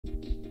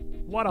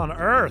What on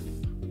earth?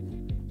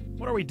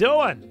 What are we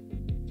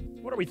doing?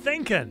 What are we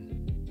thinking?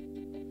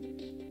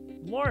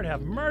 Lord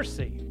have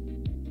mercy.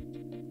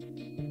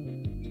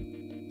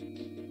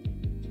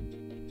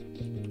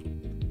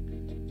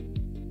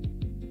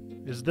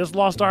 Is this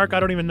Lost Ark? I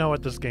don't even know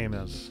what this game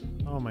is.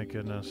 Oh my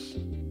goodness.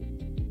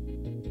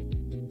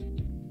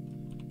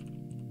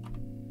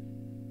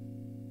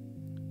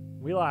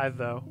 We live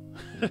though.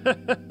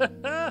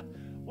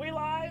 We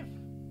live.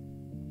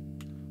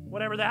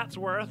 Whatever that's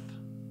worth.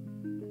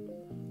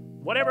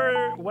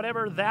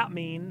 Whatever that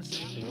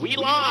means. We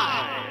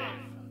live.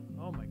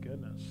 Oh my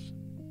goodness.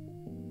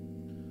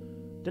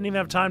 Didn't even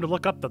have time to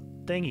look up the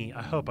thingy.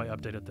 I hope I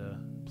updated the...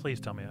 Please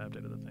tell me I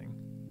updated the thing.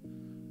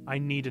 I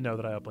need to know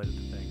that I updated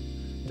the thing.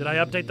 Did I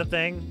update the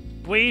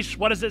thing? Please,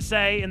 what does it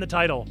say in the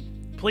title?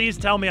 Please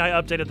tell me I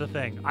updated the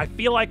thing. I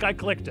feel like I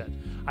clicked it.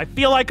 I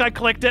feel like I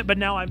clicked it, but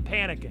now I'm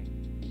panicking.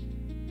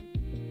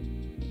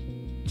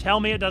 Tell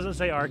me it doesn't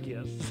say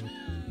Arceus.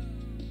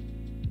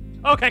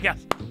 Okay,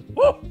 guys.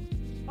 Woo! Okay.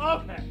 Oh,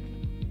 man.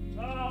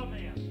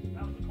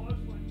 That was a close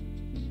one.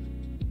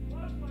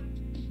 Close one.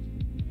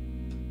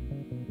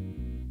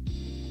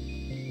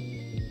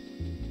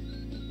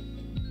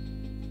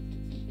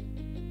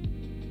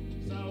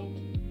 So,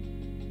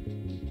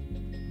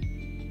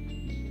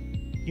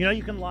 you know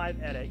you can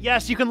live edit.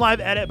 Yes, you can live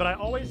edit, but I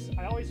always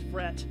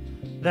fret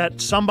that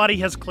somebody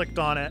has clicked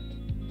on it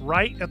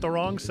right at the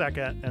wrong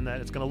second and that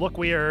it's going to look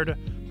weird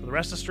for the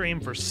rest of the stream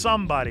for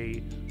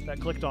somebody that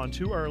clicked on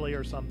too early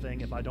or something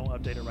if I don't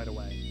update it right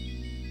away.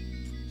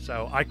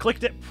 So I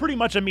clicked it pretty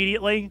much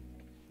immediately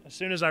as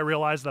soon as I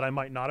realized that I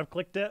might not have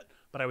clicked it,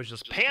 but I was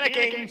just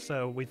panicking,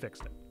 so we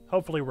fixed it.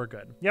 Hopefully we're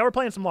good. Yeah, we're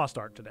playing some Lost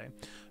Ark today.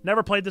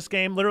 Never played this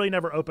game, literally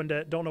never opened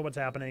it, don't know what's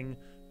happening,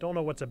 don't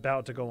know what's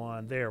about to go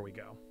on. There we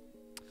go.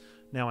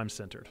 Now I'm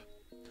centered.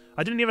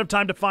 I didn't even have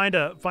time to find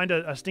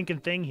a stinking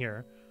thing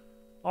here.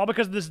 All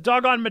because of this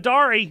doggone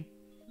Midari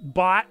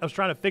bot. I was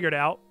trying to figure it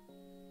out.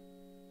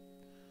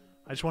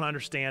 I just want to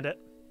understand it.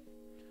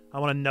 I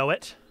want to know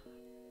it.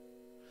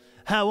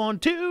 I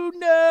want to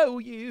know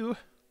you.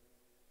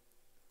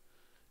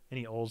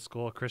 Any old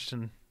school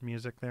Christian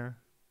music there?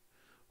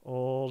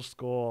 Old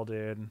school,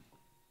 dude.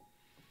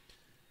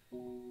 All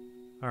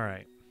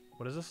right.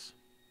 What is this?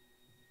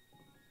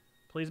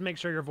 Please make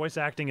sure your voice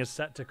acting is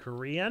set to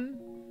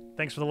Korean.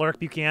 Thanks for the lurk,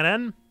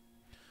 Buchanan.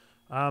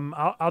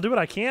 I'll do what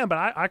I can, but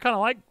I kind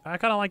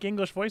of like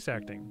English voice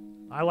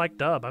acting. I like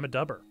dub. I'm a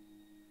dubber.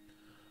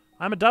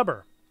 I'm a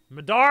dubber.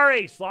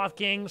 Midari, Sloth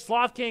King,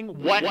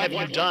 What have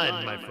you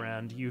done, my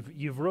friend?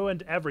 You've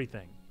ruined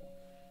everything.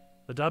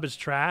 The dub is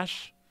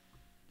trash.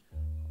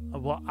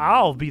 Well,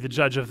 I'll be the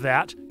judge of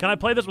that. Can I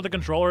play this with a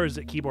controller, or is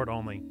it keyboard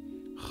only?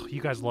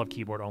 You guys love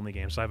keyboard only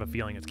games, so I have a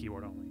feeling it's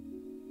keyboard only.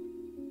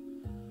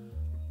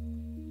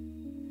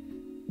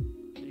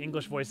 The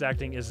English voice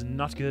acting is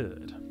not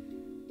good.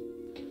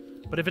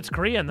 But if it's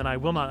Korean, then I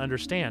will not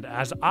understand,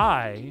 as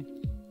I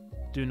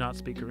do not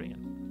speak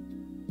Korean.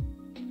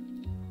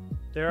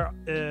 There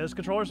is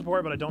controller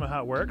support, but I don't know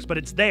how it works. But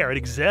it's there. It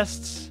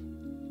exists.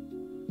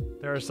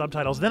 There are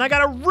subtitles. Then I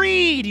gotta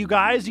read, you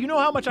guys. You know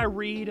how much I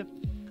read?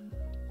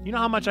 You know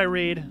how much I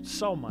read?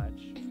 So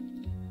much.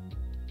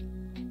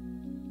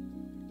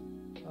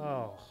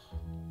 Oh.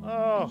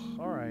 Oh,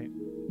 all right.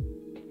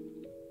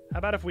 How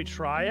about if we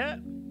try it?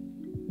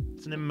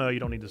 It's an MMO. You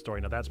don't need the story.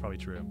 No, that's probably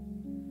true.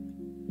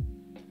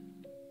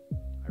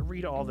 I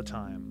read all the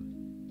time.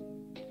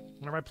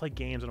 Whenever I play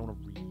games, I don't want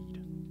to read.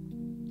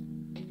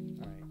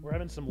 We're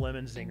having some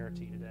lemon zinger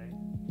tea today.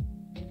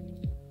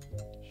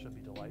 Should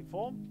be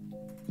delightful.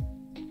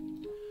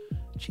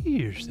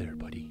 Cheers there,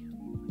 buddy.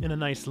 In a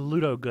nice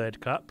Ludo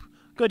good cup.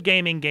 Good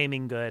gaming,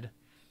 good.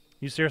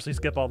 You seriously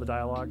skip all the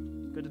dialogue?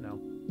 Good to know.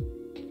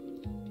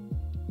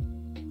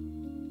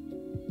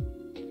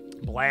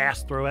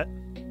 Blast through it.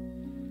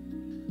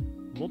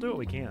 We'll do what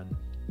we can.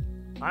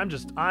 I'm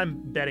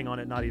betting on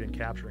it not even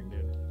capturing,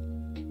 dude.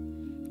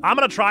 I'm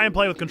gonna try and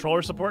play with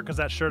controller support because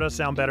that sure does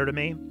sound better to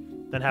me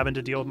than having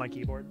to deal with my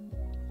keyboard.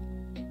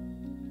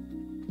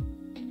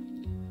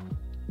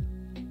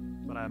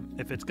 But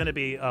if it's going to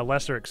be a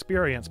lesser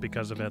experience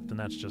because of it, then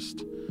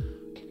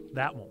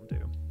that won't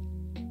do.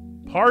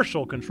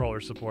 Partial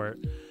controller support.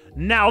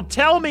 Now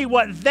tell me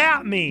what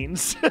that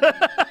means.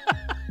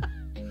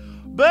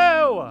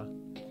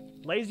 Boo!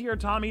 Lazier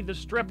Tommy the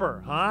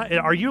stripper, huh?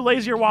 Are you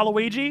Lazier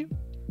Waluigi?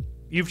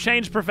 You've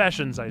changed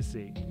professions, I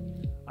see.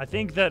 I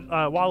think that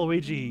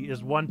Waluigi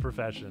is one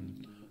profession.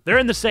 They're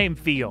in the same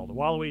field.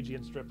 Waluigi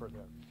and stripper.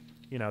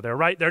 You know,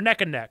 they're neck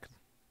and neck.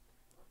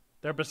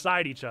 They're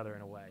beside each other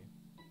in a way.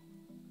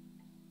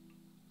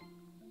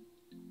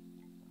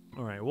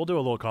 All right, we'll do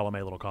a little column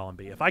A, little column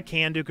B. If I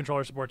can do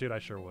controller support, dude, I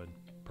sure would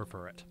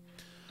prefer it.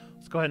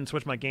 Let's go ahead and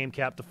switch my game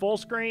cap to full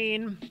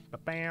screen.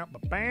 Ba-bam,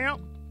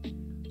 ba-bam.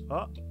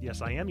 Oh,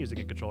 yes, I am using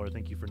a controller.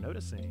 Thank you for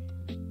noticing.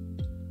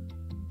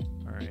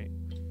 All right.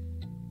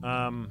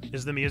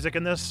 Is the music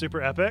in this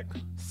super epic?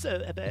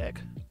 So epic.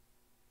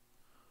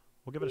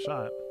 We'll give it a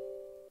shot.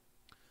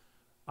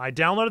 I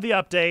downloaded the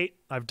update.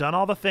 I've done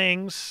all the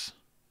things.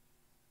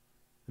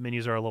 The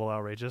menus are a little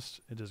outrageous.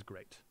 It is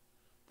great.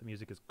 The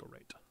music is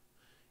great.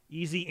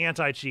 Easy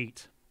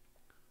anti-cheat.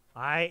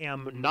 I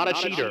am Not a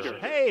cheater.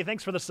 Hey,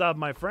 thanks for the sub,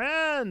 my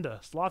friend.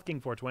 Sloth King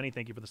 420,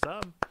 thank you for the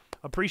sub.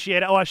 Appreciate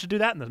it. Oh, I should do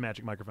that in the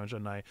magic microphone,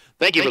 shouldn't I?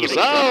 Thank you for the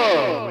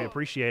sub. We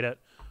appreciate it.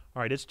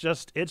 All right, it's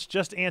just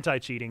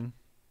anti-cheating.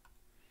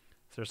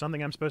 Is there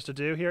something I'm supposed to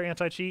do here,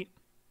 anti-cheat?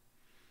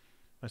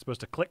 Am I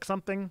supposed to click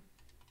something?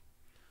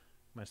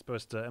 Am I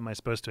supposed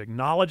to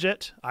acknowledge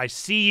it? I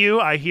see you,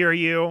 I hear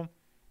you.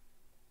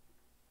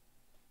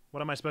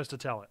 What am I supposed to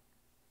tell it?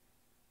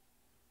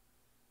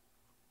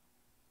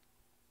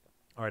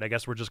 All right, I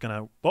guess we're just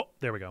gonna, oh,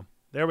 there we go.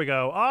 There we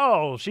go.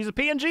 Oh, she's a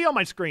PNG on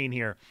my screen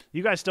here.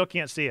 You guys still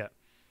can't see it.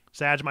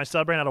 Sag, my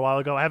sub ran out a while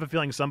ago. I have a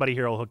feeling somebody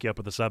here will hook you up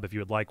with a sub if you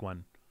would like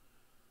one.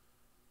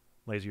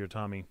 Lazy or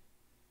Tommy.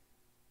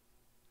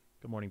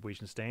 Good morning, Buish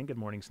and Stain. Good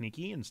morning,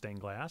 Sneaky and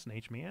Stained Glass and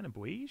H-Man and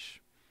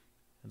Buish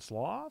and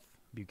Sloth.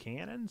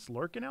 Buchanan's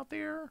lurking out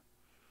there.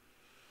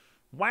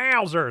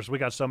 Wowzers, we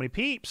got so many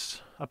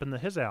peeps up in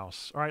his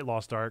house. All right,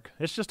 Lost Ark.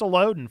 It's just a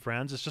loading,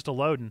 friends. It's just a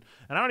loading.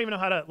 And I don't even know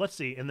how to, let's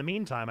see. In the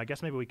meantime, I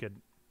guess maybe we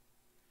could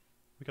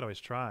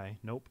always try.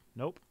 Nope,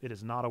 nope. It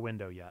is not a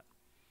window yet.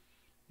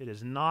 It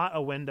is not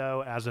a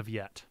window as of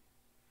yet.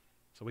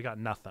 So we got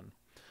nothing.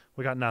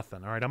 We got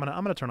nothing. All right, I'm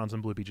gonna turn on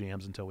some Blue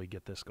BGMs until we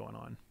get this going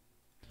on.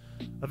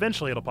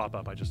 Eventually it'll pop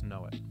up. I just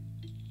know it.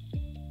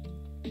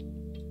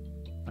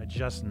 I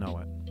just know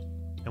it.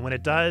 And when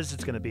it does,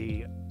 it's gonna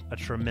be a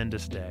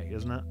tremendous day,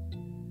 isn't it?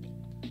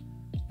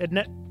 Isn't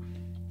it?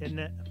 Isn't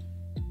it?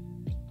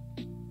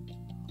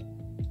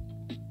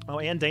 Oh,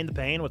 and Dane the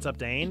Pain. What's up,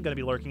 Dane? Gonna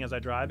be lurking as I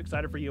drive.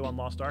 Excited for you on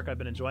Lost Ark. I've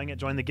been enjoying it.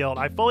 Join the guild.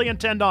 I fully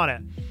intend on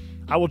it.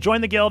 I will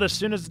join the guild as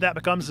soon as that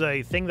becomes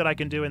a thing that I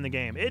can do in the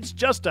game. It's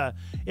just a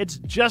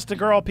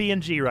girl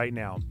PNG right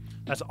now.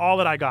 That's all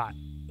that I got.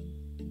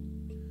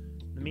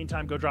 In the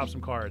meantime, go drop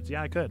some cards.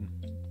 Yeah, I could.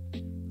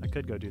 I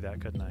could go do that,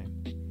 couldn't I?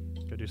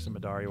 Go do some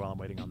Madari while I'm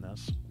waiting on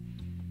this.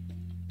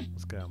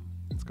 Let's go.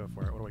 Let's go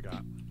for it. What do we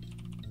got?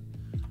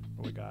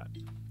 What do we got?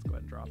 Let's go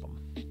ahead and drop them.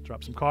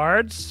 Drop some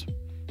cards.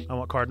 I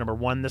want card number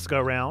 1 this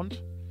go round.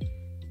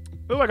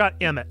 Ooh, I got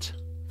Emmett.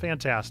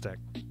 Fantastic.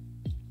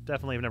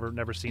 Definitely have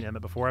never seen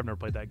Emmett before. I've never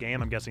played that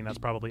game. I'm guessing that's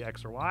probably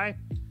X or Y.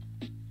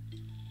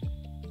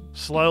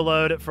 Slow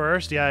load at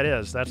first. Yeah, it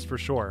is. That's for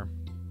sure.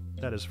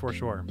 That is for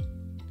sure.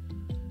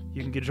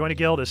 You can join a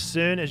guild as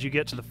soon as you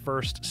get to the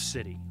first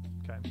city.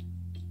 Okay.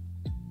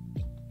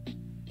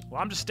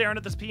 Well, I'm just staring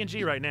at this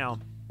PNG right now.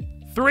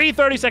 3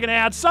 30-second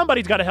ads.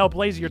 Somebody's got to help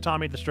Lazy or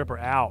Tommy the Stripper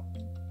out.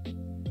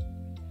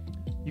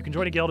 You can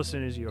join a guild as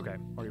soon as you... Okay,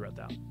 already read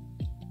that.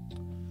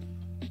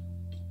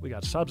 We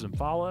got subs and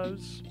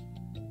follows.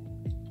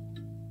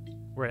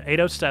 We're at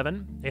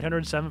 807.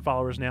 807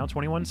 followers now.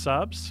 21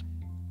 subs.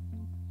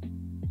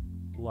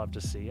 Love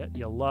to see it.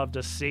 You love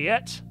to see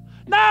it.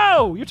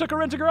 No! You took a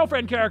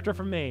Rent-A-Girlfriend character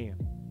from me.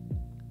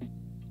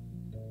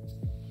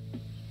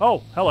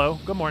 Oh, hello.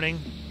 Good morning.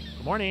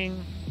 Good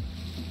morning.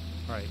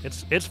 All right,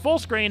 it's full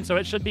screen, so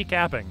it should be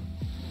capping.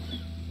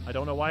 I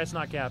don't know why it's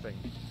not capping.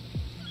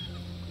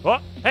 Oh,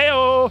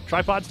 hey-oh!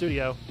 Tripod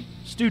Studio.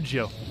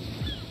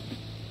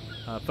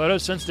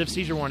 Photosensitive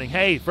seizure warning.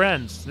 Hey,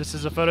 friends, this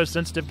is a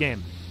photosensitive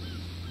game.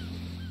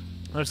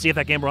 Let's see if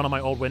that game will run on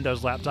my old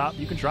Windows laptop.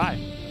 You can try.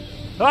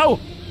 Oh!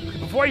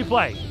 Before you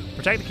play,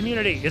 protect the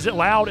community. Is it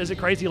loud? Is it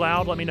crazy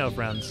loud? Let me know,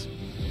 friends.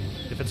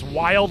 If it's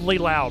wildly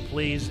loud,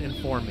 please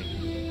inform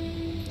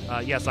me.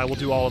 Yes, I will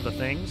do all of the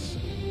things.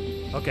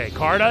 Okay,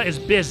 Carta is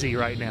busy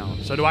right now.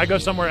 So do I go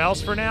somewhere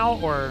else for now,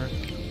 or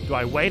do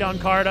I wait on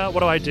Carta?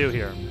 What do I do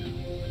here?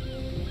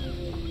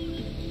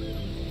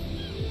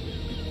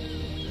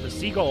 The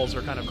seagulls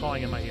are kind of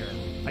calling in my ear.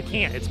 I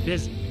can't. It's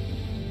busy.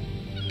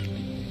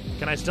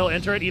 Can I still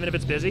enter it even if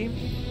it's busy?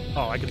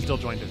 Oh, I can still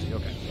join busy.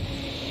 Okay.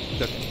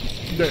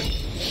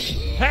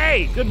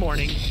 Hey, good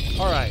morning.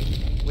 All right.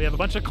 We have a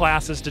bunch of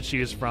classes to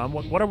choose from.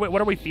 What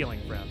are we feeling,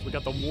 friends? We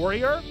got the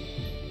warrior.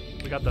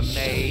 We got the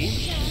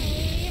mage.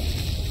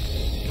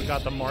 We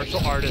got the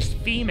martial artist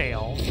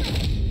female.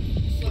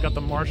 We got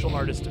the martial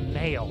artist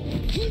male.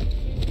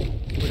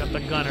 We got the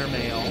gunner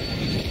male.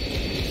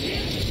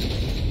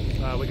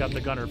 We got the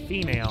gunner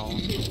female.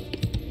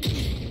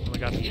 And we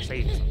got the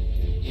assassin.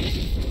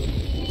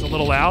 It's a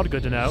little loud.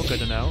 Good to know. Good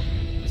to know.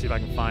 Let's see if I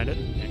can find it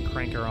and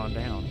crank her on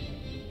down.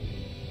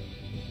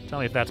 Tell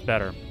me if that's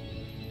better.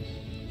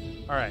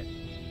 All right.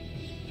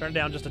 Turn it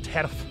down just a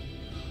tad.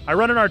 I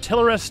run an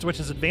artillerist, which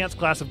is advanced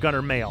class of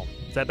gunner male.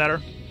 Is that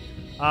better?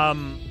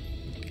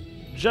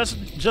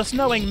 Just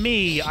knowing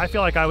me, I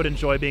feel like I would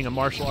enjoy being a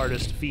martial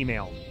artist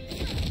female.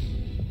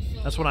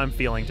 That's what I'm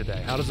feeling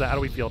today. How do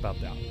we feel about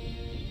that?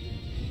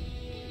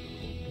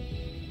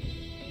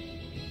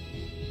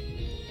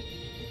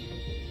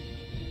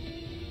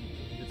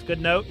 It's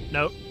good. Note.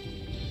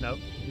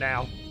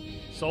 Now.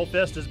 Soul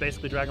Fist is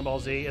basically Dragon Ball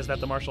Z. Is that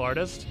the martial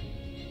artist?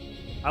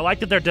 I like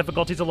that their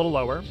difficulty's a little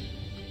lower.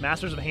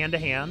 Masters of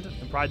hand-to-hand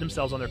and pride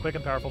themselves on their quick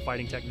and powerful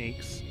fighting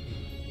techniques.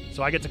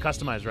 So I get to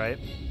customize, right?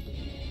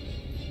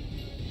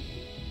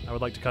 I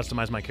would like to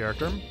customize my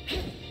character.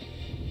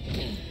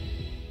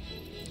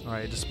 All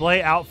right,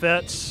 display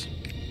outfits.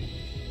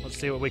 Let's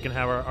see what we can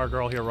have our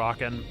girl here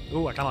rocking.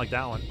 Ooh, I kind of like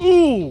that one.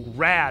 Ooh,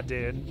 rad,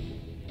 dude.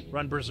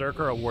 Run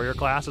Berserker, a warrior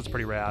class. That's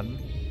pretty rad.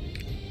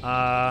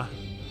 I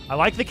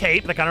like the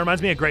cape. That kind of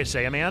reminds me of Great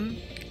Saiyaman.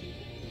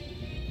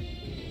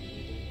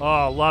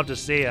 Oh, love to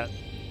see it.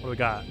 What do we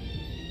got?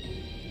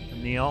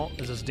 Neil,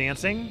 is this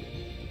dancing?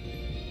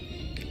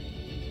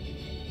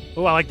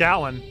 Ooh, I like that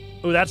one.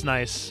 Ooh, that's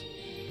nice.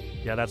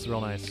 Yeah, that's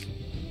real nice.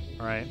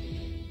 All right.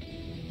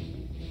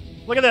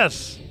 Look at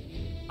this.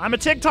 I'm a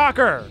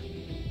TikToker.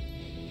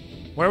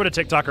 Where would a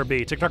TikToker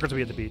be? TikTokers would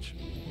be at the beach.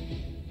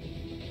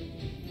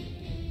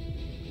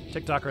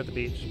 TikToker at the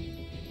beach.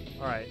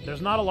 All right.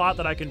 There's not a lot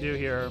that I can do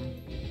here.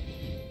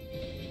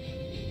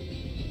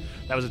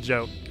 That was a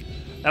joke.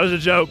 That was a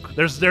joke.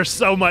 There's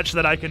so much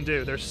that I can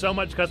do. There's so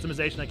much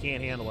customization I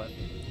can't handle it.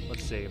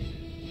 Let's see.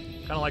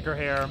 Kind of like her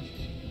hair.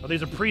 Oh,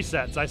 these are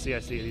presets. I see.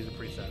 These are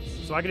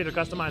presets. So I can either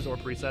customize or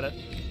preset it.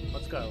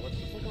 Let's go. Let's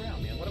just look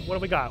around, man. What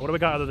have we got? What do we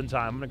got other than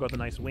time? I'm going to go with a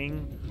nice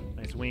wing.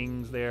 Nice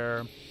wings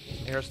there.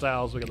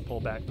 Hairstyles. We got the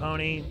pullback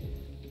pony.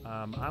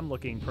 I'm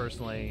looking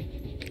personally.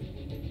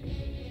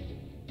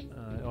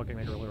 Okay,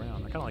 make her roll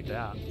around. I kind of like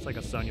that. It's like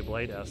a Sonya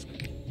Blade-esque.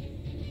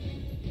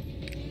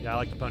 Yeah, I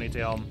like the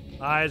ponytail.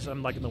 Eyes,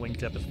 I'm liking the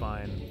wingtip is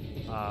fine.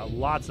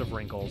 Lots of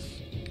wrinkles.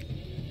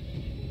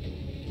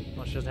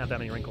 Well, she doesn't have that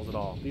many wrinkles at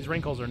all. These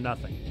wrinkles are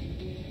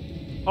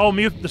nothing. Oh,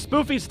 the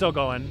spoofy's still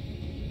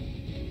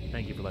going.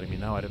 Thank you for letting me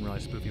know. I didn't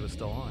realize spoofy was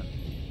still on.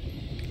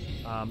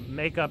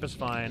 Makeup is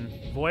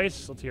fine.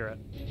 Voice, let's hear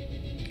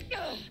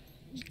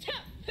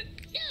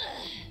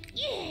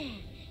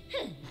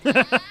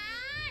it.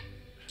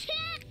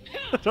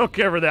 Don't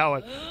care for that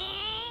one.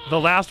 The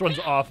last one's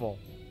awful.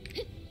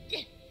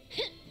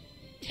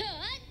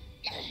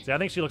 See, I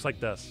think she looks like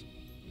this.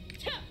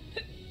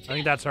 I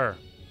think that's her.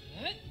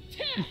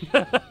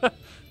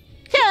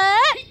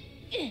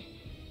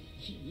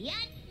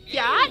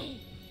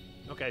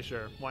 Okay,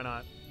 sure. Why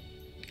not?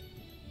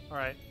 All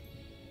right.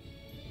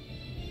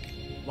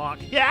 Lock.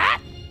 Yeah.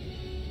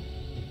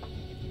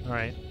 All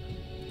right.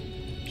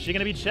 Is she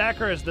gonna be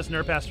Check or is this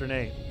Nerpaster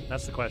Nate?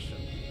 That's the question.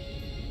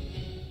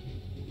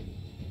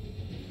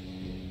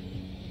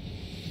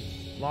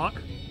 Lock.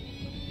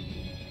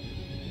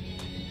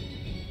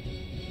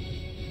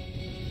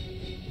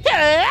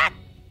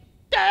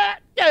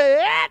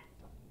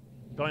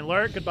 Going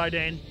lurk. Goodbye,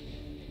 Dane.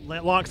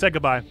 Lonk said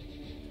goodbye.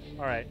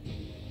 All right.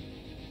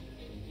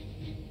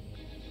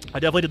 I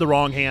definitely did the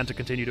wrong hand to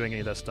continue doing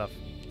any of this stuff.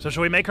 So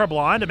should we make her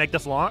blonde and make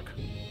this Lonk?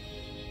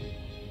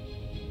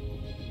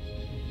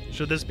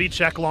 Should this be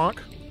Check Lonk?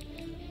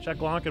 Check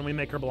Lonk and we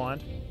make her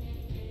blonde?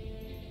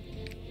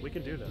 We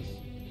can do this.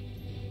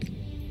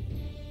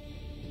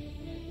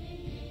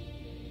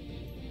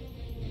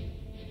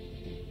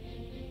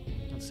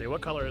 Let's see,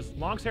 what color is...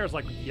 Lonk's hair is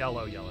like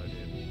yellow, dude.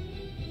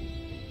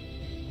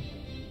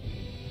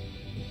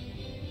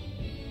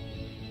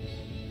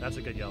 That's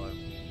a good yellow.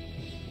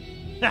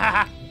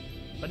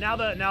 But now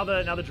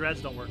the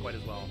dreads don't work quite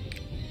as well.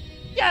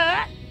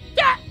 Yeah.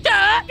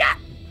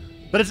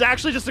 But it's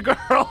actually just a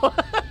girl.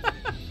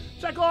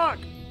 Check Lonk.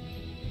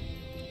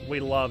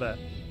 We love it.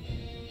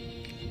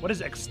 What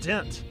is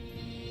extent?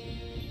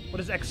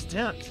 What is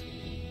extent?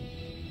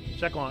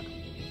 Check Lonk.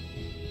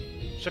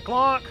 Check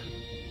Lonk.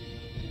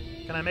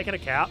 Can I make it a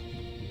cap?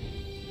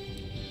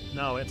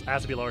 No, it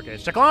has to be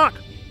lowercase. Check Lonk.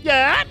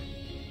 Yeah.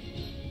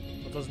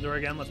 Let's listen to her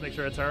again. Let's make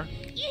sure it's her.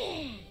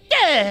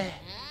 Yeah.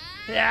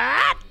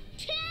 Yeah.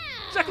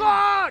 Check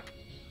Lonk.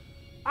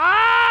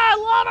 I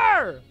love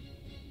her.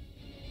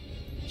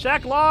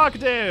 Check Lonk,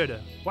 dude.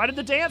 Why did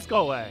the dance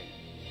go away?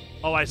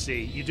 Oh, I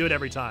see. You do it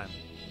every time.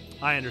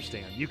 I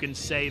understand. You can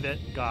save it.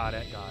 Got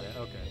it.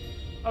 Okay.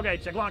 Okay,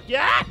 Check Lonk.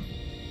 Yeah.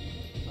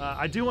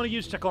 I do want to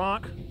use Check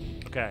Lonk.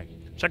 Okay.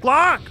 Check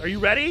Lonk. Are you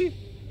ready?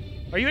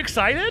 Are you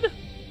excited?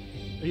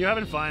 Are you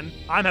having fun?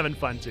 I'm having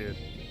fun too.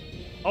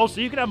 Oh,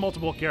 so you can have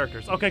multiple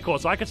characters. Okay, cool.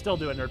 So I could still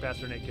do a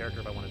Nerdpaster Nate character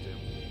if I wanted to.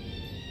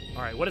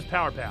 All right. What is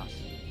Power Pass?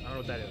 I don't know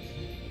what that is.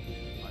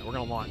 All right, we're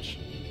gonna launch.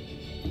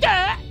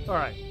 Yeah. All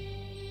right.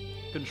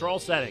 Control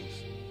settings.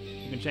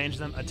 You can change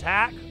them.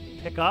 Attack,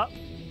 pick up,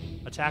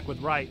 attack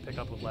with right, pick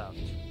up with left.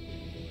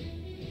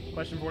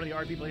 Question for one of the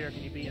art people here.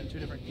 Can you be in two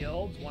different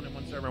guilds? One in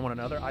one server and one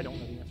another? I don't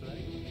know the answer to that.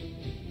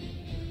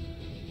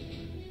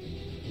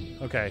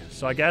 Okay,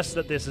 so I guess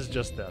that this is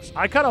just this.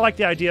 I kind of like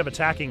the idea of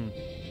attacking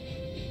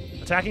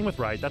with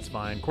right. That's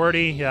fine.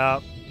 QWERTY, yeah.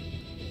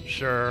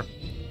 Sure.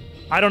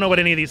 I don't know what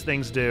any of these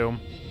things do.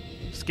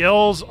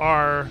 Skills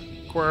are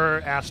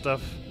QWER, Astuf.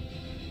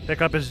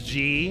 Pickup is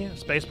G.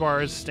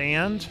 Spacebar is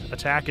stand.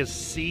 Attack is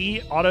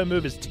C. Auto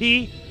move is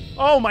T.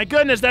 Oh my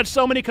goodness, that's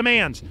so many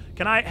commands.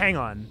 Can I... Hang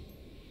on.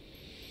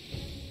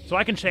 So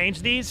I can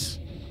change these?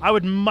 I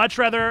would much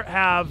rather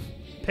have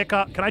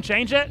pickup... Can I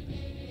change it?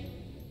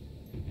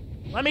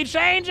 Let me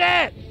change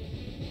it!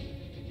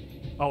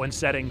 Oh, in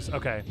settings.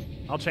 Okay.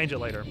 I'll change it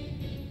later.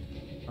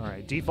 All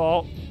right.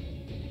 Default.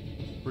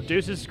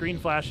 Reduces screen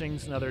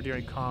flashings and other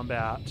during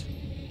combat.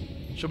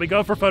 Should we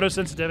go for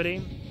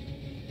photosensitivity?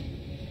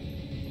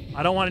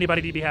 I don't want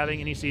anybody to be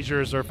having any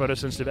seizures or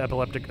photosensitive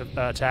epileptic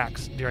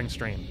attacks during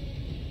stream.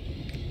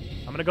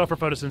 I'm going to go for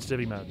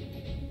photosensitivity mode.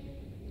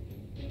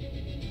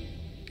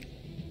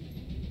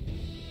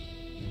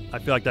 I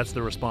feel like that's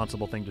the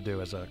responsible thing to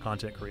do as a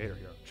content creator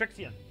here.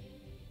 Trixian!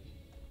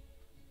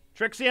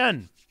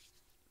 Trixian!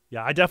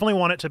 Yeah, I definitely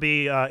want it to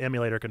be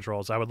emulator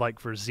controls. I would like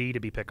for Z to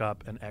be pick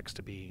up and X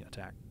to be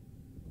attack.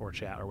 Or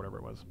chat, or whatever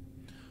it was.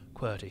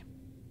 QWERTY.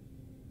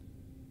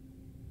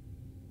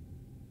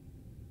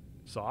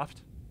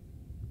 Soft.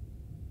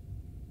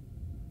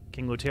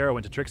 King Lutero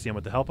went to Trixian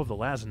with the help of the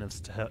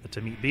Lazanins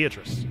to meet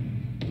Beatrice.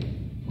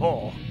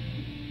 Oh.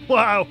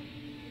 Wow!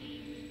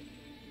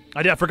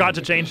 I forgot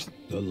to change...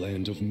 The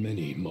land of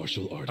many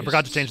martial artists. I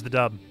forgot to change the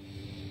dub.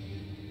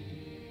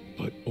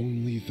 But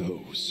only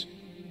those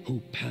who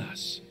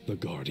pass the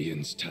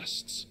Guardian's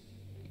tests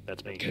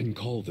That's me. can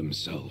call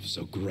themselves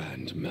a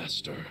Grand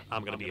Master.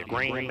 I'm gonna be a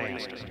Grand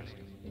Master.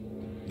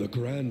 The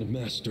Grand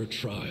Master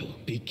trial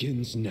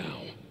begins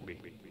now.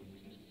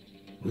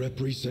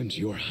 Represent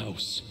your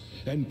house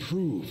and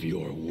prove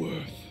your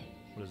worth.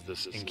 What is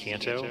this,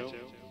 Encanto?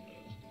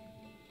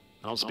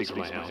 I don't speak for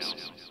my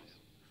house.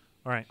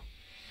 Alright.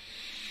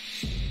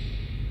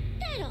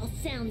 That all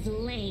sounds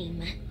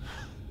lame.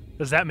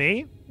 Is that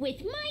me?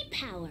 With my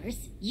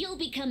powers, you'll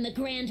become the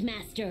Grand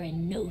Master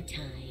in no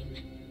time.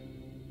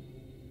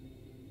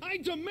 I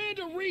demand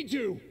a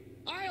redo!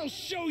 I'll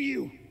show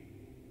you!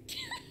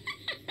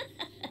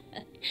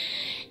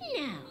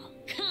 Now,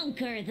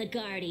 conquer the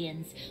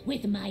Guardians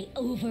with my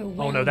overwhelming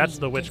Oh no, that's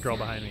the witch girl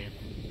desire. behind me.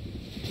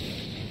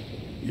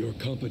 Your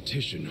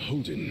competition,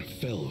 Hodin,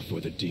 fell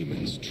for the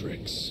demon's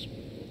tricks.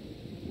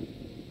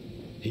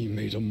 He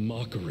made a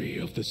mockery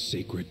of the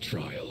sacred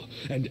trial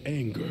and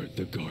angered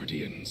the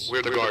Guardians.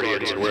 We're the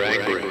Guardians and we're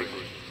angry.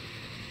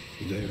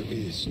 There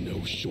is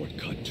no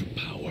shortcut to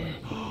power.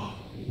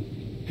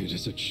 It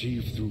is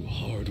achieved through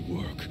hard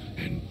work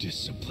and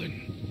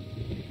discipline.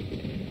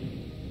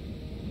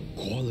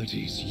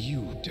 Qualities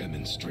you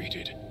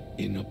demonstrated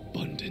in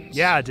abundance.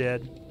 Yeah, I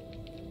did.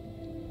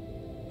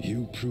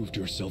 You proved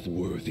yourself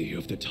worthy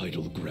of the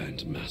title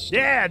Grand Master.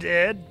 Yeah, I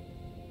did.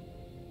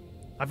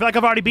 I feel like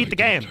I've already beat My the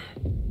game.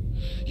 daughter,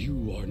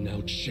 you are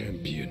now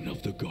champion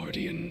of the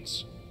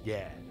Guardians.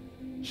 Yeah,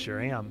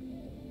 sure am.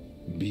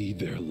 Be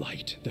their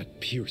light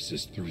that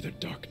pierces through the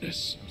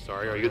darkness.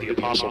 Sorry, are you the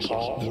Apostle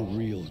Paul? The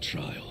real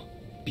trial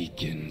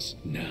begins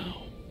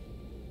now.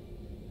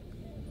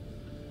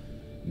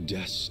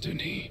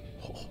 Destiny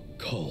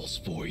calls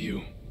for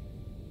you.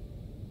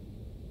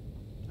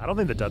 I don't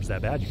think the dub's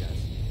that bad, you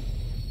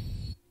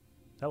guys.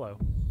 Hello.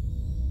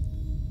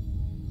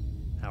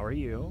 How are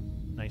you?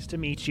 Nice to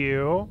meet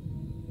you.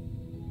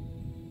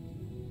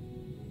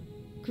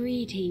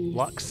 Greetings.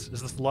 Lux.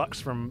 Is this Lux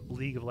from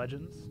League of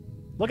Legends?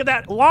 Look at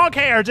that long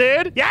hair,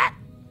 dude! Yeah!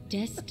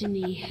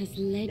 Destiny has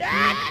led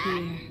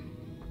me here.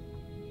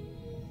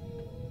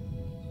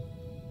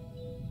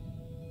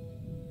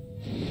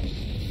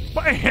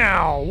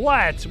 Wow!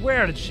 What?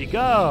 Where did she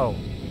go?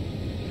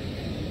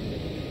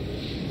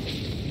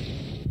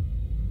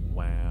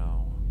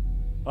 Wow.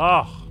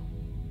 Oh.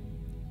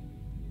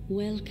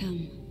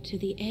 Welcome to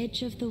the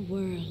edge of the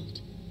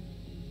world,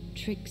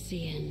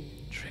 Trixian.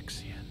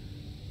 Trixian.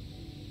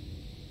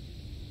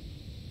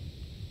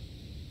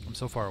 I'm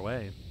so far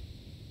away.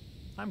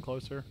 I'm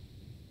closer.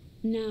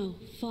 Now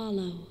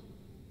follow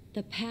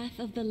the path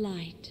of the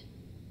light.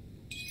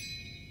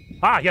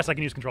 Ah, yes, I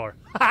can use controller.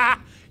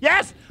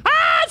 Yes!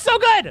 Ah, it's so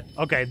good!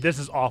 Okay, this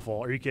is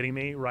awful. Are you kidding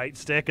me? Right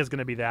stick is going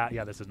to be that.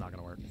 Yeah, this is not going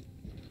to work.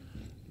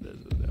 This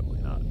is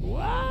definitely not.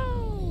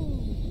 Wow!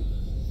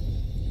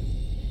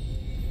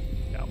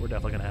 Yeah, we're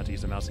definitely going to have to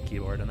use a mouse and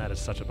keyboard, and that is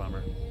such a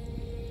bummer.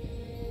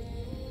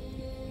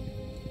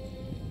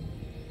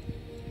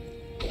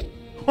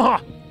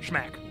 Ha!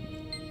 Schmack.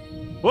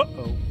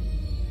 Whoa-oh.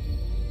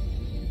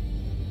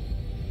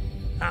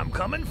 I'm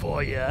coming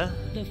for you.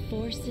 The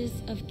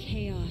forces of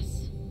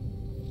chaos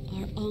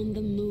are on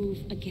the move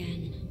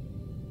again.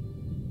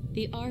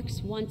 The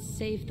Arks once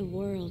saved the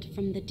world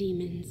from the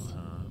demons.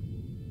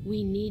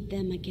 We need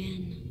them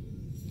again.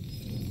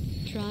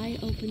 Try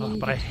opening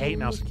But the I hate tome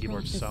mouse of and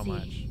keyboard so prophecy.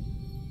 much.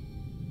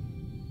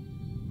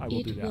 I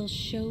will do It that. will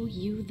show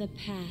you the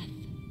path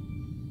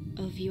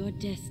of your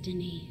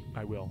destiny.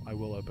 I will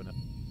open it.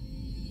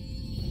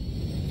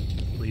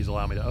 Please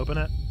allow me to open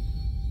it.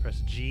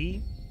 Press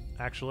G.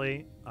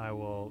 Actually, I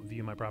will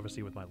view my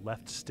prophecy with my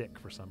left stick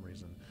for some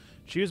reason.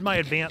 Choose my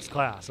advanced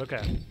class.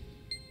 Okay.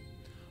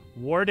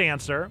 War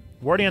Dancer.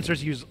 War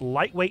Dancers use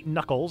lightweight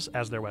knuckles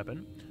as their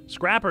weapon.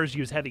 Scrappers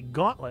use heavy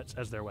gauntlets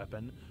as their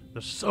weapon.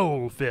 The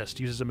Soul Fist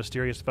uses a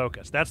mysterious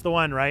focus. That's the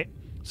one, right?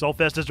 Soul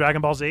Fist is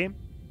Dragon Ball Z?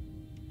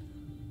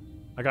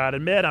 I gotta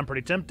admit, I'm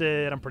pretty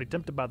tempted. I'm pretty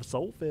tempted by the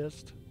Soul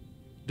Fist.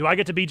 Do I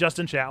get to be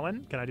Justin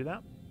Chatwin? Can I do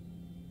that?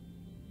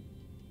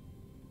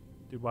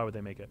 Dude, why would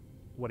they make it?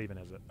 What even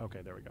is it?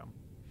 Okay, there we go.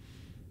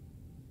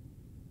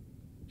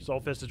 Soul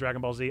Fist is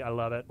Dragon Ball Z. I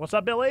love it. What's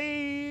up,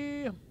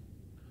 Billy? All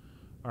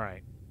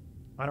right.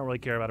 I don't really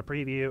care about a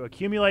preview.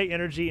 Accumulate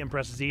energy and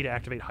press Z to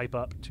activate Hype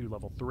Up to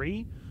level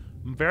 3.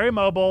 Very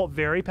mobile,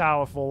 very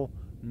powerful,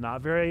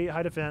 not very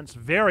high defense,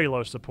 very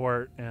low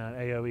support, and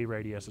AoE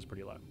radius is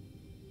pretty low.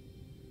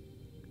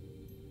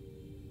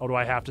 Oh, do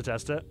I have to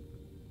test it?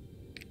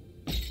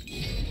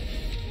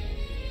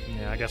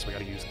 Yeah, I guess we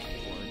gotta use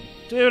keyboard.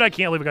 Dude, I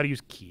can't believe we gotta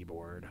use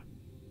keyboard.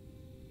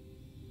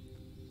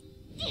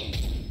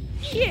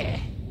 Yeah!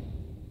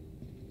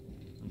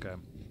 Okay.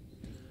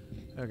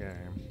 Okay.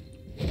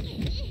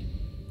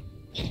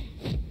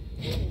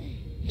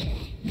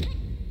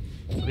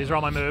 So these are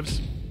all my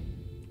moves.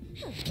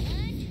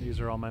 These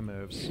are all my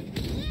moves.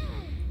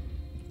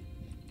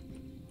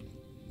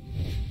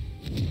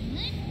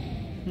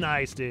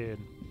 Nice, dude.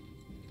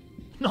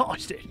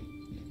 Nice, dude.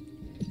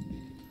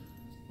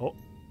 Oh.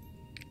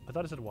 I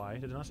thought it said Y.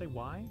 Did it not say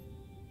Y?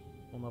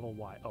 On level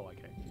Y. Oh,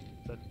 okay.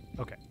 That,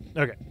 okay.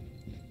 Okay.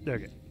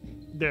 Okay.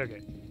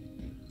 Okay.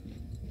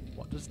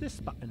 What does this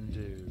button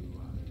do?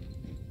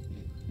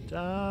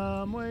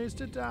 Dumb ways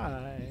to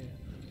die.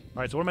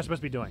 Alright, so what am I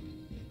supposed to be doing?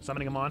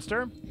 Summoning a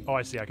monster? Oh,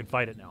 I see. I can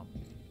fight it now.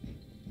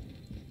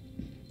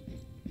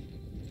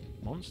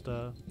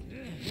 Monster.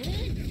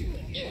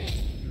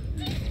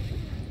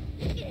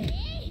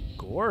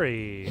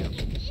 Gory.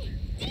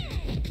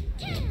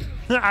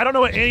 I don't know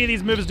what any of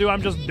these moves do.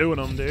 I'm just doing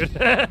them, dude.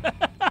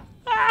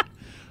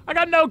 I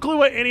got no clue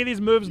what any of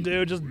these moves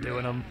do. Just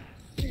doing them.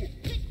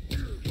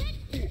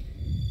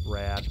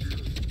 Rad.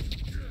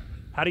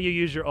 How do you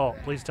use your ult?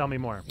 Please tell me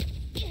more.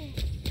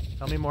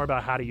 Tell me more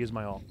about how to use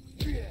my ult.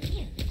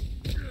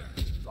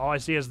 All I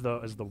see is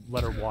the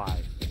letter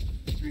Y.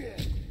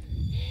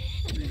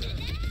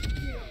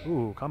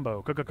 Ooh,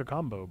 combo.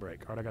 Combo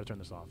break. Alright, I gotta turn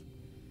this off.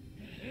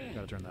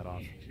 Gotta turn that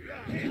off.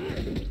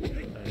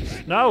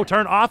 No,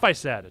 turn off, I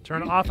said.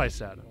 Turn off, I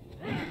said.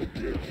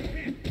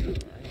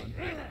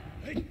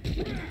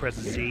 Press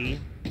Z.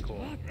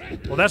 Cool.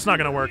 Well, that's not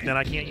gonna work then.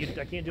 I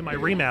can't do my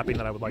remapping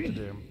that I would like to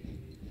do.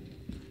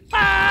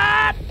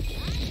 Ah!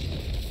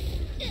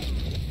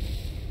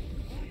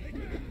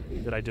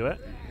 Did I do it?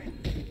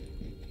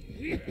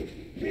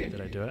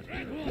 Did I do it?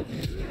 Did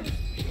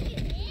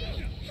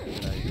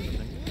I do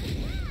something?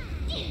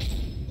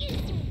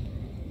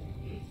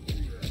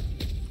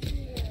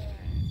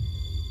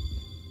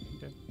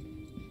 Okay.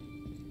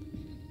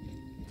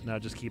 So now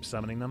just keep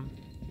summoning them.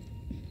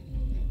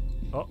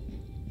 Oh.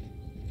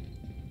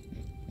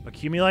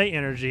 Accumulate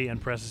energy and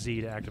press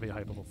Z to activate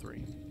hype level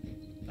 3.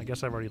 I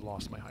guess I've already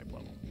lost my hype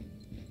level.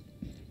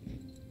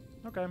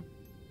 Okay.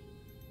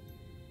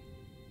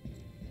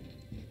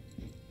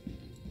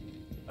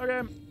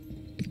 Okay.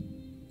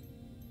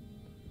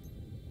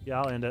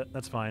 Yeah, I'll end it.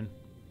 That's fine.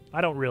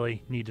 I don't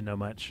really need to know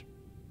much.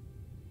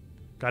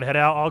 Gotta head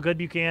out. All good,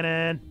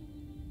 Buchanan.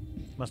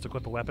 Must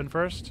equip a weapon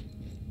first.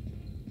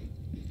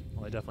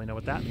 Well, I definitely know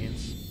what that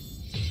means.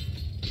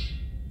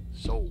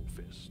 Soul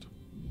Fist.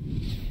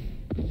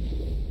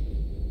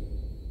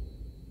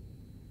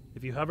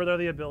 If you hover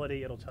the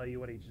ability, it'll tell you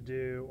what each to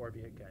do, or if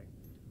you hit K.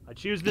 I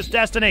choose this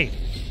destiny!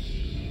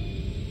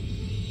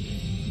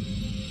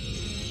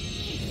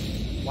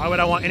 Why would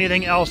I want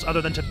anything else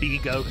other than to be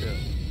Goku?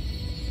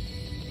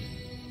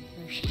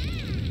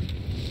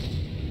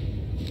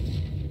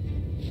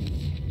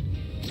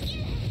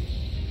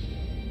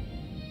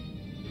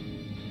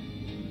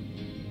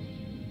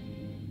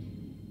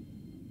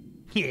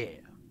 Yeah.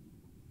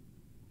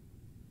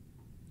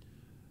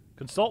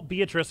 Consult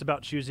Beatrice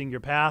about choosing your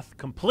path.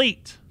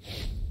 Complete.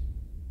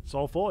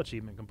 Soulful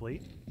achievement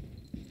complete.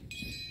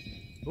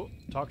 Oh,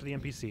 talk to the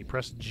NPC.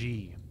 Press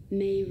G.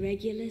 May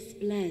Regulus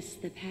bless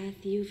the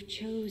path you've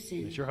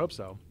chosen. I sure hope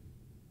so.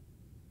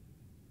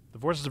 The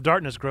forces of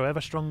darkness grow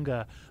ever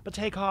stronger. But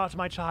take heart,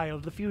 my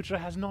child. The future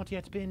has not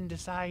yet been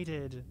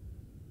decided.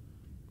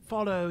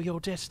 Follow your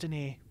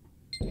destiny.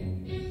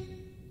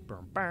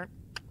 Burn, burn.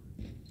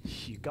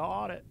 You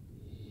got it.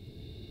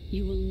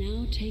 You will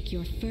now take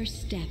your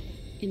first step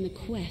in the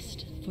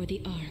quest for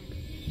the Ark.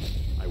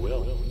 I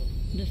will.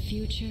 The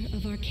future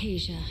of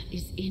Arcasia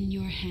is in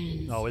your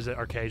hands. Oh, is it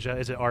Arcasia?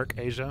 Is it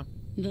Arc-Asia?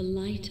 The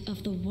light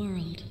of the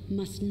world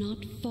must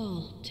not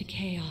fall to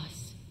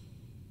chaos.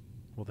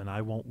 Well, then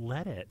I won't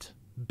let it,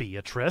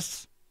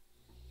 Beatrice.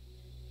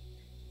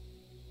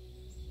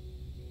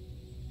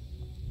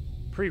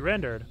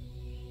 Pre-rendered.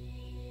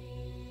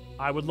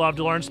 I would love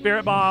to learn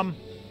Spirit Bomb.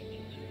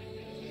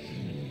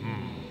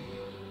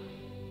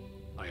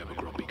 I have a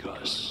grumpy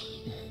cuss.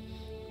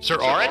 Sir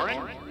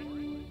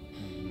Arin?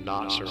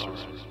 Not Sir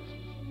Arin.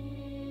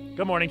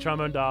 Good morning,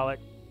 Trombone Dalek.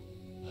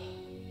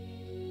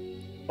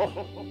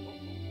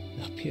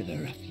 A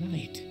pillar of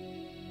light.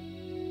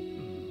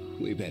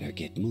 We better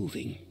get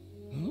moving.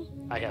 Huh?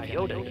 I have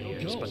Yoda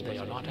ears, but they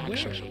are not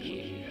actually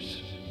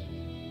ears.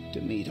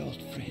 To meet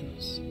old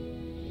friends.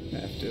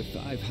 After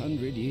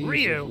 500 years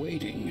Ryu. of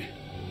waiting.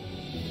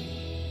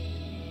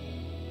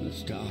 The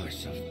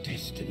stars of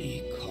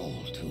destiny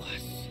call to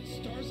us.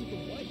 Stars of the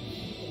what?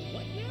 The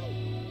what now?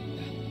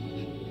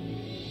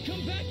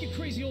 Come back, you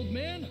crazy old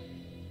man!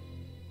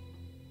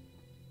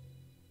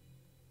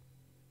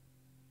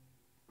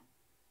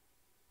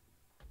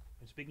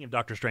 Speaking of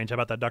Doctor Strange, how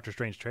about that Doctor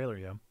Strange trailer,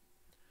 yo?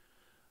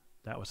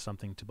 That was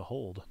something to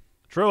behold.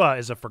 Trua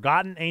is a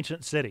forgotten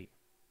ancient city.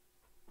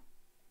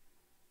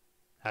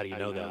 How do you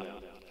know that?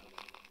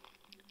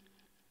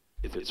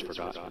 If it's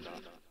forgotten.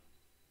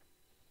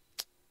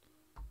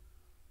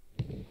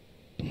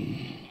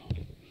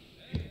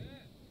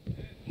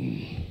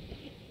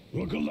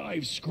 Look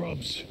alive,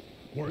 scrubs.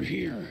 We're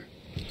here.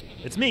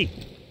 It's me.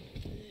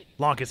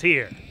 Lonk is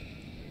here.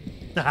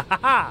 Ha ha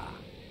ha!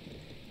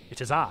 It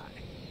is I.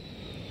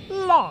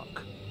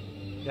 Lonk!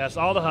 Yes,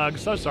 all the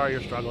hugs. So sorry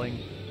you're struggling.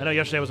 I know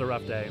yesterday was a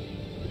rough day.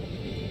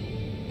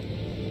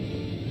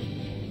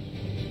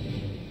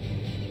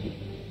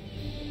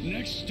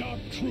 Next stop,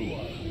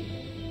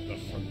 Trua. The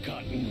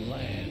Forgotten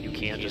Land. You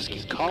can't just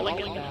keep calling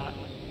it that.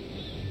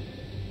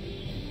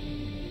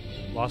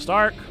 Lost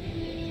Ark.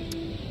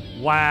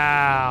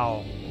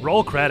 Wow.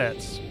 Roll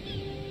credits.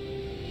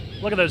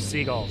 Look at those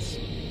seagulls.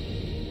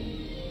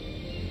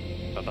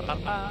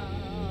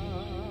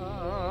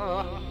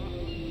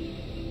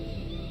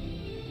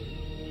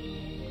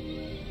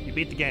 You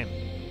beat the game.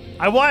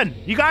 I won!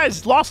 You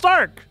guys, Lost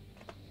Ark!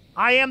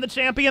 I am the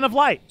champion of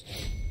light.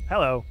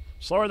 Hello.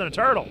 Slower than a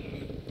turtle.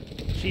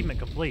 Achievement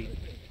complete.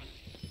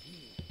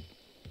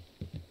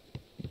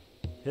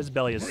 His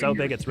belly is so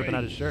big it's ripping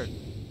out his shirt.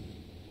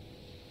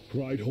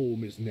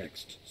 Prideholm is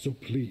next, so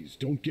please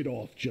don't get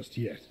off just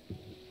yet.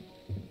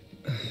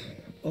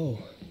 Oh,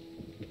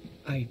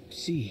 I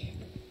see.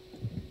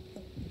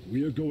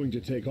 We are going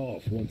to take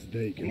off once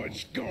they get.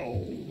 Let's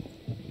go!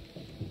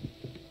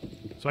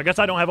 So I guess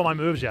I don't have all my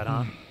moves yet,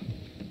 huh?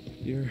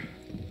 You're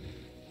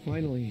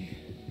finally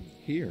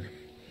here.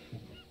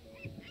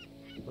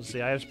 Let's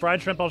see, I have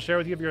fried shrimp I'll share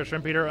with you if you're a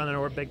shrimp eater, and then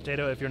or baked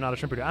potato if you're not a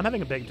shrimp eater. I'm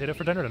having a baked potato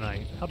for dinner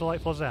tonight. How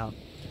delightful is that?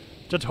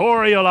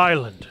 Tutorial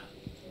Island.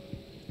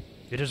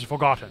 It is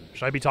forgotten.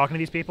 Should I be talking to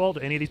these people?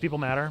 Do any of these people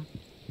matter?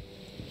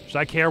 Should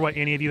I care what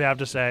any of you have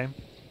to say?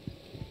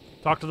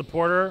 Talk to the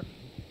porter.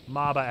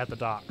 Maba at the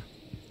dock.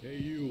 Hey,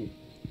 you.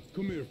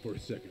 Come here for a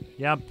second.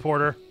 Yeah,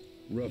 porter.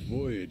 Rough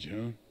voyage,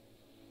 huh?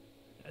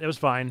 It was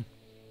fine.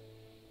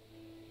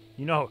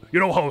 You know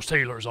how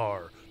sailors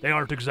are. They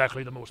aren't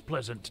exactly the most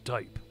pleasant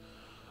type.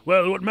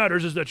 Well, what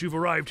matters is that you've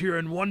arrived here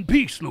in one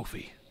piece,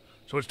 Luffy.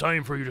 So it's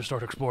time for you to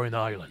start exploring the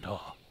island,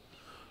 huh?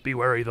 Be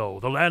wary,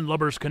 though. The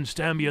landlubbers can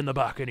stab you in the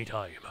back any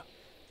time.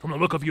 From the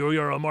look of you,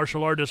 you're a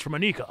martial artist from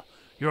Anika.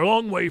 You're a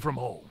long way from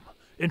home.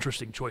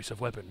 Interesting choice of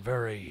weapon.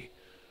 Very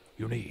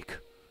unique.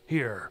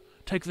 Here,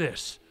 take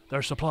this.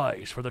 They're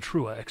supplies for the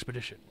Trua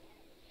expedition.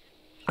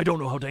 I don't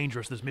know how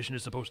dangerous this mission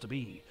is supposed to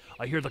be.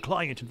 I hear the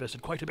client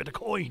invested quite a bit of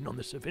coin on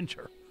this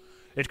adventure.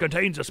 It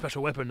contains a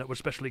special weapon that was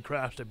specially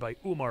crafted by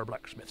Umar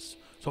blacksmiths,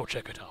 so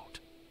check it out.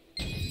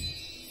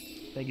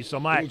 Thank you so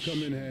much. It'll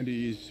come in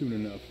handy soon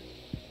enough.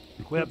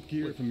 Equip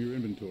gear from your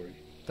inventory.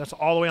 That's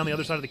all the way on the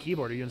other side of the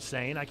keyboard. Are you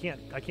insane? I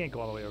can't go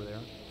all the way over there.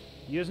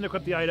 Use and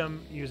equip the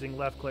item using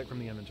left click from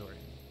the inventory.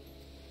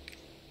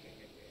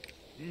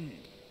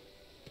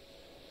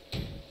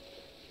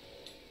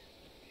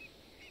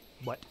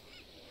 What?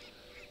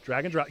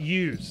 Drag and drop.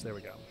 Use. There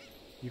we go.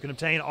 You can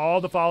obtain all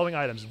the following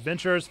items.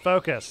 Adventures,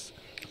 focus.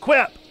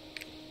 Equip.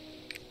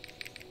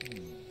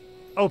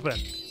 Open.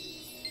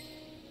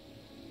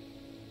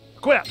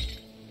 Equip.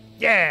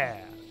 Yeah.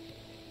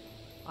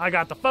 I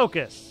got the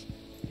focus.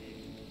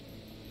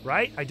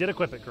 Right? I did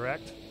equip it,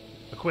 correct?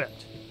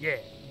 Equipped. Yeah.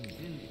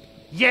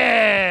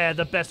 Yeah!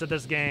 The best at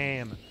this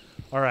game.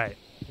 All right.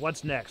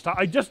 What's next?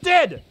 I just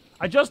did!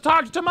 I just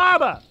talked to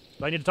Maba!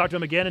 Do I need to talk to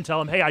him again and tell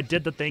him, hey, I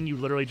did the thing you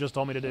literally just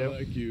told me to do? I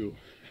like you.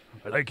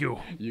 I like you.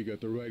 You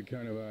got the right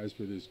kind of eyes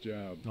for this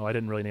job. Oh, I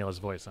didn't really nail his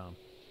voice, huh?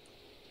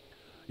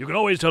 You can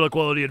always tell a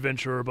quality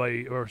adventurer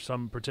or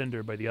some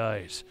pretender by the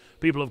eyes.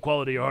 People of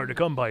quality are hard to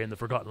come by in the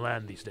Forgotten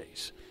Land these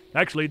days.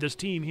 Actually, this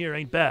team here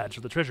ain't bad,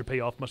 so the treasure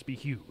payoff must be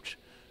huge.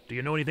 Do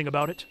you know anything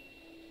about it?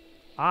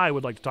 I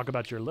would like to talk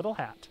about your little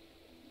hat.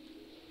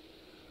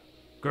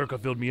 Gurkha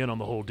filled me in on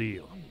the whole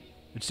deal.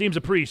 It seems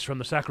a priest from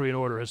the Saccarian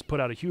Order has put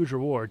out a huge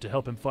reward to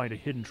help him find a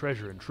hidden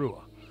treasure in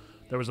Trua.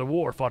 There was a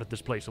war fought at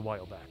this place a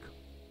while back.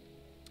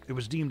 It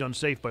was deemed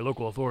unsafe by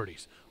local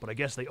authorities, but I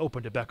guess they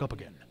opened it back up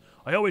again.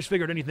 I always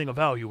figured anything of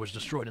value was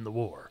destroyed in the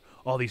war.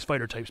 All these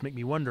fighter types make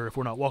me wonder if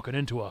we're not walking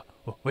into a...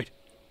 Oh, wait,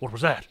 what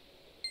was that?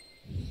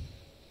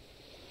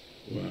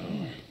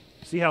 Wow.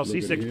 See how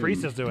Seasick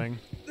Priest is doing.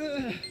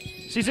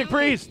 Seasick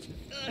Priest!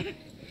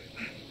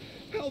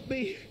 Help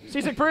me!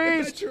 Seasick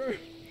Priest! Adventurer.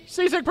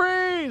 Seasick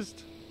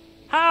Priest!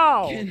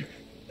 How? Can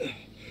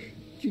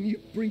you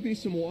bring me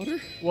some water?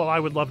 Well, I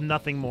would love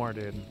nothing more,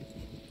 dude.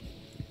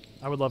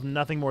 I would love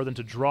nothing more than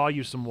to draw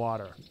you some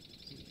water.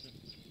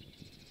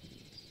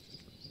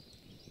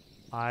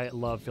 I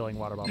love filling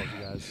water bottles,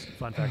 you guys.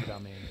 Fun fact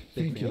about me.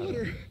 Big Thank you. fan of it.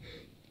 Water.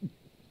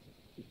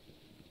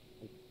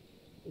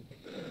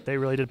 They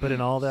really did put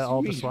in all the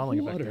Sweet swallowing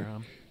effect water. there, huh?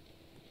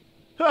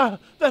 Ah,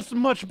 that's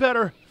much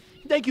better.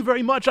 Thank you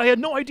very much. I had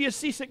no idea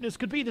seasickness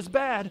could be this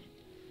bad.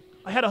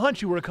 I had a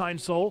hunch you were a kind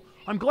soul.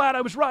 I'm glad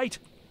I was right.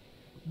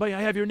 May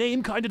I have your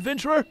name, kind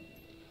adventurer?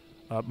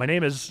 My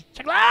name is...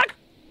 Chiglak!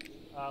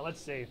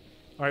 Let's see.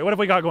 All right, what have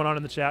we got going on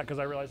in the chat? Because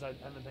I realized I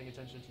haven't been paying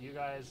attention to you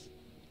guys.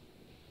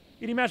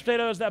 Eating mashed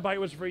potatoes, that bite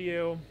was for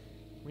you.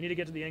 We need to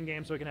get to the end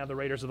game so we can have the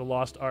Raiders of the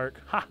Lost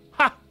Ark. Ha!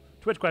 Ha!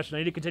 Twitch question. I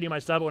need to continue my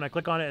sub, but when I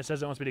click on it, it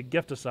says it wants me to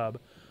gift a sub.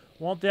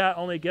 Won't that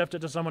only gift it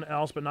to someone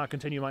else but not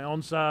continue my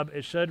own sub?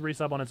 It should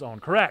resub on its own.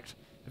 Correct.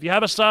 If you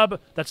have a sub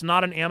that's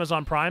not an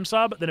Amazon Prime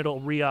sub, then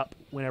it'll re-up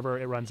whenever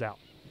it runs out.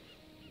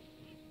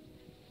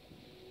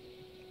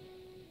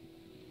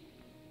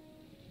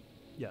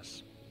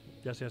 Yes.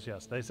 Yes, yes,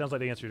 yes. That sounds like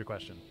they answered your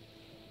question.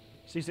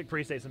 Seasick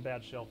Priest ate some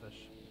bad shellfish.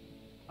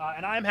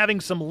 And I'm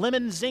having some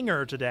lemon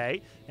zinger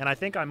today, and I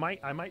think I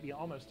might be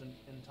almost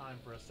in time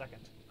for a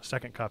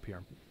second cup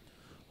here.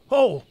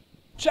 Oh,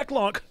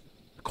 Checklonk.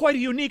 Quite a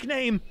unique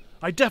name.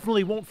 I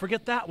definitely won't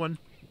forget that one.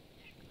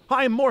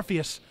 I am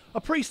Morpheus, a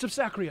priest of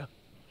Sacria.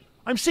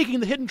 I'm seeking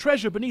the hidden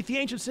treasure beneath the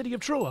ancient city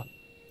of Trua.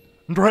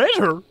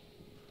 Treasure?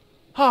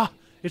 Ha!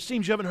 It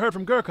seems you haven't heard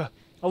from Gurkha.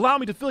 Allow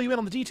me to fill you in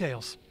on the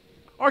details.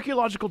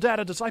 Archaeological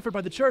data deciphered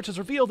by the church has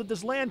revealed that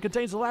this land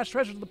contains the last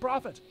treasures of the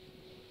prophet.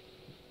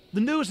 The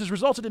news has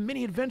resulted in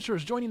many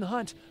adventurers joining the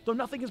hunt, though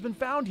nothing has been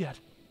found yet.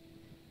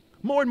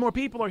 More and more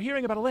people are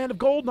hearing about a land of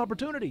gold and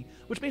opportunity,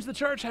 which means the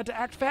church had to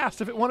act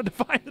fast if it wanted to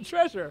find the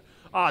treasure.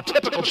 Ah,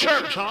 typical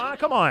church, huh?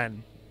 Come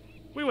on.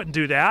 We wouldn't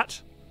do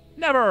that.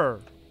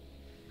 Never.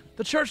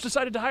 The church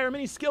decided to hire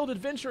many skilled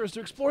adventurers to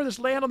explore this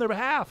land on their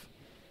behalf.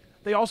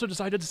 They also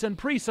decided to send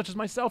priests such as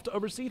myself to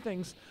oversee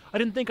things. I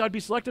didn't think I'd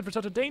be selected for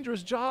such a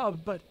dangerous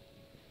job, but...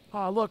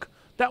 Ah, look,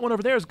 that one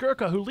over there is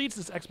Gurkha, who leads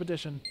this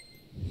expedition.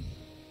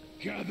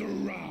 Gather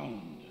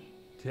round.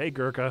 Hey,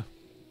 Gurkha.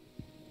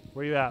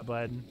 Where you at,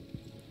 bud?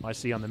 I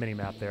see on the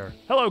mini-map there.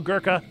 Hello,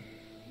 Gurkha.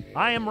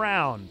 I am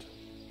round.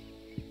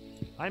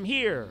 I'm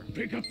here.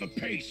 Pick up the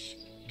pace.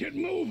 Get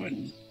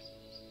moving.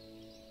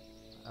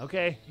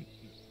 Okay.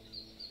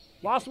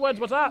 Lost Woods,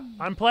 what's up?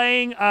 I'm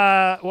playing, what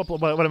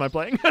am I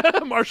playing?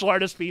 Martial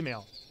artist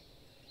female.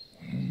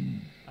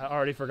 I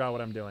already forgot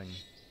what I'm doing.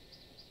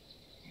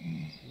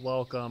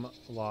 Welcome,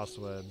 Lost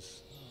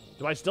Woods.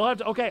 Do I still have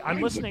to? Okay, I'm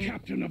listening. I'm the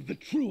captain of the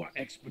Trua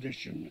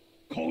expedition.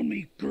 Call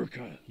me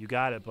Gurkha. You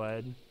got it,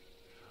 bud.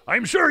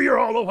 I'm sure you're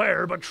all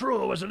aware, but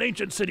Trua was an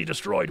ancient city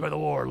destroyed by the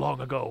war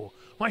long ago.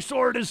 My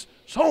sword is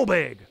so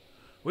big.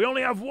 We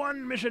only have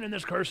one mission in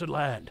this cursed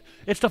land.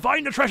 It's to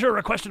find the treasure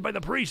requested by the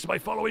priest by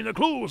following the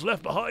clues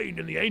left behind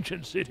in the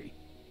ancient city.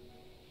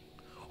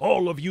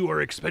 All of you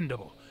are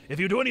expendable. If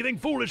you do anything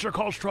foolish or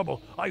cause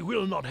trouble, I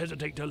will not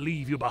hesitate to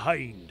leave you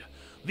behind.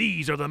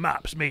 These are the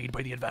maps made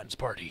by the advance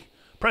party.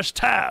 Press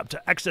tab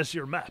to access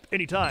your map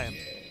anytime.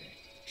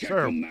 Check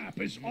Sir. the map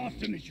as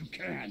often as you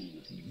can.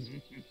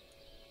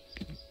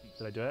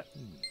 Did I do it?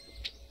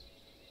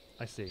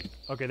 I see.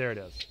 Okay, there it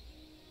is.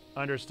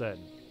 Understood.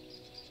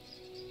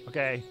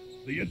 Okay.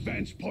 The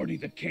advance party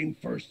that came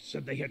first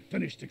said they had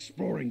finished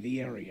exploring the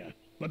area,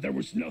 but there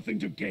was nothing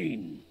to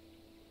gain.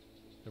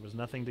 There was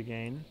nothing to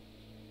gain.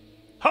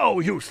 How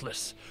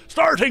useless!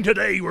 Starting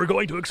today, we're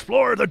going to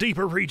explore the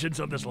deeper regions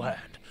of this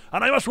land.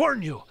 And I must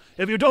warn you,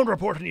 if you don't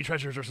report any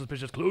treasures or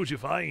suspicious clues you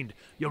find,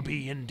 you'll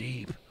be in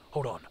deep.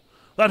 Hold on.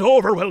 That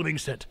overwhelming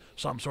scent.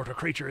 Some sort of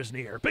creature is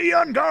near. Be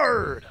on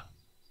guard!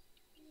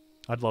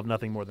 I'd love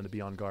nothing more than to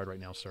be on guard right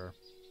now, sir.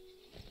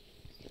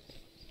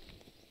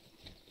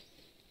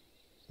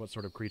 What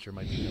sort of creature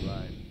might be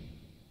nearby?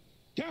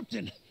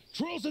 Captain,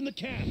 trolls in the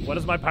camp. What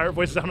does my pirate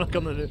voice sound like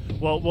on the...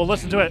 Well, we'll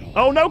listen to it.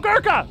 Oh, no,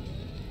 Gurkha!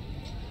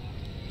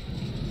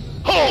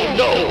 Oh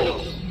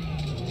no!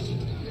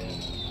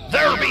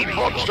 There be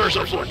monsters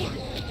afoot!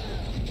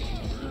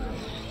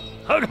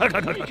 Wake up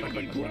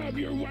and grab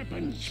your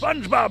weapons.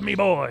 SpongeBob, me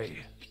boy!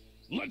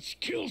 Let's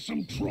kill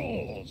some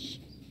trolls.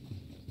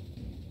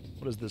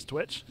 What is this,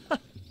 Twitch?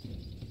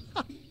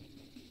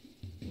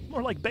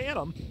 More like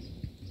Bantam.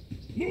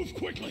 Move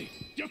quickly.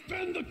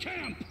 Defend the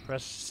camp.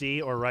 Press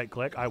C or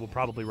right-click. I will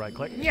probably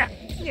right-click. Yeah,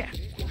 yeah.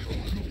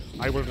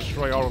 I will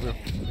destroy all of you,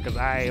 because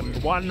I am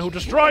the one who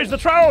destroys the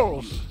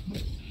trolls!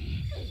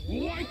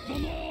 Wipe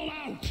them all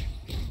out.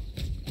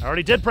 I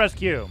already did press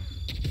Q.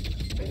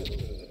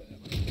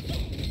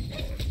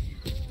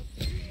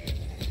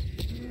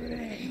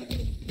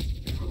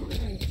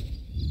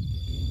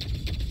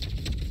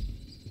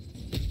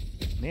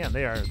 Man,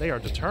 they are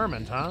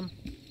determined, huh?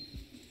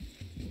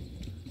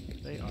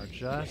 They are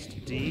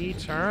just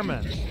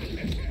determined.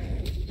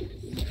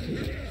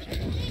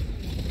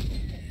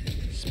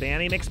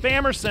 Spanny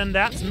McSpammerson,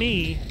 that's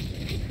me.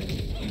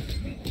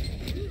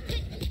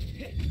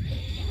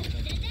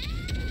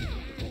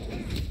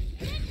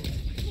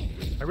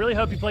 I really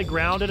hope you play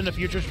Grounded in a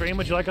future stream.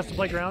 Would you like us to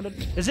play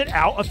Grounded? Is it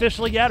out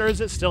officially yet, or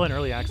is it still in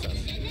early access?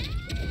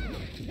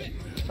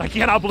 I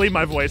cannot believe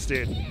my voice,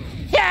 dude.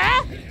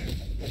 Yeah!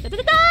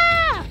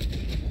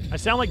 I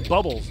sound like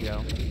Bubbles,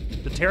 yo.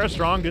 Did Tara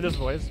Strong do this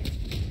voice?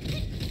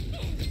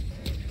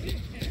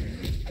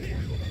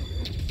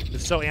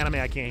 It's so anime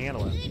I can't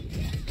handle it.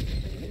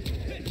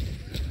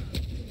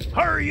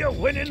 Are you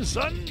winning,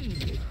 son?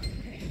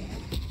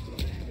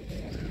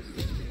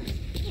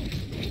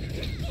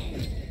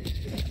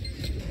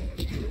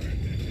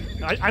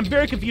 I'm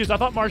very confused. I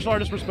thought martial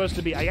artists were supposed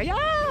to be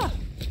ay-ya-ya!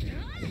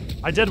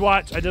 I did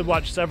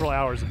watch several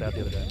hours of that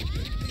the other day.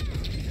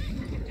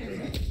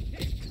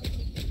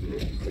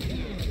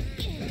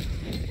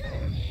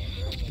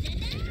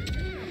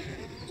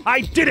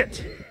 I did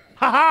it!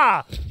 Ha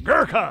ha!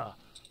 Gurkha!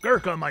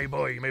 Gurkha, my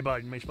boy, my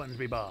bud, my sponge,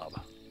 my bob.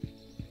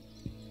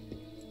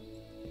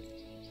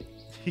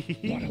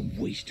 What a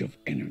waste of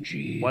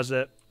energy. Was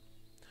it?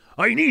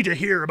 I need to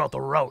hear about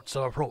the routes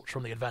of approach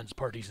from the advance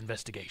party's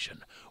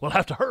investigation. We'll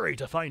have to hurry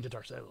to find it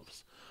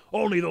ourselves.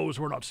 Only those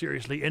who are not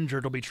seriously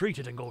injured will be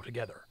treated and go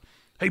together.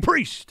 Hey,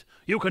 priest,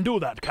 you can do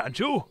that, can't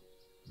you?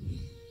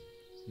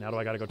 Now do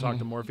I gotta go talk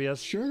to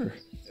Morpheus? Sure,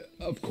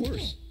 of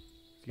course.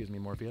 Excuse me,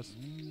 Morpheus.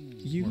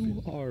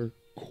 You are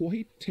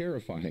quite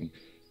terrifying.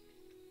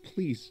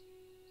 Please,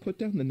 put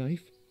down the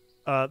knife.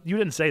 You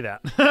didn't say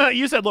that.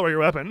 You said lower your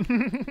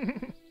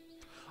weapon.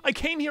 I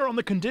came here on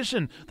the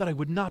condition that I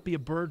would not be a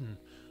burden.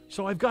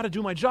 So I've got to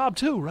do my job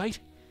too, right?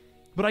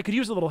 But I could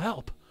use a little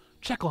help.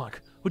 Checklock,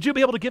 would you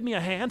be able to give me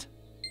a hand?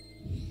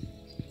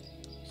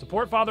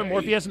 Support Father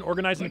Morpheus in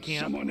organizing the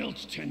camp. Someone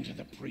else tend to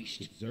the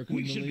priest.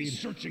 We should be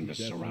searching the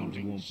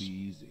surroundings. Won't be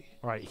easy.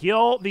 All right,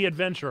 heal the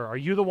adventurer. Are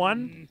you the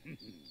one?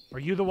 Are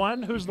you the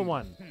one? Who's the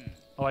one?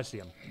 Oh, I see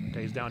him.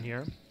 Okay, he's down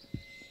here.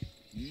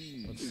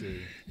 Let's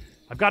see.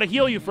 I've got to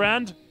heal you,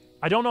 friend.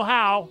 I don't know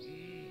how.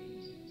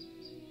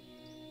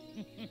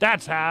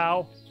 That's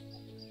how.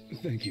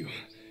 Thank you.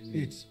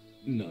 It's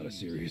not a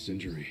serious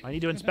injury. I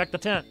need to inspect the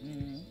tent.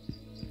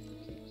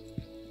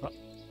 Oh,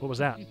 what was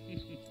that?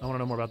 I want to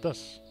know more about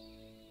this.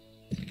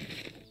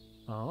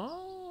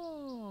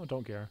 Oh,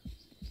 don't care.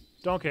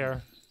 Don't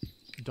care.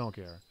 Don't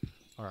care.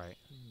 All right.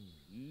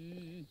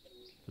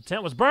 The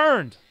tent was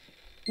burned.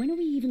 When are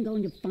we even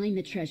going to find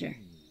the treasure?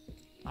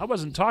 I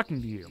wasn't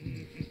talking to you.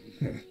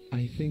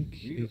 I think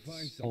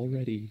it's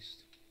already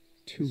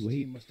too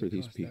late for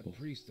these people.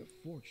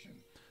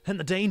 And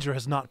the danger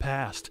has not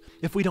passed.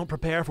 If we don't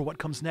prepare for what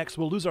comes next,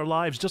 we'll lose our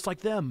lives just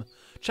like them.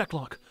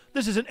 Checklock,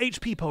 this is an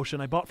HP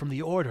potion I bought from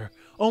the Order.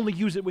 Only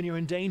use it when you're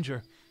in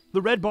danger.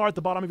 The red bar at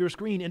the bottom of your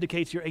screen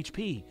indicates your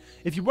HP.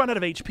 If you run out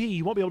of HP,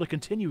 you won't be able to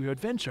continue your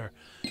adventure.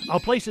 I'll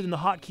place it in the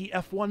hotkey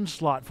F1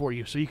 slot for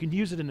you so you can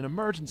use it in an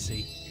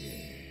emergency.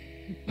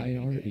 I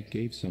already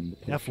gave some the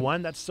potion.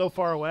 F1? That's so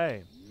far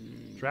away.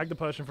 Drag the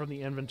potion from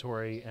the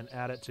inventory and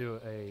add it to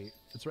a...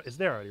 It's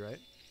there already, right?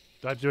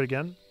 Do I have to do it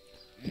again?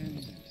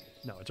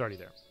 No, it's already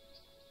there.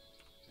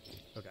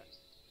 Okay.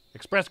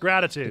 Express The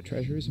gratitude.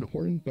 treasure is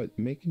important, but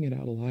making it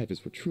out alive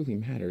is what truly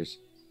matters.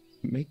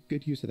 Make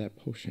good use of that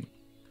potion.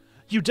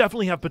 You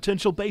definitely have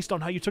potential based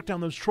on how you took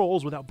down those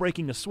trolls without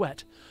breaking a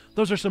sweat.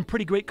 Those are some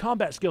pretty great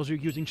combat skills you're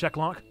using,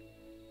 Checklock.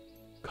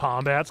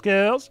 Combat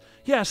skills?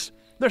 Yes,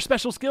 they're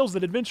special skills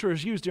that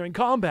adventurers use during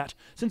combat,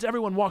 since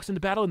everyone walks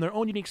into battle in their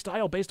own unique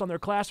style based on their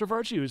class or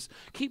virtues.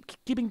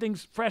 Keeping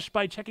things fresh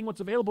by checking what's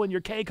available in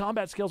your K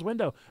combat skills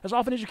window as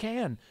often as you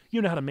can.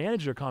 You know how to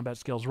manage your combat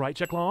skills, right,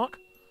 Checklock?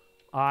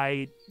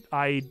 I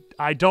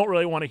don't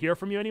really want to hear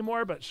from you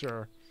anymore, but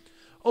sure.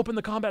 Open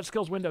the combat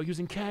skills window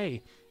using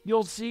K.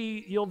 You'll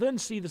then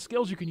see the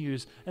skills you can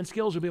use and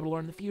skills you'll be able to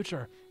learn in the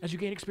future. As you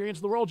gain experience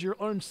in the world, you'll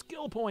earn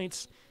skill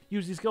points.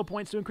 Use these skill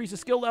points to increase the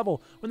skill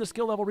level. When the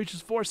skill level reaches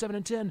 4, 7,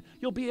 and 10,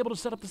 you'll be able to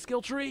set up the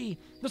skill tree.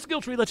 The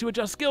skill tree lets you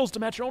adjust skills to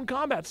match your own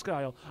combat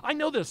style. I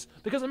know this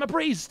because I'm a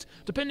priest.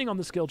 Depending on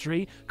the skill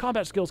tree,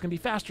 combat skills can be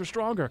faster,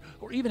 stronger,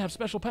 or even have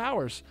special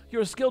powers.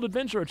 You're a skilled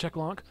adventurer,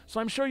 Checklock, so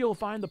I'm sure you'll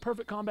find the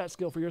perfect combat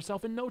skill for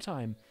yourself in no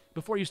time.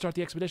 Before you start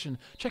the expedition,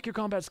 check your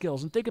combat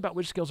skills and think about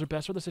which skills are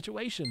best for the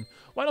situation.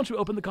 Why don't you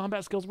open the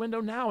combat skills window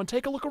now and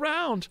take a look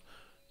around?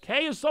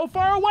 K is so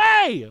far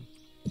away!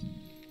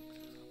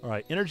 All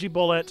right, energy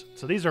bullet.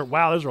 So these are,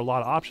 wow, those are a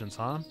lot of options,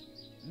 huh?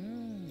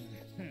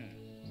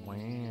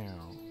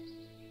 Wow.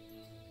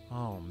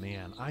 Oh,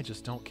 man, I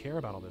just don't care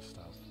about all this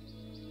stuff.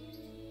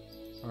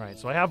 All right,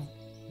 so I have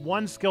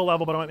one skill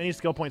level, but I don't have any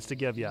skill points to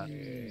give yet.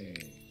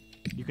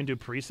 You can do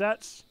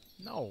presets?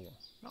 No,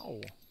 no.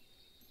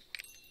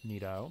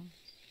 Neato.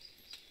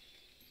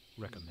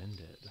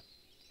 Recommended.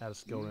 Add a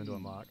skill rune to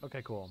unlock.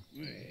 Okay, cool.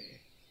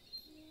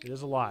 It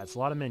is a lot. It's a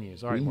lot of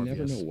menus. All right, We Morpheus.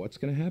 never know what's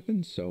going to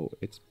happen, so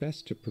it's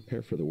best to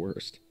prepare for the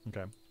worst.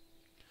 Okay.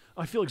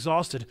 I feel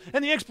exhausted,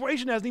 and the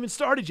exploration hasn't even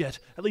started yet.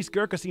 At least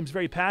Gurkha seems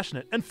very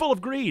passionate and full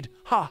of greed.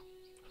 Ha!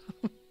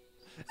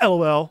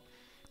 LOL.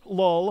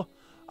 Lol.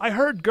 I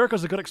heard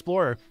Gurkha's a good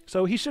explorer,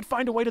 so he should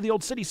find a way to the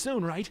old city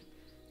soon, right?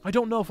 I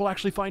don't know if we'll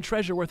actually find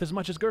treasure worth as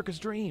much as Gurkha's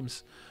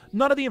dreams.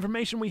 None of the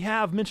information we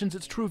have mentions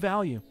its true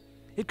value.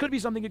 It could be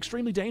something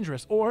extremely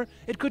dangerous, or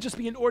it could just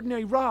be an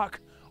ordinary rock,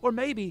 or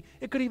maybe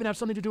it could even have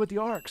something to do with the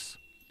Arks.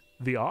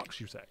 The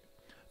Arks, you say?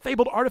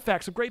 Fabled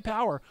artifacts of great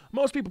power.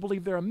 Most people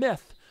believe they're a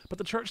myth, but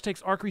the church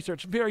takes Ark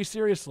research very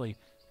seriously.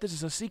 This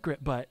is a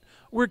secret, but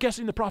we're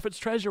guessing the prophet's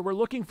treasure we're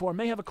looking for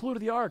may have a clue to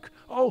the Ark.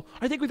 Oh,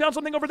 I think we found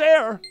something over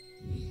there!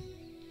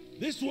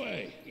 This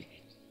way!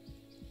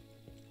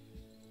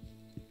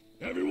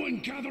 Everyone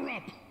gather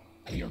up!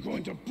 We are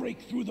going to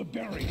break through the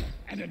barrier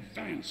and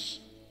advance.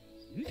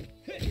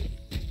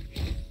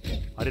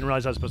 I didn't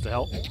realize I was supposed to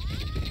help.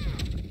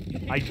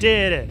 I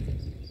did it!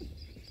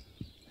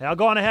 Hey, I'll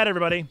go on ahead,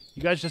 everybody.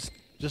 You guys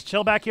just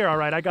chill back here, all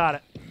right? I got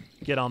it.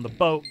 Get on the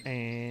boat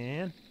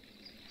and...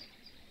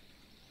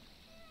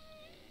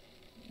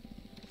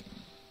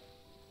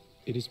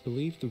 It is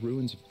believed the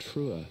ruins of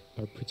Trua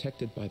are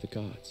protected by the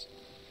gods.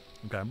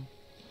 Okay.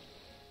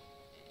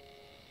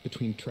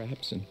 Between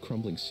traps and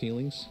crumbling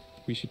ceilings,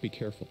 we should be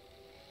careful.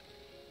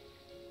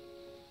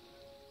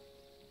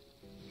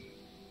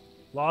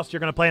 Lost, you're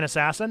going to play an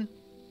assassin?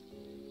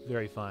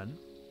 Very fun.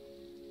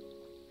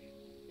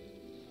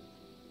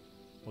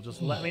 Well,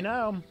 just let me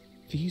know.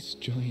 These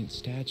giant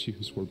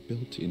statues were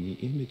built in the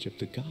image of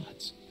the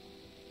gods.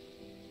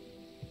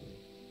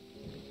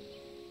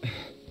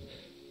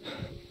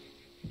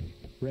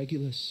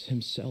 Regulus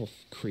himself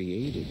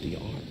created the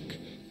Ark,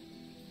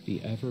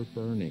 the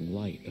ever-burning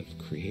light of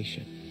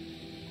creation.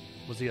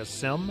 Was he a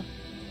sim?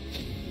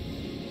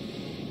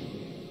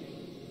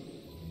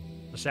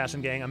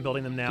 Assassin gang, I'm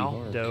building them now. The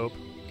Ark Dope.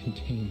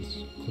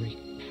 Contains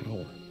great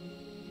power.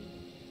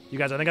 You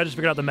guys, I think I just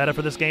figured out the meta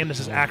for this game. This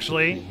is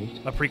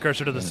actually a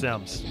precursor to The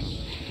Sims.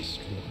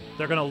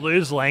 They're gonna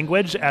lose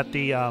language at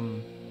the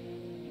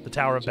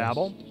Tower of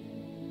Babel.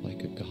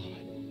 Like a god.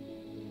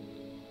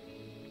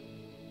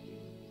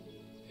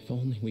 If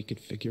only we could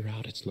figure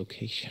out its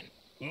location.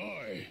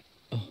 Oi!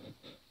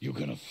 You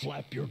gonna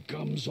flap your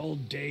gums all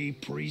day,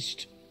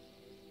 priest?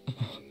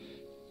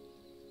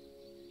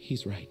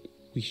 He's right.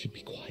 We should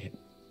be quiet.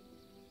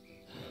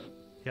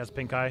 He has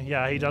pink eye.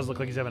 Yeah, he does look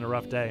like he's having a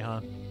rough day,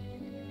 huh?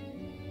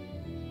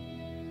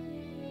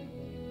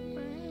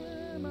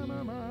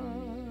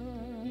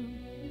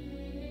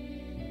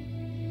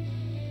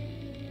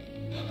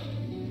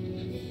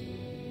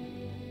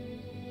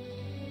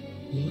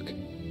 Look.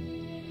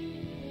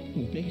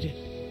 We made it.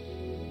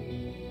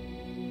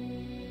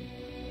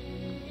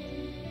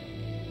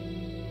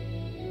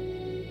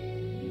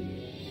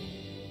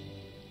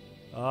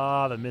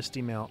 Ah, the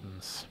Misty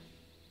Mountains.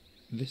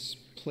 This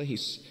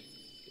place,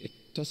 it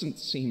doesn't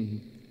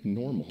seem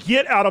normal.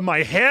 Get out of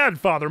my head,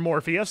 Father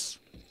Morpheus!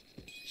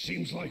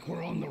 Seems like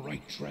we're on the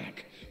right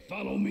track.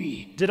 Follow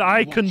me. Did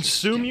I Watch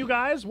consume your you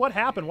guys? What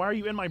happened? Why are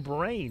you in my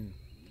brain?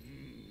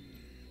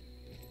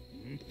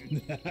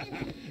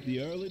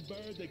 The early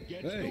bird that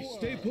gets Hey, the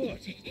stay worm.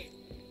 put.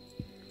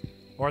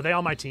 Or are they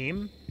on my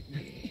team?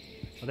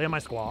 Are they on my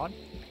squad?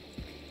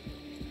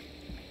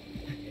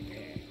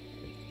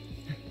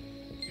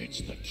 It's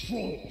the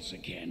trolls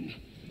again.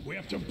 We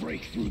have to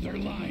break through their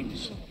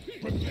lines.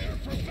 Prepare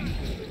for battle.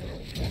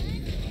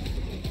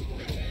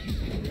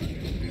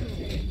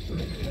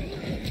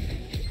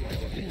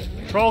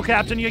 Troll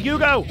Captain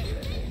Yugo!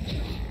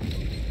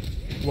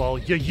 Well,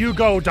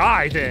 Yugo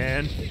die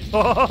then.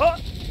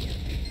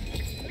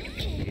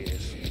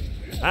 Yes.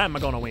 I'm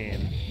gonna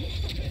win.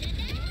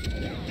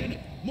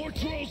 More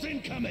trolls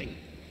incoming.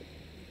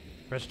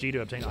 Press G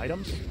to obtain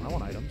items? I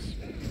want items.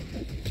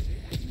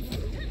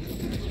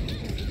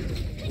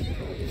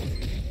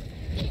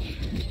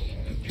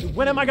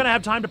 When am I gonna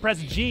have time to press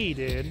G,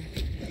 dude?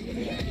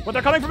 But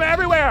they're coming from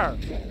everywhere!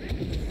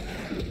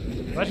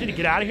 Do I just need to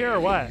get out of here or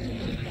what?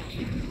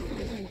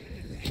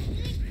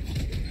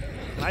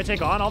 Can I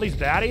take on all these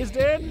baddies,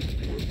 dude?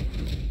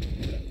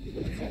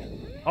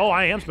 Oh,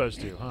 I am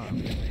supposed to, huh?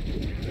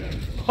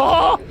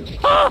 Oh!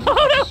 Oh,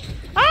 no!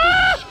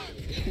 Ah!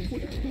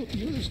 What about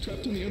the others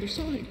trapped on the other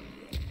side?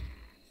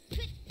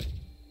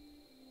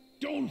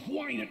 Don't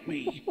whine at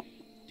me.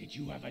 Did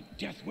you have a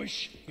death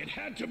wish? It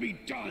had to be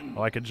done.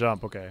 Oh, I could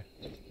jump, okay.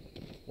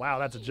 Wow,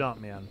 that's a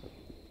jump, man.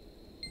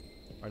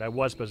 Alright, I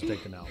was supposed to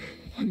take them out.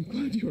 I'm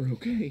glad you're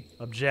okay.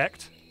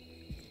 Object.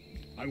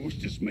 I was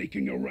just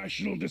making a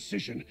rational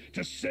decision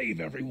to save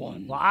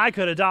everyone. Well, I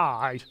could have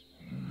died.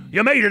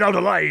 You made it out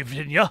alive,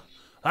 didn't you?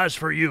 As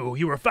for you,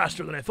 you were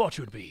faster than I thought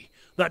you'd be.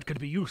 That could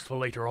be useful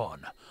later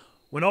on.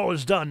 When all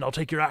is done, I'll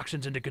take your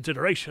actions into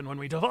consideration when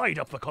we divide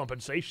up the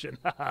compensation.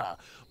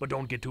 But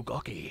don't get too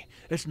cocky.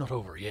 It's not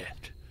over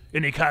yet.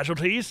 Any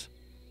casualties?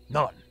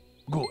 None.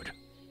 Good.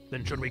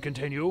 Then should we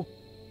continue?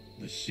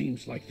 This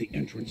seems like the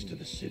entrance to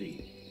the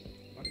city.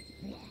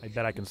 I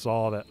bet I can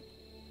solve it.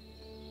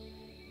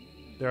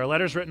 There are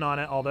letters written on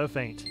it, although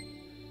faint.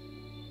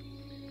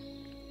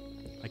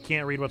 I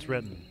can't read what's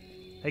written.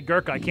 Hey,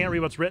 Gurkha, I can't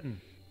read what's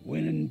written.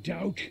 When in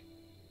doubt,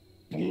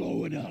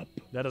 blow it up.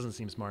 That doesn't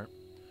seem smart.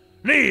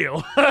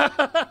 Neil!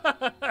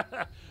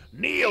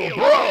 Neil,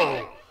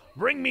 bro!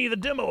 Bring me the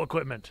demo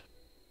equipment.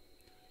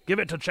 Give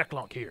it to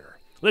Checklunk here.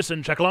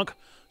 Listen, Checklunk,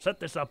 set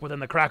this up within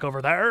the crack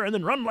over there and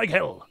then run like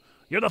hell.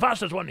 You're the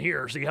fastest one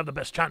here, so you have the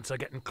best chance of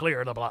getting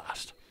clear of the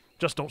blast.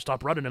 Just don't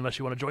stop running unless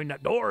you want to join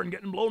that door and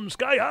getting blown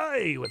sky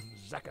high with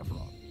Zac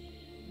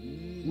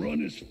Efron.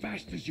 Run as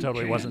fast as you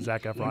Totally can. wasn't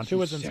Zac Efron. Once Who you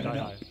was in set Sky it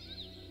up.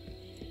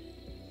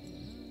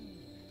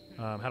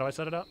 High? How do I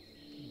set it up?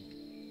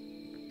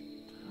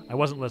 I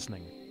wasn't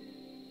listening.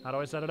 How do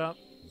I set it up?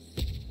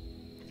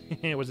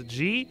 Was it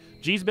G?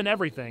 G's been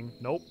everything.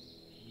 Nope.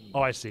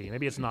 Oh, I see.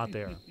 Maybe it's not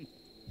there.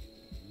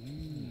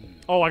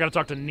 Oh, I gotta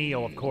talk to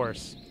Neil, of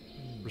course.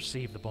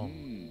 Receive the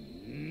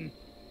bomb.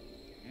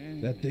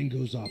 That thing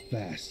goes off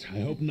fast. I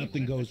hope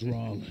nothing goes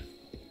wrong.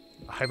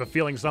 I have a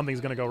feeling something's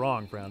gonna go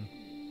wrong, friend.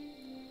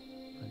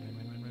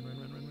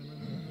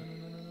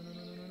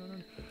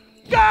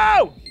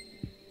 Go!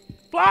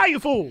 Fly, you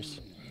fools!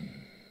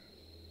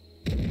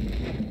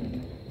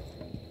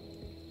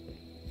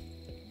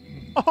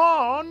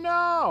 Oh,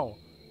 no!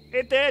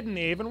 It didn't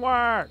even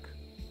work.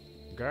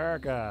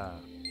 Gurga.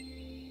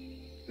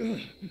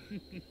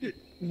 It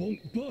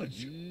won't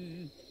budge.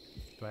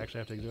 Do I actually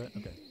have to do it?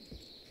 Okay.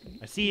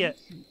 I see it.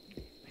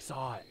 I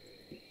saw it.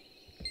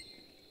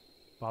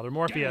 Father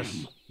Morpheus.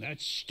 Damn, that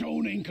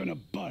stone ain't gonna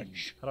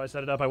budge. How do I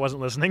set it up? I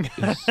wasn't listening.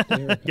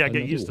 Yeah,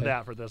 get used to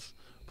that for this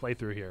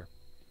playthrough here.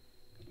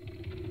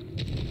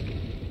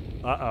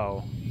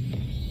 Uh-oh.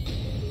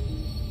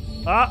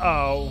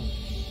 Uh-oh.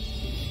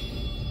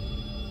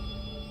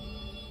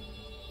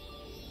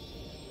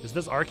 Is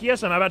this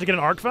Arceus? Am I about to get an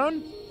Arc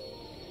phone?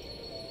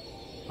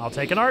 I'll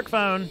take an Arc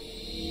phone.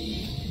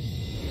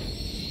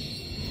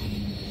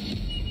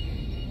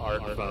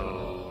 Arc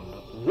phone.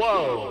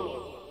 Whoa!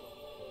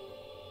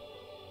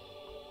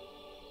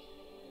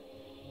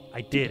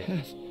 I did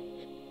it.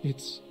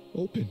 It's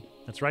open.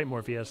 That's right,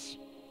 Morpheus.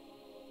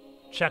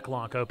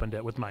 Cheklock opened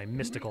it with my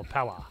mystical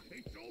power.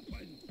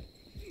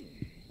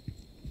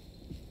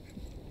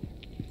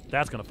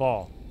 That's gonna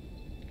fall.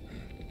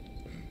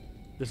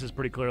 This is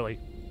pretty clearly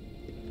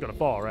gonna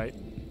fall, right?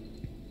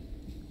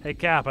 Hey,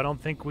 Cap, I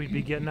don't think we'd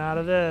be getting out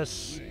of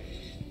this.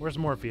 Where's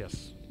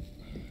Morpheus?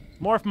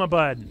 Morph my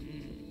bud.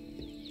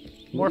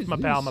 Morph my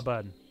pal, my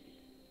bud.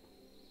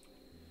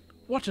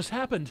 What just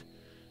happened?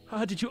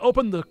 Did you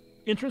open the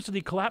entrance to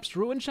the collapsed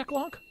ruin,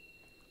 Cheklock?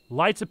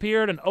 Lights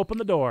appeared and opened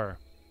the door.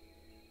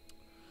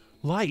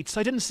 Lights?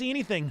 I didn't see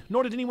anything,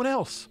 nor did anyone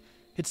else.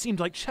 It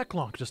seemed like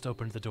Cheklock just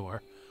opened the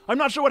door. I'm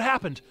not sure what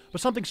happened, but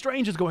something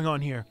strange is going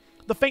on here.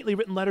 The faintly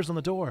written letters on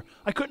the door.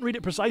 I couldn't read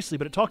it precisely,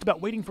 but it talked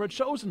about waiting for a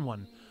chosen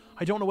one.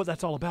 I don't know what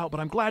that's all about, but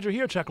I'm glad you're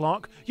here,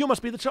 Cheklock. You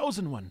must be the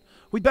chosen one.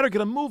 We'd better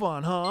get a move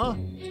on, huh?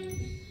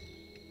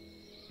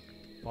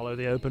 Follow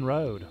the open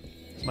road.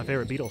 It's my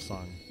favorite Beatles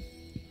song.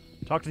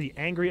 Talk to the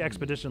angry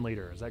expedition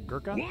leader. Is that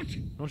Gurkha? What?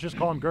 Don't just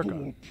call him Gurkha.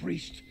 Fool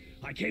priest.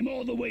 I came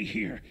all the way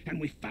here, and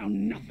we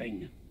found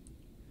nothing.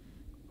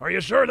 Are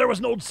you sure there was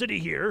an old city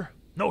here?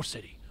 No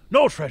city.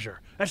 No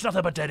treasure. That's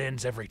nothing but dead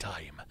ends every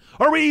time.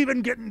 Are we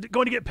even going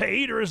to get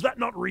paid, or is that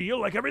not real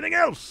like everything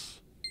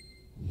else?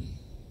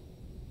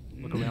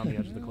 Look around the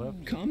edge of the cliff.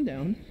 Calm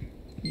down.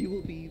 You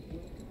will be...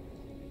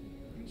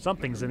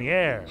 Something's in the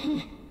air.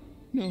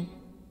 No.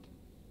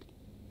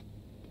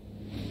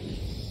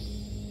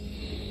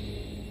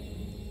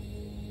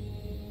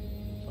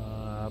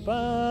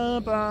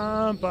 Ba,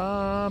 ba,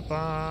 ba,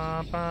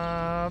 ba,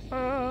 ba,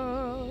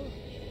 ba.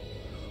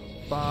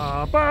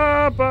 Ba,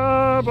 ba,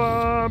 ba,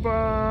 ba,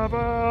 ba,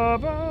 ba,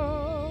 ba.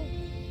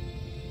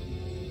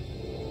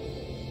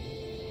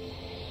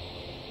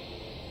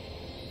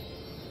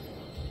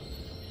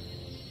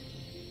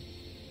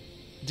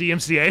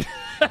 DMCA.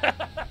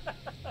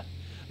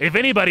 If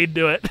anybody'd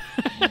do it,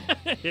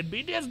 it'd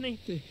be Disney.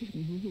 The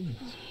hidden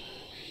ruins.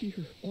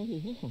 Here all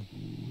along.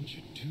 Would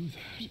you do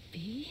that?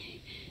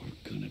 Be?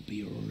 We're gonna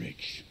be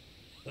rich.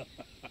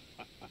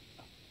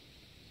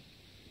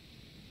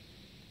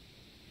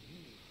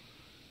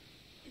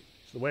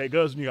 It's the way it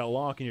goes when you got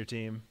Locke in your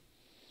team.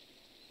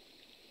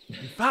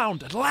 You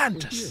found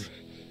Atlantis.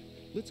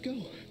 Let's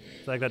go.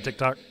 It's like that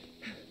TikTok.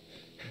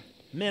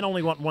 Men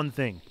only want one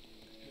thing.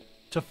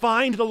 To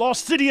find the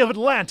lost city of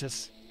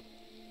Atlantis.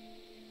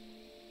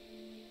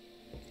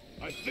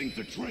 I think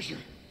the treasure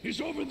is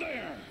over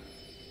there.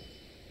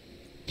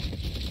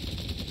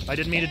 I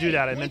didn't mean to do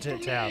that. I meant to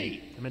hit tab.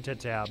 I meant to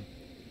hit tab.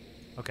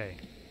 Okay.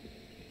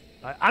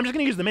 I'm just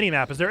going to use the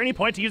mini-map. Is there any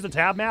point to use the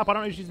tab map? I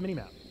don't usually use the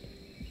mini-map.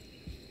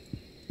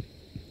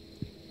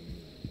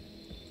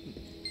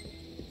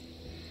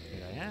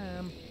 Here I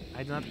am.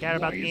 I do not care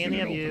about any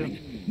of you.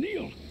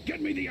 Neil,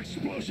 get me the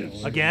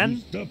explosives. Again?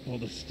 Used up all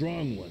the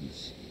strong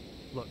ones.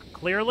 Look,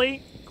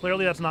 clearly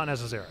that's not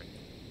necessary.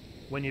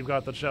 When you've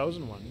got the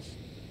chosen ones.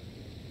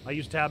 I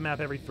use tab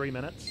map every 3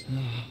 minutes.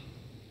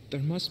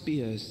 There must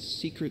be a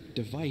secret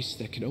device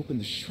that can open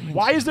the shrine.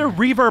 Why is there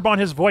reverb on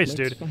his voice,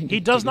 Let's dude? find He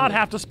it does not together.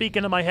 have to speak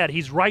into my head.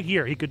 He's right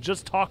here. He could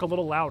just talk a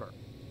little louder.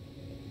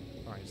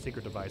 All right,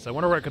 secret device. I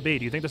wonder where it could be.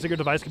 Do you think the secret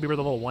device could be where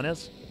the little one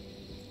is?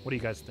 What do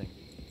you guys think?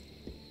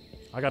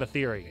 I got a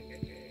theory.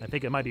 I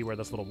think it might be where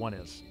this little one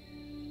is.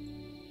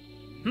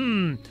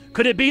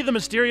 Could it be the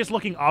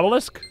mysterious-looking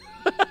obelisk?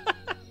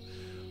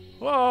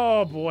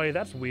 Oh, boy,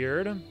 that's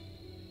weird.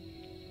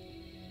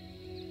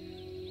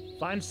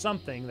 Find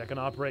something that can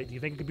operate. Do you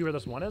think it could be where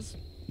this one is?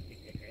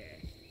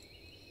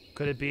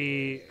 Could it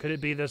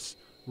be this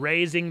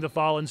raising the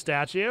fallen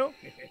statue?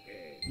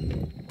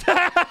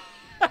 No,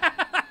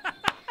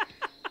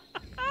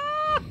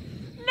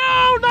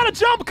 not a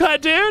jump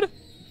cut, dude.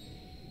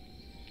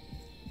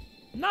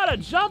 Not a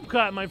jump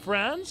cut, my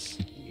friends.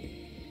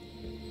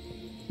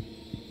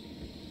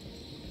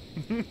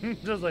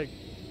 Just like,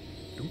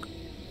 dunk.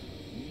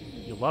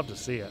 You'll love to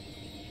see it.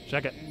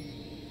 Check it.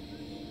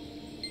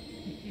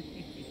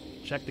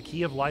 Check the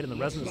key of light and the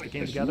resonance that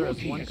came together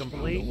as one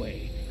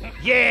complete.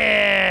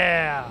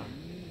 Yeah!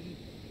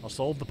 I'll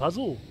solve the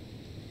puzzle.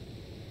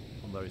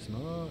 I'm very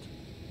smart.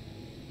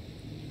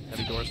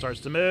 Heavy door starts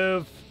to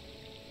move.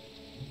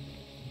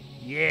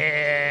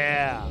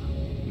 Yeah!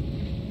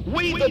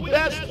 We the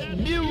best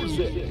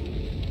music.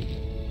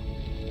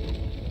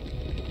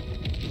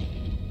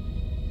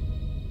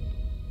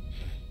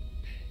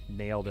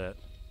 Nailed it.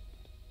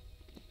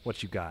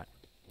 What you got?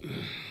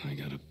 I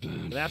got a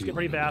bad The maps get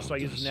pretty feeling fast, so I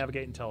about use it to this.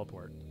 navigate and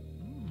teleport.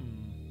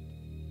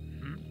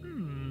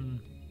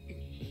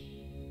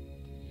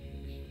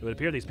 It would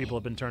appear these people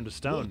have been turned to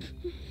stone.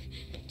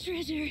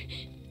 Treasure.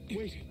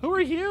 Wait. Who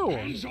are you?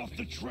 Hands off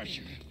the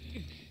treasure.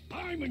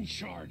 I'm in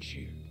charge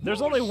here. There's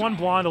Move only one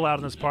aside. blonde allowed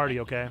in this party,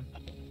 okay?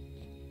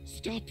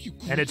 Stop, you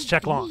And it's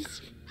crazy Checklonk.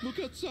 fools. Look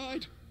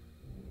outside.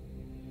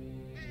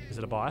 Is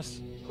it a boss?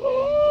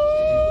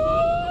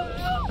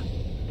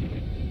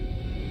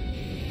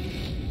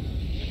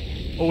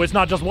 Oh, it's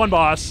not just one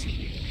boss.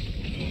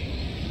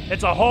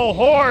 It's a whole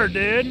horde,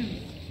 dude.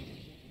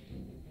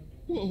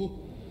 Whoa.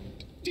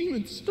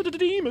 Demons.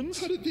 Demons.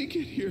 How did they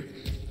get here?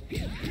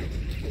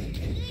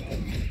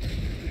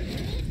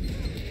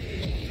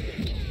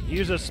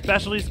 Use a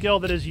specialty skill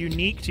that is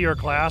unique to your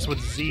class with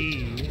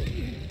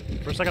Z.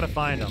 First, I gotta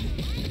find them.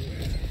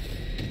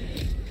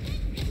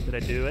 Did I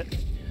do it?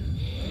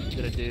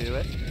 Did I do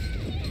it?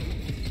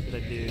 Did I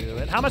do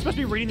it? How am I supposed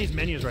to be reading these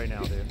menus right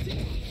now,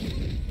 dude?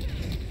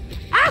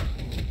 Ah!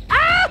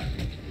 Ah!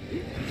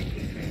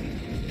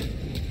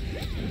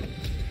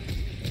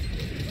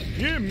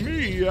 Get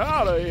me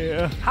out of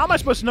here! How am I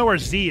supposed to know where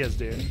Z is,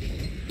 dude?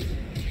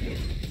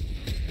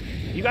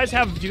 Do you guys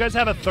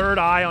have a third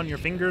eye on your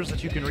fingers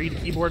that you can read the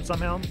keyboard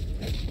somehow?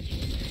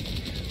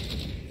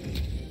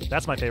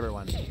 That's my favorite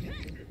one.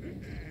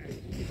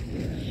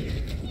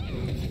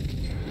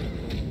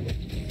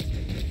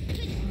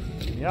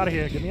 Get me out of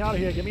here, get me out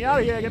of here, get me out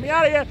of here, get me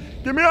out of here,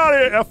 get me out of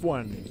here,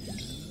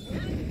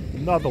 F1.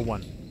 Another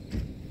one.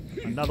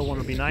 Another one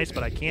would be nice,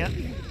 but I can't.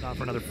 Not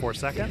for another 4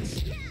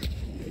 seconds.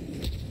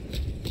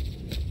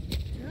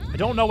 I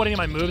don't know what any of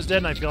my moves did,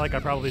 and I feel like I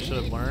probably should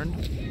have learned. I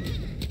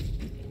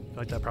feel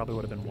like that probably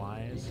would have been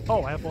wise.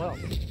 Oh, I have full health.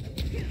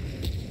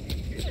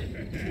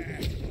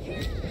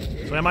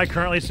 So am I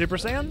currently Super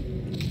Saiyan?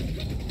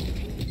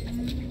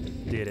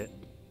 Did it.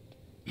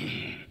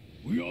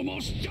 We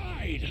almost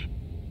died.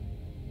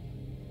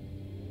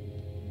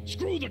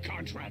 Screw the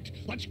contract.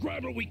 Let's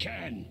grab what we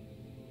can.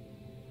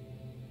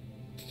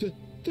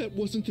 That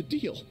wasn't the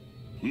deal.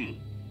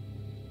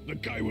 The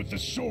guy with the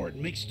sword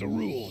makes the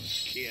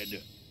rules,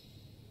 kid.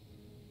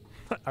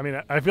 I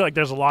mean, I feel like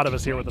there's a lot of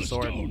us here with a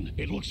sword. Stone.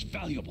 It looks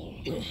valuable.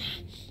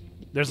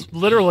 There's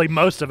literally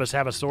most of us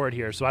have a sword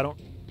here, so I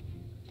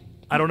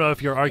don't know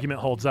if your argument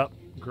holds up,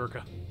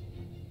 Gurkha.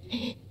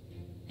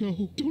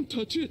 No, don't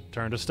touch it.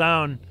 Turn to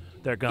stone.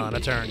 They're gonna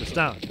turn to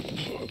stone.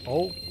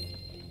 Oh,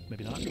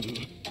 maybe not.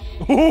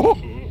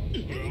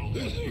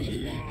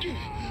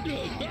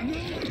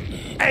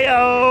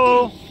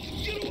 Ayo!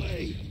 Get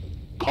away!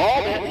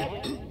 Call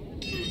it.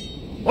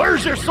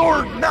 Where's your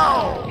sword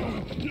now?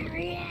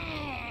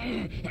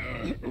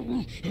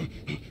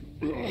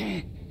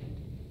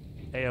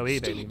 AOE,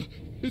 baby.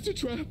 It's a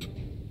trap.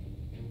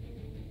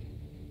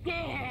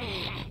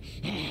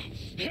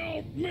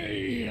 Help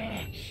me!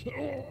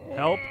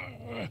 Help?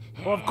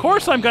 Well, of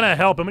course I'm gonna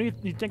help him. You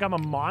think I'm a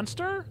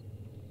monster?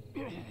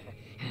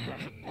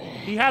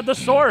 He had the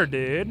sword,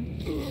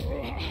 dude.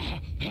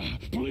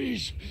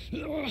 Please,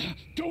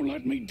 don't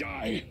let me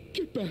die.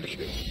 Get back.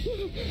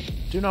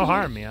 Do no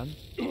harm, man.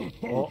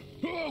 Oh.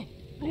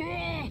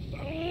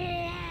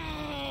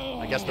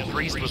 I guess the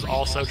priest was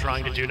also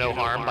trying to do no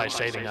harm by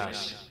saving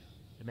us.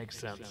 It makes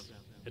sense.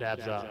 It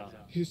adds up.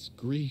 His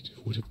greed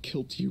would have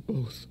killed you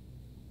both.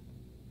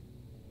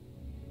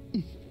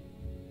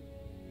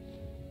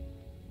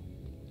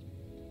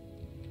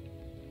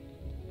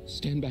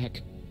 Stand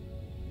back.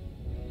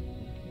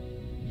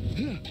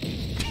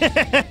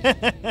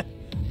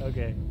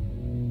 Okay.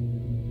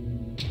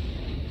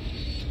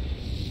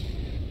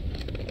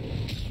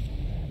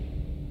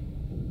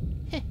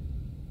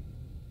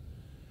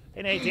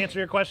 Hey Nate, to answer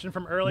your question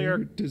from earlier,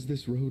 Where does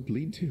this road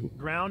lead to?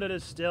 Grounded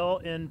is still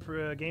in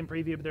game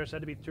preview, but there's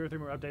said to be 2 or 3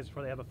 more updates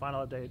before they have a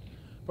final update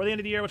for the end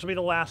of the year, which will be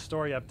the last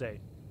story update.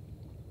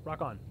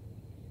 Rock on.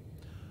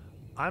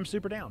 I'm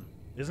super down.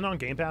 Isn't it on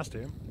Game Pass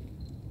too?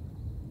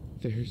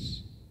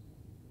 There's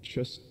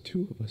just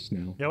 2 of us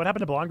now. Yeah, what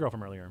happened to Blonde Girl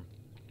from earlier?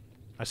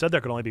 I said there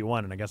could only be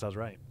 1, and I guess I was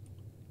right.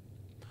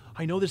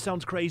 I know this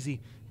sounds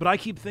crazy, but I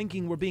keep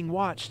thinking we're being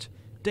watched.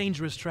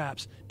 Dangerous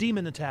traps,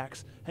 demon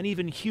attacks, and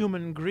even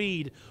human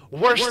greed.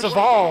 Worst of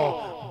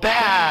all,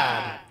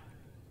 bad.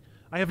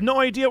 I have no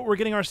idea what we're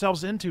getting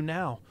ourselves into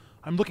now.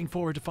 I'm looking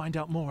forward to find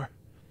out more.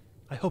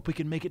 I hope we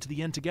can make it to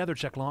the end together,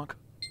 Checklonk.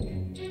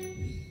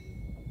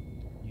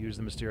 Use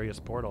the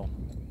mysterious portal.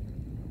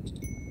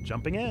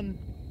 Jumping in.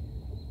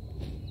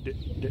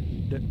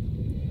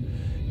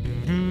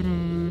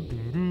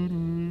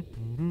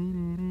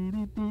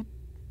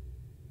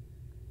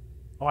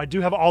 Oh, I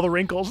do have all the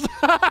wrinkles.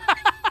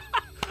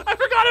 I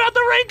forgot about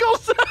the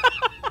wrinkles.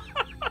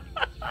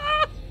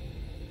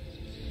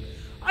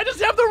 I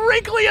just have the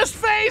wrinkliest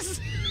face.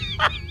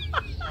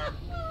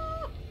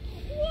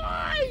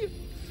 Why?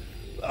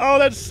 Oh,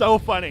 that's so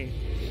funny.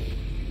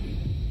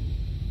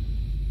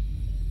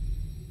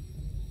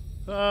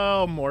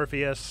 Oh,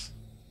 Morpheus.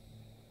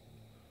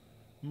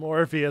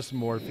 Morpheus.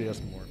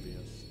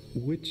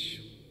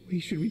 Which way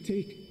should we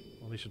take?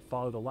 Well, We should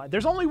follow the light.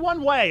 There's only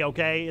one way,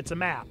 okay? It's a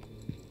map.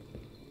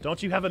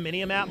 Don't you have a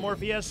mini-map,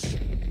 Morpheus?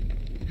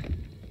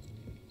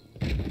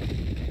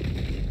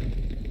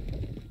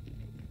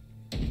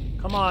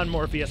 Come on,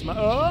 Morpheus.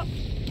 Are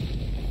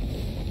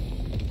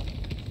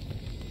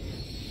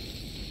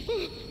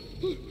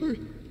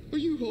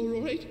you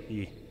all right?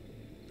 Yeah,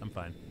 I'm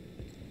fine.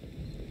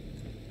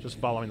 Just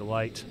following the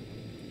light.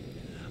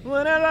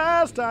 When at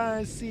last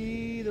I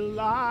see the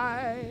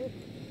light.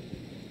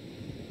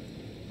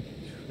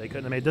 They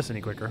couldn't have made this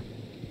any quicker.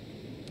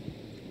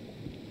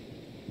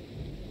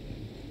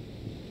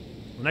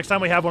 Well, next time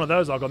we have one of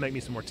those, I'll go make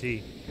me some more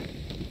tea.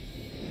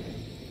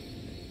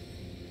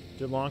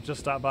 Did Lonk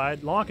just stop by?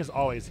 Lonk is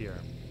always here.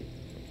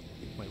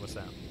 Wait, what's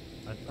that?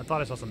 I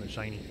thought I saw something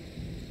shiny.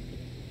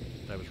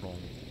 I was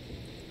wrong.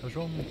 I was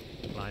wrong.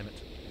 Climb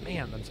it.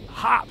 Man, then some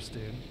hops,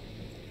 dude.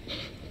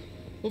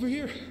 Over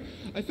here.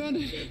 I found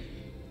it.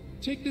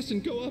 Take this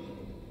and go up.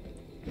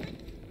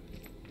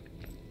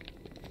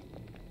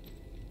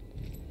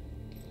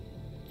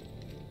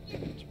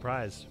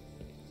 Surprised.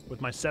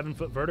 With my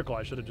 7-foot vertical,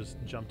 I should have just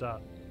jumped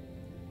up.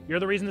 You're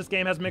the reason this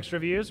game has mixed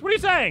reviews? What are you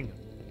saying?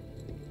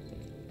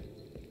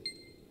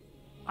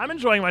 I'm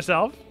enjoying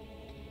myself.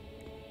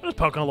 I'm just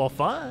poking a little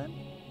fun.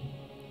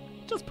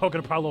 Just poking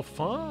a little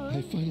fun.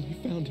 I finally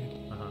found it.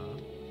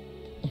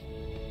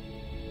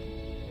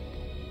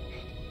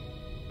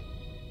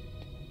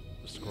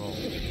 The scroll.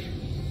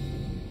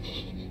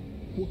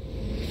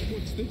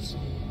 What's this?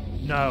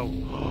 No.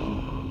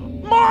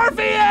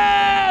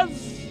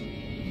 Morpheus!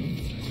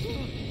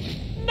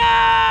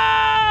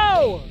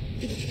 No!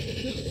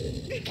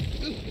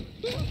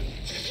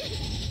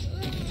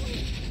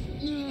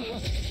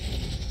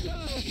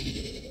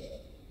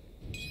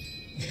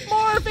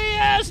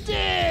 Morpheus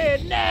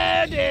did!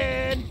 No,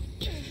 dude!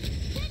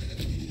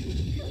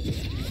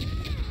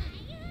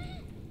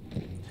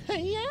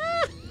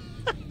 Yeah!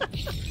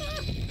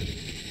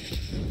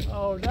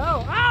 Oh,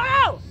 no! Oh,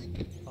 no!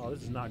 Oh,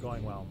 this is not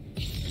going well.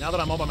 Now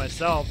that I'm all by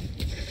myself,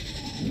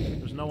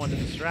 there's no one to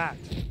distract.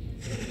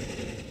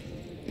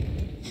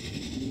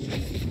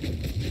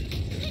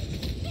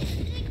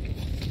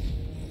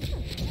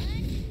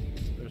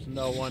 There's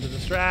no one to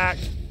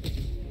distract.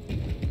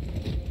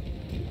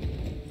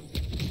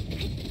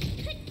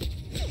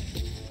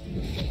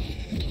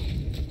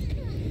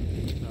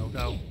 No,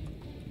 go.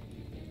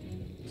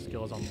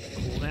 Skill is on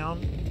cooldown.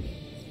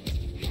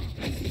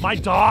 My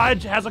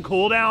dodge has a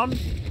cooldown?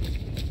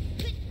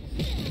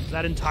 Is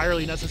that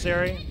entirely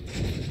necessary?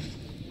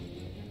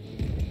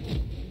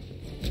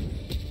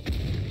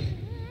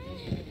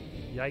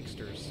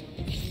 Yikesters.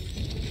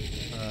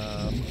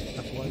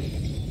 That's one.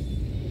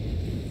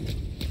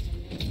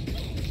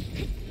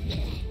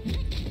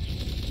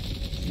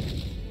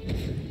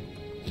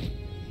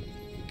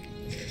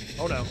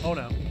 Oh no, oh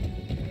no.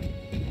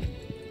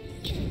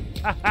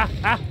 Ha ha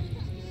ha!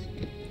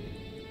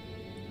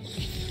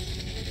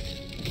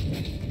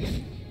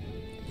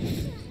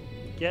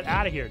 Get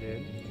out of here,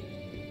 dude.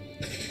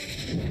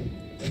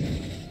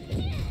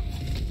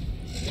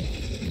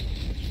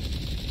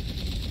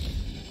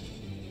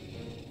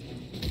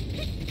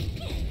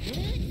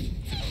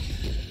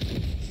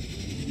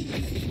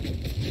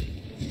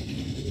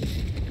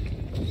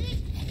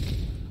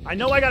 I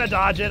know I gotta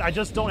dodge it, I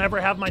just don't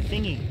ever have my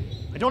thingy.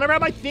 I don't ever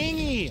have my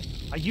thingy!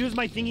 I use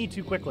my thingy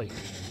too quickly.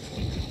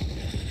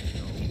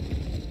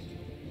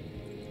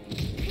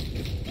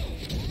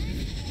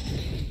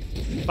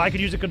 If I could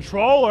use a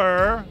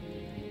controller,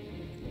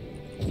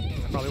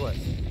 I probably would.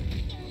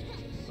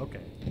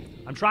 Okay.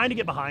 I'm trying to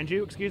get behind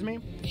you, excuse me.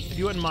 If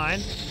you wouldn't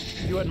mind.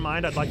 If you wouldn't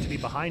mind, I'd like to be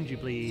behind you,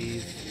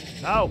 please.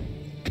 No.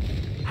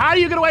 How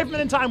do you get away from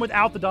it in time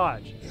without the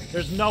dodge?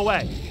 There's no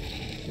way.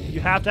 You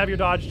have to have your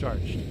dodge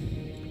charged.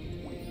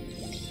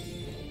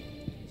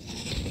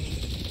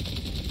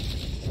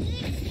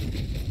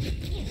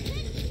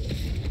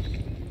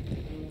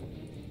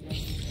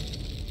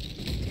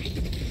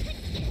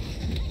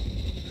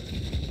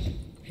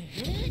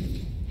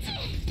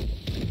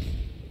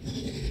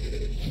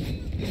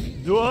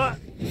 Do it!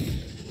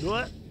 Do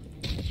it!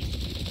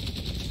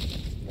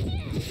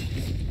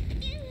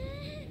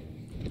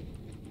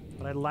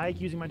 But I like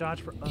using my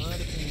dodge for other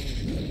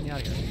things. Get me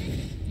out of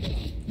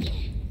here.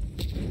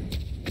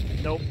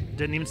 Nope.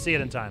 Didn't even see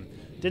it in time.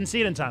 Didn't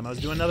see it in time. I was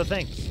doing other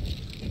things.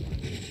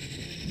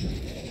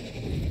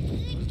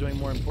 I was doing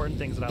more important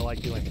things that I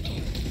like doing.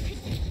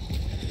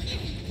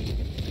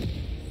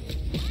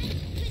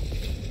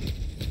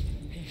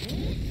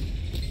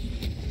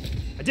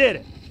 I did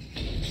it!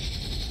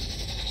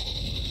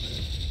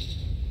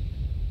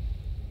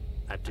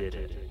 I did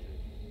it.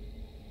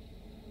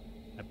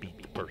 I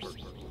beat the person.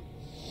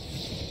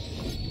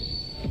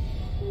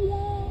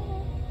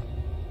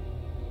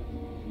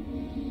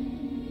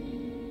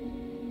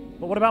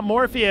 But what about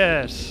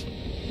Morpheus?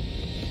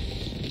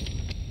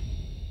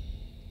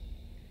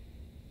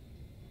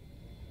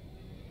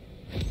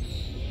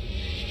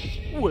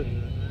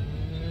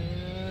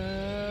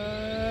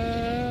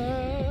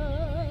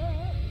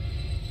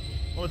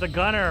 With a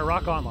gunner,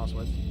 rock on, Lost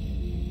Woods.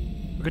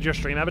 Look at your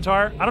stream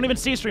avatar. I don't even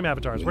see stream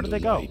avatars. Where did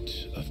they go? When the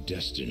light of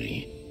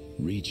destiny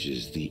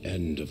reaches the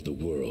end of the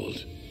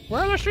world.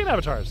 Where are their stream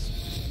avatars?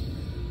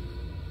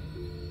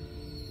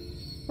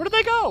 Where did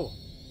they go?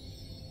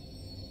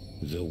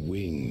 The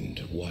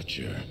Winged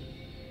Watcher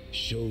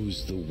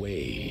shows the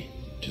way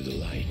to the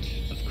light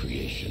of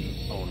creation.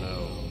 Oh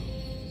no.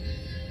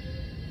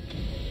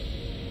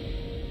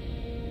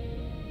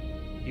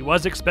 He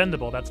was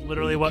expendable. That's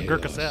literally what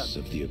Gurkha said. The chaos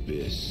of the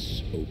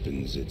abyss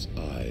opens its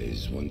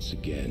eyes once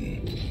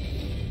again.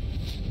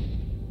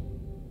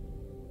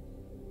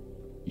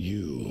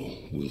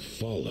 You will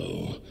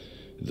follow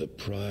the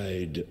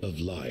pride of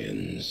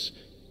lions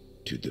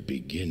to the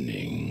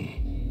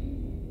beginning.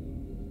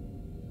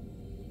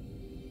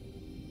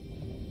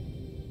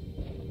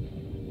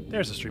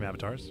 There's the stream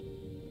avatars.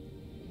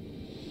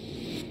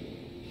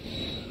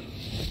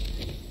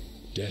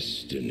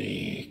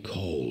 Destiny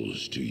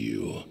calls to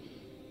you,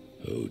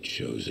 O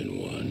chosen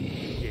one.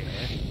 Yeah.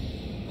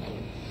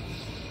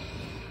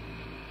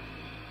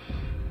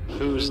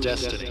 Whose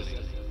destiny?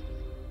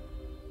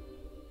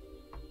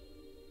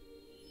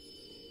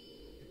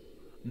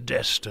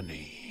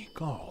 Destiny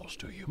calls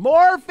to you.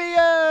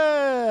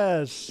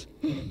 Morpheus!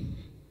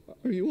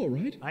 Are you all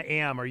right? I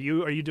am. Are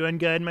you doing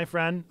good, my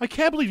friend? I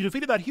can't believe you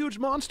defeated that huge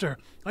monster.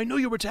 I knew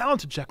you were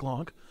talented,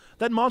 Checklong.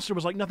 That monster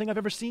was like nothing I've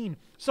ever seen.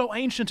 So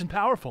ancient and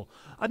powerful.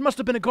 I must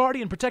have been a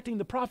guardian protecting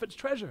the prophet's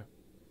treasure.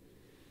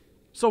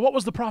 So what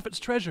was the prophet's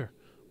treasure?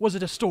 Was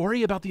it a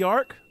story about the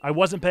Ark? I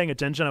wasn't paying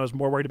attention. I was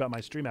more worried about my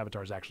stream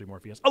avatars, actually,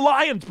 Morpheus. A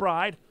lion's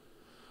pride!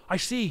 I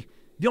see.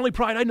 The only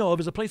pride I know of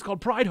is a place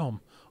called Pridehome,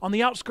 on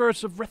the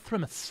outskirts of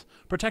Rithrimus,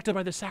 protected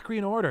by the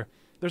Sacrian Order.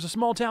 There's a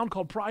small town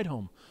called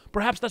Pridehome.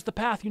 Perhaps that's the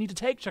path you need to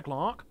take,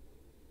 Checklong.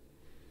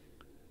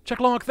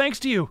 Checklong, thanks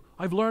to you,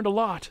 I've learned a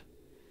lot.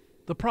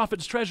 The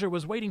prophet's treasure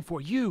was waiting for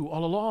you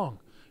all along,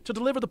 to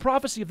deliver the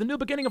prophecy of the new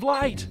beginning of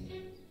light.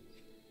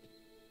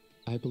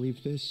 I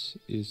believe this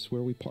is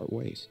where we part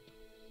ways.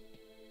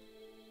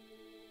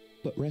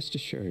 But rest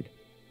assured,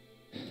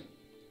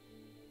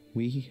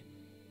 we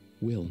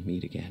will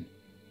meet again.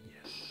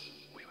 Yes,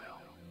 we will.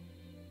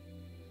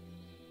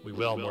 We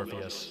will,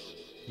 Morpheus.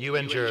 You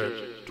and your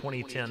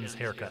 2010s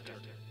haircut.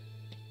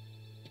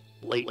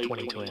 Late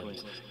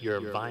 2010s.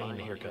 Your Vine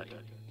haircut.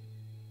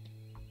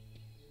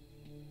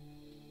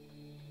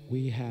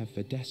 We have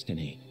a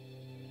destiny,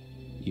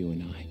 you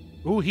and I.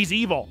 Ooh, he's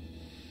evil.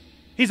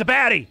 He's a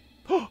baddie.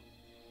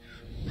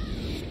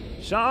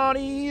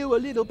 Shawnee, you a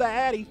little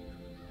baddie.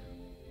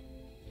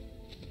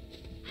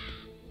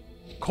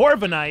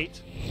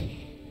 Corviknight.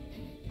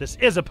 This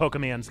is a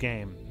Pokemon's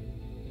game.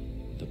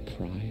 The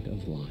pride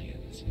of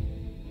lions.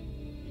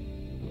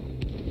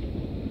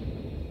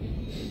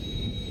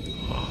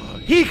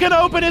 He can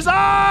open his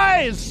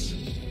eyes!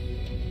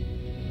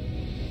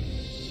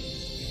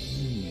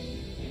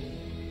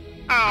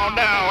 Oh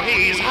no,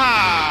 he's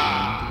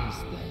high!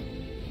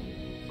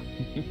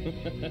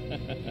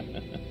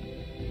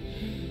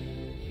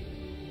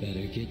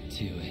 Better get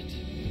to it.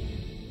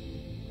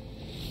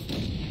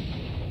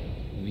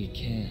 We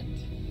can't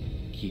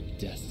keep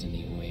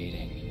destiny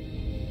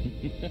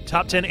waiting.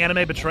 Top 10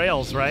 anime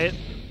betrayals, right?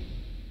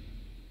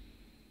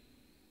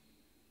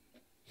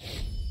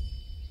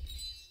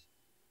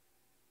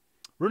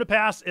 Runa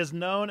Pass is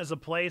known as a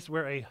place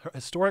where a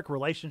historic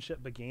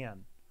relationship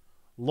began.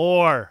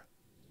 Lore.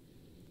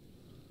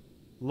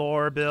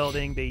 Lore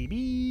building,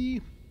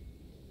 baby.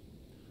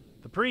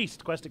 The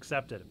priest, quest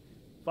accepted.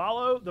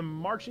 Follow the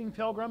marching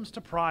pilgrims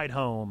to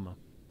Pridehome.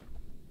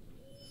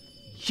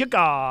 You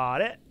got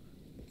it.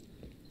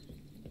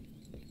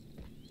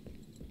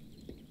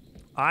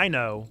 I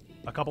know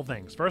a couple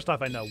things. First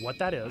off, I know what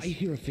that is. I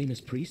hear a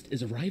famous priest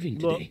is arriving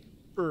today.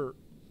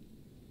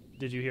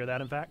 Did you hear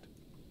that, in fact?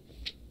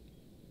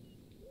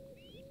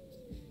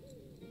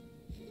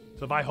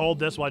 So if I hold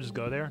this, will I just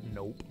go there?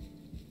 Nope.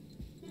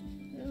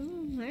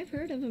 Oh, I've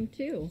heard of him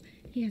too.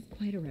 He has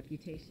quite a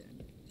reputation.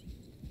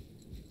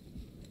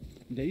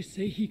 They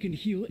say he can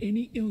heal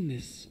any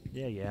illness.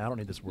 Yeah, I don't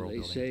need this world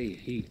building. They say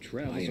he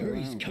travels I heard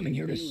around. he's coming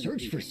here to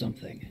search for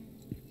something.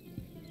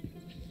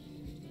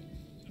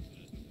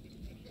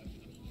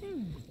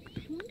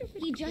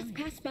 He just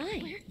passed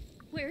by.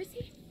 Where is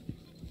he?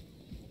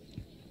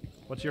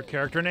 What's your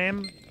character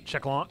name?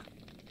 Checklonk.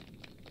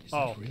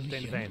 Oh,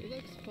 Dane Vane. He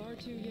looks far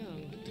too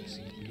young. Does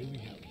he really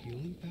have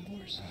healing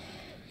powers?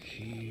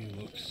 He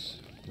looks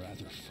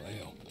rather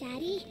frail.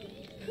 Daddy?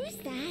 Who's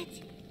that?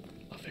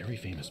 A very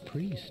famous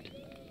priest.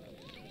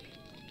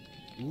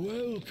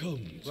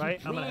 Welcome. Right,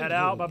 I'm gonna head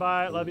out.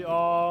 Bye-bye. Love you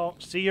all.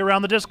 See you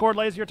around the Discord,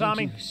 Lazier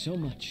Tommy. Thank you so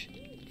much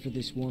for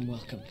this warm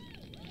welcome.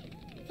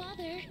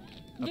 Father,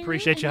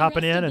 Appreciate you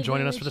hopping in and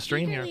joining us for the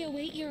stream here.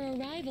 Await your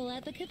arrival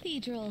at the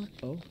cathedral.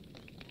 Oh,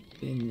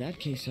 in that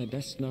case, I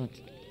best not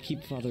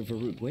keep Father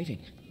Varut waiting.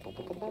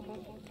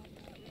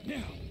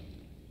 Now.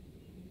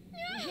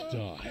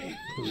 Die,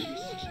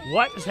 priest.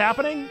 What is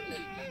happening?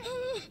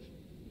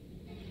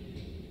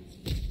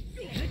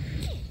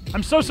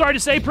 I'm so sorry to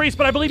say, priest,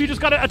 but I believe you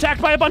just got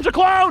attacked by a bunch of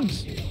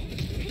clones!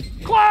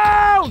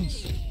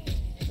 Clones!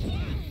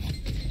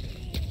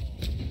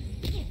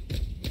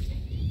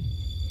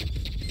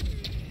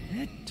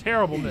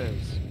 Terrible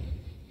news.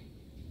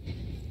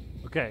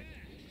 Okay.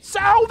 So,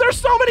 there's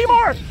so many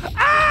more!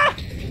 Ah!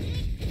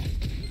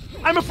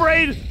 I'm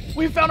afraid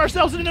we've found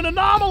ourselves in an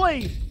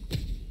anomaly!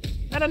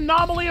 An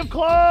anomaly of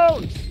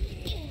clones!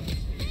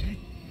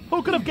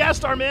 Who could have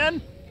guessed, our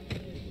men?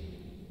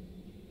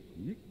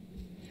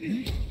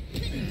 I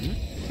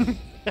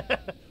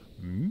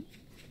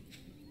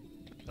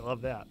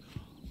love that.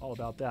 All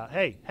about that.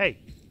 Hey,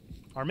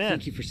 our men.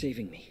 Thank you for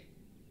saving me.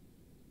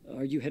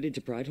 Are you headed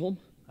to Prideholm?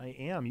 I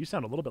am. You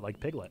sound a little bit like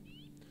Piglet.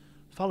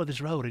 Follow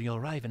this road and you'll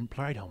arrive in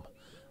Prideholm.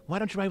 Why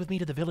don't you ride with me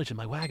to the village in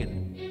my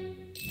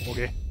wagon?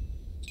 Okay.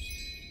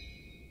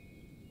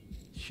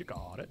 You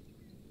got it.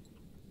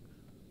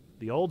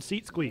 The old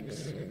seat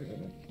squeaks.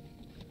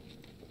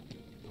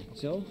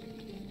 So,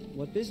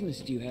 what business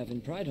do you have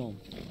in Prideholm?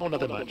 Oh,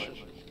 nothing much.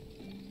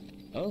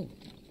 Oh,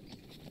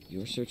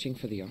 you're searching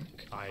for the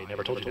Ark? I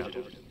never told you that.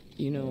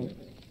 You know,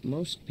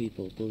 most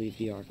people believe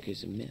the Ark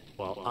is a myth.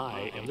 Well,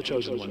 I am the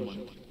chosen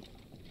one.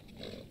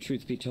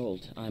 Truth be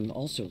told, I'm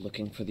also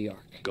looking for the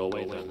Ark. Go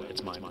away then,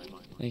 it's mine.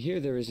 I hear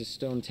there is a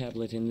stone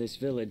tablet in this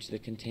village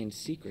that contains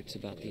secrets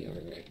about the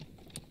Ark.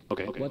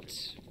 Okay.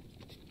 What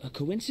a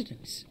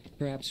coincidence.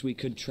 Perhaps we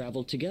could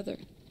travel together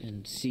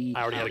and see...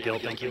 I already had a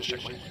guild, thank you.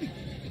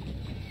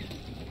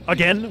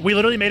 Again, we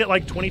literally made it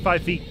like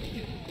 25 feet.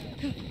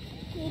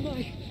 Oh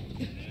my...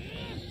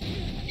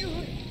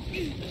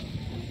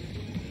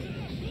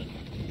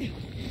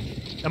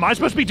 Am I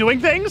supposed to be doing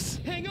things?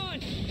 Hang on!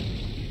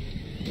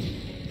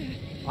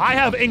 I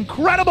have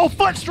incredible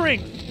foot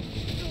strength!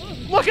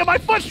 Look at my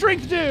foot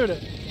strength, dude!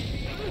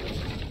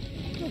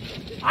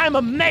 I'm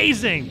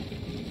amazing!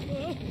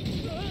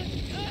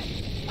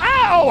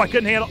 Ow! I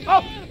couldn't handle...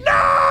 Oh,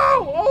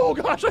 no! Oh,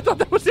 gosh, I thought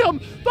that was him!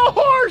 The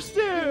horse,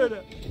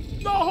 dude!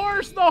 The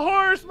horse!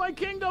 My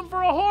kingdom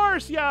for a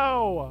horse,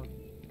 yo!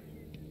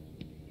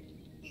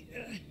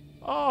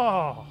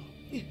 Oh.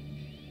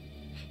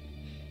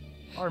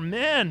 Our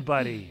men,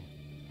 buddy.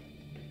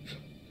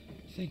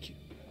 Thank you.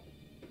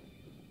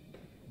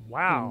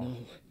 Wow. Oh, no.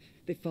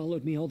 They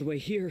followed me all the way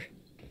here.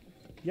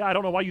 Yeah, I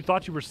don't know why you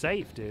thought you were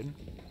safe, dude.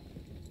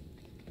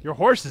 Your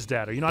horse is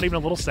dead. Are you not even a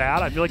little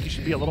sad? I feel like you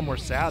should be a little more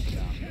sad than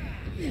that.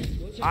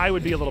 I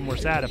would be a little more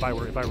sad if I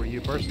were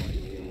you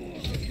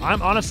personally.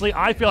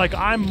 I feel like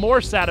I'm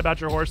more sad about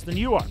your horse than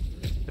you are,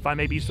 if I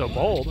may be so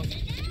bold.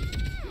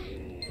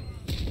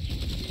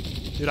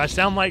 Dude, I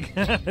sound like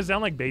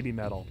baby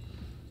metal.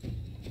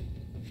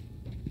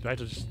 Do I have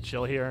to just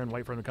chill here and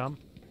wait for him to come?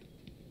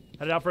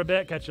 Headed out for a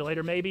bit. Catch you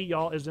later, maybe.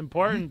 Y'all is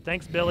important.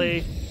 Thanks,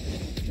 Billy.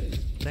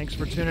 Thanks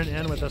for tuning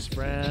in with us,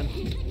 friend.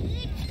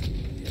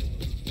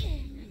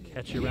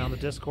 Catch you around the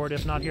Discord,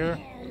 if not here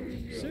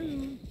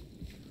soon.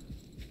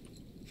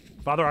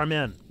 Father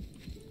Armin.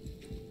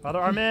 Father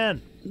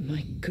Armin.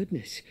 My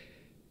goodness.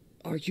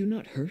 Are you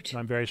not hurt?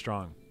 I'm very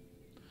strong.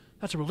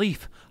 That's a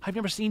relief. I've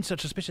never seen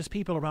such suspicious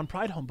people around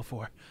Prideholm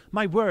before.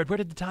 My word, where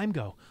did the time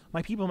go?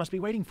 My people must be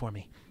waiting for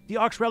me. The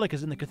Ark's relic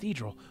is in the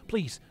cathedral.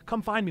 Please,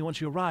 come find me once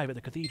you arrive at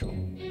the cathedral.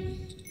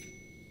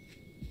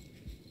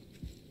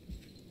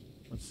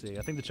 Let's see.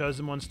 I think the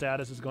Chosen One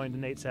status is going to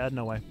Nate's head.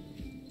 No way.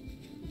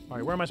 All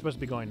right, where am I supposed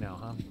to be going now,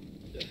 huh?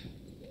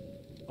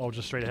 Oh,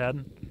 just straight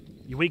ahead?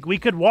 We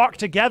could walk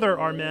together,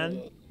 our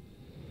men.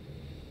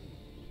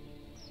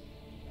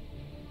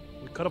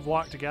 We could have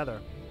walked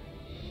together.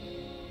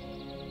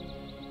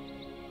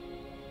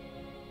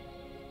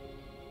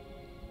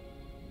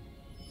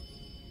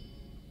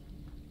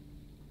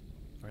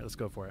 All right, let's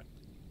go for it.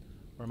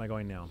 Where am I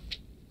going now?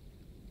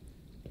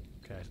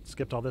 Okay,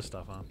 skipped all this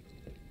stuff, huh?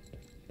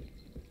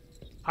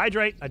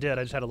 Hydrate! I did.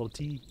 I just had a little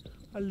tea.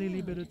 A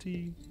little bit of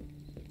tea.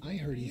 I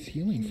heard he's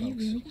healing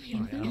folks. Oh, yeah,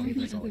 I don't think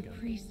that's all I got.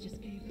 Priest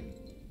just gave him.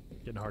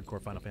 Getting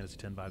hardcore Final Fantasy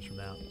X vibes from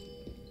that.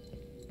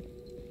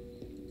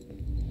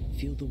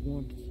 Feel the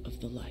warmth of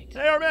the light.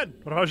 Hey, Armin!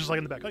 But I was just like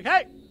in the back, like,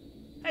 hey!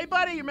 Hey,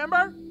 buddy, you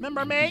remember?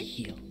 Remember me?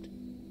 Healed.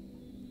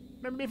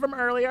 Remember me from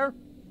earlier?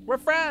 We're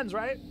friends,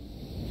 right?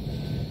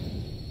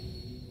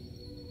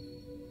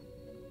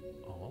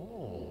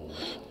 Oh.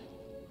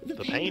 The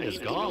pain is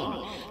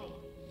gone.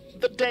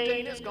 The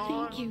Dane is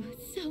gone. Thank you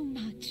so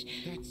much.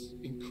 That's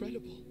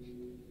incredible.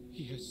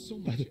 He has so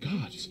much. By the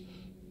gods,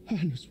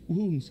 Hannah's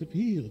wounds have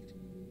healed.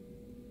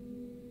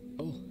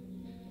 Oh,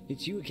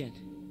 it's you again.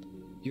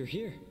 You're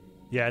here.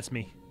 Yeah, it's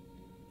me.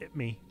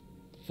 Me.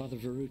 Father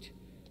Varut,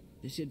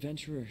 this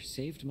adventurer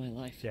saved my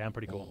life. Yeah, I'm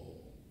pretty cool. Oh,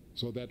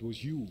 so that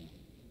was you.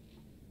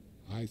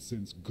 I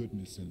sense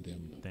goodness in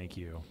them. Thank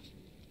you.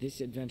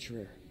 This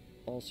adventurer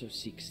also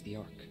seeks the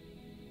Ark.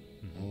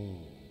 Mm-hmm.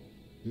 Oh,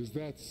 is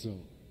that so?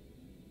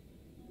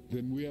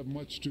 Then we have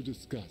much to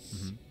discuss.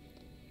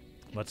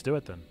 Mm-hmm. Let's do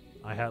it then.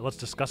 Let's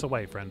discuss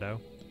away,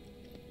 friendo.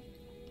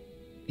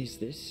 Is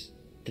this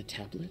the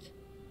tablet?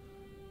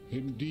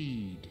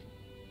 Indeed.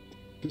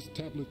 This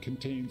tablet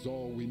contains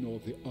all we know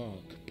of the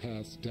Ark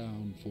passed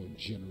down for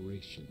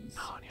generations.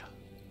 Anya.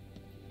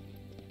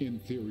 In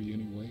theory,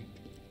 anyway.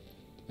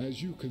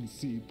 As you can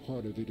see,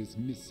 part of it is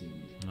missing.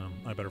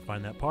 I better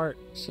find that part.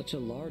 Such a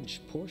large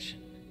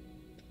portion.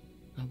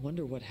 I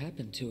wonder what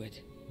happened to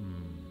it.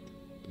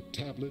 The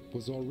tablet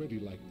was already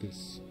like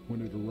this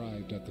when it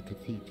arrived at the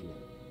cathedral.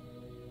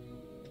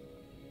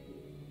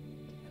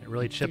 It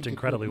really chipped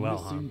incredibly well,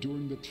 huh?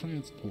 During the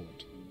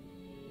transport.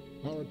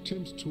 Our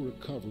attempts to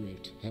recover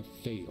it have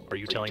failed. Are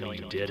you telling me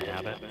you did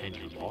have it and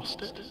you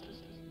lost it?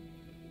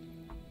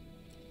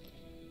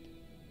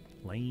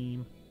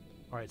 Lame.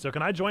 All right, so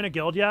can I join a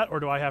guild yet, or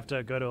do I have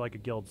to go to like a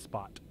guild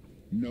spot?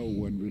 No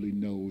one really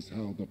knows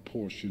how the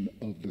portion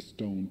of the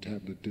stone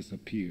tablet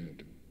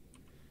disappeared.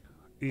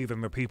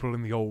 Even the people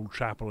in the old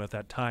chapel at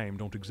that time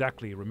don't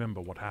exactly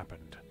remember what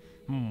happened.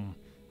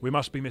 We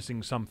must be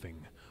missing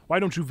something. Why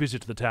don't you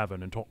visit the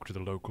tavern and talk to the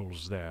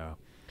locals there?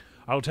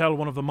 I'll tell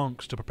one of the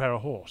monks to prepare a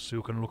horse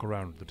who can look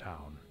around the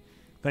town.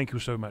 Thank you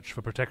so much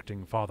for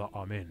protecting Father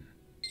Armin.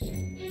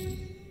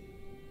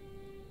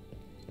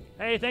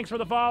 Hey, thanks for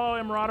the follow,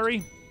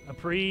 Embroidery.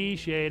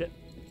 Appreciate it.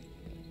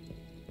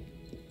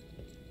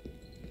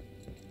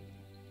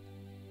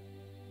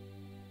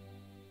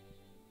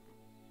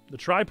 The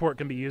triport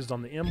can be used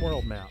on the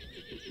M-World map.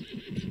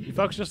 You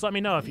folks just let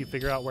me know if you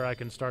figure out where I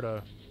can start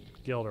a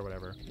guild or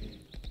whatever.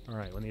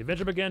 Alright, when the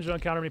adventure begins, you'll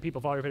encounter many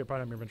people. Follow your favorite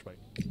part of your adventure way.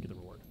 Get the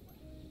reward.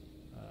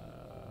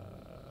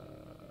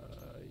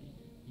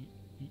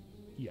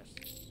 Yes.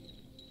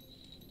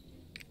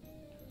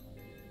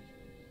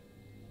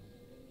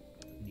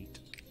 Neat.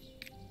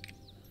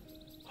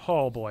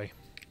 Oh boy.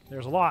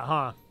 There's a lot,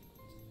 huh?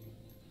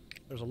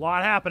 There's a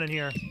lot happening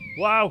here.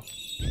 Whoa!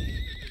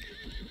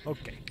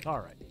 Okay,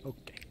 alright,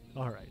 okay,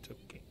 alright,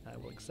 okay. I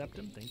will accept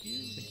him. Thank you.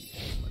 Thank you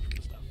so much for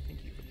the stuff.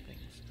 Thank you for the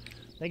things.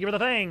 Thank you for the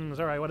things!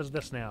 Alright, what is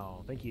this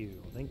now? Thank you.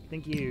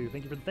 Thank you.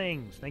 Thank you for the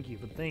things. Thank you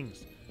for the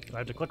things. Do I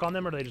have to click on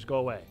them or do they just go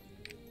away?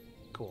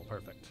 Cool,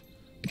 perfect.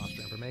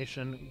 Monster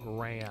information,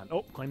 grand.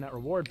 Oh, claim that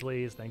reward,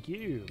 please. Thank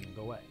you.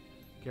 Go away.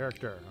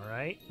 Character,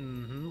 alright.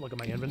 Look at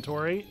my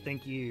inventory.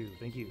 Thank you.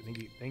 Thank you. Thank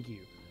you. Thank you.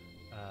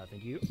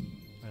 Thank you.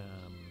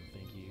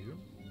 Thank you.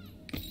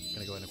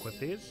 Gonna go ahead and equip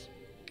these.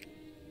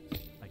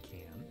 I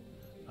can.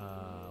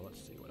 Let's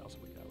see. What else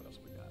have we got? What else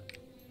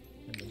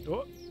have we got?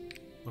 Oh!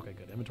 Okay,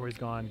 good. Inventory's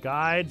gone.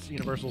 Guides,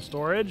 universal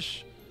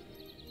storage.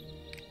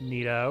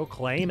 Neato.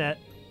 Claim it.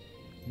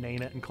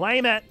 Name it and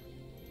claim it.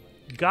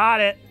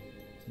 Got it.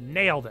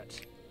 Nailed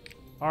it.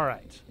 All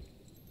right.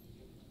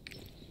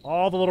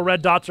 All the little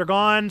red dots are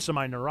gone, so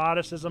my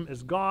neuroticism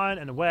is gone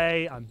and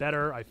away. I'm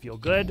better. I feel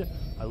good.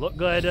 I look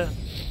good.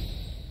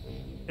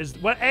 Is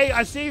what? Hey,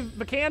 I see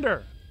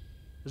Vikander.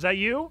 Is that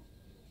you?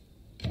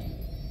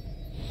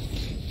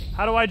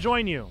 How do I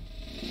join you?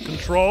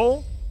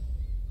 Control?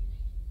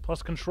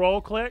 Plus control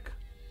click.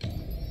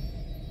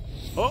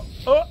 Oh,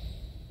 oh.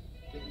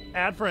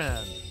 Add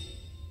friend.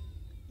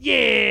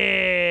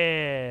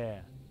 Yeah.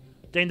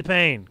 Dane the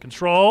Pain.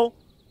 Control.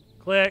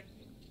 Click.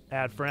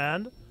 Add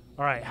friend.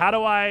 All right. How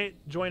do I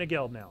join a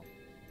guild now?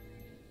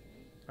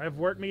 I have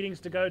work meetings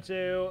to go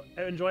to.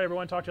 Enjoy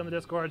everyone. Talk to you on the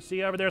Discord. See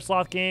you over there,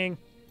 Sloth King.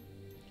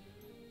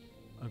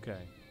 Okay.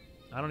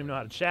 I don't even know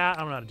how to chat. I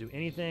don't know how to do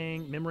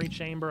anything. Memory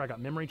chamber. I got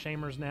memory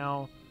chambers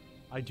now.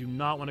 I do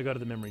not want to go to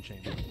the memory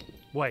chamber.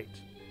 Wait.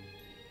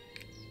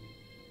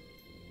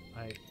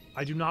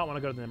 I do not want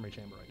to go to the memory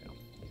chamber right now.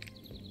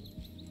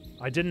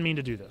 I didn't mean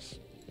to do this.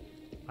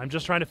 I'm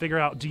just trying to figure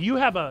out. Do you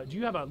have a pet? Do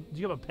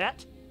you have a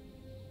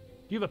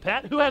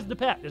pet? Who has the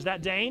pet? Is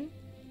that Dane?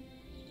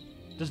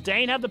 Does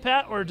Dane have the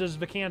pet or does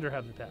Vikander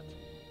have the pet?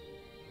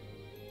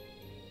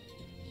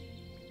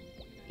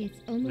 It's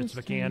almost It's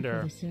time for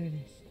Vikander. the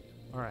service.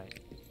 All right.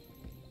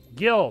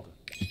 Guild.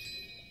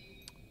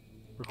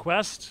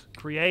 Request,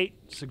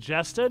 create,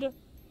 suggested.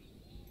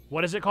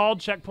 What is it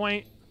called?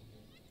 Checkpoint.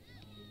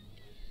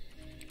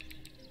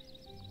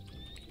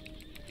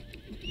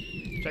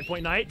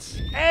 Checkpoint Knights.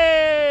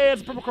 Hey,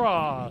 it's Purple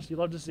Cross. You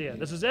love to see it.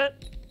 This is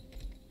it.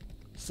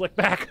 Slick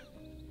back.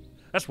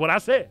 That's what I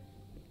said.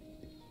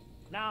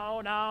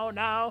 No, no,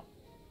 no.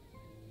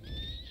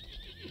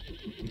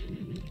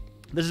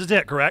 This is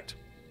it, correct?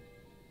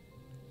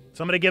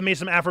 Somebody give me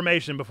some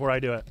affirmation before I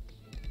do it.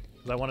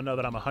 Because I want to know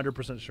that I'm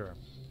 100% sure.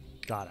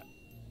 Got it.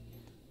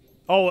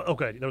 Oh,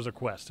 okay. There was a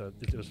quest, so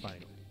it was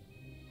fine.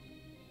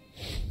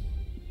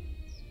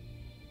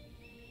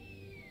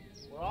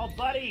 We're all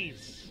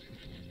buddies.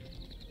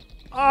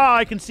 Oh,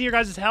 I can see your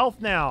guys' health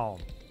now.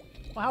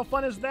 Well, how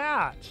fun is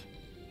that?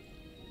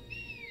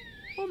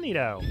 Well,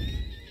 neato.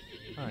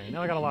 All right,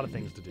 now I got a lot of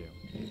things to do.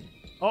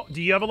 Oh,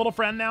 do you have a little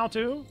friend now,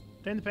 too?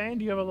 Dane the Pain,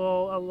 do you have a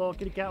little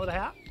kitty cat with a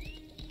hat?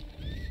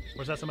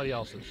 Or is that somebody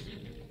else's?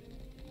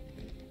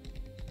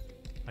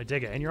 I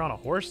dig it. And you're on a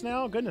horse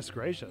now? Goodness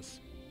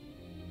gracious.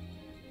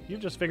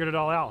 You've just figured it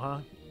all out, huh?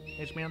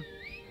 H-Man?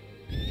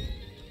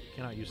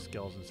 Cannot use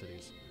skills in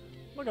cities.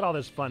 Look at all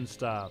this fun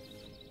stuff.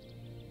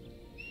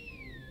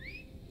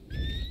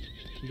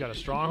 You got a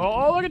stronghold.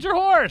 Oh, look at your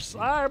horse!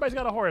 Ah, everybody's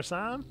got a horse,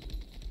 huh?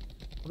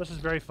 Well, this is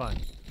very fun.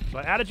 So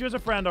I added you as a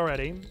friend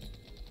already.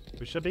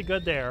 We should be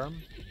good there.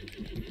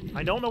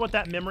 I don't know what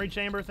that memory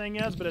chamber thing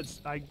is, but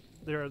it's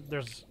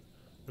there's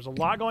a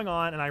lot going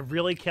on, and I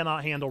really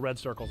cannot handle red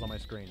circles on my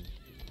screen.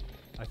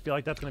 I feel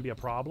like that's going to be a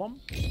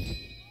problem,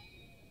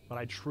 but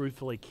I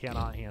truthfully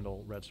cannot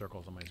handle red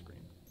circles on my screen.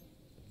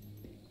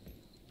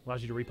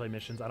 Allows you to replay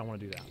missions. I don't want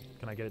to do that.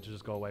 Can I get it to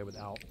just go away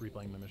without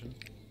replaying the mission?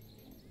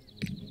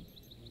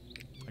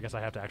 I guess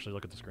I have to actually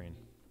look at the screen.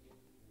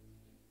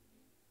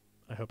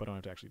 I hope I don't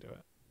have to actually do it.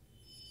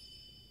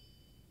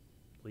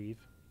 Leave.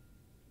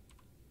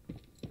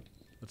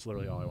 That's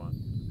literally all I want.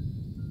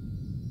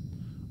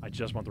 I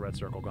just want the red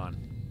circle gone.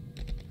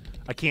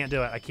 I can't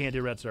do it. I can't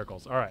do red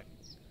circles. All right.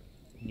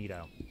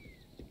 Neato.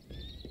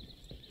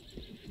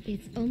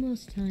 It's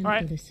almost time All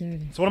right. for the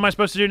service. So what am I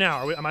supposed to do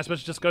now? Am I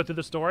supposed to just go through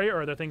the story,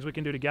 or are there things we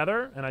can do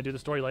together, and I do the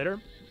story later?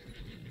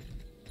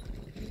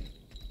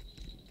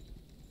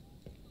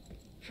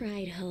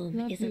 Pride Home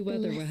Lovely is a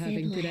weather we're blessed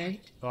having land.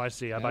 today. Oh, I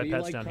see. I How buy do you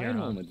pets like down Pride here, huh?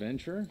 Home,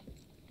 adventure?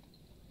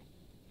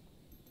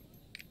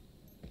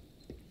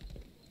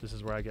 This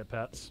is where I get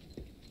pets.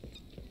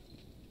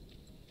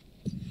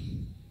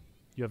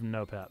 You have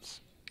no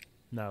pets.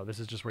 No, this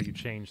is just where you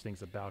change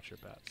things about your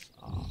pets.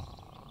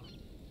 Aww.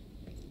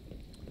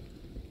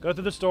 Go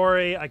through the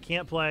story. I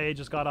can't play.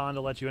 Just got on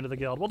to let you into the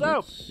guild. Well,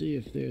 dope. Let's see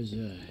if there's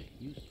a...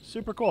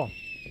 Super cool.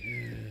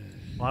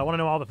 Well, I want to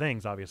know all the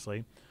things,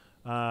 obviously.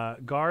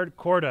 Guard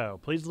Cordo.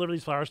 Please deliver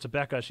these flowers to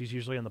Becca. She's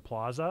usually in the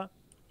plaza.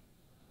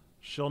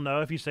 She'll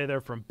know if you say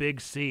they're from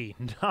Big C.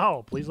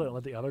 No, please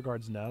let the other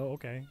guards know.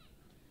 Okay.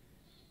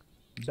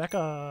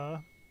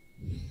 Becca.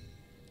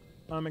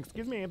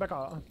 Excuse me,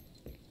 Becca.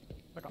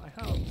 Becca, I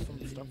have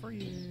some stuff for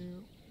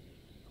you.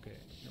 Okay,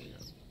 here we go.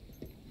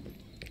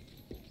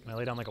 Can I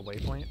lay down like a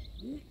waypoint?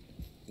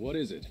 What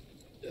is it?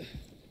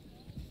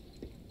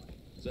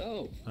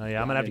 So. Oh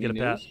yeah, I'm gonna have to get a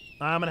pet.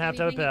 I'm gonna have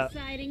to have a pet.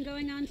 Exciting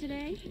going on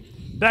today?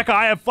 Becca,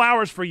 I have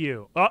flowers for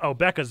you. Uh-oh,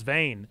 Becca's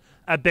vain.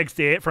 A big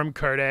state from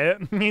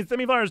Curtis. He sent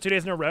me flowers 2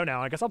 days in a row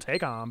now. I guess I'll take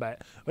them,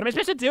 but what am I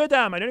supposed to do with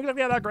them? I don't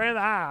exactly have that great.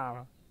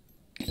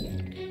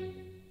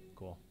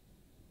 Cool.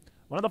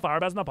 One of the flower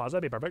beds in the plaza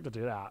would be perfect to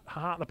do that.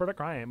 Haha, the perfect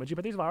crime. Would you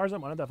put these flowers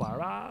in one of the flower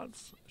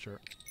beds? Sure.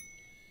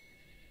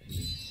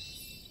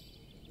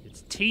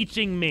 It's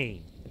teaching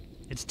me.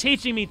 It's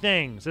teaching me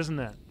things, isn't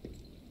it?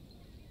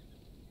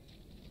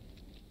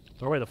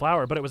 Throw away the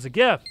flower, but it was a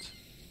gift.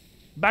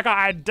 Becca,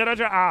 I did what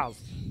you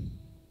asked.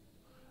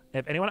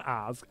 If anyone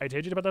asks, I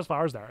told you to put those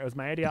flowers there. It was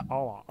my idea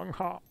all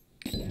along.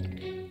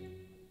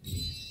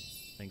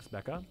 Thanks,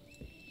 Becca.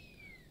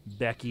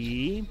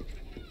 Becky.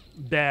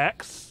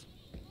 Bex.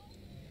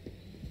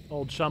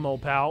 Old chum,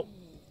 old pal.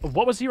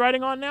 What was he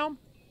writing on now?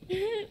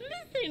 This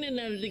ain't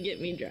enough to get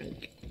me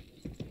drunk.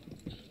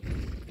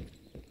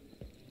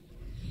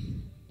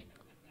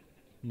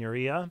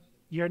 Nuria,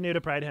 you're new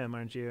to Pride Home,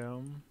 aren't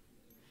you?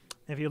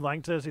 If you'd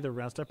like to see the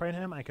rest of Pride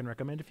Home, I can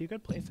recommend a few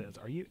good places.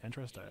 Are you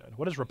interested?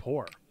 What is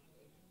rapport?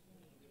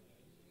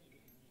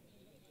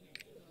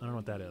 I don't know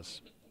what that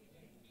is.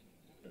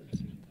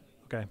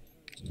 Okay.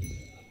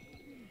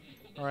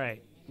 All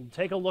right.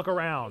 Take a look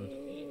around.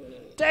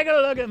 Take a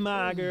look at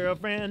my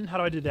girlfriend. How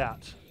do I do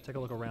that? Take a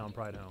look around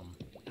Pride Home.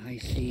 I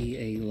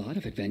see a lot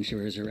of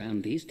adventurers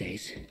around these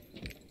days.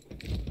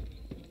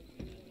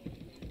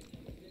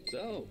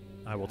 So,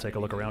 I will take a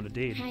look around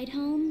indeed. Pride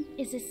Home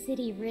is a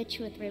city rich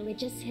with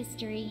religious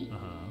history.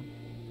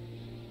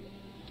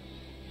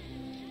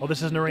 Oh,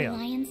 this is The Nuria.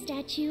 lion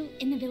statue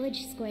in the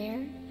village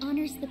square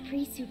honors the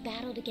priests who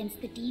battled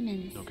against the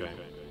demons. Okay.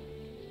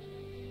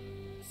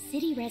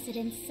 City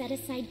residents set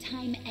aside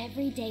time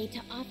every day to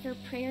offer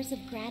prayers of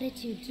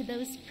gratitude to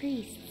those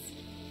priests.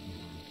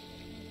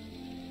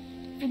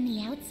 From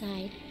the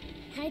outside,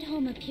 Pride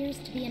Home appears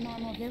to be a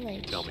normal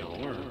village. Tell me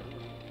more.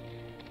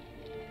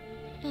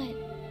 But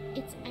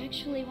it's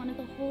actually one of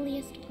the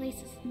holiest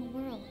places in the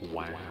world.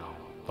 Wow.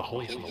 The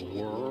holiest in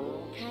the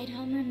world? Pride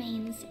Home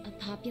remains a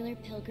popular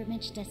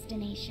pilgrimage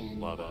destination.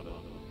 Love it.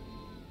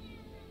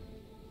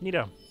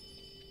 Neato.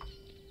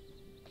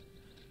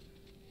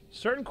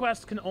 Certain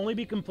quests can only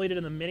be completed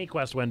in the mini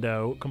quest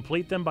window.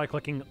 Complete them by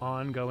clicking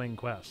ongoing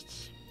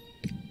quests.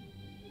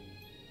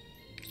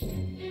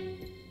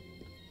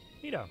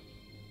 Neato.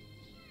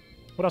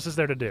 What else is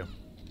there to do?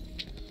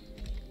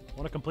 I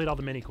want to complete all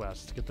the mini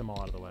quests. Get them all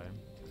out of the way.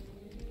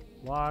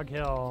 Log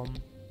Hill,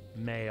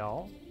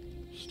 mail,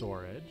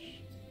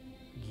 storage,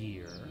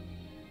 gear,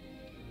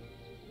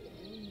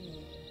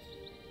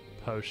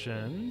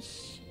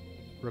 potions,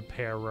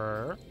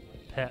 repairer,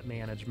 pet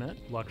management,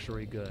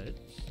 luxury goods,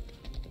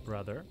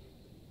 brother,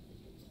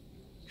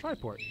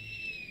 triport.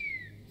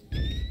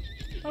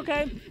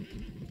 Okay.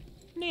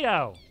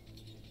 Neato.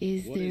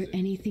 Is there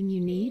anything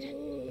you need?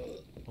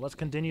 Well, let's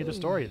continue the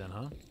story then,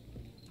 huh?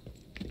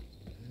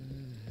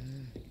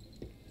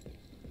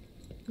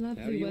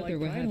 Lovely weather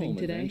we're having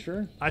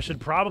today. I should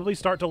probably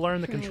start to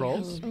learn the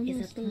controls. Is a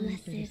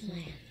blessed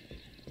land.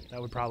 That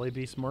would probably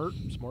be smart.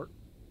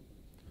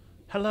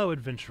 Hello,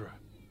 adventurer.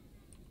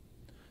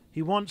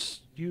 He wants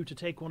you to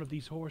take one of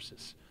these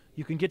horses.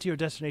 You can get to your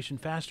destination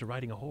faster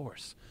riding a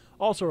horse.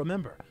 Also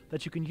remember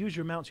that you can use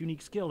your mount's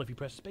unique skill if you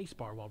press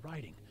spacebar while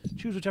riding.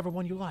 Choose whichever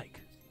one you like.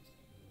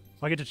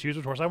 I get to choose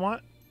which horse I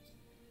want?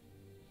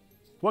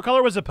 What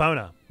color was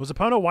Epona? Was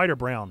Epona white or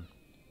brown?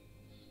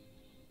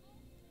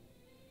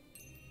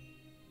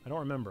 I don't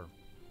remember.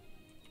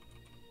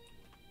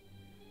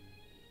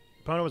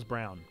 Epona was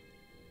brown.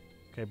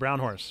 Okay, brown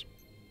horse.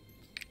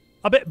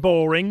 A bit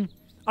boring.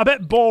 A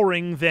bit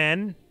boring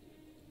then.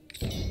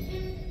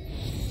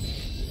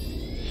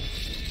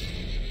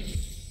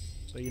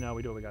 But you know,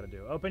 we do what we gotta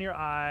do. Open your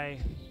eye.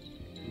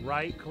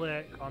 Right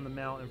click on the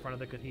mount in front of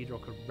the cathedral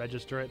could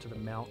register it to the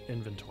mount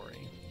inventory.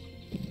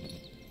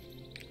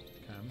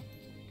 Okay.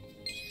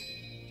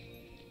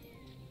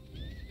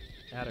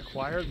 Add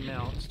acquired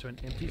mounts to an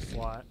empty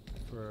slot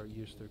for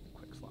use through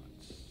quick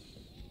slots.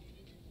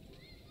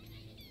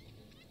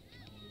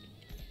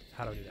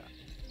 How do I do that?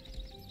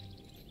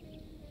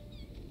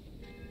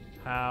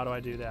 How do I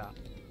do that?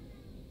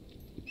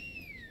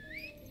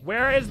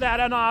 Where is that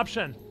an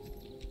option?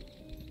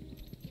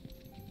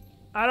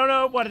 I don't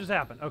know what just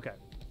happened. Okay.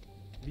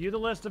 View the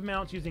list of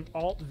mounts using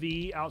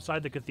Alt-V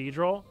outside the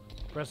cathedral.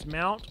 Press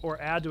mount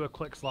or add to a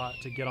click slot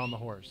to get on the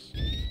horse.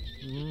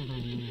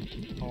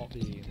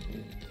 Alt-V.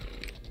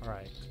 All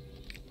right.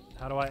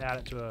 How do I add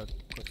it to a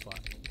quick slot?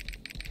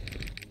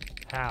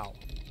 How?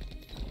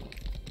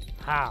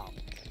 How?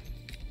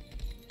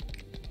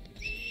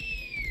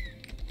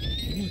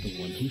 You're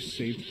the one who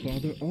saved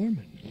Father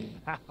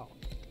Armin. How?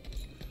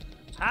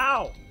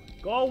 How?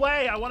 Go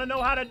away! I want to know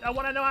how to. I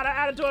want to know how to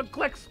add it to a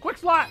quick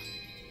slot.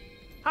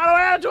 How do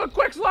I add it to a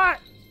quick slot?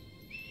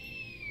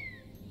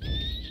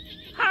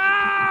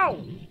 How?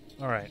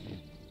 All right.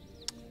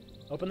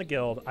 Open the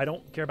guild. I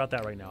don't care about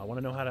that right now. I want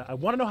to know how to. I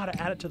want to know how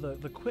to add it to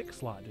the quick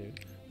slot,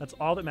 dude. That's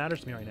all that matters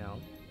to me right now.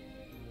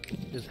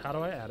 Is how do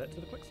I add it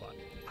to the quick slot?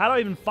 How do I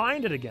even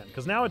find it again?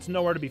 Because now it's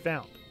nowhere to be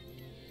found.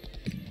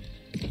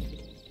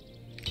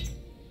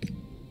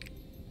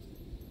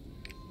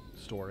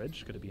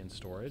 Storage. Could it be in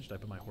storage? Did I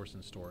put my horse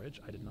in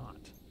storage? I did not.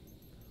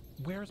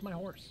 Where is my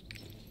horse?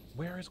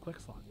 Where is quick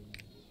slot?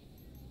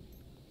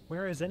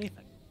 Where is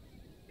anything?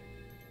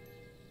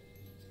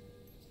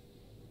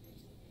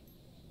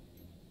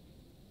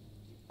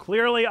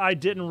 Clearly, I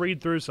didn't read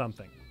through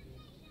something.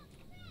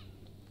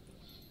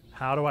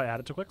 How do I add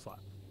it to quick slot?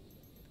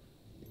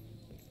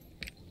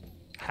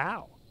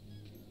 How?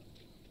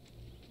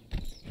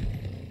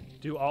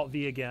 Do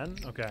Alt-V again.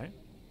 Okay.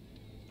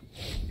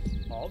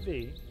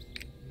 Alt-V.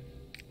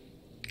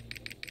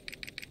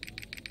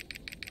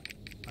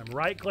 I'm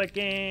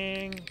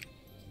right-clicking.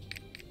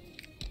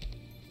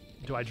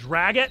 Do I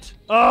drag it?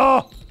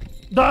 Oh!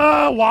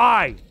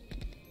 Why?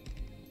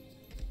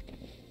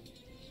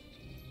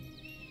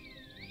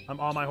 I'm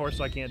on my horse,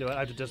 so I can't do it. I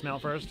have to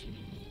dismount first.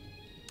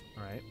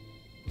 All right.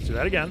 Let's do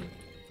that again.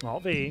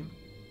 Alt-V.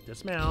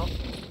 Dismount.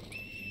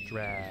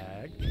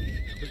 Drag.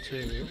 Number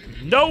 2.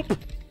 Nope!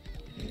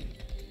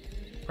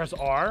 Press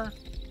R.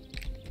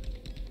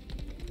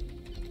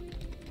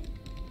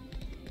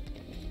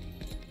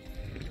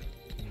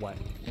 What?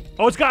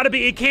 Oh, it's got to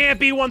be. It can't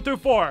be 1 through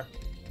 4.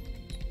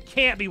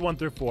 Can't be 1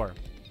 through 4.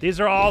 These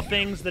are all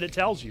things that it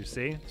tells you,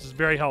 see? This is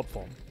very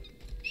helpful.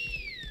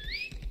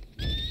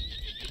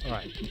 All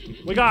right.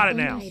 We got it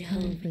now.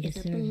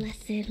 Is a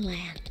blessed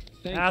land.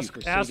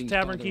 Ask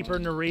Tavern Keeper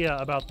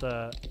Naria about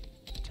the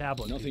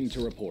tablet. Nothing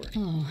to report.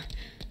 Oh.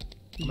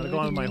 I'm going to go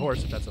on with my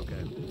horse if that's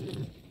okay.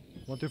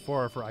 1 through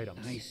 4 are for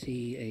items. I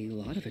see a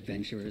lot of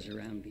adventurers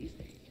around these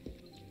days.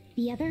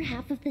 The other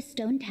half of the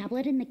stone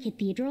tablet in the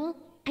cathedral?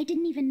 I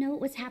didn't even know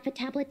it was half a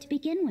tablet to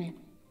begin with.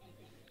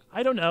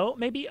 I don't know.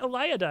 Maybe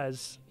Alaya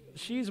does.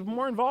 She's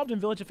more involved in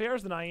village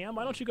affairs than I am.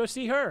 Why don't you go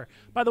see her?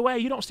 By the way,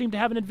 you don't seem to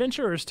have an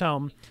adventurer's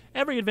tome.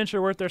 Every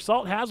adventurer worth their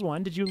salt has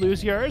one. Did you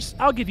lose yours?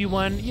 I'll give you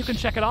one. You can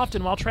check it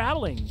often while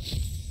traveling.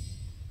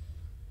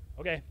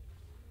 Okay.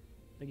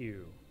 Thank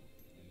you.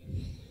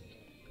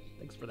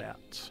 Thanks for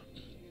that.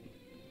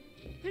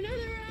 Another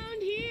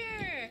round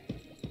here!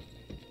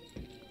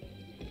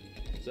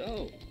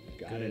 So,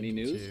 got Good any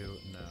news?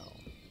 No.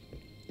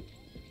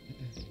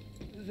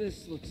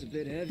 This looks a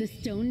bit heavy.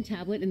 The stone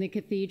tablet in the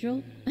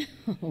cathedral?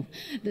 Oh,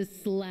 the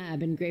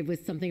slab engraved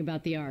with something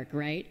about the Ark,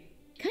 right?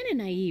 Kind of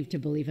naive to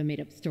believe a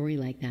made-up story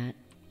like that.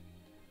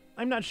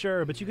 I'm not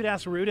sure, but you could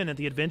ask Rudin at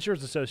the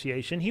Adventurers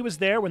Association. He was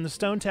there when the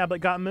stone tablet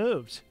got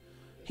moved.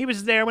 He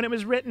was there when it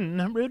was written.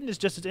 Rudin is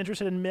just as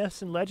interested in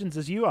myths and legends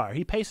as you are.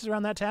 He paces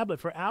around that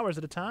tablet for hours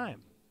at a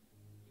time.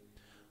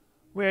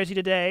 Where is he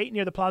today?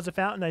 Near the Plaza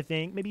Fountain, I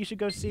think. Maybe you should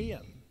go see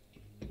him.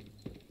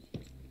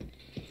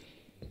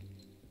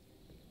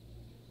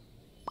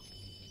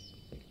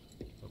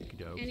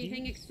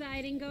 Anything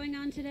exciting going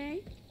on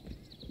today?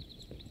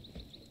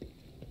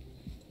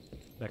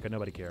 Becca,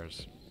 nobody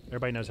cares.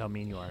 Everybody knows how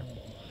mean you are.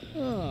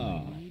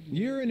 Ah,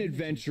 you're an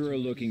adventurer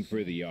looking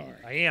for the Ark.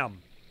 I am.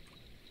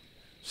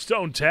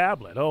 Stone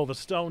tablet. Oh, the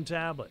stone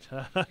tablet.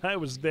 I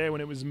was there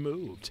when it was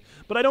moved,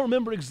 but I don't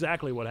remember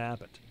exactly what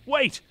happened.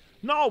 Wait!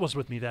 Null was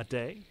with me that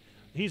day.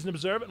 He's an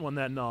observant one,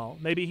 that Null.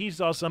 Maybe he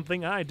saw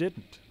something I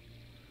didn't.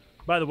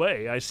 By the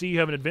way, I see you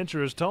have an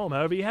adventurer's tome.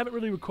 However, you haven't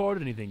really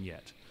recorded anything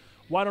yet.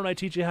 Why don't I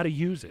teach you how to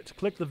use it?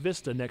 Click the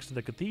vista next to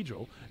the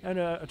cathedral and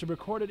to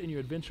record it in your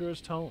adventurer's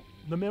tome.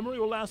 The memory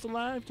will last a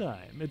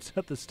lifetime. It's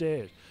at the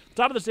stairs.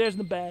 Top of the stairs in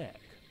the back.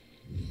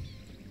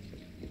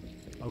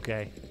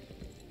 Okay.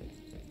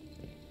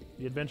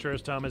 The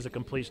adventurer's tome is a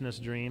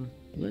completionist dream.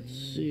 Let's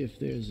see if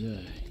there's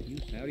a...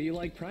 How do you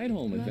like Pride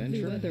Home, Lovely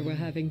adventurer? weather we're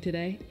having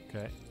today.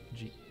 Okay.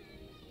 G.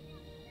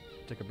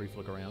 Take a brief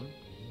look around.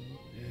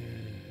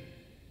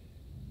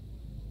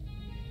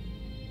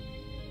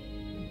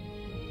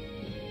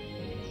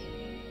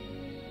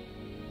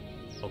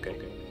 Okay.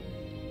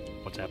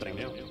 What's happening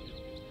now?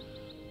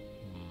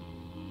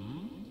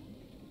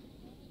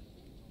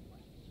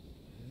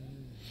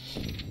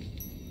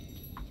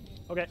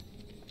 Okay.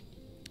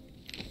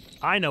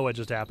 I know what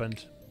just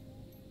happened.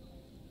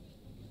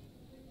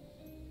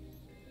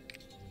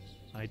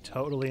 I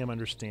totally am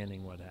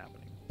understanding what's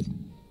happening.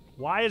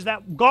 Why is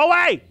that? Go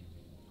away!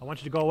 I want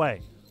you to go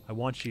away. I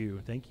want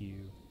you. Thank you.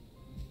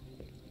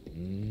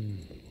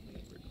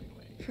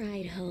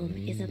 Pride Home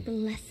is a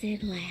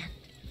blessed land.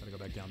 Gotta go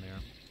back down there.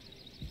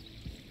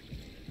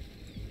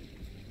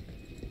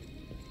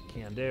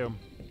 Can do.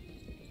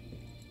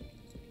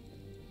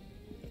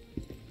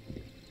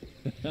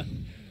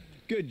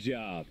 Good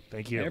job.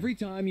 Thank you. Every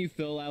time you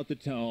fill out the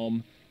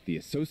tome, the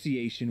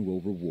association will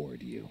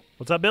reward you.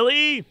 What's up,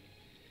 Billy?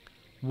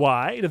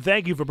 Why, to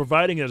thank you for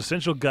providing an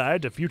essential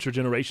guide to future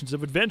generations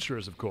of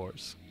adventurers, of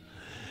course.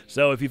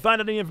 So, if you find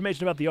out any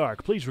information about the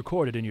Ark, please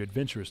record it in your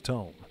adventurer's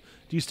tome.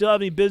 Do you still have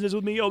any business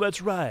with me? Oh,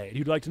 that's right.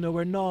 You'd like to know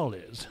where Null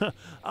is.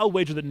 I'll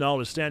wager that Null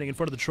is standing in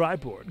front of the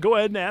triport. Go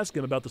ahead and ask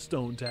him about the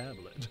stone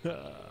tablet.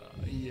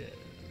 Yes.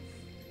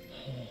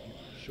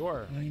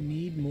 Sure. I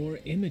need more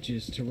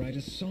images to write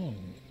a song.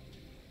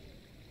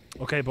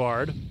 Okay,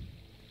 Bard.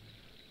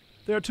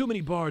 There are too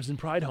many bards in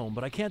Pride Home,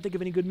 but I can't think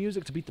of any good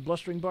music to beat the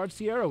blustering bard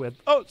Sierra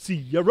with. Oh,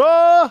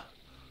 Sierra!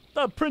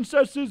 The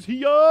princess is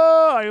here!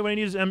 I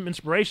need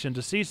inspiration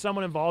to see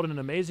someone involved in an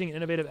amazing and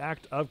innovative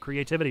act of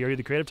creativity. Are you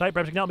the creative type?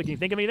 Perhaps you can help me. Can you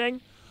think of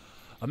anything?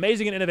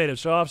 Amazing and innovative.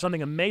 Show off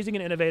something amazing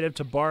and innovative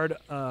to Bard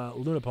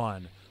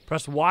Lunapon.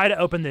 Press Y to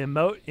open the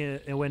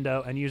emote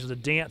window and use the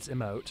dance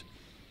emote.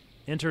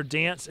 Enter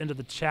dance into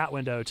the chat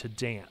window to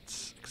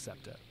dance.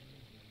 Accept it.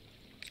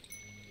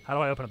 How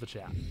do I open up the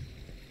chat?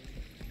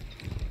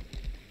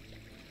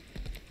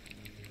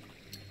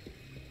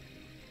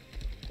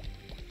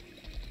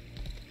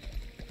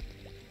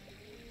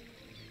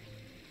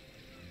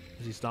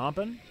 Is he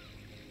stomping?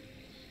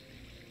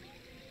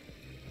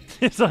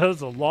 It's a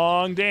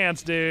long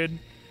dance, dude.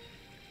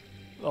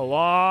 A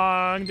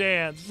long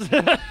dance.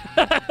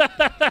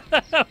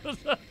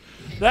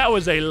 That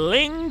was a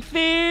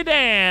lengthy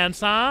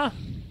dance, huh?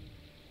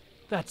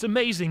 That's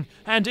amazing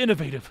and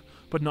innovative,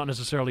 but not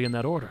necessarily in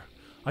that order.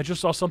 I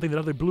just saw something that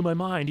utterly blew my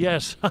mind,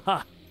 yes.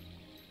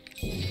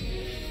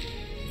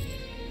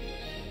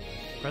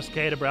 Press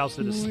K to browse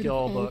through the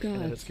skill book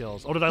and edit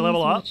skills. Oh, did I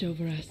level up?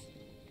 Over us.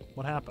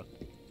 What happened?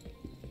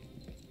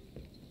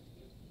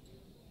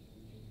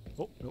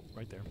 Oh, nope,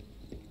 right there.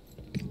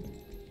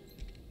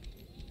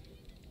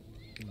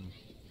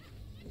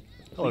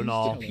 Hello,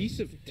 Null. A piece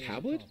of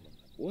tablet?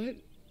 What?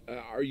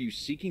 Are you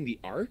seeking the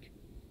Ark?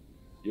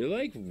 You're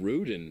like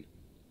Rudin.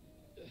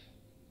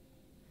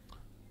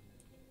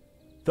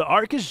 The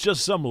Ark is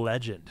just some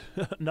legend.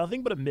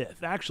 Nothing but a myth.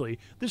 Actually,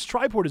 this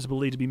triport is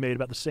believed to be made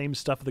about the same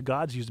stuff the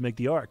gods used to make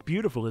the Ark.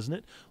 Beautiful, isn't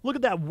it? Look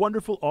at that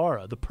wonderful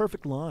aura, the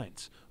perfect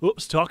lines.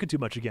 Oops, talking too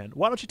much again.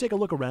 Why don't you take a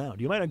look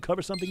around? You might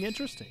uncover something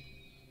interesting.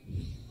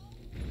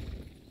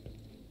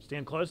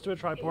 Stand close to a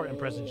triport and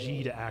press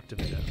G to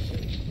activate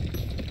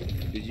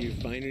it. Did you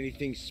find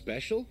anything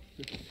special?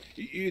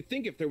 You'd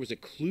think if there was a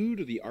clue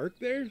to the Ark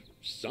there,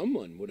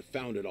 someone would have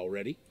found it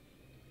already.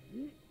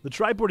 The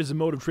triport is a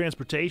mode of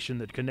transportation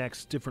that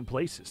connects different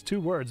places. 2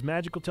 words,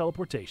 magical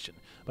teleportation.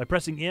 By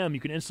pressing M, you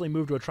can instantly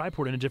move to a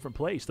triport in a different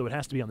place, though it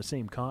has to be on the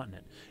same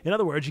continent. In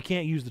other words, you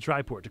can't use the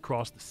triport to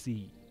cross the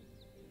sea.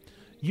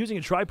 Using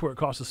a triport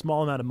costs a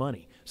small amount of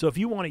money, so if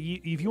you want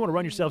to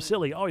run yourself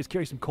silly, always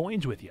carry some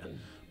coins with you.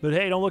 But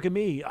hey, don't look at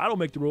me. I don't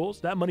make the rules.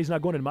 That money's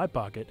not going into my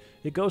pocket.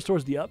 It goes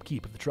towards the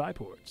upkeep of the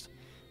triports.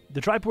 The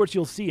triports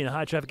you'll see in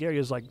high-traffic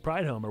areas like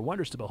Pride Home are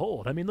wonders to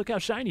behold. I mean, look how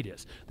shiny it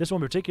is. This one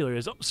in particular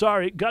is... Oh,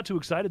 sorry, got too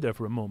excited there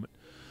for a moment.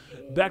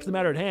 Back to the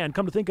matter at hand.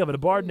 Come to think of it, a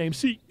bard named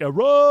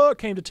Sierra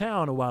came to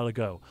town a while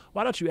ago.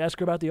 Why don't you ask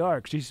her about the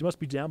Ark? She must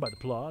be down by the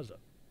plaza.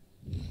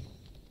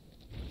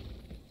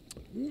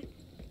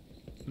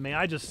 May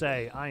I just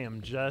say, I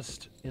am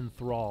just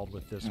enthralled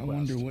with this quest. I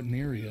wonder what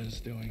Neria is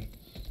doing.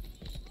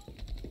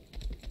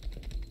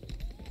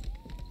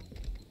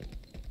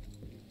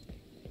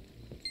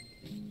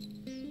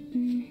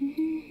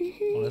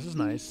 Oh, this is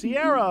nice.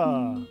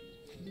 Sierra!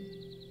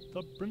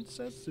 The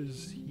princess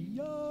is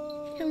here.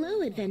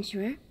 Hello,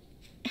 adventurer.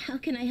 How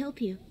can I help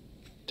you?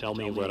 Tell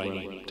me what I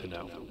need to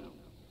know.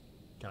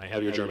 Can I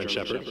have your German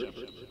Shepherd?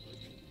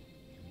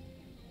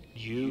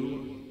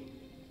 You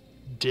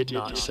did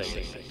not say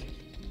anything.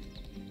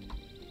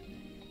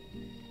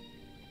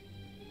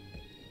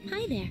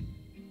 Hi there.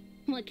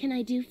 What can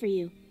I do for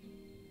you?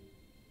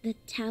 The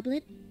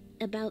tablet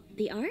about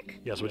the Ark?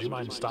 Yes, would you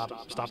mind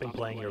stopping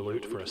playing your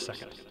lute for a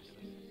second?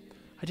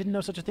 I didn't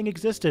know such a thing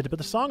existed, but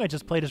the song I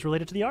just played is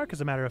related to the Ark,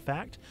 as a matter of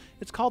fact.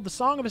 It's called The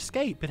Song of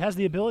Escape. It has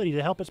the ability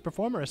to help its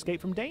performer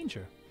escape from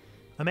danger.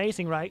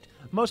 Amazing, right?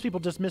 Most people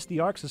dismiss the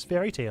arcs as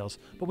fairy tales,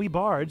 but we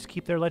bards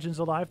keep their legends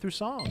alive through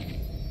song.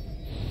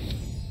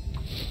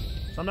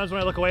 Sometimes when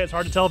I look away, it's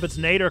hard to tell if it's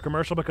Nate or a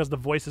commercial because the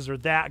voices are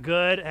that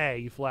good. Hey,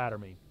 you flatter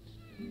me.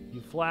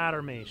 You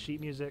flatter me. Sheet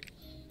music.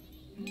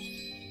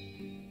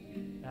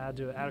 Add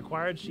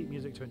acquired sheet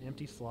music to an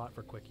empty slot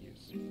for quick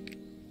use.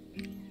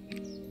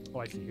 Oh,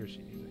 I see. Here's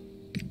sheet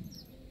music.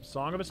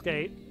 Song of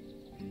Escape.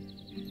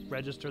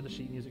 Register the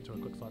sheet music to a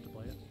quick slot to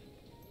play it.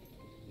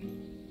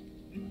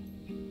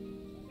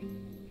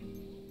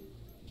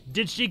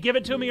 Did she give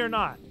it to me or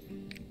not?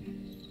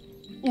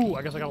 Ooh,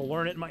 I guess I gotta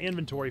learn it in my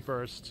inventory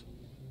first.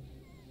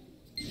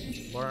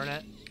 Learn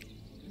it.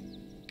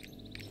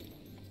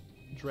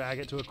 Drag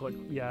it to a quick...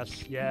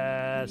 Yes,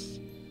 yes,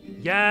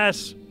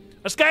 yes!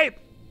 Escape!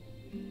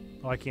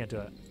 Oh, I can't do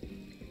it.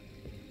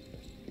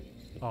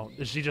 Oh,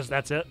 is she just...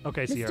 That's it?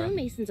 Okay, The Sierra.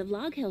 stonemasons of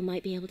Log Hill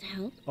might be able to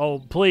help. Oh,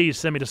 please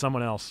send me to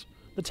someone else.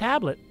 The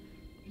tablet.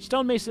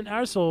 Stonemason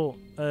Arsel,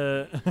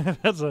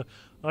 that's a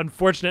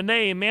unfortunate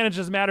name,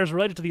 manages matters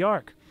related to the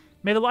Ark.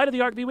 May the light of the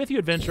Ark be with you,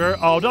 adventurer.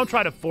 Oh, don't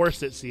try to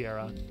force it,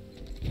 Sierra.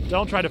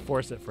 Don't try to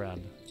force it,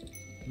 friend.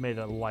 May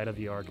the light of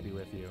the Ark be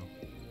with you.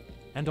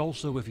 And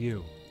also with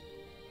you.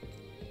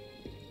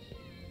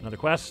 Another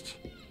quest.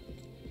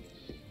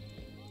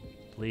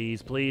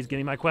 Please, please, give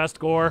me my quest,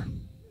 Gore.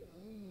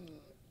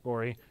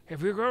 Gory.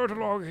 If you go to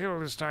Log Hill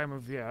this time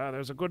of year,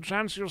 there's a good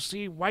chance you'll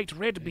see white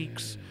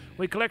redbeaks.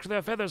 We collect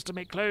their feathers to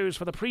make clothes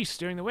for the priests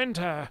during the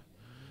winter.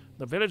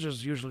 The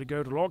villagers usually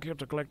go to Log Hill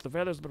to collect the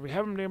feathers, but we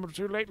haven't been able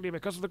to lately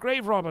because of the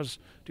grave robbers.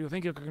 Do you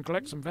think you can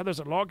collect some feathers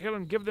at Log Hill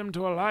and give them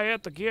to Elia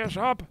at the gear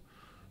shop?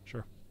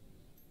 Sure.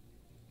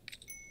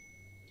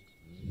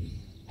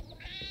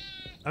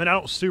 I mean, I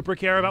don't super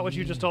care about what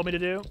you just told me to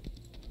do,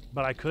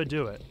 but I could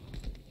do it.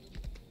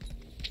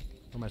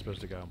 Where am I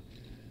supposed to go?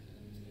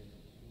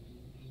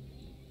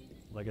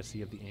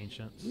 Legacy of the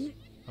Ancients.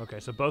 Okay,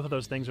 so both of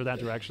those things are that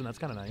direction. That's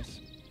kind of nice.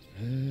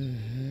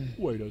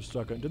 Wait a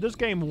second. Did this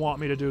game want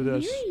me to do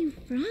this? Where are you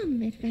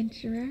from,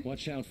 adventurer?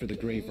 Watch out for the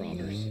grave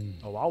robbers.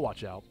 Oh, I'll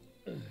watch out.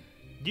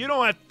 You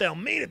don't have to tell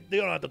me to.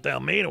 You don't have to tell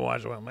me to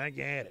watch them. I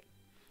get it.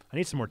 I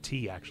need some more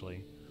tea,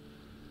 actually.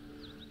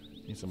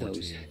 Need some more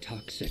Those tea.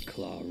 toxic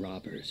claw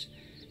robbers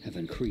have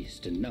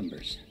increased in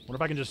numbers. Wonder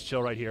if I can just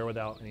chill right here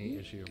without any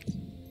issue.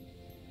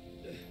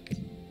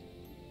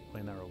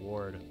 Claim that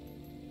reward.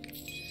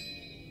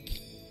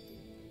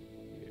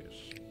 Yes.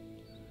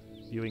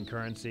 Viewing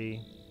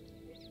currency.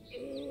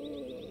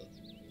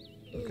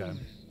 Okay.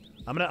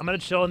 I'm gonna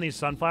chill in these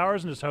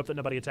sunflowers and just hope that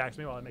nobody attacks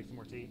me while I make some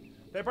more tea.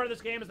 Favorite part of this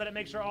game is that it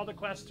makes sure all the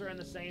quests are in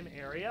the same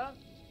area.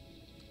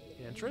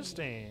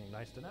 Interesting.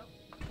 Nice to know.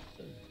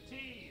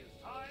 Tea is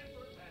time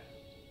for bed.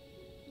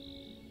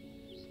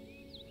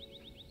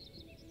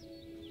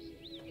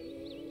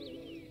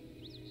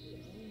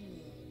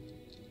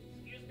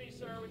 Excuse me,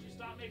 sir. Would you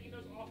stop making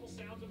those awful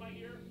sounds in my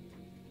ear?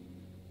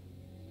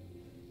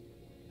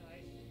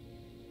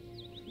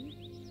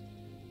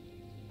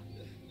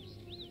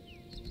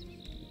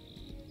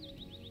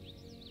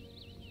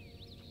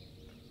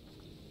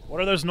 What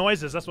are those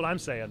noises? That's what I'm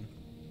saying.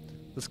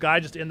 This guy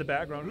just in the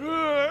background.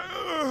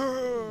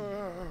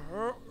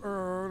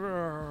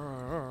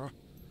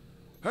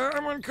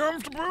 I'm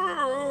uncomfortable.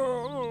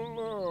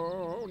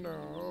 Oh,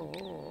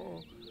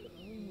 no.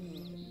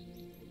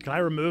 Can I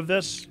remove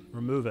this?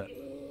 Remove it.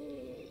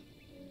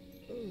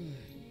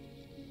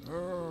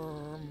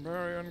 Oh, I'm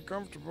very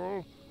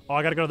uncomfortable. Oh,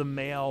 I gotta go to the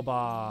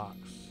mailbox.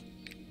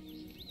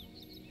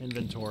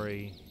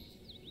 Inventory.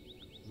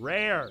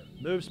 Rare.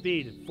 Move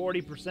speed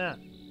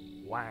 40%.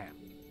 Wow.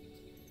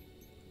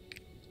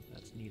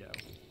 That's neato.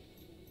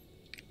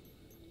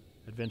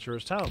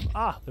 Adventurer's Tome.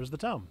 Ah, there's the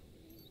tome.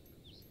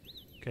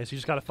 Okay, so you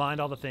just gotta find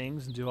all the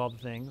things and do all the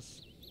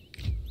things.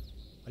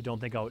 I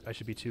don't think I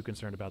should be too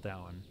concerned about that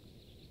one.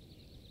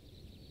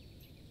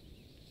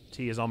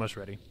 Tea is almost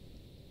ready.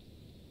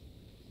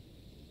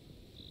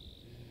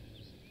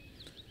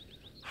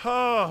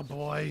 Oh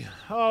boy.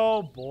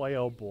 Oh boy,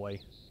 oh boy.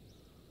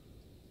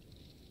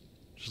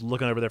 Just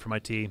looking over there for my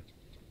tea.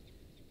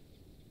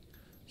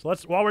 So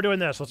while we're doing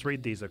this, let's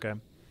read these, okay?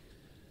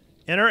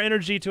 Inner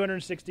energy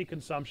 260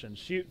 consumption.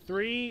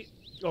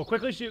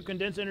 Quickly shoot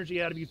condensed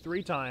energy out of you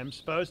 3 times.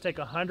 Foes take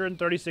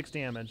 136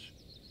 damage.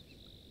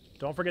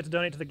 Don't forget to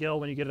donate to the guild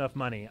when you get enough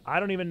money. I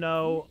don't even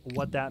know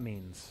what that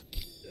means.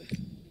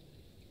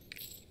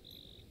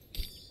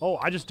 Oh,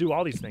 I just do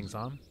all these things,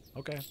 huh?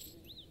 Okay.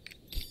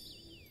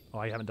 Oh,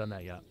 I haven't done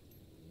that yet.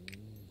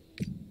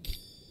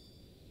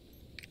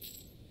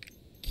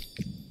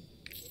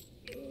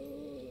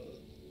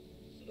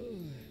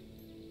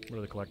 What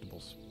are the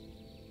collectibles?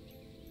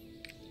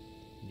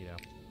 Yeah.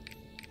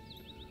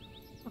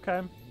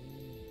 Okay.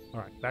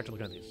 Alright, back to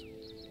looking at these.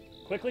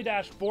 Quickly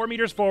dash 4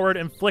 meters forward,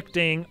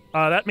 inflicting...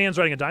 that man's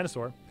riding a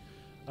dinosaur.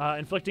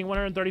 Inflicting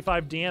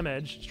 135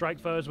 damage. Strike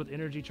foes with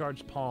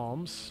energy-charged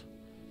palms.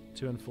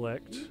 To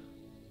inflict.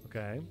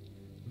 Okay.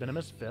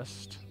 Venomous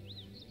Fist.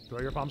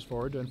 Throw your palms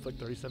forward to inflict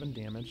 37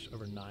 damage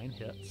over 9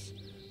 hits.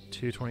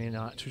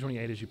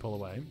 228 as you pull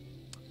away.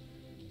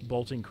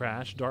 Bolting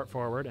crash, dart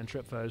forward, and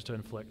trip foes to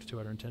inflict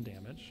 210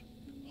 damage.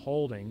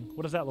 Holding.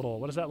 What does that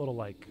little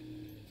like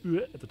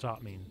at the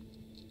top mean?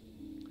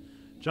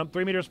 Jump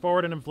 3 meters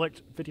forward and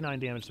inflict 59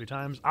 damage 3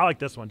 times. I like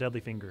this one, Deadly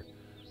Finger.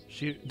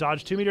 Shoot,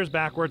 dodge 2 meters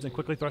backwards and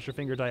quickly thrust your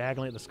finger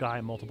diagonally at the sky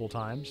multiple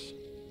times.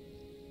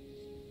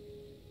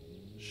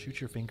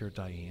 Shoot your finger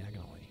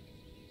diagonally.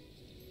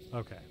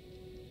 Okay.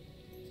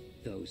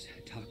 Those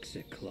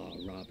toxic claw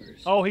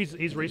robbers. Oh, he's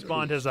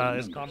respawned his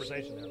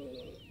conversation there.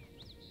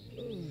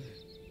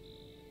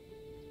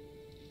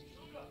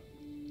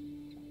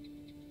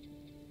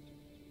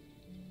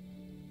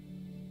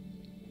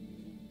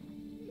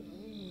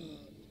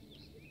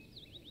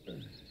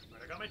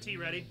 Alright, I got my tea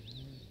ready.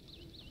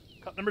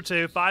 Cup number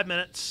 2, 5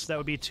 minutes. That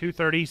would be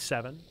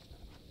 2:37.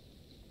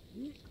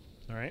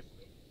 All right.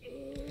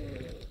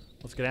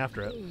 Let's get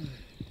after it.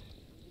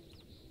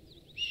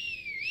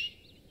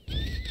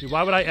 Dude,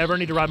 why would I ever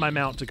need to ride my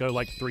mount to go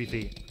like 3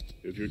 feet?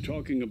 If you're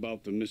talking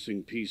about the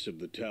missing piece of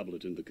the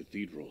tablet in the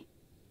cathedral,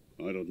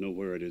 I don't know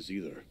where it is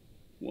either.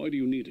 Why do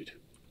you need it?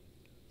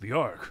 The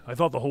Ark. I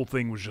thought the whole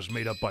thing was just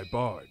made up by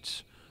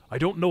bards. I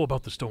don't know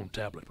about the stone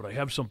tablet, but I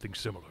have something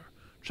similar.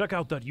 Check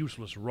out that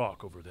useless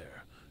rock over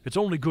there. It's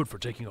only good for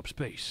taking up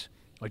space.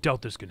 I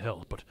doubt this can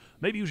help, but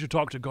maybe you should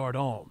talk to Guard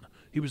Alm.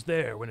 He was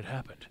there when it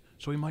happened,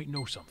 so he might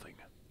know something.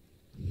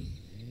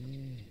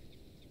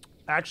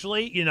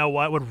 Actually, you know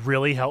what would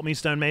really help me,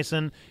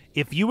 Stonemason?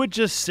 If you would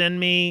just send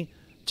me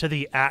to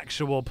the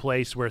actual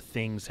place where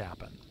things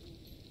happen.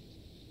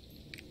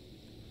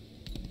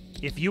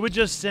 If you would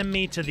just send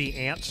me to the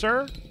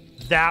answer,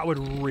 that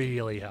would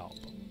really help.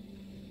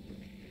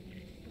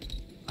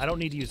 I don't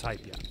need to use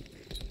hype yet.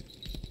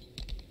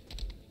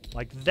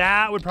 Like,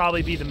 that would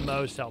probably be the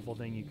most helpful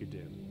thing you could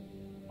do.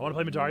 I want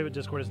to play Madari, but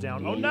Discord is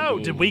down. Oh no!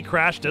 Did we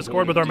crash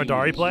Discord with our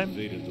Madari play?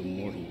 Invaded the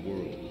mortal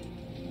world.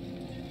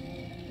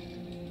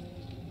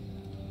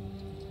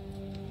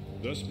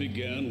 Thus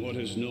began what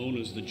is known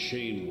as the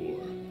Chain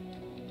War.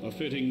 A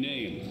fitting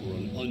name for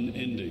an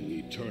unending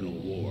eternal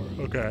war.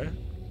 Okay.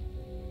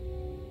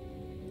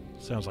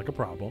 Sounds like a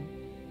problem.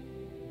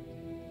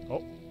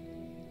 Oh.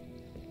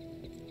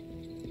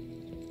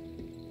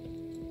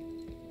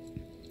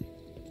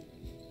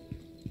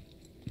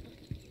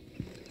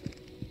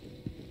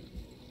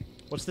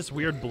 What's this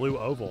weird blue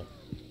oval?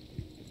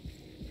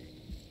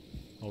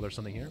 Oh, there's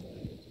something here?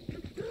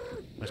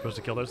 Am I supposed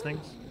to kill those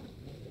things?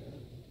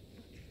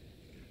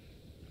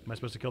 Am I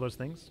supposed to kill those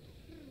things?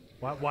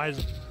 Why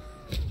is...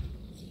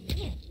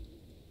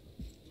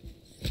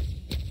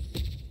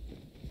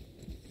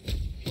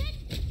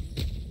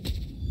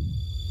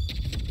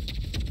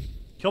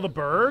 Kill the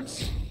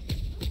birds?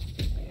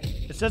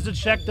 It says to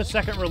check the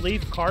second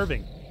relief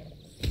carving.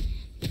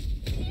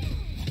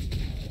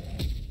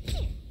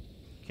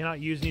 Cannot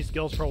use any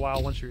skills for a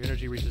while once your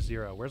energy reaches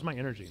 0. Where's my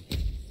energy?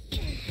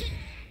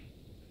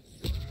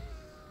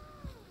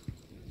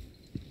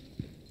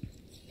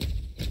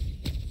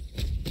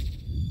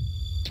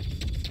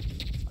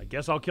 I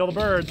guess I'll kill the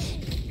birds.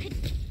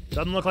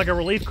 Doesn't look like a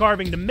relief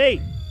carving to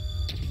me.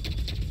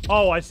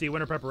 Oh, I see.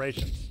 Winter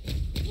preparations.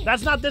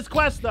 That's not this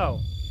quest, though.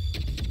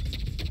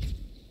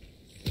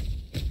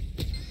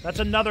 That's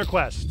another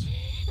quest.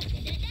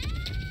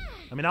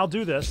 I mean, I'll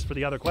do this for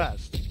the other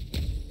quest.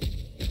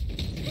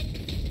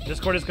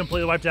 Discord is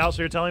completely wiped out,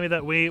 so you're telling me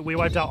that we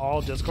wiped out all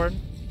of Discord?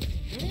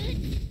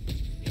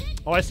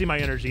 Oh, I see my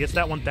energy. It's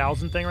that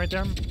 1000 thing right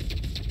there.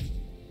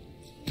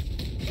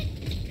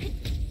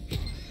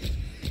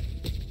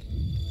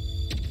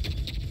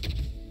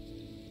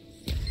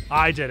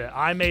 I did it.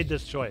 I made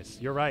this choice.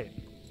 You're right.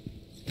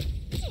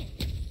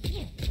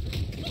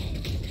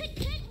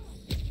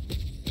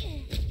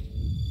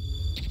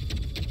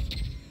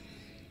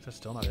 Is that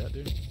still not it,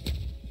 dude?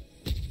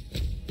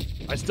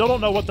 I still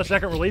don't know what the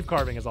second relief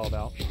carving is all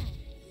about.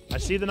 I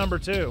see the number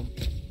 2.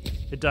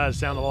 It does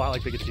sound a lot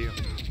like Pikachu.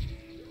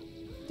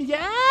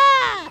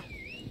 Yeah!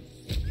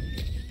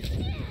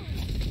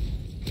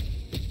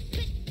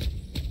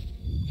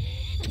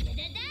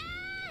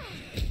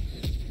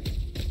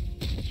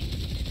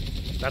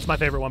 That's my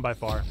favorite one by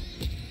far.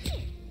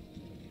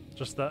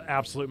 Just the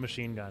absolute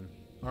machine gun.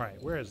 All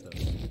right, where is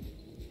this?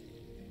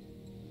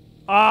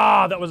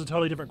 Ah, that was a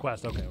totally different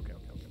quest. Okay.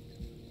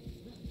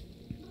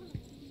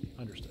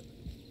 Understood.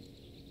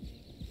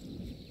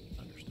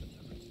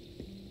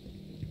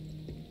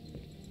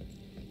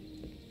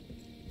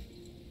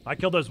 I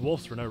killed those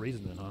wolves for no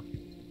reason then, huh?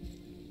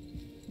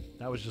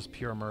 That was just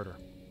pure murder.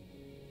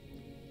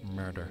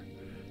 Murder.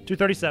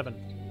 237.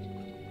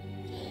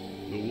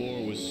 The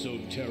war was so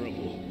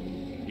terrible,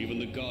 even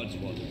the gods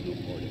wanted no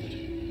part of it,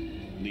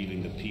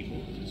 leaving the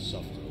people to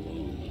suffer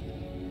alone.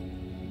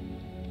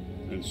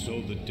 And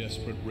so the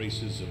desperate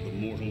races of the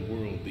mortal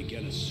world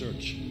began a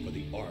search for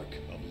the Ark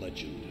of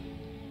Legend.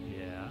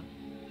 Yeah.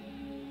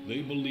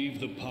 They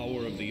believed the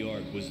power of the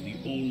Ark was the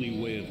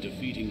only way of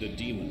defeating the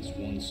demons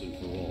once and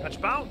for all.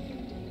 Catch bout.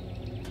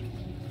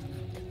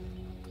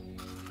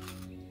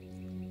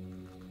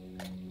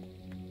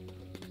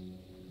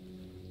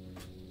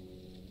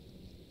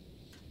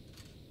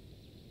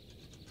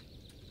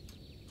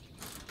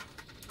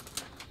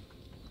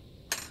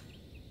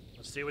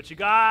 see what you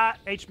got,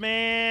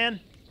 H-Man.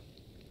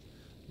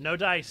 No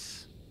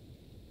dice.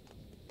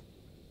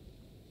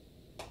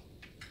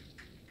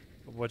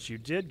 What you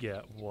did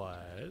get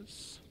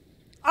was...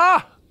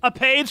 a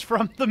page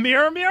from the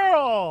Mirror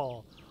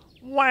Mural!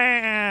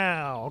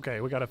 Wow! Okay,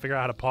 we gotta figure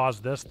out how to pause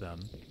this then.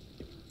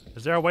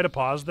 Is there a way to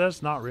pause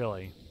this? Not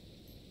really.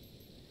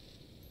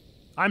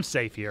 I'm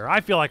safe here.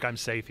 I feel like I'm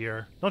safe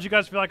here. Don't you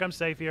guys feel like I'm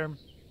safe here?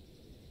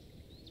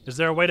 Is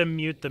there a way to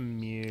mute the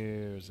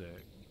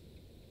music?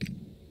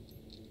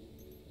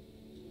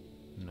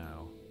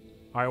 No.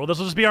 Alright, well this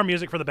will just be our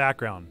music for the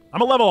background.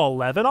 I'm a level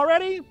 11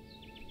 already?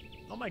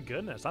 Oh my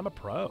goodness, I'm a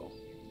pro.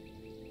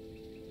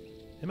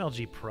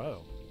 MLG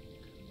Pro.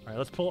 Alright,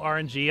 let's pull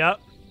RNG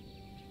up.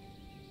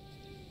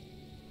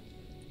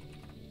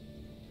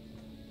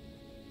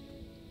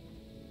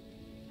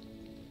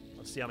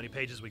 Let's see how many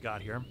pages we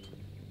got here.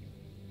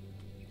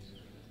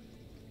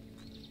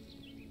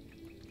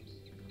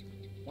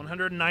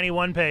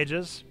 191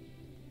 pages.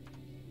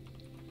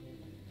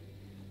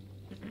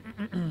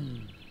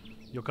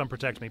 You'll come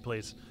protect me,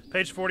 please.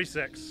 Page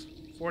 46.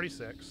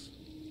 46.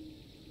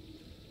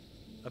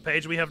 A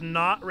page we have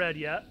not read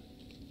yet.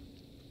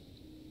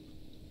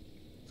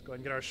 Let's go ahead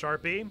and get our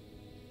Sharpie.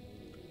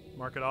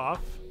 Mark it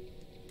off.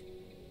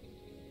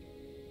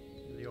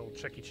 The old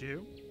Chucky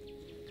Chew.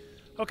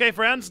 Okay,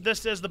 friends,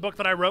 this is the book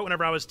that I wrote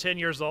whenever I was 10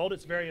 years old.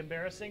 It's very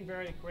embarrassing,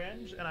 very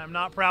cringe, and I'm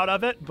not proud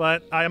of it,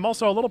 but I am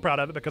also a little proud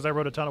of it because I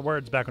wrote a ton of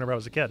words back whenever I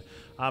was a kid.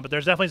 But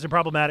there's definitely some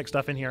problematic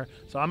stuff in here,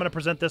 so I'm going to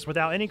present this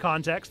without any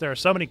context. There are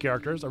so many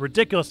characters, a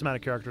ridiculous amount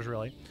of characters,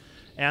 really.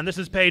 And this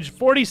is page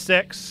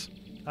 46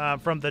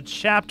 from the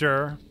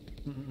chapter...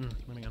 Let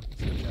me go.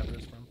 Let's see what chapter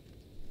it's from.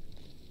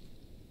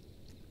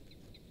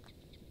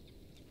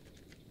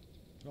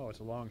 Oh, it's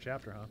a long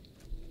chapter, huh?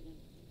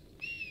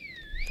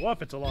 Well,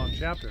 if it's a long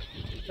chapter.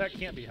 That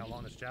can't be how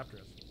long this chapter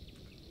is.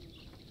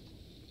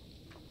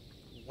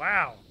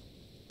 Wow.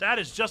 That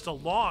is just a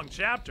long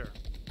chapter.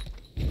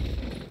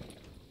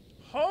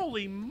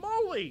 Holy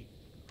moly.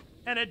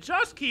 And it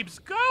just keeps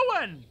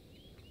going.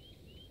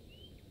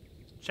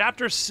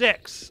 Chapter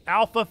 6,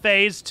 Alpha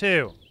Phase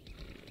 2.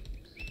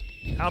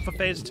 Alpha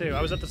Phase 2.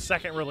 I was at the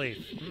second relief.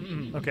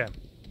 Okay.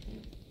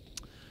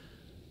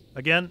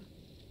 Again,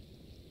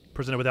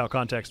 presented without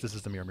context, this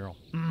is the Mirror Mural.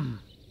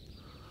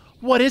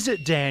 What is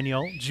it,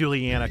 Daniel?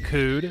 Juliana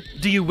cooed.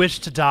 Do you wish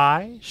to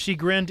die? She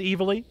grinned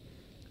evilly.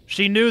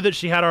 She knew that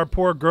she had our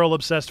poor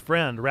girl-obsessed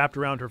friend wrapped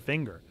around her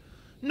finger.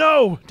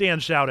 No, Dan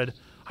shouted.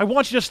 I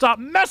want you to stop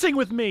messing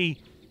with me.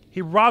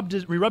 He rubbed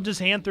his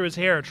hand through his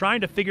hair,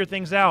 trying to figure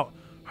things out.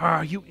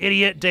 You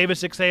idiot,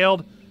 Davis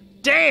exhaled.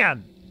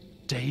 Dan!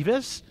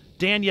 Davis?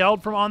 Dan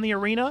yelled from on the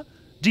arena.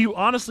 Do you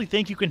honestly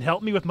think you can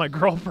help me with my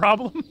girl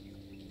problem?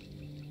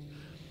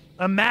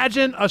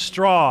 Imagine a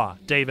straw,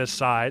 Davis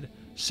sighed,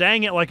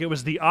 saying it like it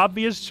was the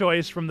obvious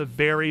choice from the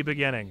very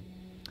beginning.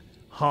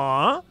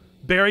 Huh?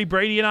 Barry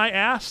Brady and I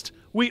asked.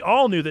 We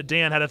all knew that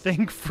Dan had a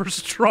thing for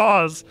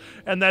straws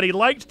and that he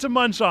liked to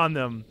munch on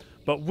them,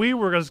 but we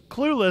were as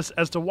clueless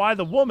as to why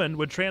the woman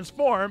would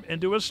transform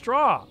into a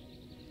straw.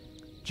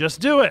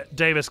 Just do it,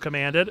 Davis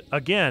commanded,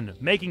 again,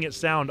 making it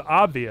sound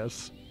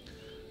obvious.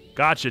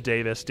 Gotcha,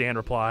 Davis, Dan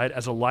replied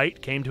as a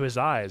light came to his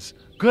eyes.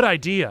 Good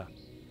idea.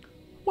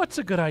 What's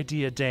a good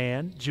idea,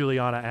 Dan?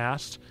 Juliana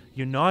asked.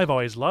 You know I've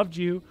always loved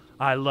you.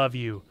 I love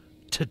you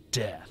to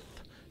death.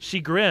 She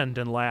grinned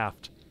and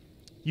laughed.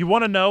 You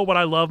want to know what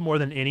I love more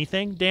than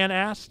anything? Dan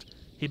asked.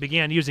 He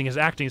began using his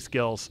acting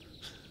skills.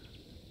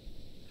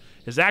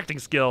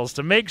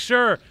 To make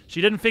sure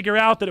she didn't figure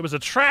out that it was a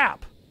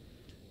trap.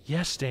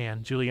 Yes,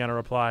 Dan, Juliana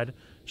replied.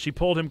 She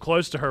pulled him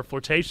close to her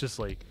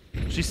flirtatiously.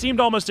 She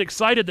seemed almost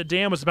excited that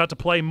Dan was about to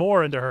play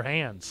more into her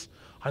hands.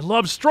 I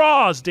love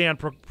straws, Dan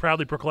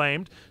proudly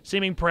proclaimed,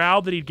 seeming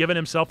proud that he'd given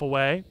himself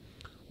away.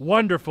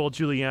 Wonderful,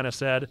 Juliana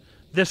said.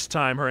 This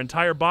time her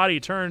entire body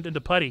turned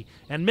into putty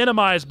and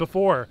minimized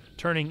before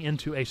turning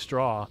into a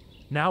straw.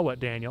 Now what,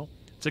 Daniel?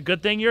 It's a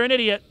good thing you're an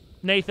idiot,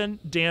 Nathan.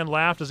 Dan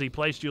laughed as he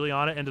placed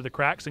Juliana into the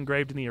cracks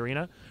engraved in the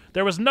arena.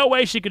 There was no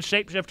way she could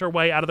shapeshift her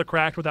way out of the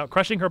crack without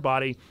crushing her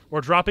body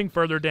or dropping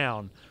further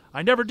down.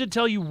 I never did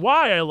tell you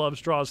why I love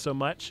straws so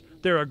much.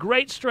 They're a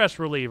great stress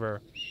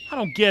reliever. I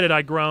don't get it,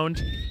 I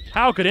groaned.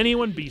 How could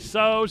anyone be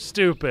so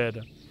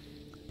stupid?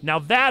 Now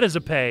that is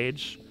a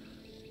page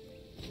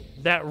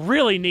that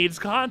really needs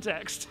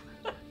context.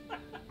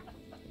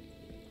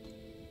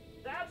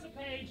 That's a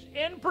page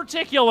in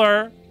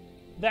particular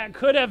that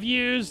could have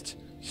used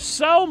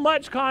so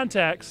much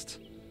context,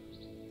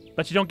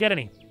 but you don't get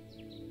any.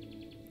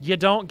 You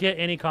don't get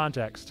any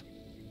context.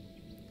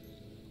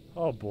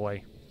 Oh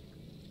boy.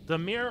 The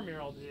Mirror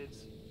Mural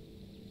dudes.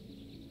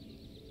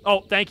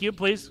 Oh, thank you,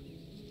 please.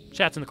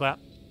 Chat's in the clap.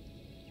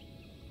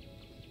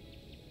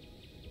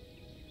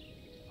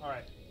 All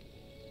right.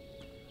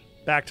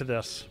 Back to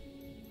this.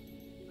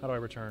 How do I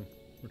return?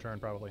 Return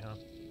probably, huh?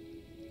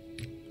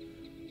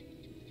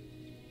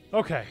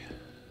 Okay.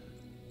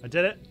 I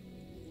did it.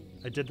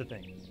 I did the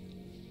thing.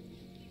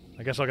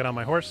 I guess I'll get on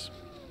my horse.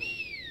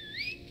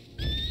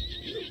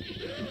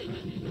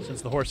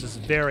 Since the horse is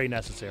very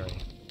necessary.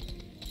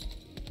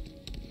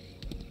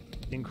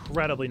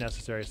 Incredibly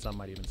necessary, some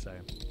might even say.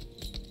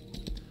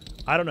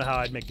 I don't know how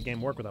I'd make the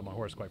game work without my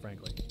horse, quite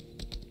frankly.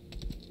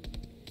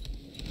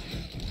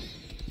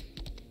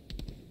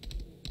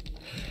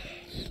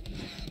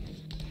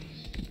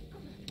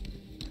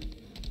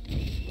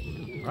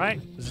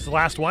 Alright, is this the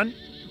last one?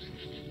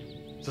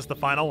 Is this the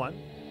final one?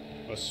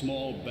 A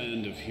small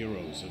band of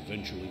heroes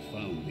eventually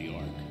found the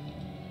Ark.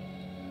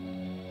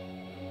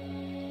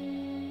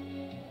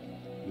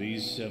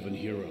 These 7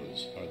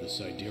 heroes are the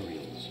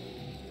Sidereals.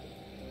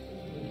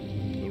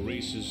 The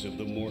races of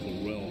the mortal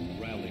realm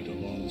rallied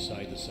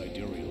alongside the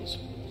Sidereals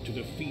to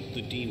defeat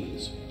the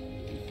demons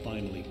and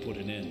finally put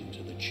an end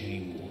to the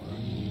Chain War.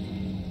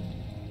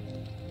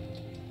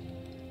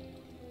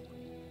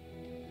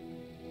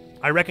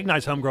 I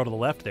recognize Homegirl to the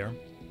left there.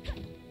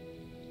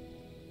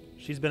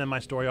 She's been in my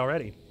story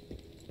already.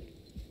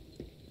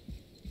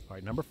 All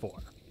right, number 4.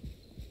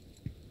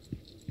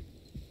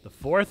 The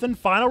 4th and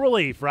final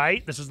relief,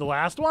 right? This is the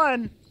last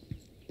one.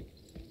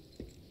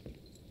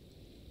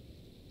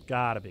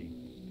 Gotta be.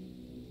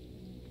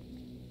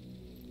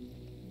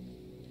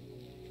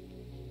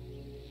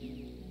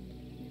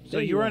 So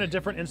you were in a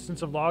different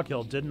instance of Log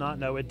Hill. Did not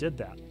know it did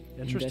that.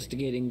 Interesting.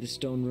 Investigating the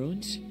stone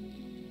ruins?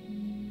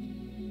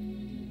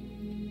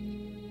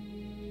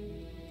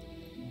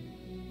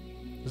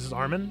 This is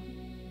Armin?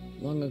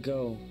 Long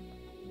ago,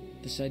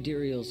 the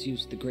Sidereals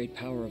used the great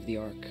power of the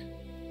Ark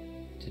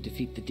to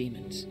defeat the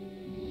demons.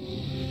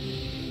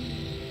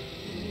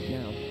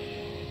 Now,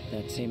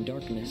 that same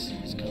darkness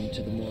has come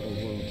to the mortal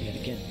world yet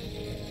again.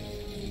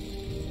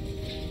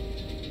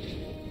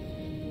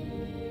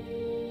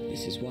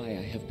 This is why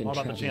I have been All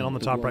about the traveling channel in the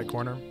the top right world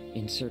corner.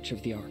 in search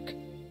of the Ark.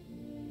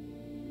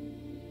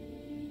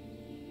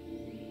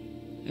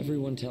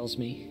 Everyone tells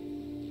me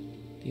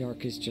the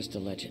Ark is just a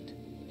legend.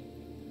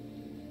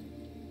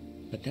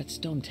 But that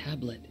stone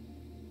tablet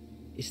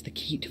is the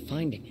key to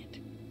finding it.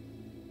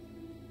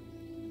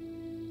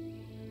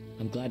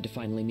 I'm glad to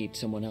finally meet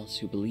someone else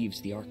who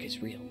believes the Ark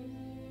is real.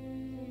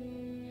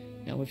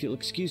 Now, if you'll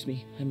excuse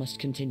me, I must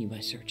continue my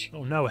search.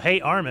 Oh no,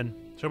 hey Armin.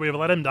 Should we have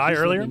let him die Please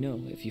earlier? let me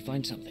know if you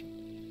find something.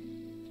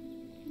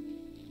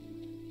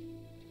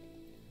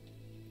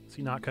 Is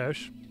he not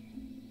Kosh?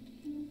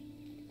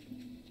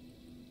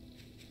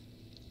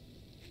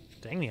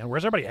 Dang man,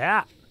 where's everybody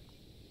at?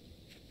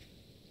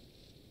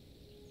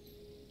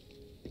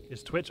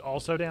 Is Twitch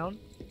also down?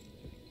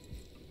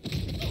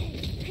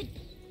 I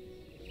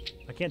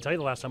can't tell you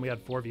the last time we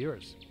had 4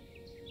 viewers.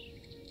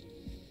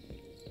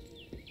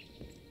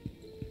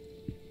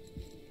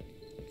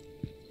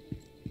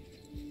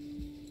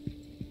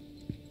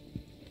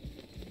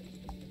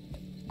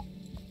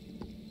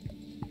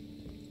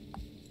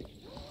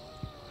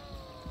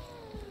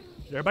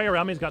 Everybody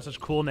around me's got such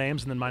cool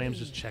names, and then my name's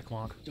just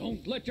Checklonk.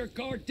 Don't let your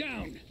guard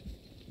down.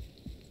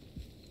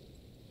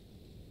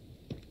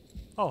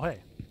 Oh,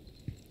 hey.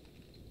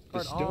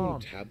 The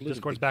stone tablet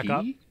Discord's of the back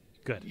up. key?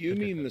 Good. You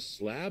mean the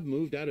slab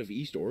moved out of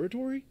East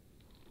Oratory?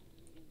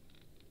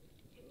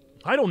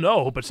 I don't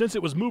know, but since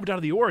it was moved out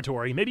of the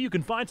oratory, maybe you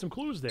can find some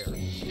clues there.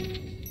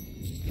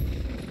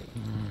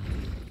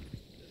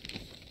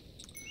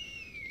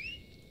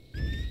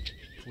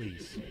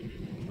 Please,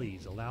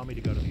 please allow me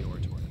to go to the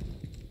oratory.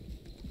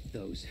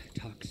 Those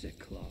toxic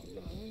claws.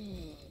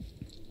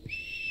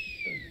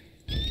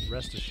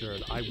 Rest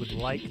assured, I would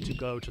like to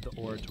go to the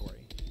oratory.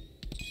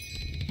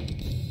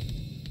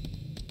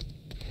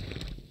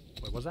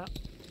 Wait, what's that?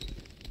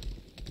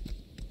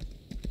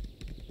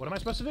 What am I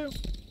supposed to do?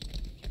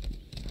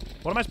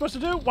 What am I supposed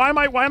to do? Why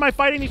am I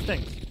fighting these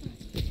things?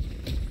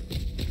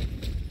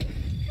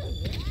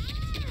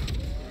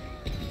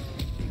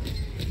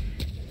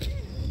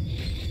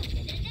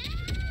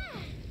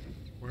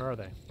 Where are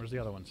they? Where's the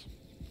other ones?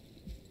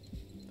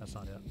 That's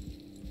not it.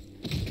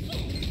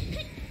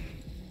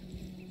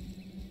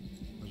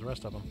 Where's the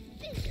rest of them?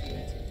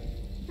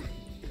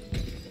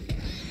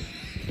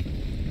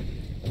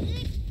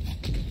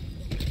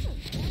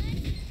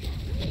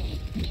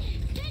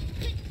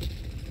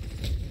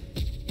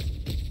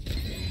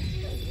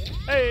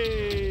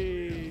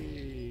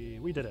 Hey!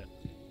 We did it.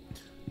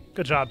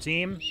 Good job,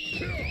 team.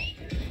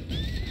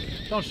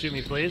 Don't shoot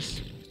me,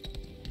 please.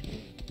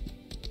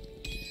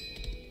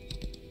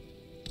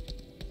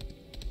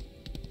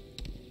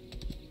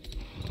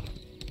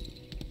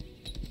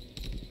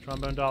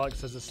 Trombone Dalek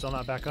says it's still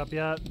not back up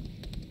yet.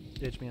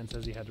 Ditchman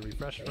says he had to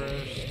refresh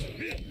first.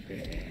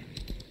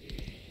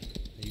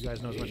 You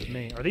guys know as much as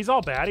me. Are these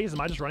all baddies?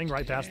 Am I just running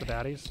right past the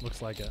baddies?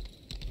 Looks like it.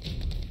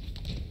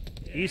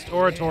 East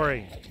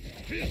Oratory.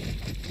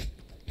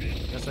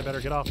 Guess I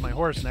better get off my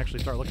horse and actually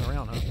start looking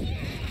around, huh?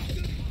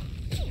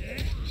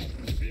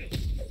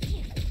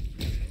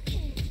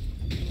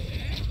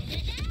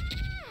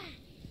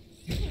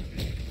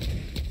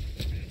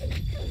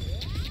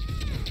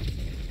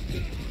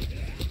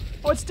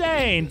 Oh, it's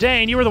Dane!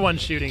 Dane, you were the one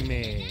shooting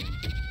me.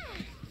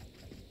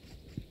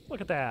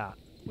 Look at that.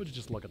 Would you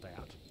just look at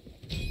that?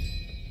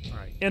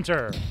 Alright,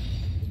 enter.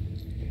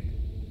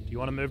 Do you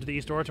want to move to the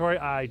East Oratory?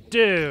 I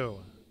do.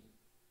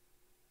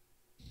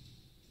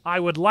 I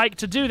would like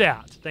to do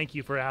that. Thank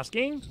you for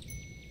asking.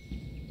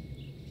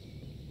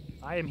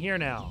 I am here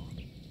now.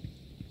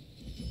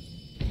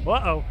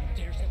 Uh-oh.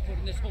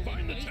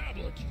 Find the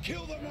tablet.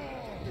 Kill them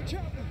all.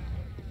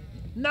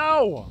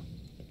 No!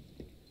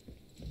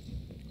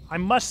 I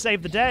must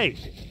save the day.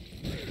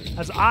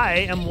 As I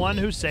am one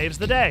who saves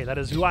the day. That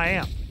is who I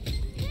am.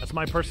 That's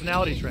my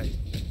personality trait.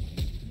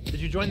 Did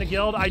you join the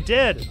guild? I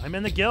did. I'm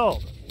in the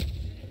guild.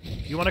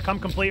 You want to come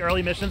complete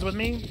early missions with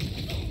me?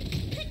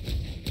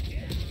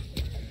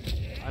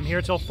 I'm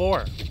here till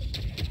 4.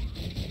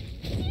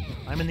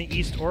 I'm in the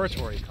East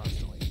Oratory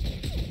constantly.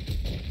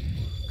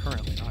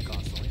 Currently, not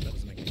constantly. That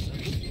doesn't make any sense.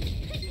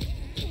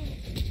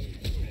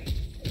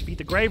 Beat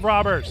the grave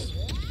robbers.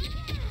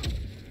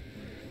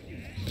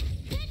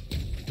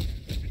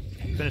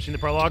 Finishing the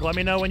prologue. Let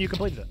me know when you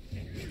completed it.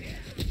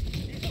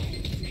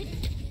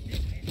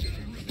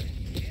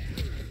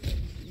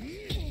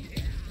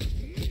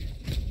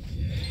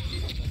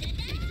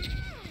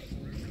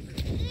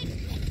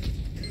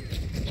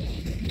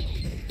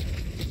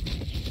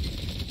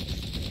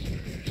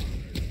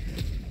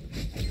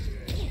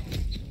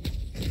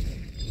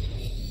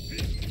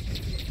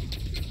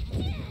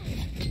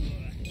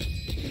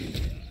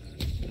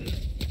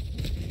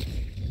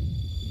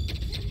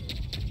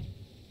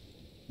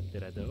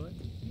 Did I do it?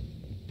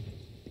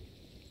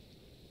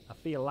 I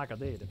feel like I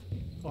did.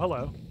 Oh,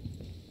 hello.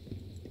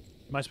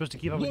 Am I supposed to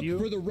keep up with you?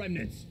 Look for the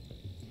remnants.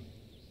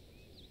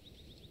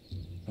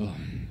 Oh,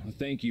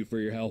 thank you for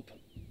your help.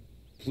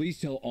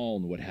 Please tell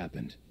Aln what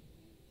happened.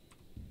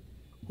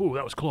 Ooh,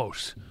 that was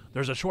close.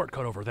 There's a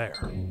shortcut over there.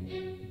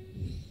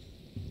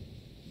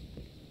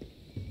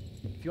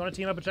 If you want to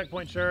team up at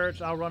Checkpoint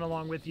Church, I'll run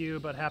along with you,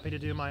 but happy to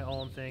do my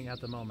own thing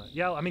at the moment.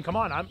 Yeah, I mean, come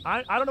on.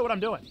 I don't know what I'm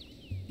doing.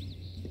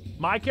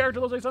 My character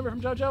looks like somebody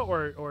from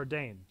JoJo or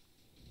Dane?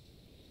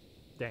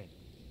 Dane.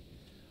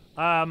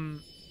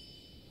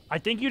 I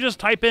think you just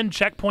type in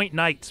Checkpoint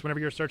Knights whenever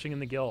you're searching in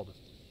the guild.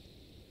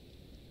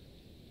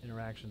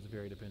 Interactions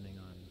vary depending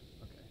on...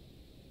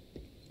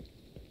 Okay.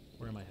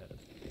 Where am I headed?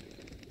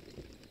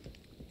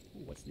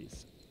 Ooh, what's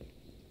these?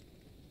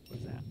 What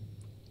is that?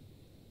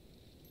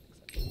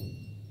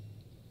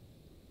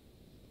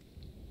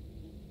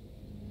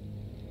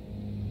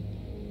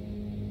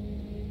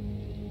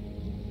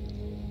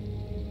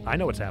 I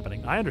know what's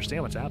happening. I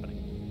understand what's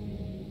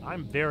happening.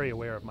 I'm very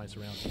aware of my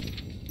surroundings.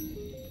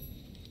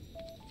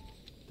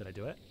 Did I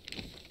do it?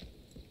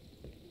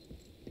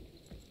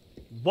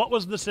 What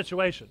was the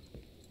situation?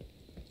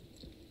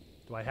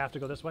 Do I have to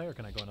go this way, or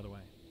can I go another way?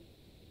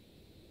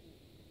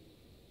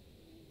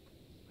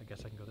 I guess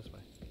I can go this way.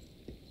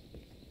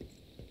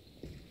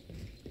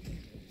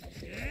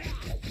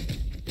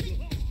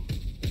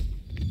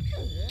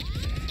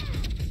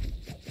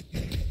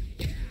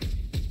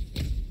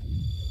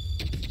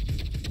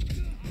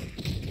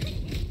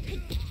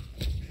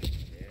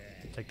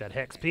 Take that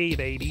Hex P,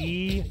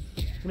 baby.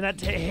 Give me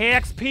that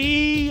Hex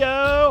P,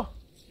 yo.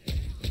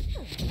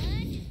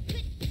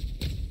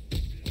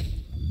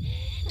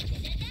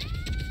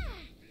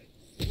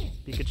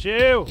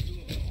 Pikachu.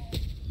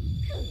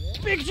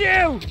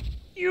 Pikachu!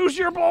 Use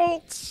your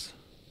bolts.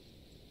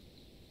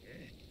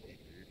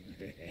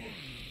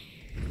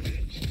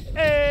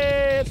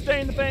 Hey, it's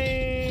Stain the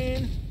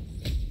Pain.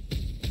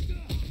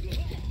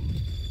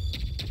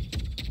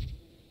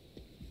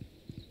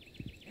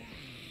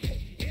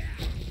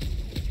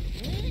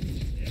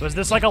 So is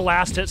this like a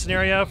last hit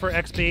scenario for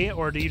XP,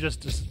 or do you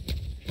just is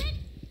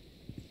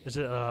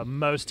it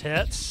most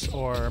hits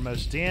or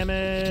most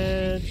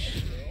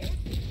damage?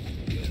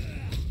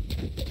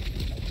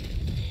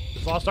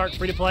 Is Lost Ark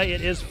free to play?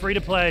 It is free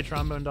to play,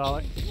 Trombone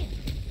Dalek.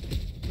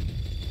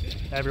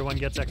 Everyone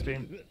gets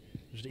XP.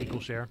 Just equal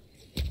share.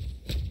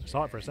 I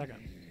saw it for a second.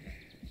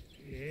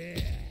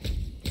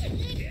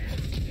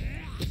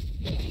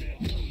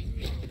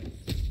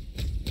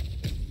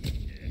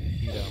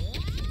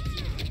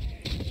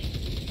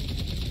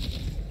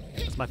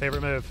 That's my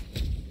favorite move.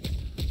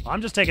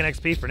 I'm just taking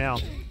XP for now.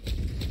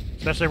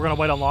 Especially if we're going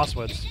to wait on Lost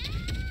Woods.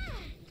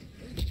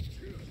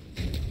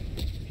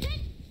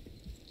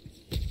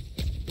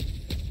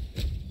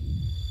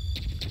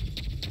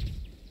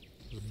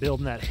 Just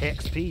building that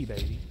XP,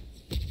 baby.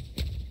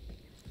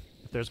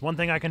 If there's one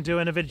thing I can do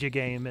in a video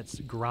game, it's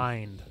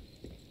grind.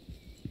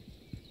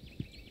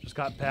 Just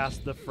got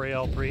past the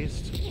frail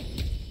priest.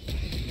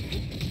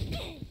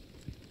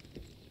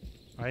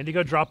 I need to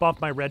go drop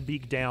off my red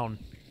beak down.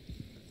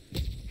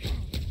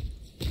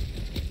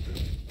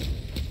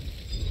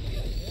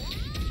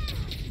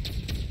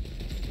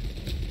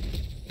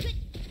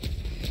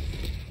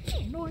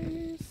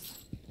 Noise.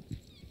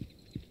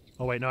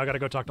 Oh wait, no, I gotta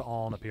go talk to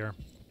Aln up here.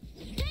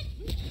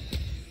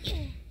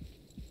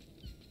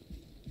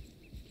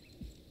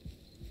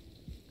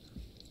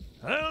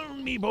 Oh,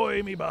 me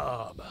boy, me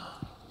Bob.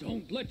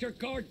 Don't let your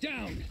guard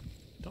down.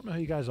 Don't know who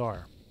you guys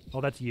are.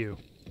 Oh, that's you.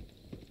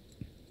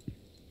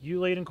 You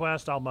lead in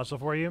quest, I'll muscle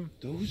for you.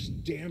 Those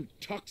damn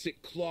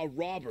toxic claw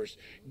robbers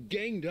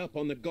ganged up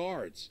on the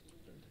guards.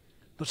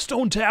 The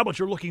stone tablet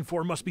you're looking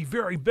for must be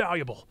very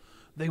valuable.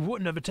 They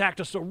wouldn't have attacked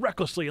us so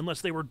recklessly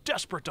unless they were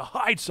desperate to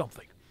hide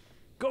something.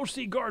 Go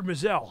see Guard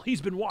Mizell.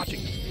 He's been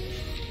watching.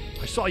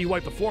 I saw you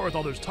wipe the floor with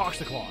all those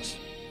Toxiclaws.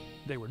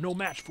 They were no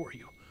match for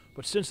you,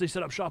 but since they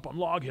set up shop on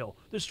Log Hill,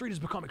 this street has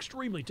become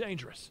extremely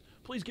dangerous.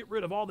 Please get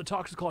rid of all the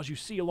Toxiclaws you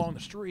see along the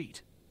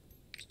street.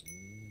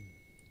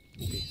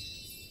 Okay.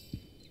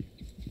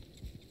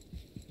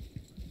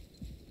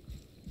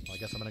 Well, I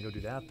guess I'm gonna go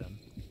do that then.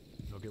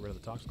 Go get rid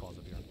of the Toxiclaws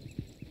up here.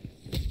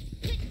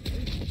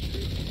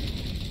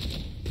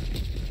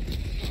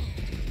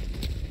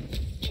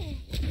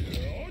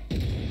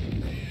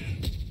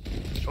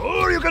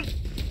 Sure, you can.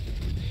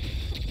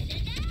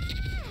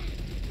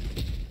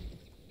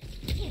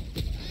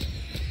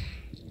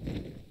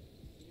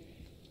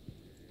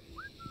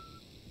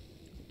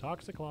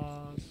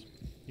 Toxiclaws.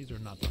 These are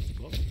not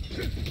Toxiclaws.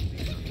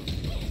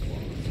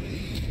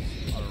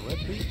 Are red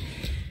beaks.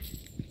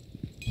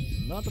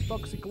 Not the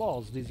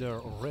Toxiclaws, these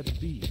are red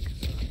beaks.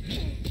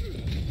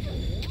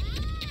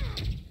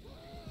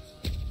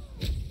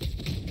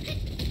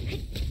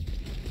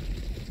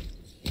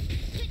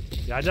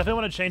 Yeah, I definitely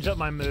want to change up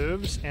my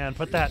moves and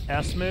put that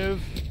S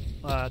move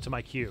to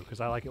my Q, because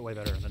I like it way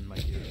better than my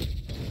Q.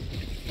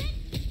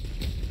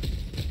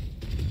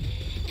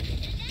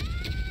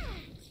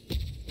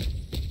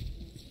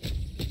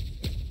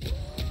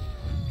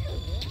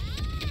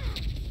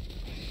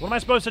 What am I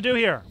supposed to do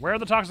here? Where are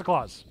the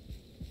Toxiclaws?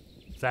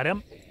 Is that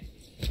him?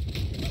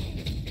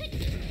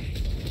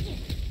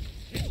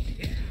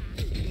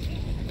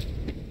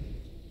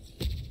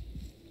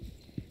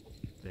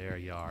 There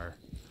you are.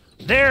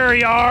 There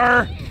you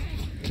are!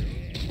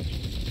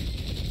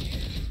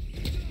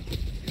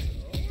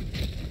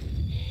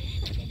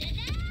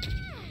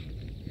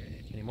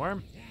 Any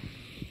more?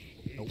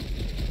 Nope.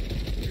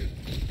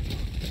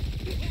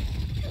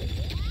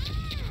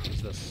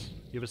 What's this?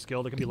 You have a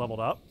skill that can be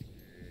leveled up?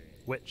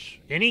 Which?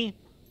 Any?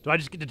 Do I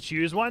just get to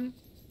choose one?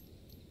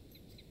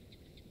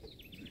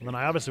 And then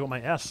I obviously want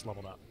my S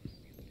leveled up.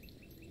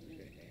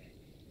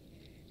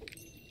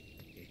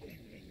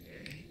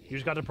 You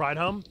just got to Pride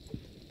Home?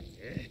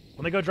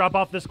 Let me go drop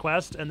off this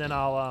quest, and then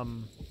I'll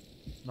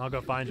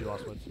go find you,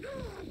 Lost Woods.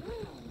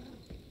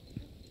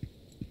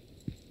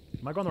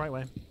 Am I going the right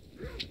way?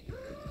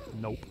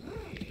 Nope.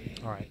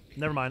 Alright.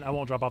 Never mind. I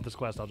won't drop off this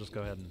quest. I'll just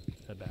go ahead and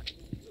head back.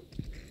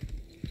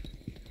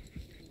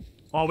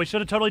 Oh, we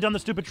should have totally done the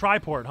stupid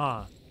triport,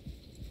 huh?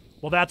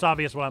 Well, that's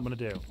obvious what I'm going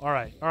to do.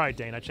 Alright. Alright,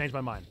 Dane. I changed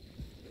my mind.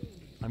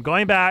 I'm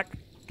going back,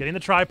 getting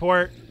the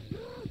triport,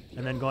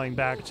 and then going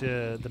back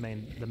to the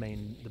main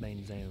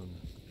zone.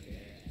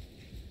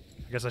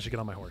 I guess I should get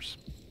on my horse.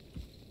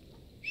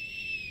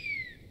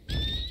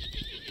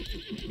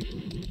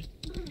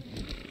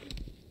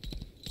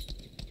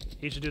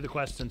 He should do the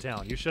quests in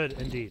town. You should,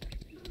 indeed.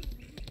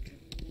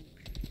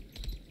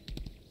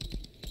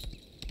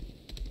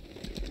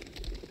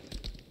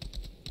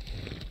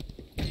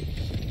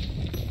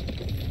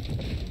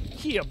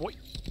 Yeah, boy.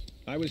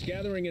 I was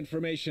gathering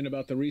information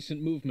about the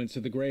recent movements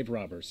of the grave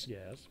robbers.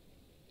 Yes.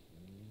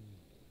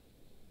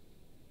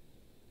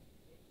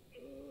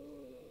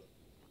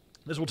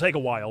 This will take a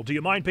while. Do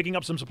you mind picking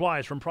up some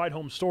supplies from Pride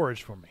Home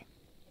Storage for me?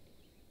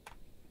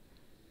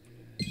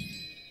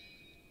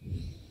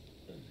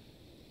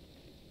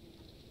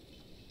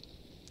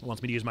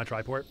 Wants me to use my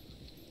triport.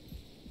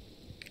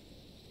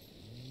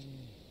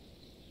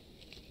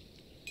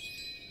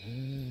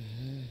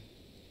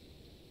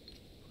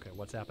 Okay,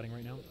 what's happening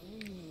right now?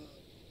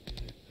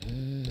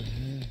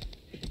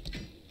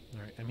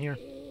 Alright, I'm here.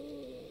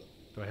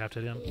 Do I have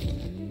to hit him?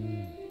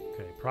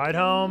 Okay, Pride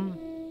Home.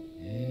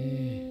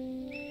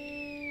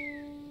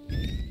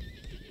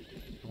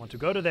 I want to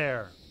go to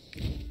there.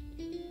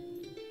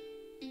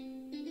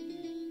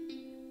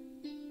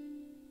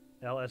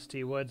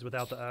 LST Woods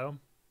without the O.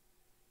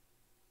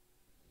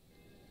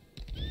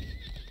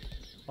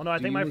 Oh no, I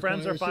think my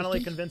friends are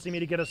finally convincing me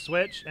to get a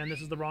Switch, and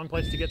this is the wrong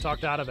place to get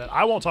talked out of it.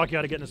 I won't talk you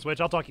out of getting a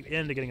Switch. I'll talk you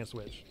into getting a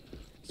Switch.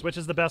 Switch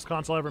is the best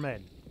console ever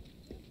made.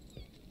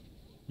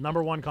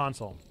 #1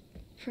 console.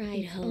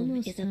 Pride Home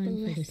is a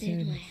blessed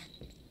land.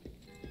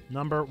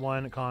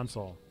 #1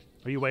 console.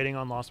 Are you waiting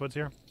on Lost Woods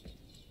here?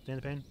 Stay in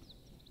the pain?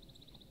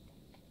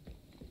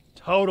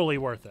 Totally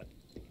worth it.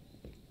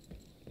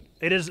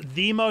 It is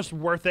the most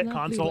worth it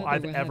console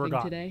I've ever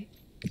got. Today.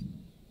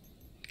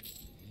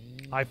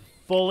 I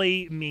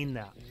fully mean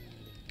that.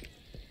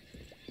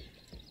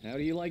 How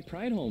do you like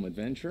Pride Home,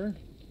 adventurer?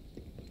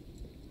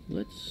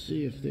 Let's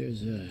see if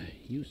there's a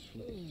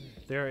useful...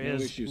 There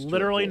is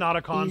literally not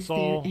a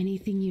console is there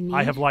anything you need?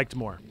 I have liked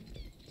more.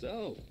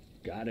 So,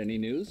 got any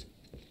news?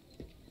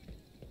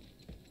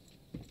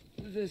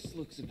 This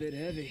looks a bit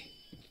heavy.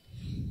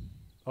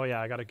 Oh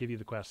yeah, I gotta give you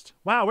the quest.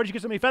 Wow, where'd you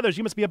get so many feathers?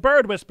 You must be a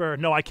bird whisperer.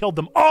 No, I killed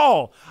them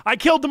all! I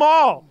killed them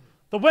all!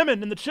 The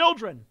women and the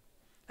children!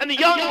 And the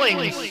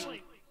younglings!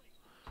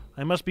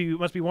 I must be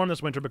warm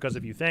this winter because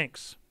of you.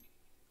 Thanks.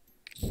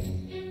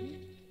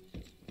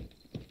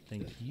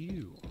 Thank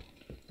you.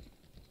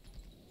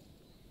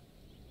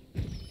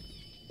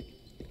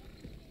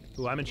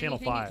 Ooh, I'm in channel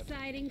 5.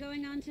 Exciting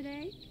going on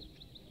today?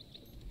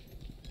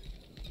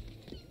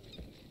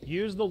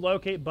 Use the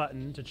locate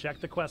button to check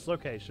the quest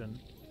location.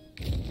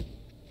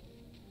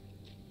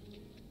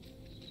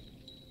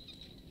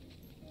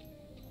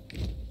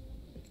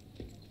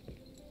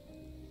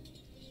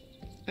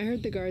 I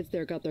heard the guards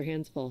there got their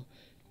hands full.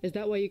 Is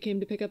that why you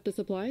came to pick up the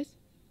supplies?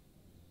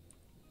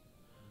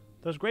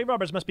 Those grave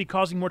robbers must be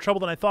causing more trouble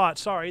than I thought.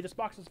 Sorry, this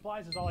box of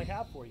supplies is all I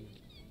have for you.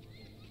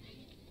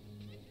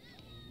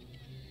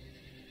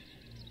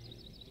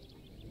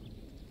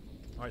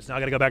 Alright, so now I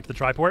gotta go back to the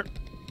triport.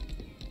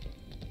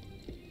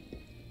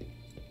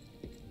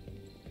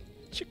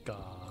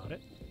 Got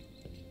it.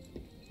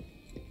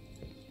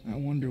 I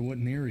wonder what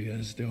Neria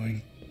is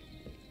doing.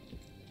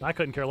 I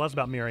couldn't care less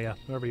about Miria,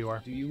 whoever you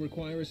are. Do you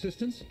require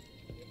assistance?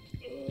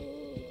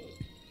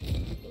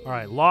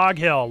 Alright, log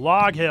hill,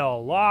 log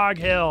hill, log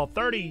hill.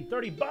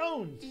 30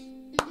 bones!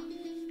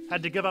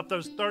 Had to give up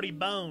those 30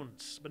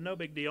 bones, but no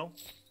big deal.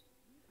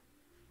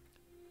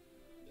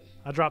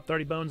 I dropped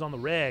 30 bones on the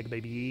reg,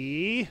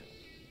 baby.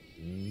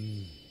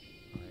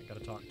 Alright,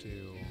 gotta talk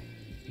to...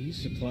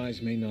 These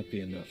supplies may not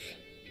be enough.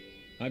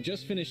 I've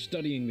just finished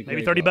studying the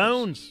Maybe grave 30 robbers.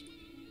 bones!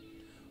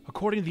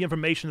 According to the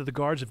information that the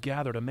guards have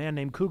gathered, a man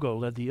named Kugo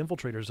led the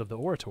infiltrators of the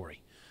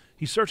oratory.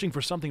 He's searching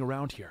for something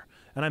around here,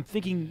 and I'm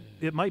thinking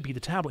it might be the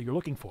tablet you're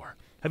looking for.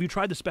 Have you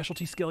tried the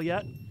specialty skill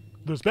yet?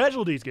 The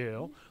specialty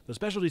skill? The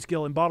specialty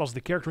skill embodies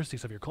the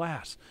characteristics of your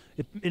class.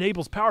 It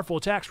enables powerful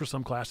attacks for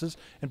some classes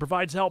and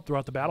provides help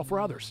throughout the battle for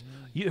others.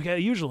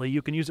 Usually,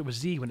 you can use it with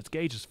Z when its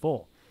gauge is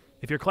full.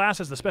 If your class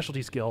has the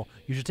specialty skill,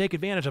 you should take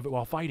advantage of it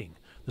while fighting.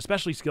 The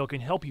specialty skill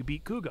can help you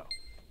beat Kugo.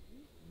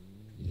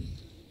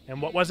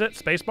 And what was it?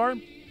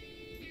 Spacebar?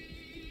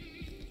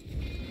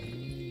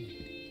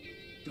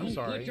 I'm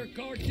sorry. Let your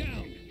guard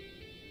down.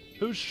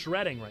 Who's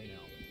shredding right now?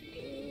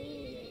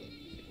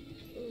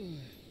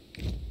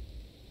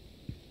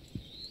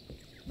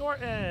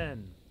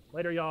 Norton!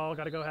 Later, y'all.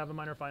 Gotta go have a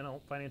minor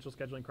financial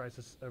scheduling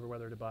crisis over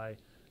whether to buy.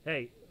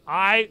 Hey,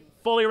 I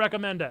fully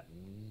recommend it.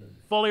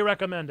 Fully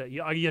recommend it.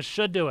 You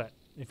should do it,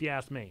 if you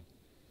ask me.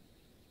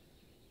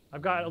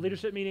 I've got a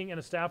leadership meeting and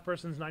a staff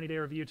person's 90-day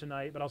review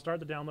tonight, but I'll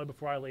start the download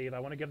before I leave. I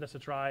want to give this a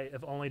try,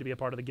 if only to be a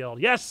part of the guild.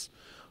 Yes!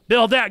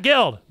 Build that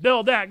guild!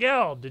 Build that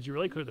guild! Did you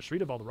really clear the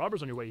street of all the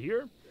robbers on your way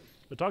here?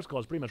 The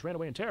Toxicals pretty much ran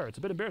away in terror. It's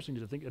a bit embarrassing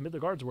to admit the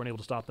guards weren't able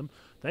to stop them.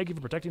 Thank you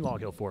for protecting Log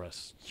Hill for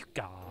us. You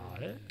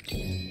got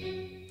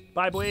it.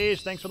 Bye,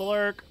 boys. Thanks for the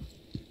lurk.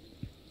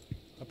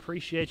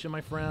 Appreciate you, my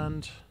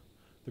friend.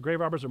 The grave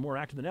robbers are more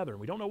active than ever, and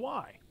we don't know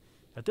why.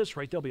 At this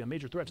rate, they'll be a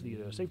major threat to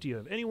the safety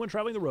of anyone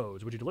traveling the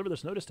roads. Would you deliver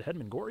this notice to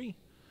Headman Gory?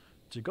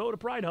 To go to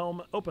Pride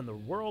Home, open the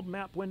world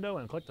map window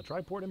and click the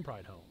triport in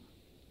Pride Home.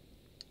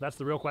 That's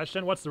the real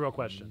question? What's the real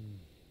question?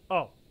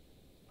 Oh,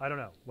 I don't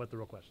know what the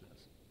real question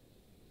is.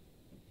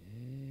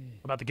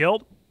 About the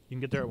guild? You can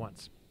get there at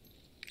once.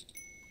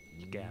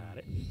 Got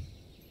it.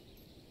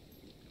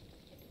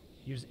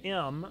 Use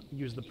M.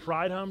 Use the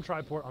Pride Home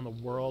triport on the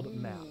world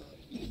map.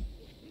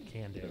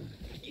 Can do.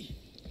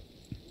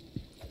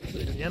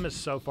 M is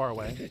so far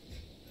away.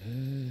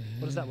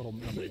 What is that little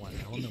number one?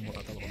 I want to know more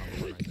about that little number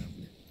one right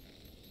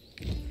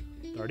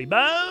there. 30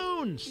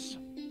 bones!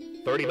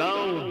 30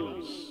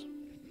 bones!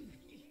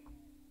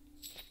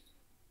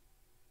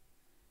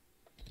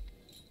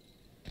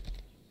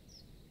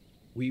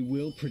 We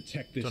will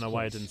protect this. Don't know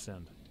why it didn't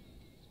send.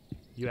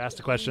 You asked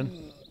a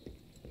question,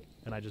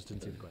 and I just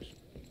didn't see the question.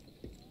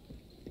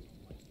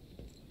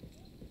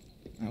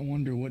 I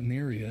wonder what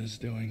Neria is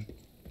doing.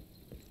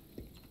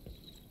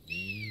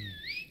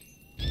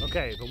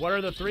 Okay, but what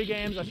are the 3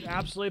 games I should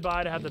absolutely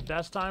buy to have the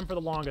best time for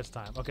the longest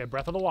time? Okay,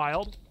 Breath of the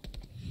Wild.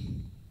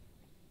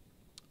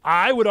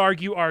 I would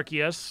argue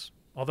Arceus,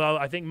 although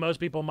I think most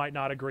people might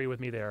not agree with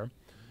me there.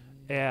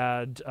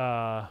 And,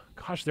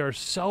 gosh, there are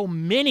so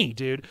many,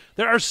 dude.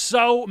 There are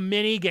so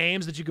many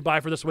games that you could buy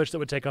for the Switch that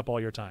would take up all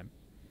your time.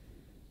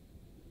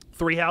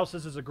 3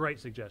 Houses is a great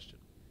suggestion.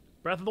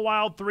 Breath of the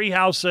Wild, 3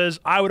 Houses.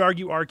 I would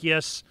argue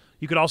Arceus.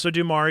 You could also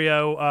do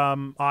Mario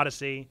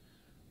Odyssey.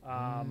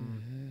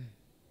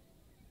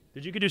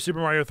 You could do Super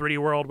Mario 3D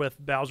World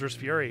with Bowser's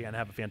Fury and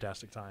have a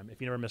fantastic time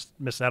if you never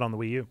missed that on the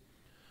Wii U.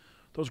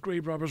 Those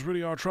grave robbers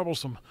really are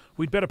troublesome.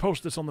 We'd better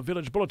post this on the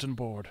village bulletin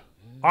board.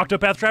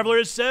 Octopath Traveler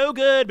is so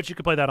good, but you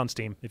could play that on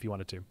Steam if you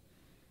wanted to.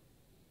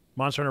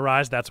 Monster Hunter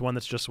Rise, that's one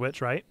that's just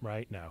Switch, right?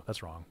 Right? No,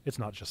 that's wrong. It's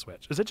not just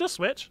Switch. Is it just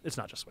Switch? It's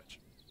not just Switch.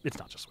 It's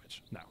not just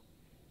Switch. No.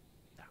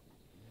 No.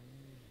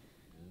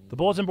 The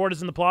bulletin board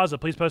is in the plaza.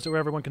 Please post it where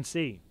everyone can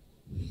see.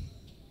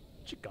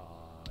 You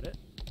got it.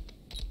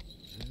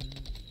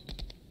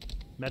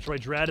 Metroid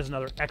Dread is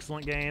another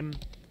excellent game.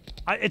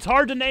 It's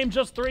hard to name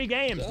just 3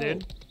 games,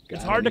 dude.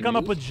 It's hard to come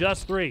up with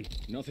just 3.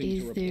 Is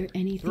there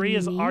anything 3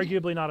 is you need?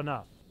 arguably not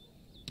enough.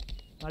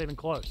 Not even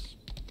close.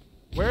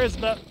 Where's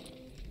the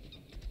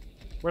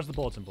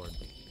bulletin board?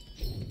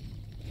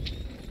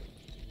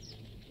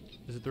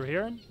 Is it through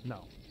here?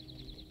 No.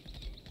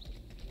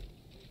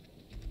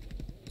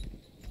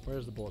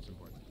 Where's the bulletin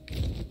board?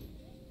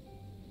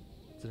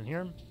 Is it in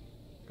here?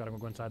 Gotta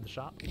go inside the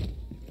shop.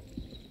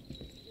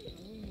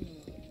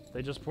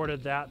 They just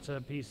ported that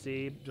to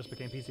PC, just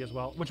became PC as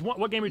well.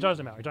 What game are you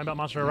talking about? Are you talking about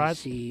Monster Hunter Rise?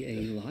 I see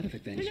a lot of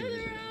adventures.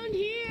 Around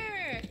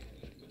here!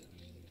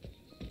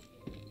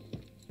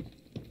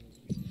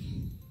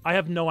 I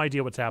have no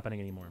idea what's happening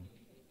anymore.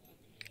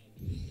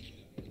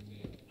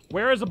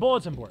 Where is the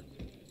bulletin board?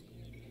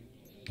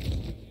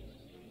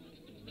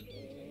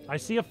 I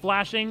see a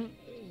flashing.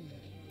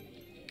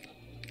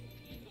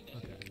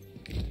 Okay.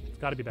 It's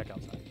got to be back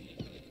outside.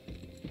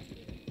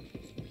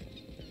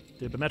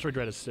 Dude, but Metroid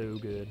Dread is so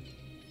good.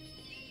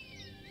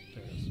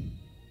 There it is.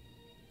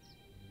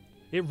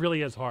 It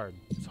really is hard.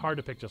 It's hard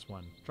to pick just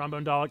one.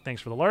 Trombone Dalek,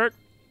 thanks for the alert.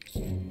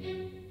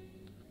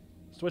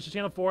 Switch to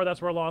channel 4.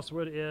 That's where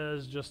Lostwood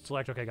is. Just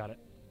select. Okay, got it.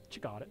 You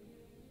got it.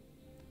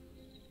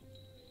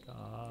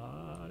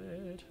 Got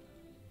it.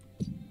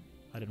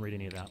 I didn't read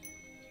any of that.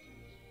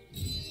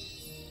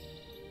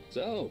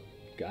 So,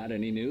 got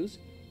any news?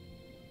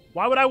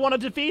 Why would I want to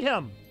defeat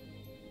him?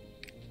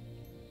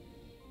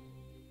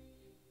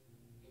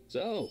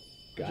 So,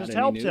 got just any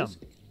helped news?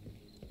 him.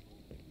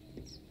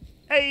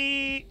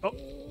 Hey! Oh.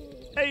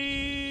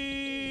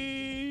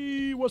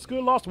 Hey! What's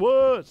good, Lost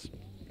Woods?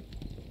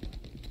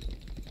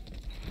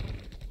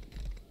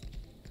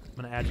 I'm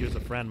going to add you as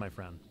a friend, my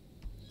friend.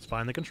 Let's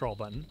find the control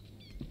button.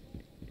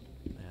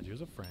 Add you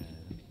as a friend.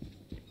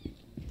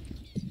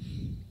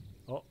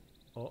 Oh.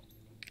 Oh.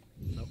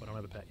 Nope, I don't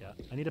have a pet yet.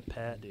 I need a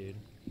pet, dude.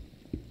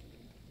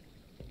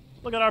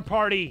 Look at our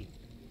party!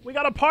 We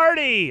got a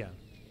party!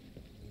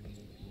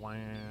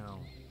 Wow.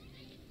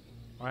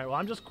 Alright, well,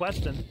 I'm just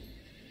questing.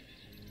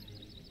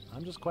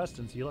 I'm just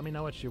questing, so you let me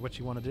know what you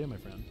want to do, my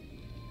friend.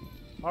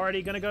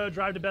 Alrighty, gonna go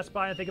drive to Best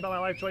Buy and think about my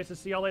life choices.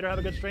 See y'all later. Have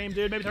a good stream,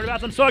 dude. Maybe 30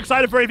 bats. I'm so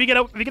excited for it if you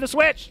get a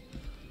Switch!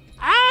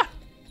 Ah!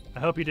 I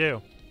hope you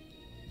do.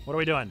 What are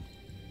we doing?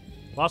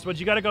 Lostwoods,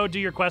 you gotta go do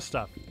your quest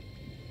stuff.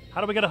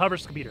 How do we get a hover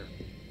speeder?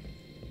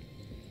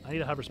 I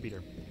need a hover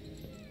speeder.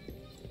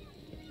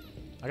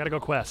 I gotta go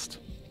quest.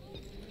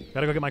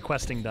 Gotta go get my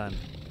questing done.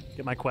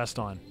 Get my quest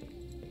on.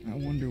 I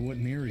wonder what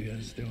Neria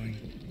is doing.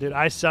 Dude,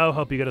 I so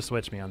hope you get a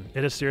Switch, man.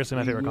 It is seriously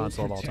my favorite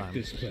console of all time.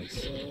 This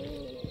place.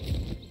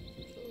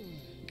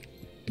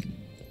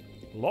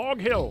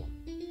 Log Hill.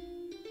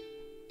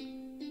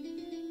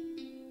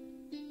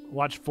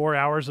 Watch 4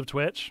 hours of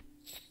Twitch.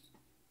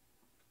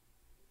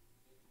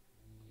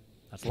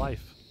 That's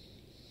life.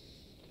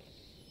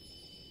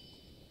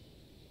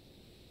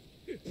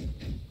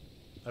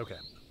 Okay.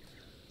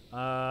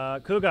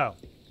 Kugo.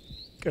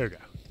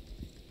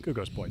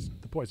 Kugo's poison.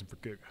 The poison for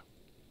Kugo.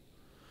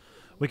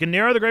 We can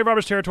narrow the Grave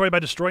Robbers' territory by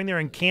destroying their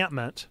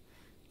encampment.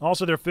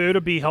 Also, their food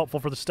would be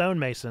helpful for the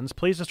stonemasons.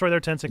 Please destroy their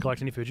tents and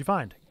collect any food you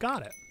find.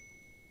 Got it.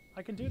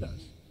 I can do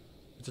those.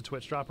 It's a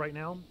Twitch drop right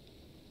now.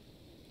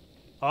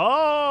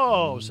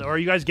 Oh, so are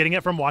you guys getting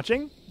it from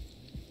watching?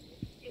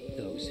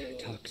 Those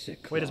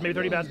toxic. Wait, is maybe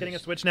 30 Bats getting a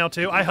Switch now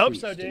too? I hope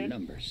so, dude.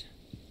 Numbers.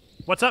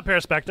 What's up,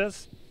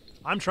 Paraspectus?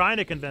 I'm trying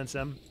to convince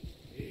him.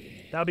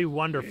 That would be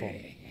wonderful.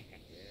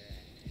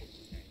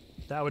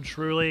 That would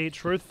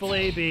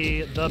truthfully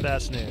be the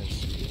best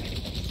news.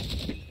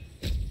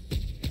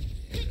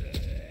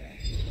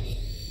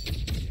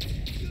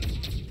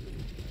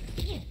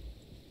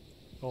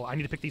 Oh, I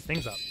need to pick these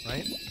things up,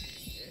 right?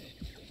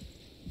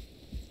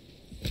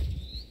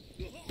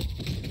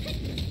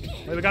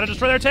 Wait, we gotta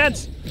destroy their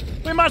tents!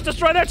 We must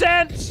destroy their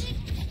tents!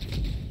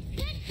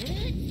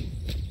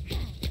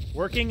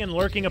 Working and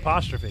lurking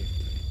apostrophe.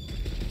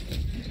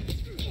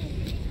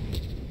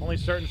 Only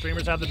certain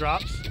streamers have the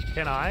drops.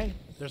 Can I?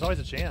 There's always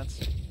a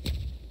chance.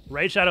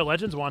 Raid Shadow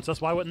Legends wants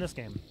us. Why wouldn't this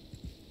game?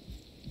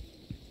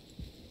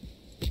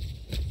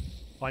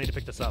 Oh, I need to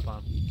pick this up,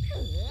 huh?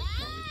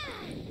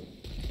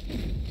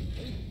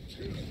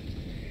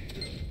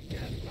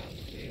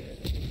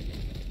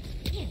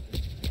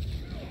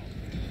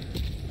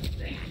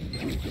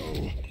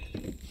 Hugo,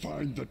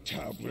 find the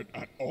tablet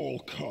at all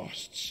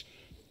costs.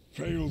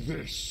 Fail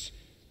this,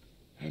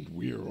 and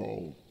we're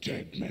all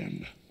dead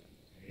men.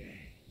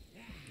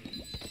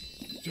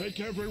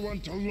 Take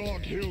everyone to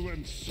Log Hill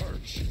and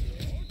search.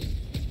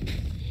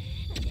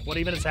 What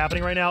even is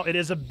happening right now? It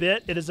is a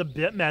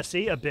bit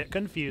messy, a bit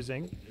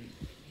confusing.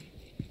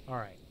 All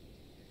right.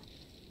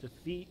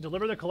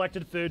 Deliver the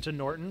collected food to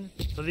Norton.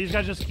 So these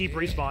guys just keep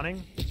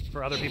respawning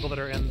for other people that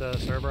are in the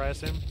server, I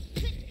assume.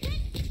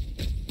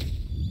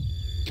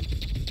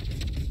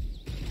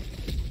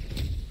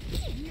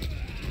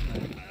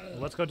 Well,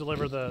 let's go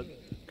deliver the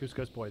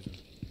Cusco's poison.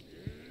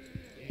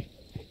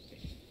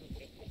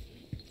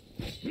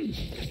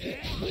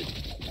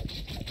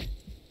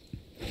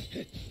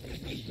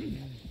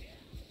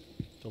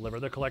 Deliver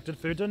the collected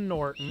food to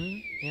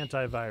Norton.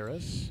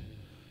 Antivirus.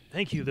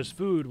 Thank you. This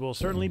food will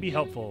certainly be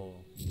helpful.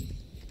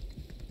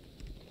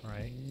 All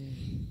right.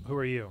 Who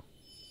are you?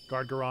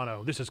 Guard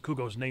Garano. This is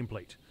Kugo's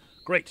nameplate.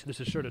 Great. This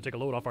is sure to take a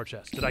load off our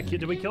chest.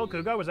 Did we kill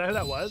Kugo? Was that who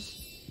that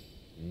was?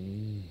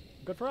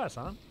 Good for us,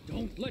 huh?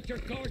 Don't let your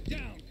guard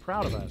down.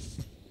 Proud of us.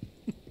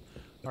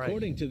 All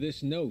According to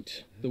this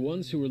note, the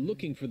ones who are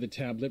looking for the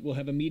tablet will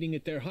have a meeting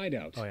at their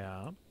hideout. Oh,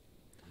 yeah?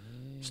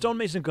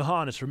 Stonemason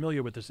Kahan is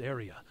familiar with this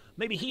area.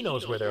 Maybe he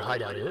knows where their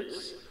hideout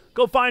is.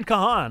 Go find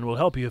Kahan. We'll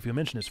help you if you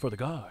mention it's for the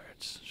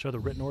guards. Show the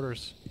written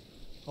orders.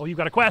 Oh, you've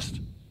got a quest.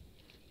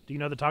 Do you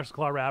know the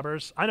Toxiclaw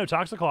Robbers? I know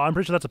Toxiclaw. I'm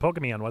pretty sure that's a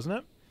Pokemon, wasn't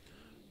it?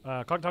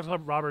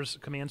 Toxiclaw Robbers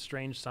command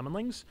strange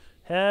summonlings.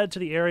 Head to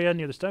the area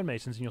near the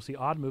stonemasons and you'll see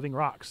odd moving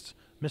rocks.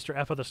 Mr.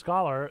 Effa the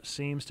Scholar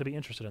seems to be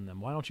interested in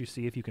them. Why don't you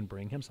see if you can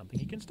bring him something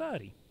he can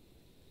study?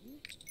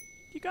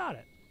 got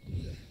it.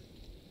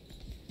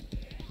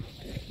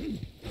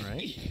 All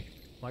right.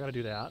 Well, I gotta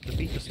do that.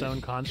 Defeat the stone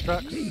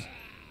constructs.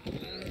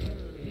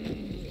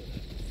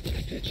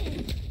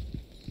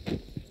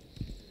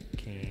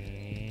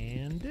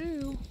 Can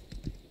do.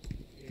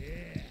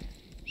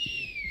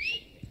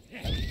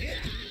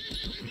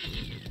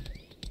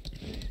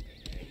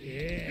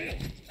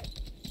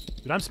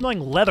 Dude, I'm smelling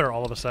leather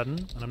all of a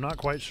sudden, and I'm not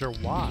quite sure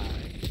why.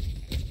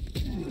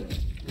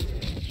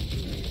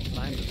 But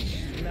I'm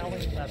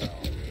smelling leather.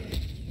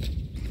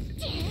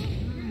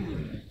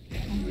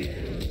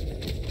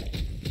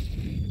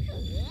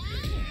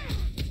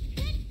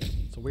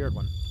 It's a weird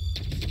one.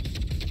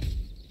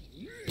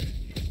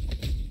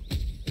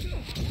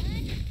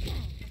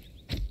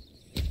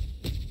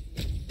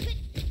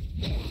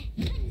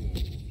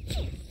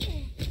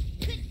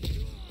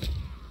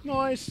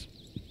 Nice.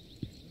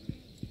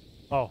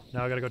 Oh,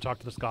 now I gotta go talk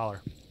to the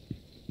scholar.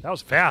 That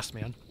was fast,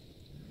 man.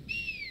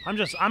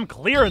 I'm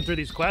clearing through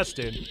these quests,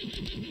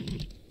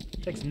 dude.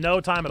 Takes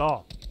no time at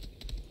all.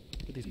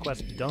 Get these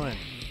quests done.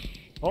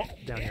 Oh,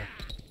 down here.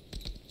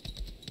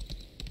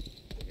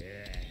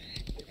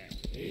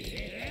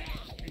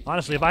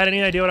 Honestly, if I had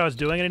any idea what I was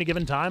doing at any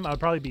given time, I'd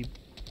probably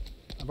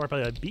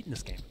have beaten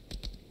this game.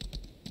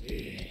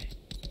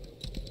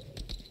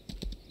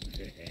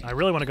 I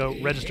really want to go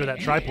register that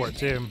triport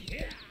too.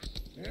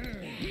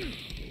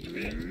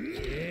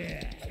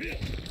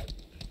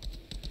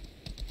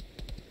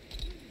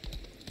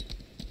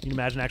 Can you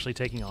imagine actually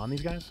taking on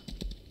these guys?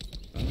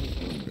 I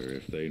wonder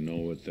if they know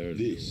what they're doing.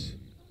 This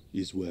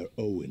is where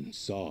Owen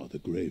saw the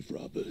grave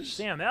robbers.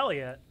 Sam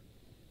Elliott?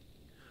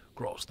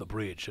 Cross the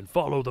bridge and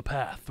follow the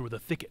path through the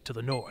thicket to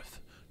the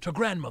north. To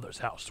grandmother's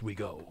house we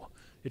go.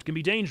 It can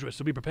be dangerous,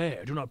 so be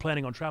prepared. You're not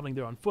planning on traveling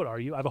there on foot, are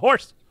you? I have a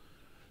horse.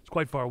 It's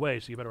quite far away,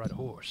 so you better ride a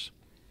horse.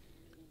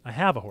 I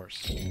have a horse.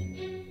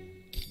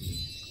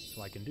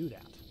 So I can do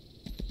that.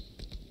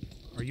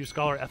 Are you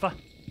Scholar Effa?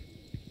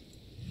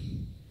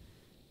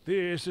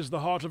 This is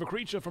the heart of a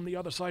creature from the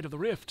other side of the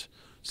rift.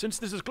 Since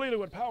this is clearly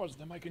what powers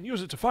them, I can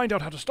use it to find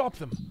out how to stop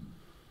them.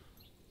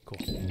 Cool.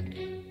 Thank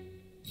you.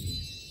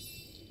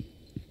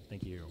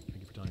 Thank you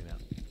for telling me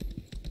that.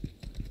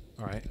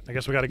 Alright, I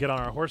guess we gotta get on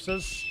our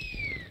horses.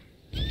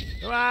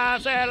 So I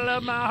saddle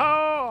up my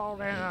horse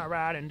and I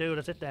ride and do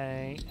the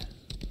thing.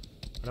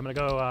 But I'm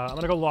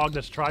gonna go log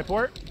this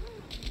triport.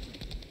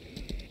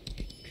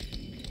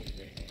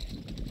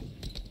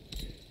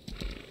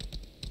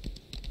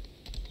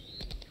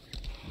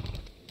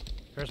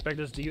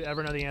 Perspectives, do you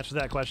ever know the answer to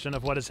that question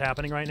of what is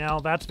happening right now?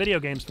 That's video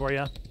games for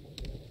you.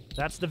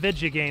 That's the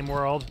video game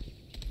world.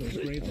 Those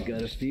graves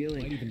got a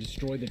feeling. Might even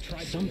destroy the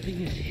tripod. Something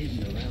is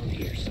hidden around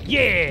here somewhere.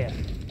 Yeah!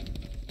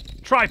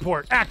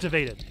 Triport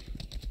activated.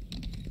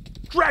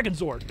 Dragon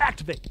Zord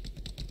activate.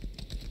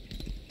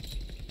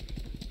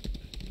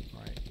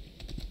 Alright.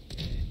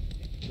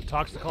 The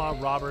Toxiclaw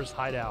Robbers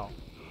hideout.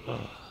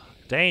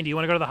 Dane, do you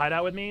want to go to the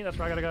hideout with me? That's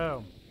where I gotta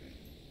go.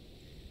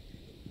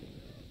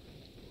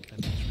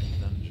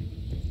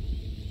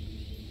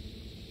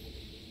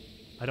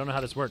 I don't know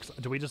how this works.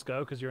 Do we just go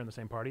because you're in the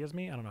same party as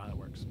me? I don't know how that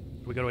works.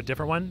 Do we go to a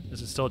different one?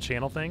 Is it still a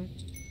channel thing?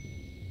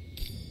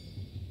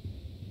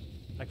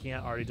 I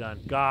can't. Already done.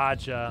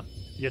 Gotcha.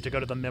 You have to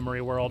go to the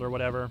memory world or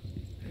whatever.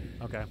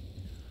 Okay.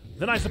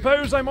 Then I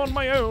suppose I'm on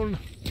my own.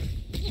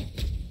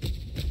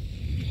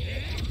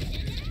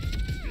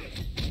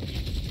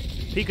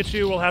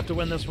 Pikachu will have to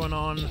win this one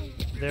on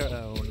their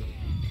own.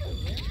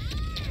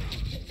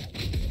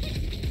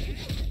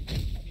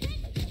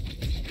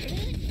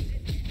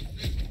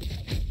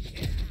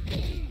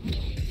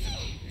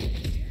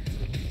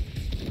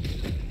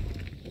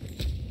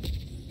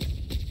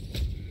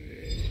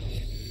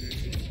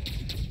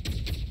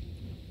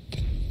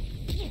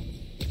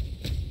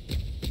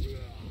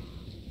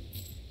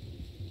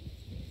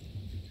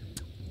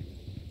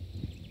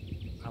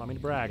 I don't mean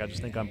to brag, I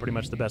just think I'm pretty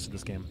much the best at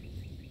this game.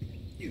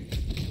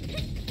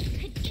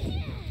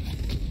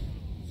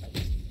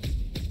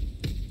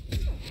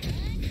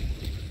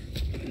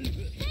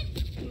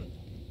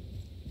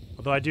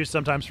 Although I do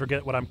sometimes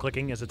forget what I'm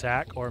clicking as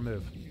attack or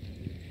move.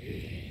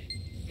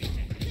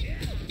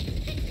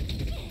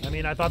 I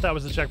mean, I thought that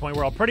was the checkpoint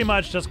where I'll pretty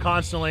much just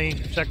constantly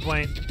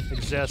checkpoint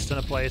exists in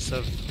a place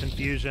of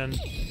confusion,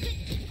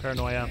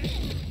 paranoia.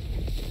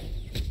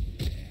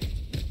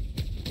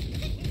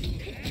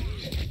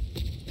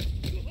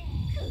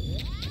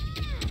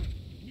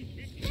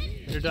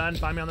 When you're done,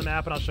 find me on the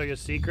map and I'll show you a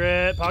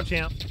secret.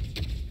 PogChamp.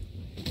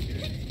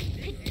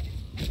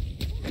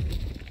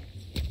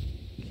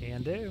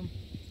 Can do.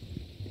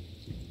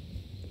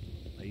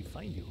 I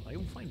find you. I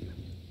will find you.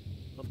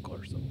 Of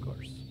course, of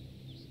course.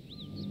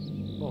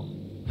 Oh,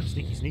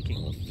 sneaky sneaking.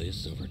 All of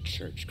this over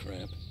church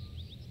crap.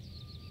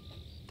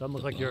 Doesn't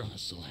look like you're... The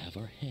boss will have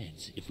our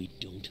heads if we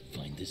don't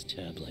find this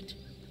tablet.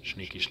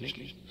 Sneaky,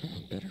 sneaky.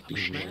 Better be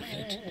worth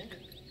it.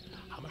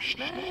 I'm a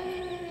snack.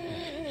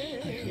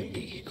 I heard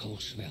the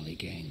Colch Valley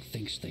gang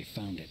thinks they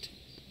found it.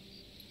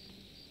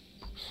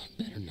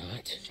 Better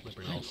not.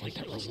 I'll find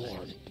that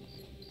reward.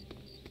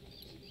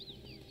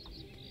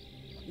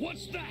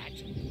 What's that?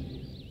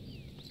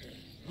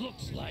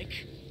 Looks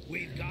like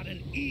we've got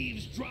an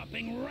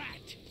eavesdropping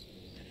rat.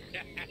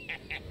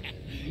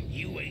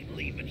 You ain't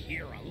leaving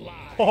here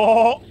alive.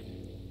 Oh,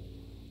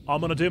 I'm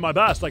gonna do my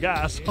best, I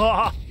guess.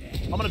 I'm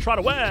gonna try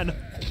to win.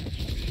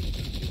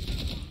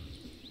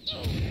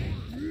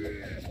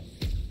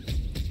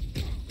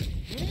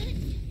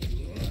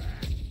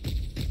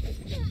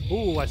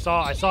 Ooh, I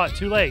saw it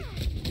too late.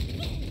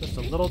 Just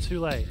a little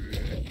too late.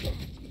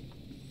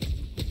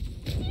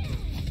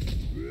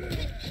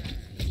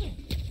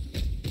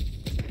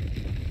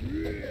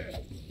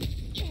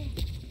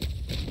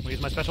 I'll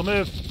use my special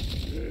move.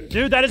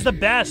 Dude, that is the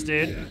best,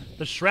 dude.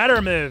 The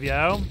shredder move,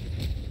 yo.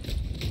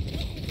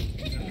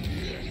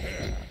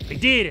 I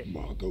did it.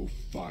 Margot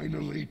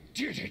finally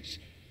did it.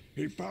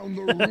 He found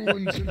the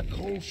ruins in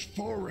Kolsch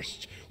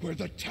Forest where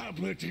the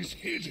tablet is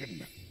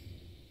hidden.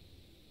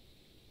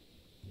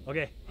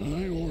 Okay.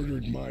 I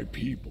ordered my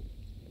people.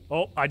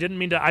 Oh, I didn't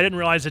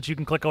realize that you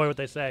can click away what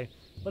they say.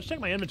 Let's check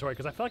my inventory,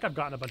 because I feel like I've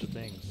gotten a bunch of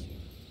things.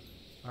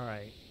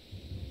 Alright.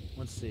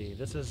 Let's see.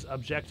 This is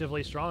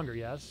objectively stronger,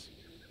 yes.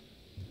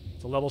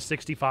 It's a level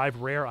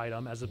 65 rare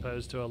item as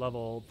opposed to a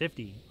level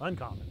 50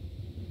 uncommon.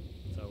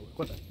 So,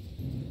 equip it.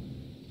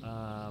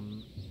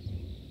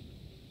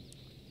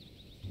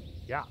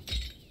 Yeah.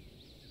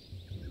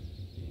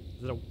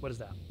 What is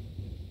that?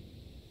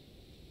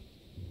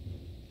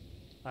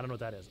 I don't know what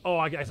that is. Oh,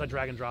 I guess I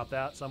drag and drop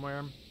that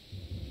somewhere.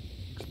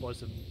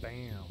 Explosive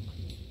bam.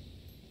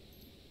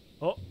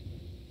 Oh.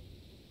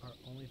 Are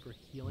only for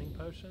healing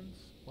potions?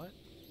 What?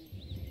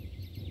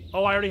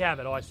 Oh, I already have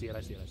it. Oh, I see it.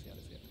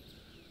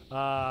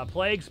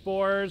 Plague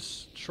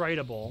spores,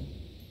 tradable.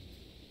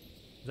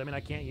 Does that mean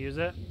I can't use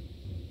it?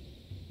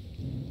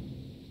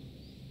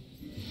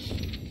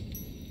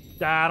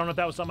 I don't know if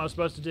that was something I was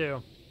supposed to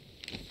do.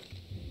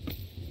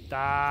 See,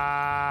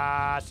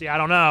 I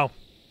don't know.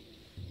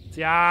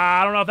 See,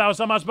 I don't know if that was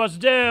something I was supposed to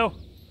do.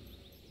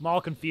 I'm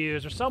all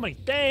confused. There's so many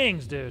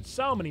things, dude.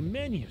 So many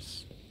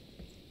menus.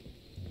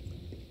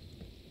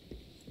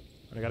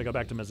 I gotta go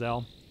back to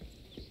Mazel.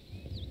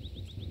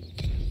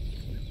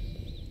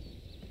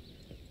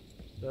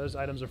 Those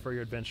items are for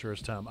your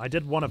adventurer's tome. I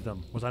did one of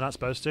them. Was I not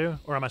supposed to?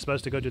 Or am I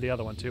supposed to go do the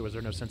other one too? Was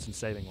there no sense in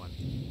saving one?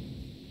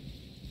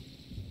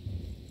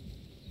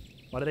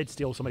 Why did they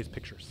steal somebody's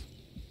pictures?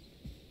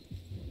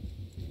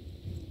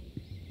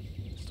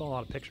 Stole a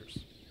lot of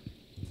pictures.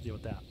 Let's deal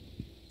with that.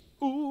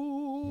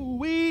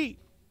 Ooh-wee!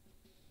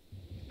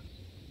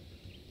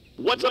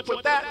 What's up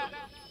with that?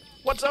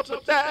 What's up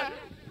with that?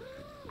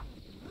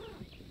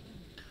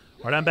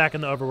 Alright, I'm back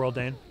in the overworld,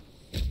 Dane.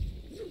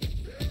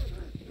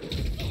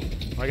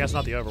 Or I guess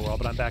not the overworld,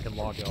 but I'm back in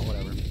Loghill,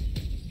 whatever.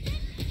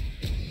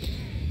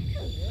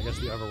 I guess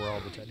the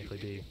overworld would technically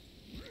be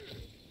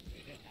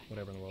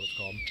whatever in the world it's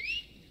called.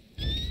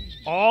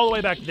 All the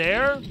way back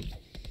there?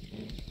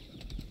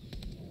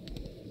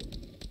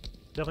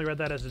 Definitely read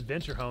that as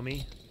adventure,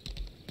 homie.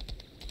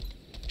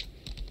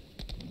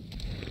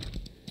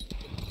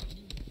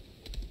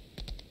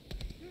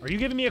 Are you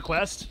giving me a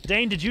quest?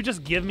 Dane, did you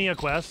just give me a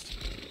quest?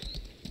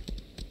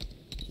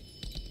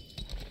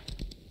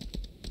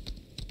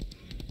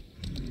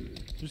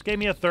 You just gave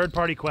me a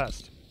third-party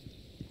quest.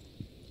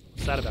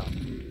 What's that about?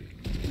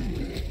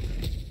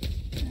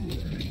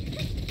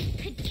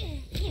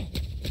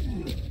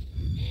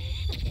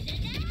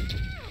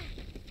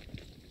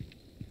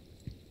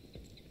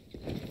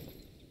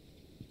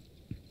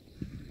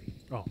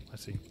 Oh, I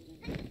see.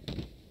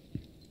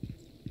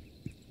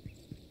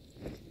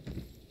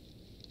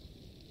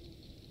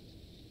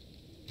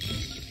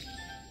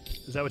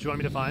 Is that what you want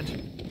me to find?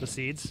 The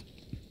seeds?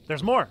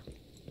 There's more!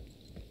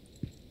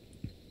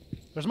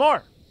 There's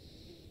more!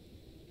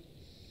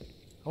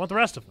 I want the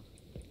rest of them.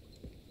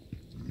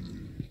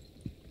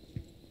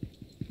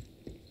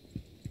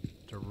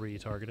 To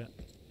retarget it.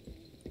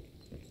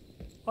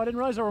 Oh, I didn't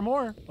realize there were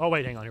more. Oh,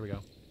 wait, hang on. Here we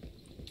go.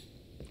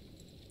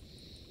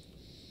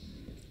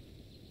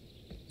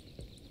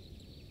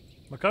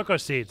 Makoko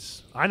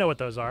seeds. I know what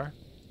those are.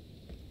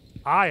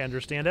 I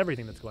understand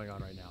everything that's going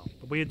on right now.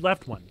 But we had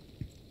left one.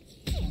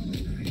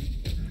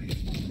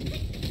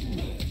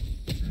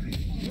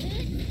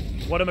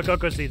 What do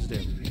Makoko seeds do?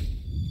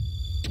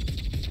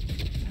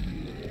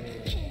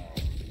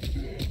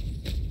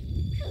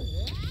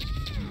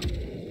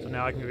 So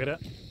now I can go get it?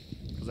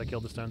 Because I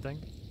killed the stone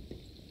thing?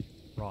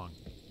 Wrong.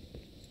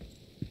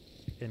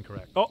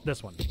 Incorrect. Oh,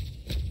 this one.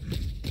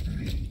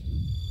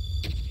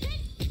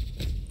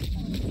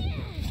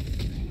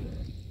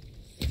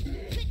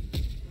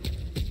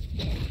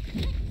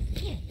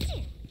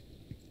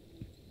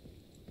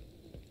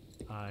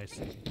 I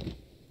see.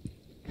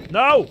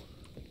 No!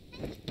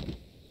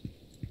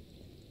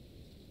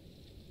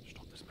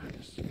 Stop this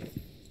madness.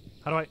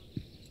 How do I...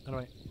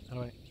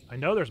 I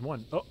know there's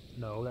one. Oh,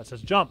 no, that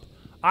says jump.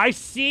 I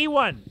see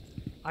one!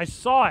 I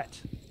saw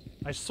it.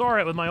 I saw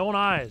it with my own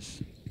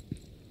eyes.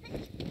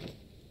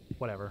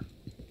 Whatever.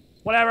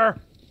 Whatever!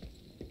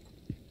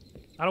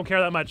 I don't care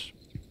that much.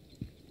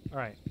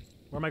 Alright.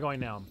 Where am I going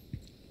now?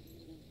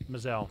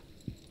 Mazel.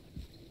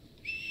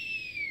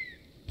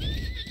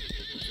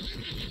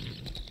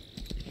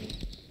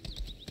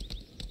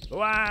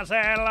 I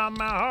saddle on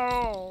my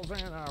horse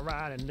and I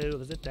ride and do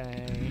the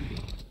thing.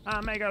 I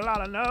make a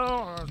lot of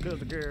noise because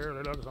the girl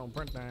that looks on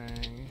print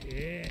thing.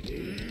 Yeah.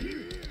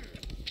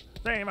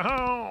 Save a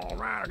home,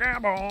 ride a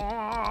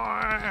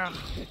cowboy.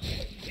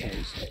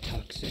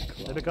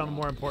 They become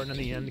more important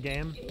in the end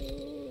game.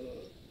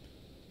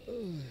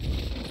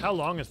 How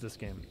long is this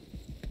game?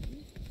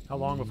 How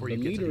long before you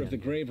get to the end? The leader of the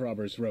grave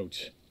robbers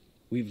wrote,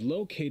 "We've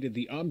located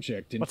the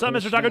object in What's up,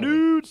 Mr. Taco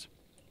Dudes?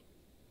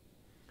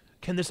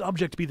 Can this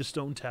object be the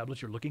stone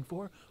tablet you're looking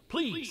for?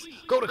 Please,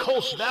 Go to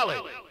Colch Valley.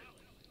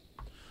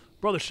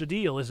 Brother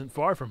Shadil isn't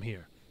far from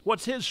here.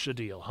 What's his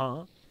Shadil,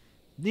 huh?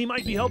 He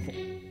might be helpful.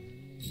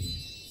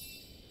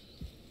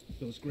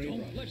 Those grave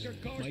robbers.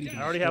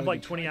 I already have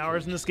like 20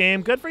 hours in this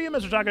game. Good for you,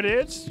 Mr. Taco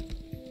Dudes.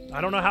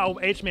 I don't know how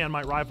H-Man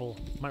might rival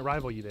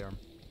you there.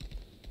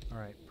 All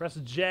right, press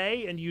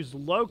J and use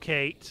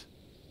locate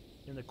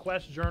in the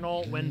quest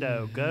journal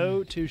window.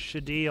 Go to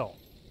Shadil.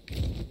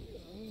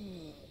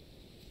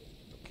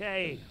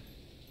 Okay.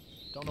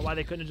 Don't know why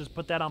they couldn't have just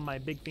put that on my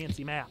big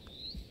fancy map.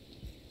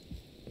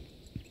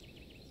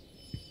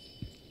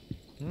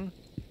 What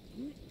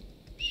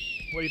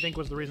do you think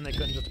was the reason they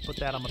couldn't just put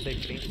that on my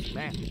big fancy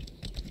map?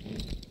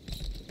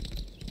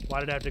 Why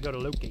did I have to go to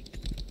locate?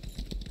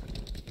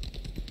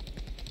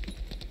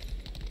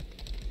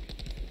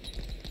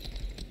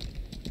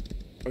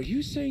 Are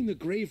you saying the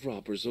grave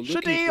robbers are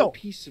looking for a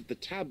piece of the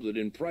tablet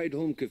in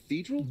Prideholme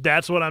Cathedral?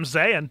 That's what I'm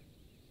saying.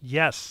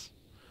 Yes.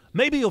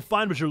 Maybe you'll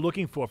find what you're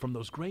looking for from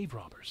those grave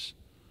robbers.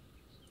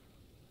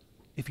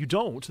 If you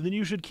don't, then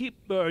you should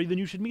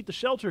meet the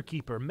shelter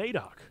keeper,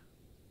 Madoc.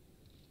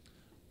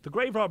 The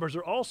grave robbers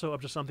are also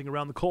up to something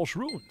around the Colch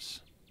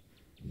ruins.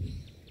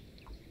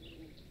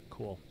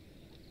 Cool.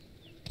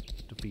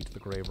 Defeat the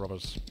grave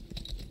robbers.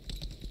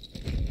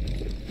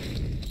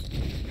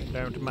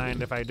 Don't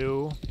mind if I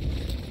do.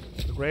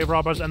 The grave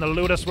robbers and the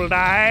Ludus will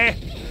die.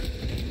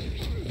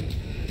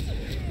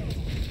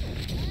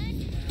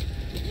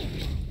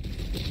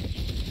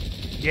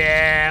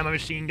 Yeah, my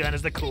machine gun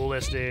is the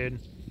coolest, dude.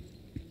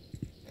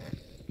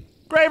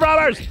 Grave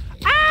robbers!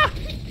 Ah!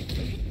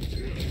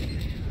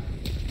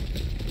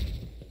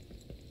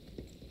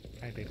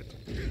 I hate it.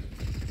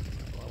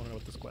 Well, I want to know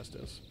what this quest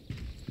is.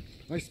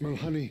 I smell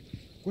honey.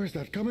 Where's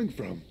that coming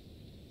from?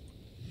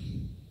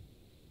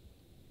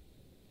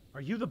 Are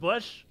you the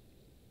bush?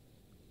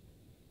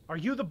 Are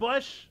you the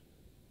bush?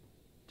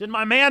 Did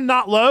my man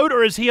not load,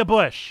 or is he a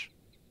bush?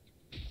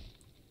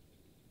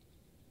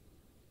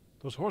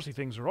 Those horsey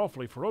things are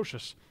awfully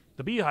ferocious.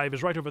 The beehive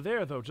is right over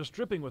there, though, just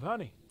dripping with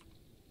honey.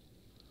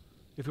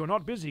 If you're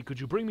not busy, could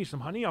you bring me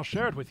some honey? I'll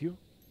share it with you.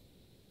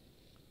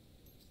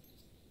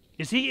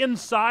 Is he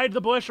inside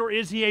the bush, or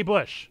is he a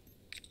bush?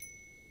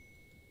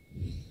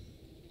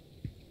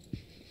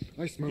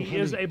 I smell he honey.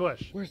 Is a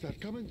bush. Where's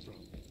that coming from?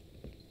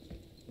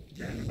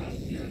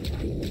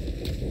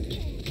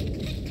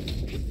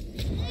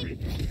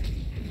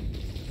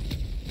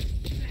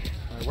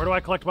 All right, where do I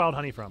collect wild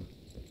honey from?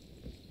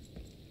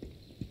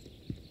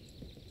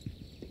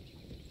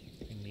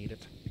 I need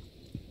it.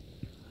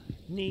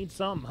 Need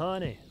some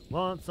honey.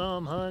 Want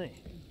some honey.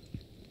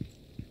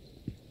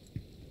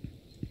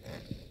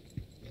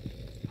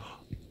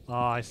 Oh,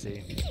 I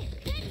see.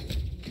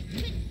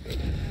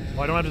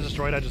 Oh, I don't have to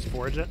destroy it, I just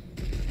forage it.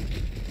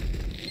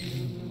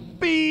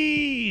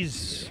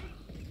 Bees!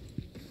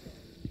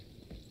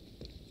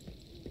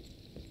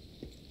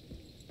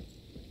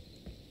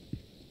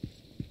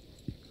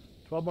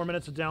 $12 more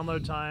minutes of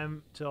download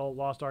time till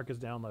Lost Ark is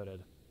downloaded.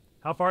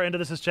 How far into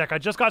this is check? I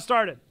just got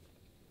started.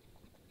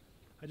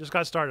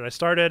 I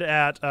started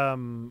at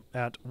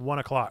 1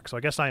 o'clock, so I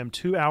guess I am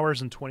 2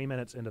 hours and 20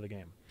 minutes into the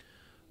game.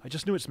 I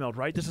just knew it smelled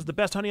right. This is the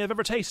best honey I've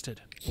ever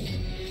tasted.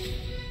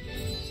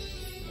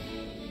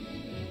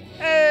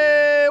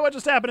 Hey, what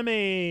just happened to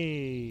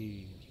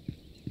me?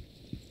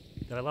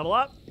 Did I level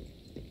up?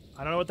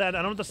 I don't know what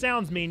the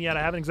sounds mean yet.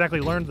 I haven't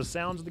exactly learned the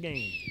sounds of the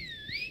game.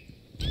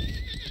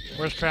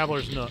 Where's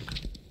Traveler's Nook?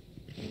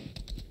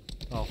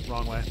 Oh,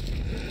 wrong way.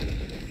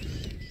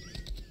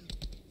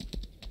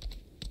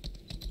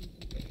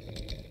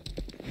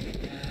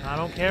 I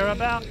don't care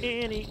about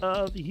any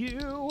of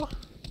you.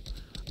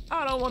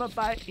 I don't want to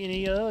fight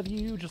any of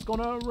you. Just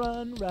gonna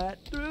run right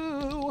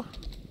through.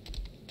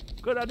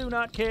 'Cause I do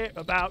not care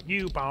about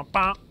you. Bum,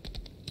 bum.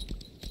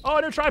 Oh,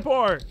 a new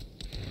triport.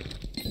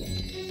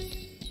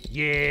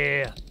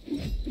 Yeah.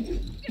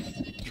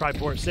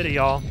 Triport City,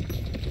 y'all.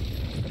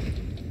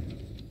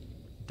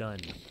 Done.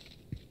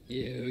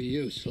 You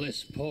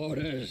useless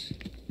porters.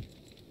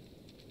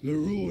 The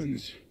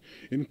ruins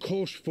in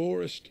Colch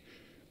Forest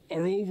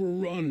are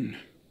overrun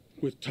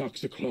with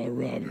Toxiclaw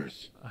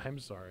robbers. I'm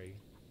sorry.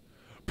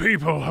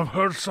 People have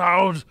heard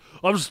sounds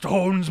of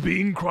stones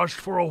being crushed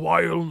for a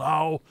while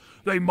now.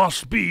 They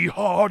must be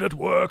hard at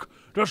work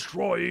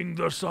destroying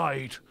the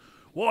site.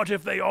 What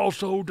if they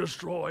also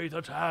destroy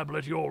the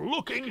tablet you're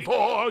looking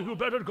for? You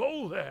better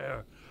go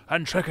there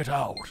and check it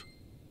out.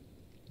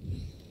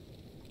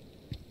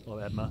 Hello,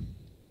 Edma.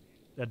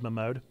 Edma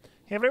mode.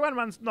 Everyone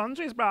wants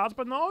laundry sprouts,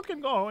 but no one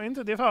can go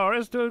into the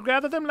forest to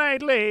gather them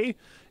lightly.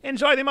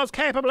 Enjoy the most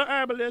capable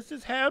herbalist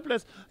is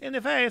helpless in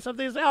the face of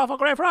these awful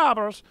grave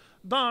robbers.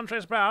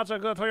 Laundry sprouts are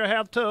good for your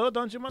health too.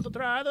 Don't you want to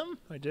try them?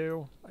 I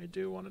do. I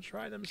do want to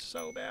try them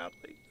so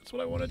badly. That's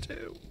what I want to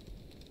do.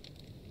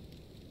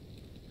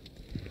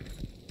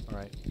 All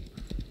right.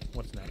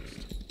 What's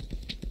next?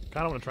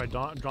 Kind of want to try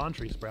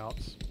laundry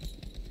sprouts.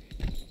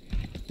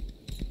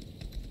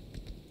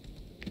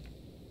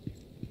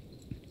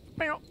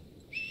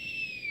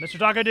 Mr.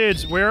 Taco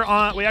Dudes, we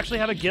actually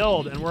have a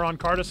guild and we're on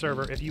Carta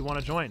server if you want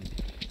to join.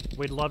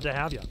 We'd love to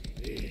have you.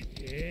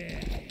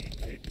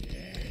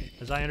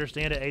 As I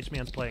understand it,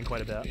 H-Man's playing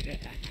quite a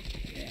bit.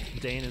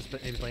 Dane is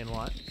maybe playing a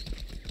lot.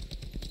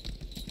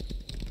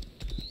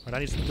 Alright, I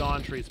need some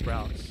Dawn Tree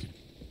Sprouts.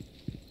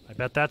 I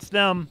bet that's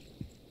them.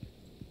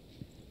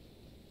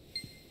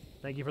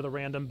 Thank you for the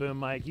random boom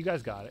mic. You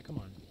guys got it. Come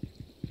on.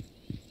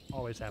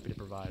 Always happy to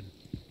provide.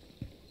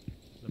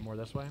 Is there more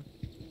this way?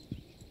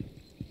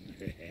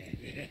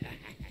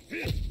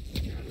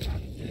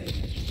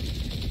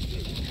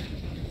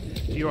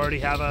 Do you already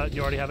have a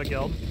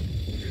guild?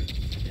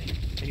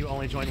 Can you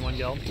only join one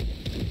guild?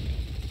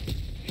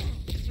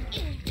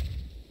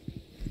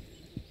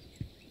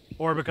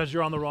 Or because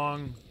you're on the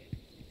wrong...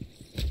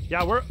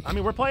 Yeah, we're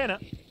playing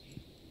it.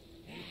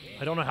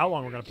 I don't know how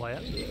long we're gonna play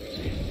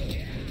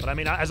it. But I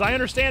mean, as I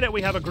understand it,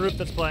 we have a group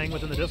that's playing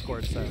within the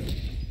Discord, so...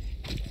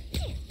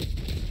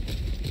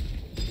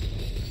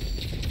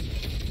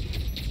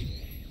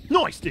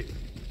 Nice, dude!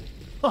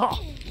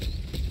 Oh,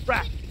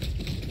 rat!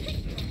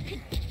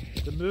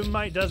 The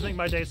moonlight does make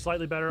my day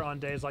slightly better on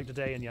days like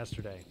today and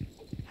yesterday.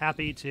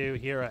 Happy to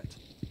hear it.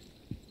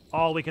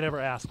 All we could ever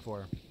ask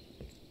for.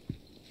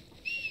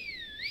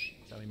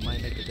 So we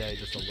might make the day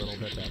just a little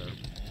bit better.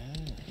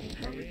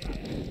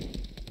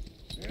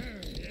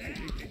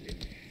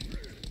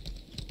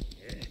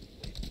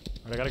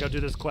 Alright, I gotta go do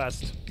this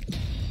quest.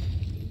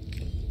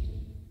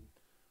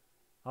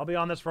 I'll be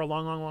on this for a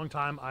long, long, long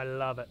time. I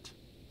love it.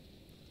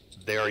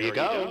 There you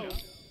go.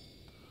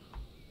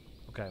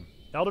 Okay.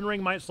 Elden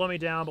Ring might slow me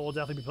down, but we'll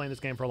definitely be playing this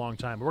game for a long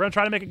time. But we're going to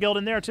try to make a guild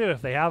in there, too,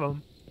 if they have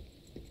them.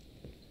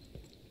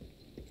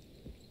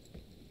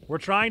 We're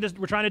trying to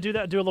do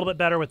a little bit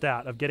better with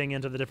that, of getting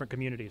into the different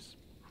communities.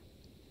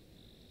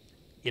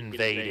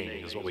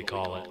 Invading is what we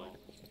call it.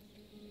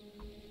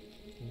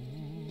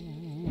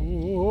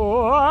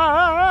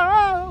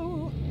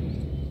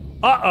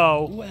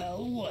 Uh-oh.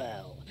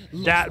 Well.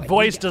 That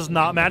voice does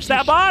not match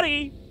that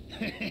body.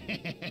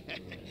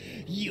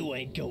 You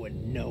ain't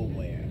going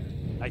nowhere.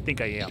 I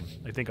think I am.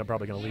 I think I'm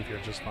probably going to leave here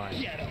just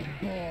fine. Get 'em,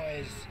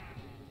 boys.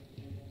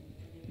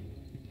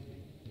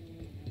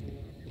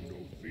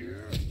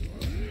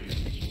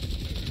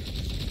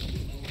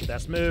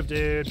 Best move,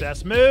 dude.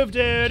 Best move,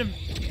 dude.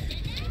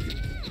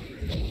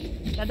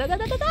 Da da da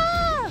da da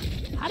da.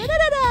 Da da da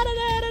da da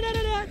da da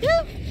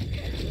da.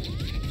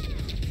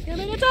 Give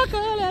me the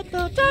chocolate,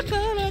 the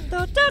chocolate,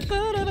 the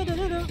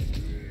chocolate.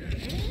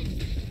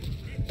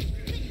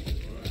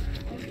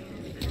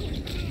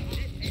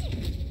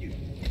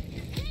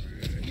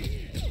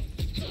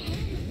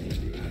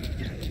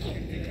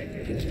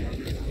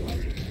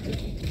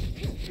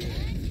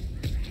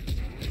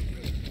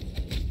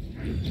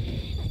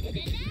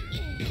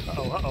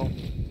 Uh-oh.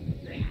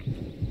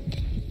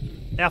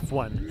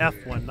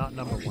 F1, not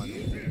number 1.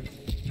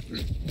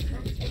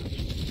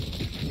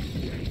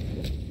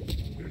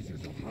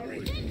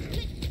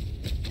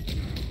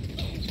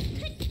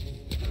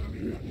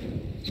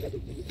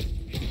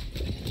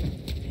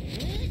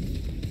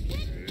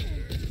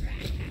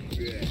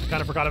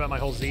 Kind of forgot about my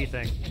whole Z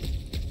thing.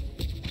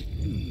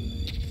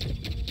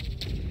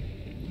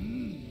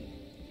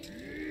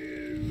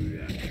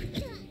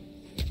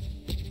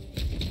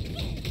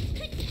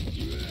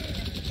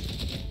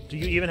 Do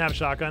you even have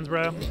shotguns,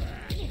 bro?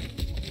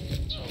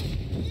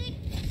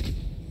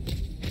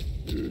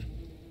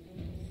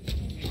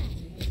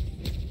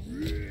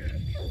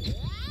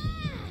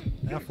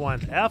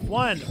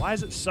 F1. Why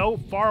is it so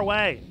far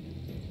away?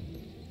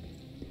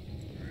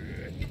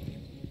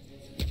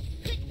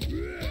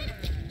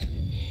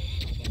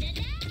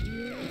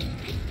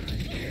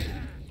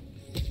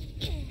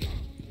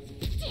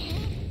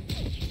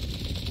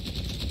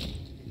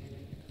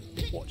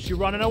 What you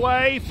running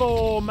away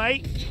for,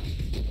 mate?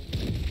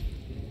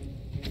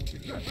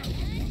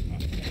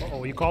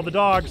 Uh-oh, you called the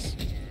dogs.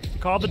 You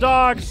called the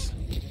dogs.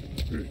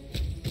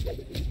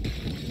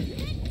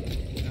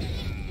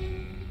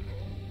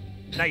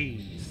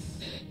 Nice.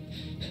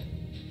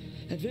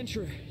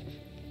 Adventurer,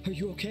 are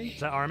you okay?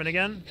 Is that Armin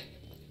again?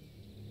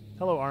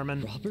 Hello,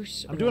 Armin.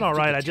 Robbers? I'm doing all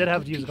right. I did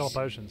have to use a couple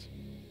potions.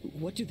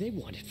 What do they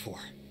want it for?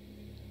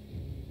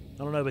 I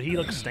don't know, but he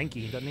looks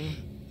stinky, doesn't he?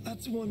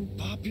 That's one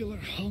popular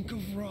hunk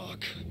of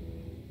rock.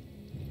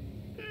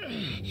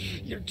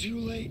 You're too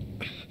late.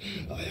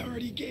 I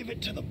already gave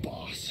it to the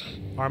boss.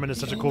 Armin is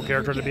such a cool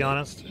character, to be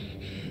honest.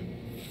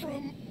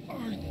 From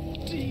our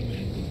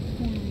demon.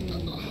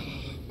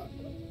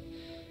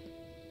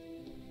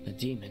 A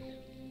demon?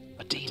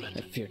 A demon?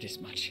 I feared as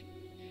much.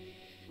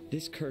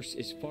 This curse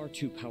is far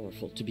too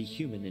powerful to be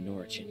human in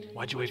origin.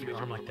 Why'd you wave your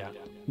arm like that?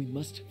 We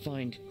must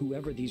find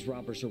whoever these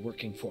robbers are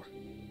working for.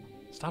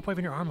 Stop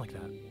waving your arm like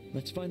that.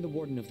 Let's find the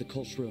warden of the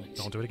Kolsch ruins.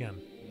 Don't do it again.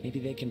 Maybe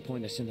they can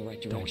point us in the right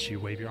direction. Don't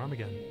you wave your arm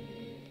again.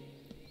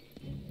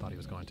 Thought he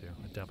was going to.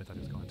 I definitely thought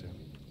he was going to.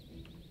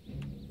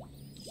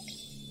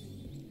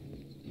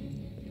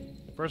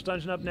 First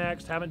dungeon up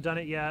next. Haven't done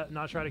it yet.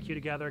 Not try to queue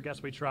together.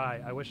 Guess we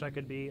try. I wish I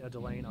could be a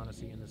Delane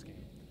Odyssey in this game.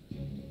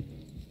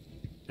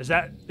 Is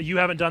that you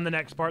haven't done the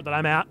next part that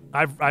I'm at?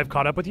 I've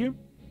caught up with you,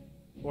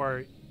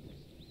 or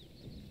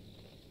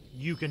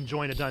you can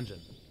join a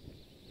dungeon.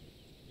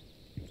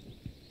 I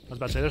was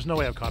about to say, there's no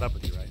way I've caught up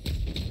with you, right?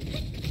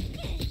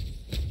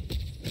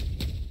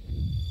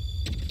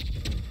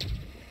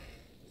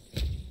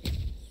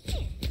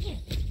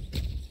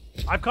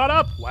 I've caught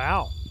up.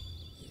 Wow.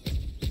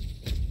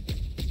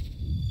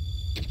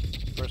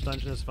 First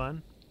dungeon is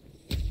fun.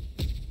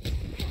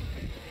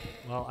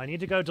 Well, I need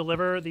to go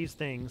deliver these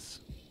things.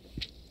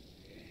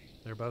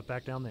 They're both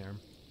back down there.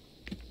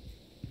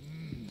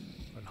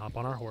 And hop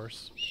on our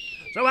horse.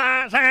 So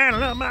I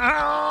saddled up my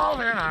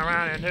horse and I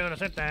ride into the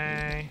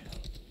city.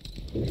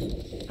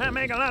 I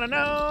make a lot of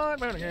noise,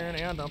 but again,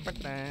 I don't put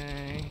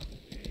thing.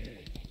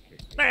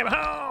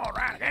 Neighborhood,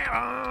 right again.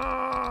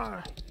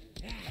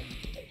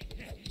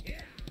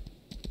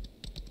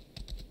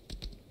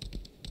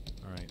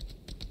 All right.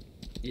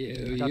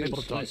 You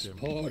useless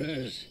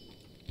porters.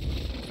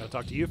 Gotta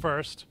talk to you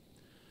first.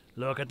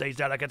 Look at these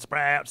delicate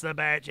sprouts. The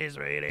batch is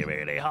really,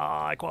 really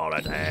high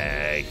quality.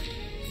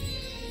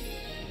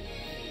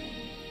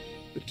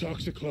 The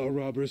Toxiclaw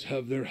robbers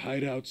have their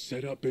hideout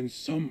set up in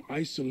some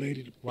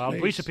isolated Wild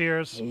place Bleach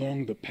appears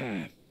along the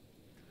path.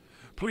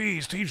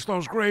 Please teach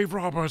those grave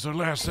robbers a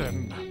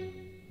lesson. I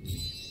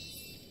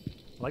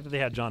like that they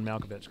had John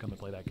Malkovich come and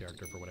play that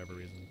character for whatever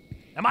reason.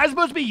 Am I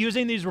supposed to be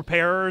using these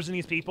repairers and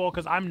these people?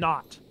 Because I'm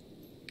not.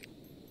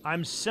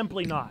 I'm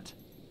simply not.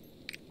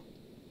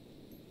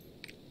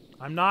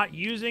 I'm not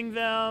using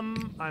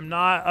them. I'm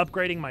not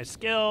upgrading my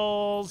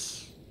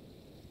skills.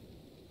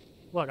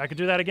 Look, I could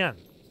do that again.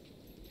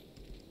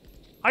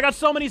 I got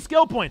so many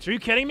skill points. Are you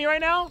kidding me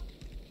right now?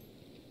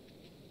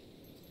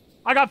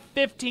 I got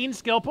 15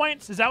 skill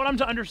points? Is that what I'm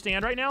to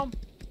understand right now?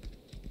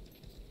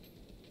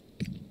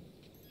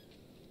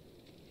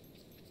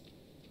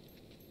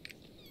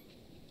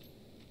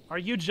 Are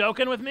you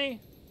joking with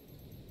me?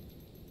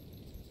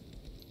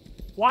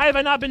 Why have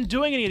I not been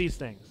doing any of these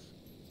things?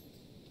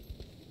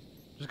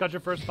 Just got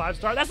your first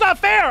 5-star? That's not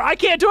fair! I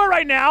can't do it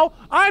right now!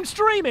 I'm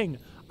streaming!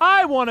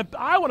 I wanna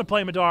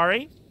play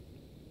Midari.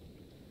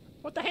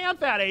 What the hand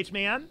fat,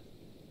 H-man?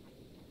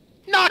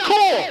 Not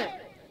cool!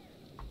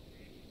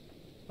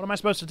 What am I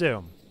supposed to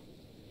do?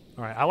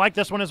 Alright, I like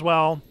this one as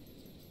well.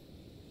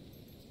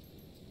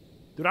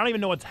 Dude, I don't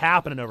even know what's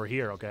happening over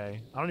here,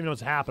 okay? I don't even know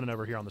what's happening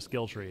over here on the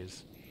skill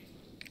trees.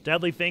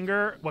 Deadly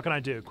Finger, what can I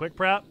do? Quick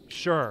Prep?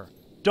 Sure.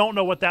 Don't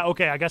know what that...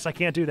 Okay, I guess I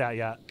can't do that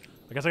yet.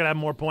 I guess I gotta have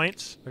more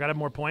points. I gotta have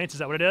more points. Is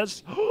that what it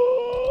is?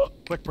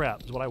 Quick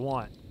Prep is what I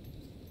want.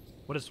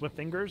 What is Swift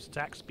Fingers?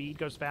 Attack speed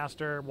goes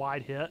faster.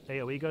 Wide hit.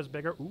 AoE goes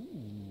bigger.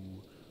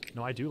 Ooh.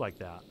 No, I do like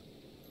that.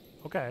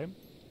 Okay.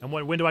 And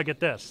when do I get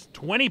this?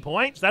 20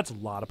 points? That's a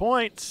lot of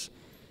points.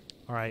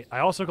 All right. I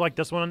also like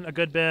this one a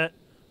good bit.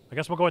 I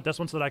guess we'll go with this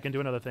one so that I can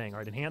do another thing. All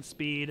right. Enhanced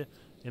speed,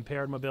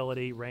 impaired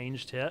mobility,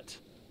 ranged hit.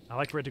 I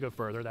like for it to go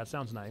further. That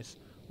sounds nice.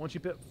 Once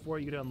you pit 4,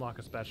 you get to unlock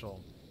a special.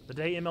 The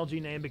day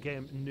MLG name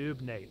became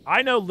Noob Nate.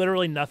 I know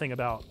literally nothing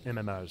about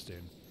MMOs,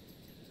 dude.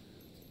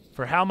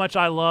 For how much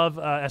I love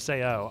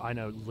SAO, I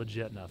know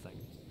legit nothing.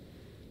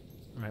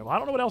 All right, well, I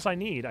don't know what else I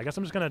need. I guess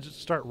I'm just going to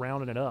start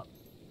rounding it up.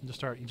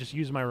 Just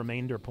use my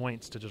remainder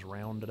points to just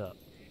round it up.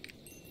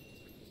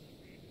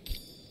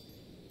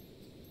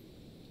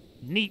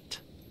 Neat.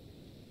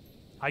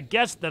 I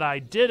guess that I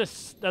did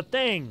a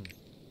thing.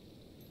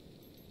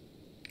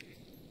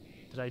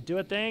 Did I do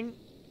a thing?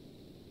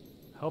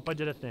 Hope I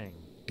did a thing.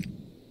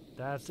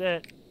 That's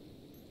it.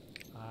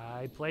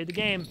 I played the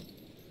game.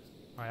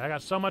 All right, I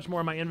got so much more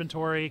in my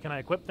inventory. Can I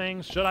equip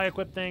things? Should I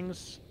equip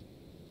things?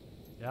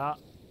 Yeah.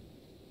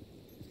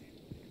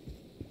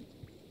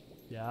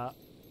 Yeah.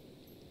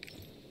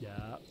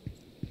 Yeah.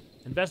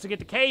 Investigate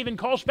the cave in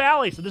Kolsch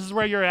Valley. So this is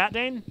where you're at,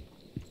 Dane?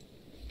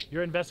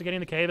 You're investigating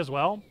the cave as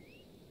well?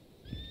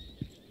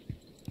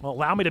 Well,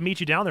 allow me to meet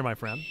you down there, my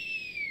friend.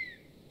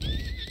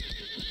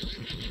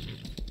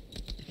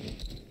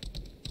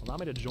 Allow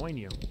me to join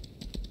you.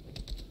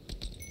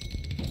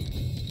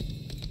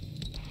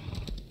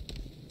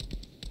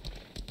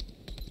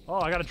 Oh,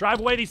 I gotta drive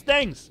away these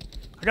things.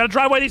 I gotta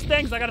drive away these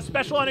things. I got a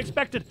special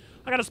unexpected.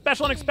 I got a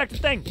special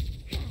unexpected thing.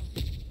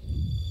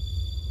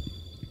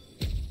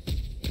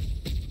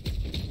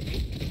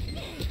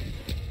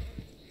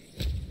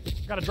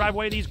 I gotta drive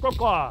away these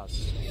Growclaws.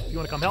 If you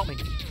wanna come help me.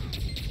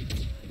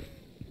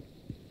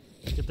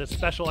 Get this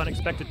special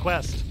unexpected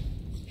quest.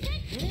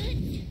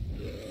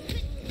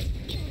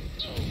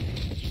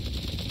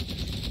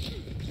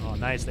 Oh,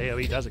 nice. The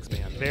AoE does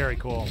expand. Very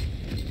cool.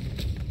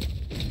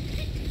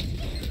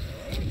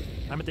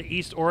 I'm at the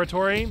East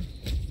Oratory.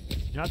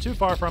 You're not too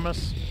far from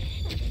us.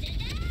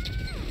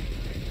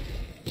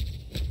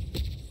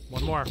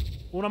 One more.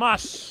 Una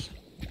más.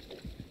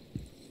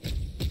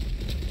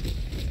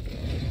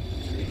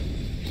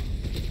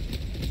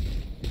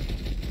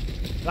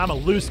 I'm a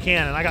loose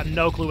cannon. I got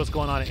no clue what's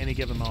going on at any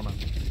given moment.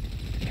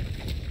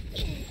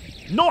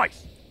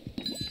 Nice!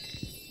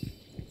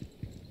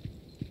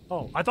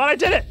 Oh, I thought I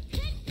did it!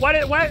 What?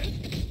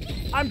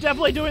 I'm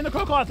definitely doing the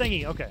crocodile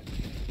thingy. Okay.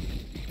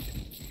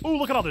 Ooh,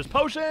 look at all those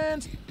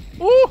potions!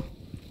 Ooh!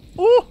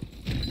 Ooh!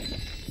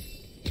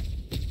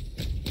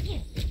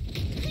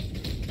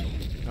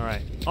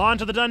 Alright, on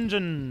to the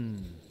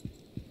dungeon!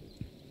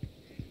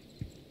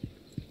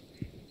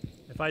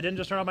 If I didn't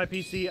just turn off my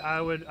PC,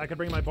 I could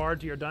bring my bard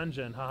to your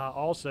dungeon. Haha,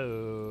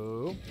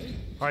 also...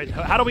 Alright,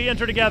 how do we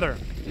enter together?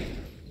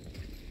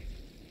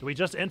 Do we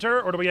just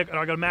enter, or do I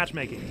go to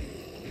matchmaking?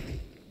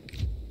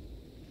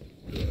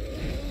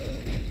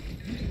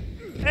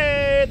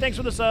 Hey, thanks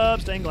for the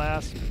sub, stained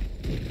glass.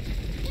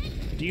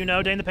 Do you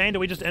know, Dane the Pain, do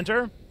we just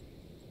enter?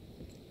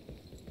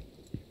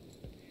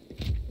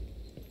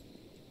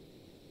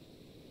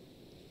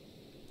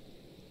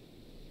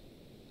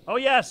 Oh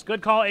yes,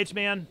 good call,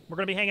 H-Man. We're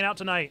gonna be hanging out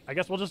tonight. I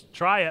guess we'll just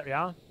try it,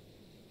 yeah?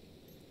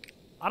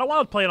 I don't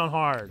want to play it on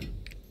hard.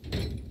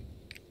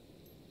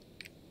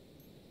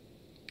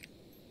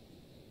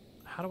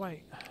 How do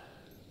I...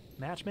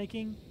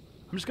 Matchmaking?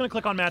 I'm just gonna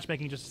click on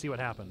matchmaking just to see what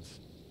happens.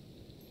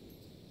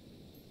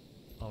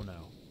 Oh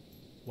no.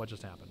 What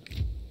just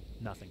happened?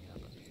 Nothing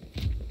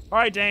happened.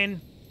 Alright, Dane.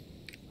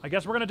 I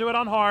guess we're gonna do it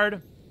on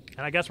hard,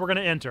 and I guess we're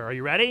gonna enter. Are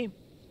you ready?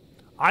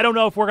 I don't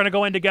know if we're gonna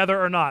go in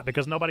together or not,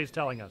 because nobody's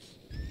telling us.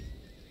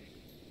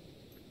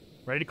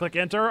 Ready to click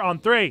enter on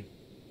 3.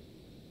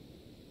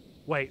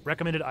 Wait,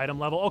 recommended item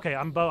level. Okay,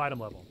 I'm bow item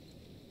level.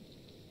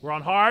 We're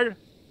on hard.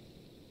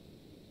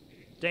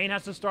 Dane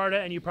has to start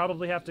it, and you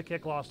probably have to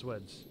kick Lost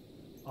Woods.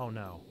 Oh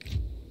no.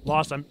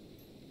 Lost, I'm...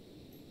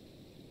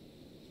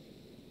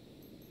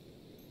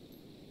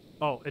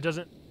 Oh, it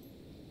doesn't...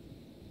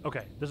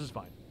 Okay, this is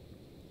fine.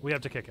 We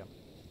have to kick him.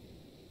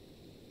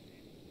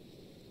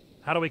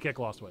 How do we kick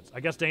Lost Woods? I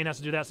guess Dane has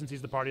to do that since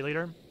he's the party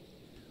leader.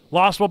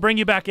 Lost, we'll bring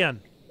you back in.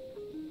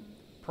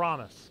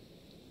 Promise.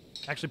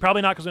 Actually,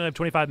 probably not because we only have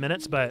 25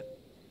 minutes, but...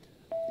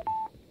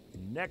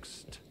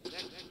 Next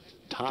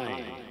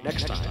time.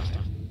 Next time.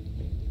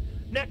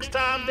 Next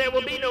time, there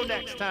will be no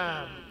next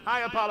time.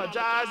 I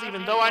apologize,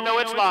 even though I know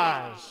it's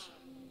lies.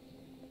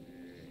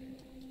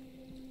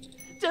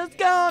 Just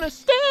gonna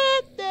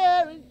stand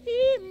there and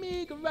hear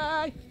me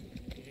cry.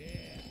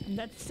 And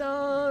that's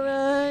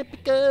alright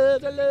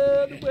because I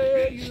love the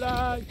way you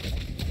lie.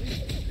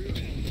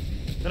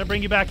 Gonna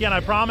bring you back in, I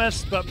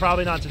promise, but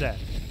probably not today.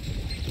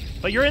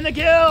 But you're in the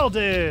guild,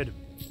 dude.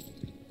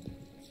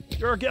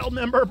 You're a guild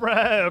member,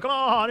 bro. Come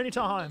on,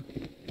 anytime.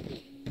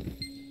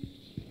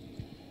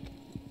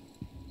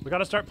 We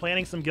gotta start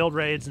planning some guild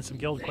raids and some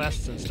guild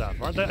quests and stuff.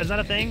 Is that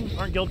a thing?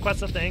 Aren't guild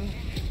quests a thing?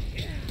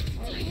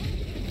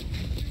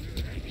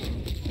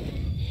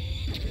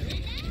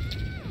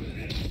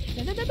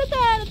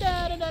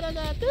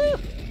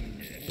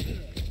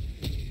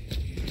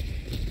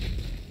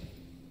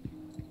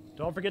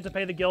 Don't forget to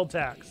pay the guild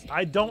tax.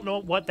 I don't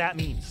know what that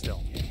means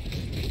still.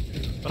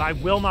 But I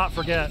will not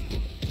forget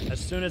as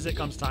soon as it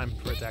comes time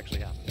for it to actually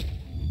happen.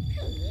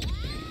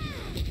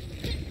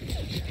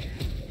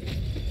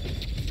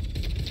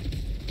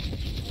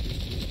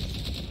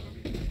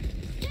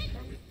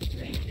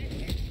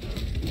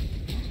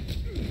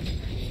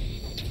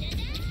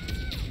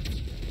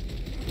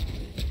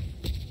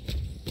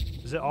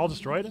 Is it all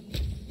destroyed?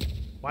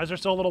 Why is there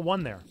still a little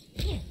 1 there?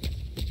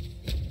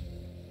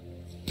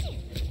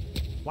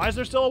 Why is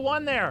there still a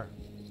 1 there?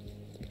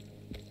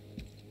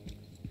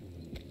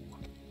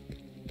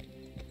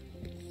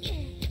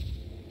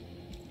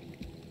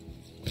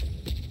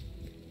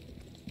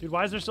 Dude,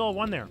 why is there still a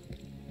 1 there?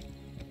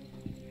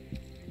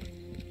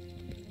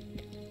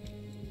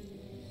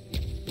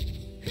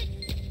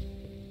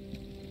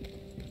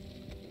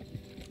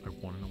 I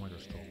want to know why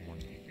there's still a 1.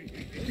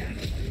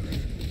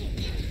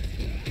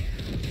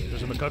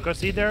 There's a Makoko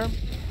seed there?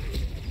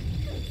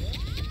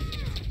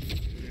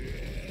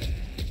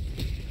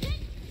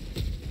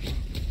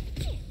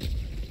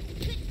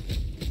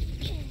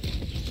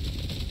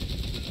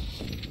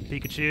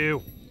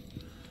 Pikachu!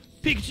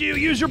 Pikachu,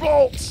 use your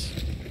bolts!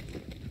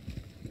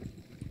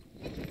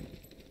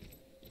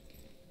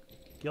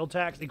 Guild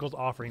tax equals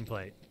offering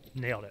plate.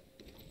 Nailed it.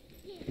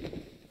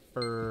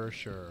 For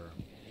sure.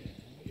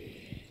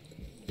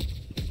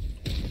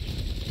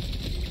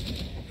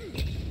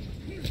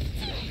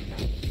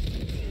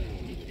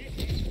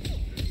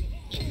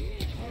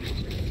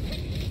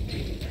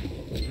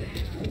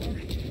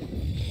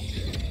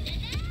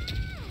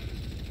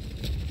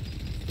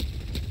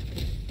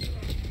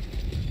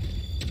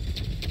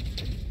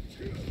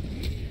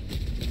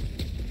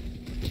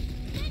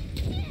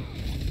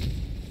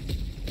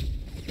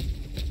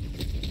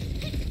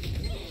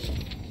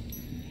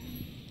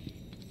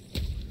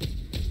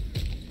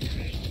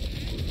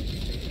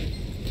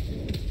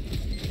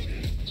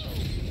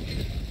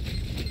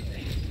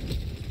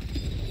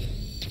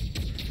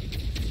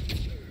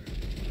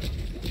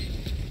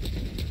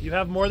 You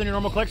have more than your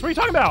normal clicks? What are you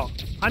talking about?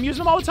 I'm using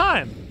them all the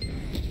time.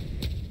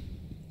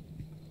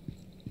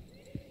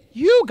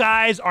 You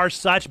guys are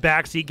such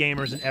backseat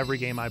gamers in every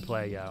game I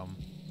play, yo.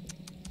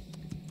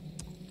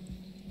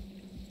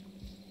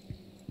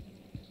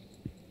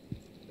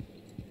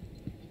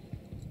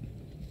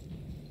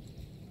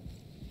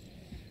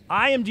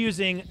 I am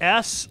using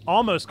S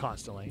almost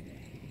constantly.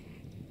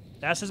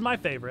 S is my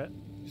favorite.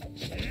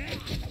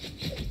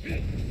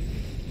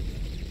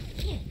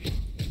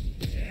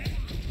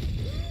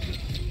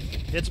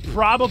 It's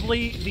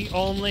probably the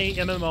only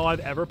MMO I've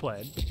ever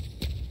played.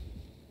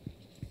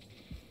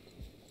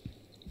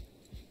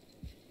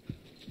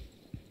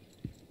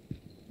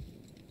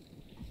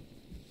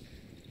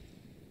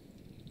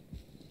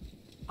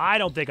 I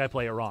don't think I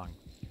play it wrong.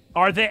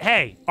 Are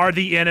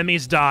the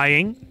enemies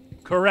dying?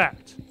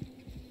 Correct.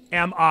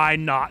 Am I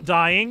not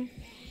dying?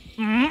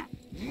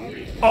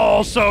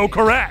 Also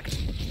correct.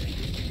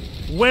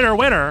 Winner,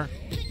 winner.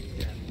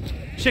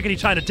 Chickadee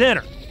China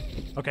dinner.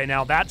 Okay,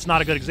 now that's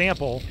not a good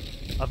example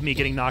of me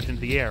getting knocked into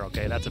the air,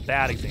 okay? That's a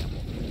bad example.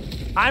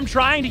 I'm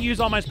trying to use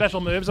all my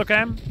special moves,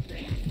 okay?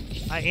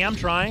 I am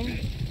trying,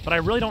 but I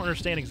really don't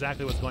understand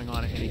exactly what's going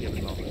on at any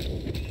given moment.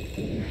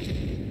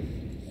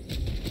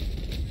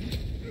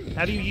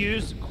 Have you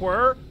used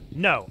Quir?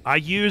 No, I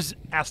use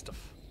Astaf.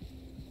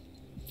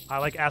 I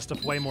like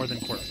Astaf way more than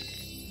Quir.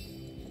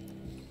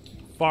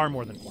 Far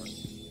more than Quir.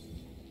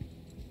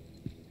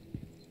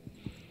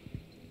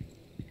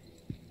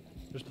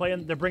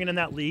 They're bringing in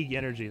that league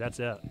energy, that's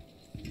it.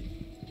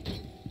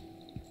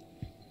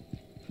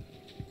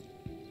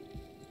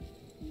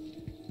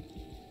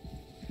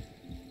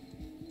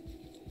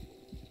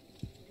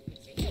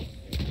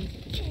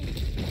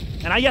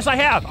 And yes, I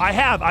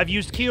have. I've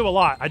used Q a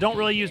lot. I don't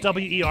really use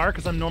WER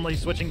because I'm normally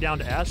switching down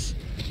to S.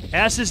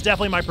 S is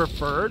definitely my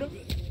preferred.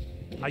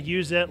 I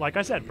use it, like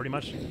I said, pretty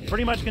much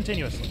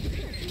continuously.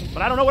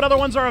 But I don't know what other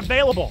ones are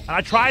available. And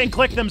I try and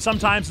click them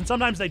sometimes, and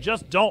sometimes they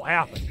just don't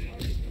happen.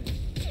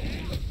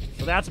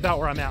 So that's about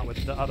where I'm at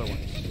with the other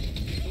ones.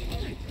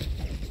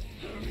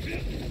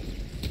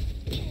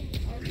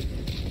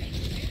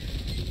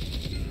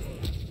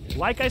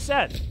 Like I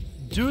said,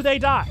 do they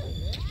die?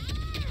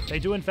 They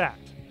do in fact.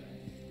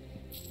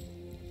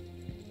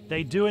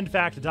 They do in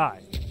fact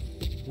die.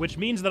 Which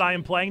means that I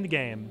am playing the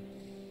game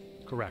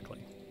correctly.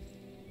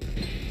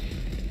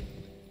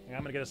 And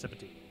I'm gonna get a sip of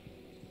tea.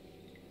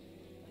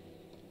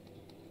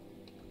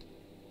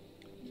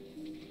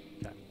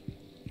 Okay,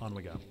 on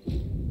we go.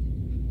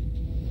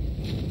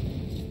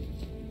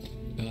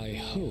 I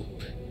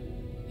hope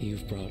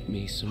you've brought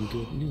me some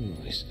good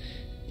news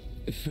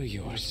for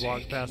your Just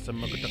walk past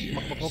them.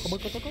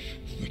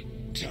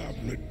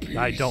 Tablet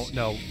I don't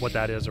know what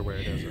that is or where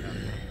it is.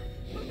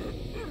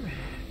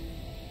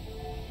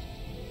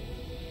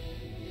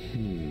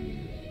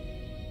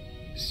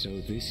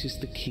 So this is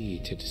the key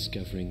to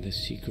discovering the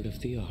secret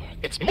of the Ark.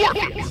 It's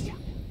Morpheus!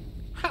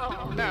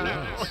 Oh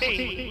no!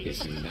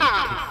 It's in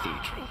that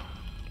cathedral.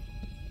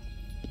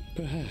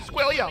 Perhaps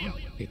Squilliam!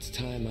 It's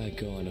time I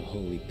go on a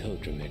holy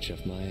pilgrimage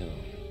of my own.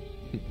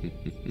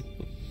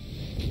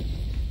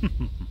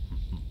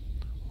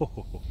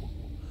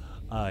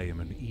 I am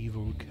an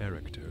evil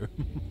character.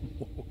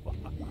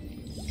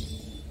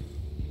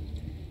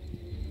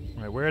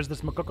 Alright, where is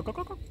this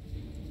Makokokokoko?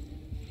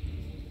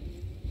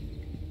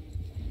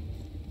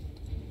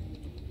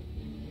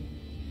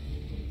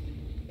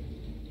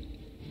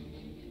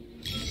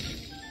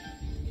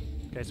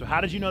 Okay, so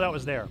how did you know that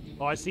was there?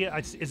 Oh, I see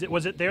it.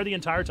 Was it there the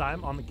entire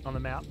time on the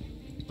map?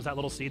 Was that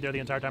little seed there the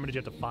entire time, or did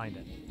you have to find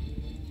it?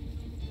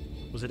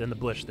 Was it in the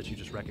bush that you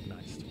just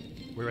recognized?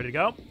 We ready to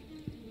go? Are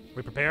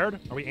we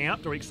prepared? Are we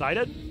amped? Are we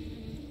excited?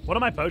 What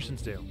do my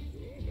potions do?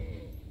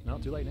 No,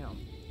 too late now.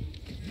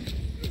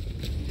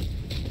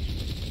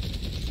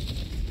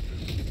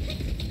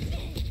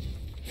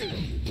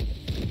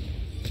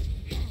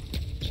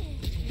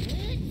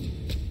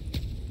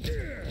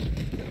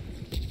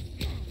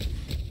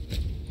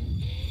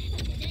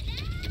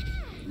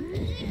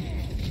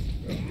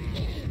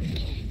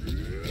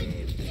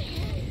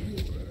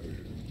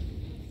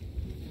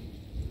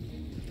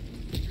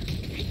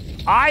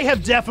 I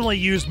have definitely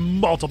used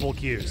multiple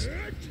Qs.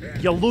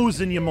 You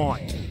losing your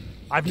mind.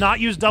 I've not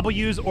used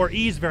W's or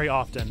E's very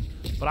often,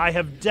 but I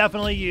have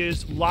definitely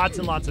used lots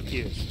and lots of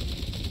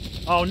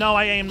Qs. Oh no,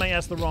 I aimed my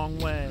S the wrong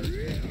way.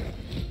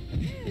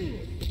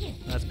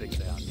 That's big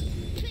sad.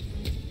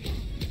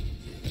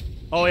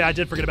 Oh yeah, I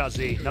did forget about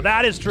Z. Now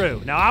that is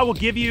true. Now I will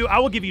give you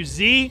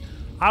Z.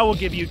 I will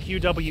give you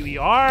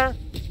QWER.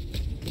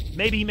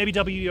 Maybe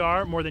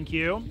WER more than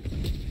Q.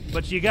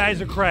 But you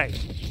guys are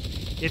crazy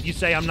if you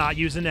say I'm not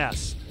using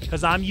S.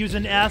 Because I'm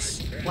using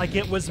S like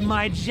it was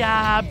my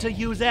job to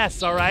use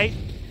S, alright?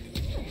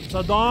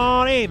 So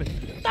don't even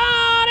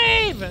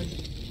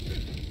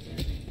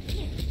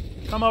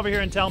come over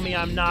here and tell me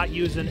I'm not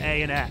using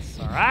A and S,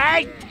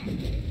 alright?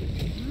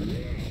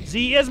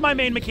 Z is my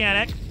main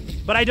mechanic,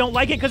 but I don't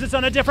like it because it's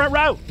on a different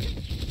route.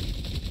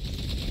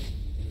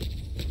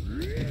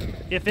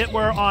 If it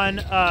were on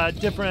a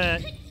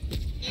different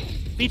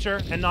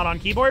feature and not on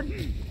keyboard,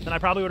 then I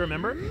probably would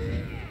remember.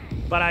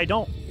 But I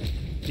don't,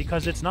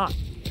 because it's not.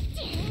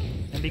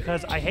 And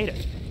because I hate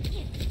it.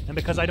 And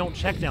because I don't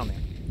check down there.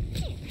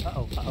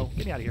 Uh-oh, uh-oh.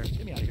 Get me out of here.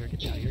 Get me out of here.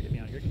 Get me out of here. Get me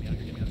out of here. Get me out of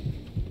here. Get me out of here.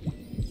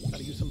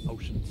 Gotta use some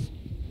potions.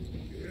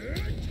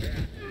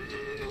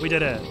 We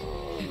did it.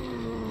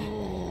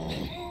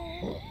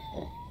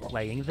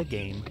 Playing the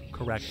game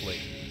correctly.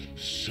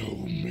 So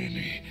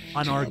many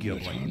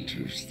unarguably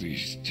hunters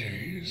these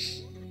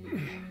days.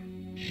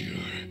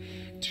 You're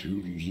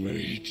too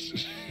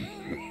late.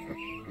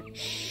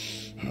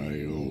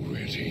 I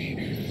already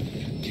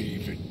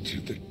gave it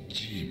to the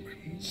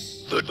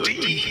demons. The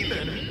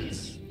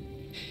demons?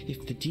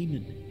 If the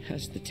demon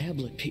has the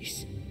tablet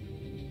piece,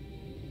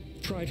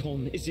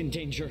 Prideholm is in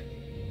danger.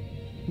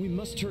 We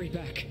must hurry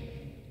back.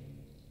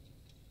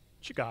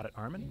 You got it,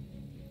 Armin.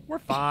 We're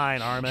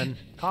fine, Armin.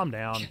 Calm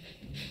down.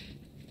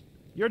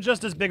 You're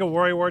just as big a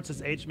worrywarts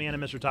as H-Man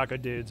and Mr. Taco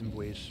Dudes and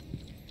Bleach.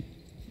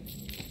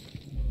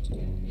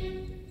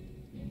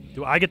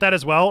 Do I get that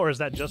as well, or is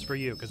that just for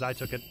you? Because I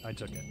took it. I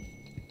took it.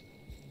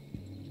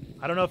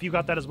 I don't know if you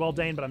got that as well,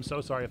 Dane, but I'm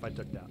so sorry if I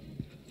took that.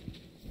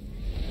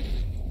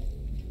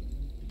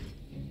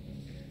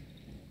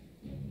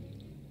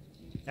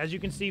 As you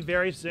can see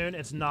very soon,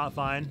 it's not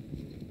fine.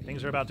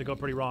 Things are about to go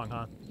pretty wrong,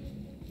 huh?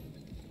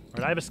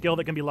 Alright, I have a skill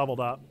that can be leveled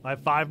up. I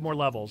have 5 more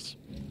levels.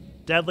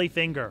 Deadly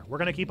Finger. We're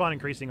going to keep on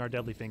increasing our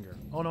Deadly Finger.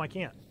 Oh, no, I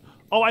can't.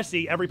 Oh, I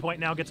see. Every point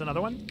now gets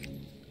another one?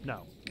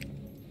 No.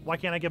 Why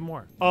can't I give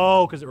more?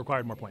 Oh, because it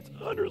required more points.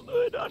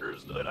 Understood,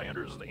 understood. I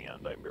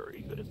understand. I'm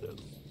very good at this.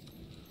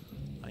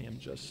 I am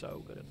just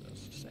so good at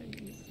this.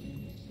 Save.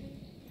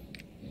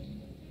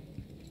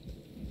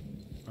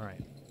 Alright.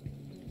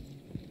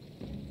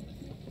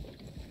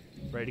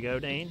 Ready to go,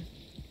 Dane?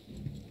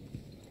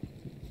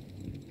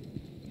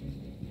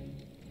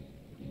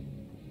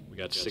 We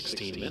got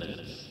 16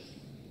 minutes.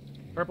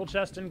 Purple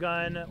chest and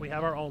gun. We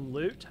have our own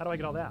loot. How do I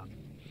get all that?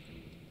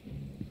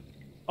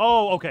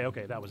 Oh, okay,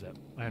 okay. That was it.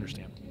 I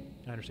understand.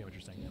 I understand what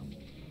you're saying now.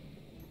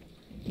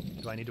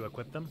 Do I need to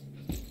equip them?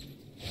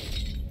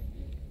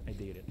 I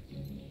did it.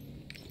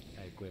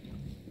 I equipped them.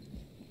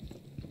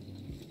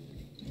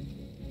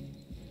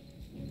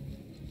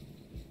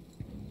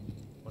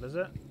 What is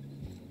it?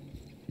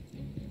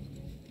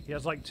 He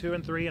has like 2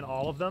 and 3 in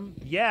all of them?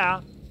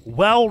 Yeah.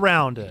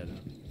 Well-rounded.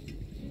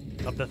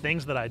 Of the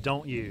things that I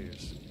don't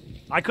use.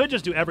 I could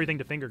just do everything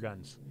to finger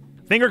guns.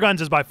 Finger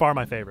guns is by far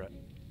my favorite.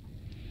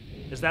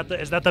 Is that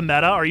the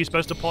meta? Are you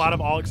supposed to pull out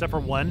of all except for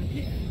one?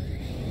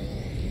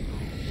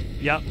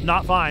 Yep,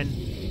 not fine.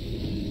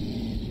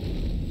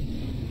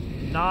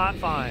 Not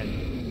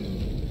fine.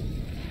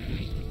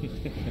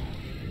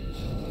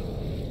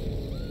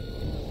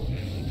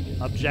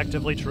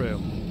 Objectively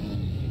true.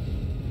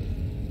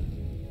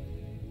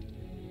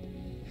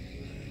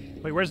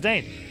 Wait, where's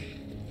Dane?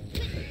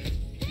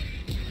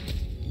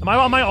 Am I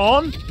on my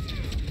own?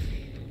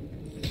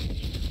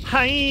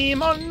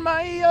 I'm on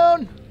my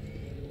own.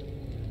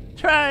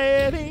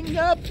 Driving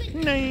up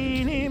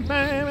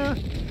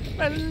 95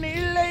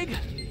 Money Lake.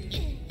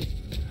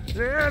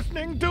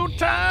 Listening to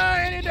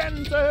Tiny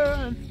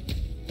Dancer.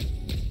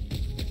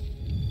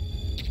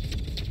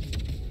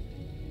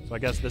 So I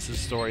guess this is a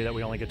story that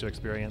we only get to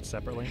experience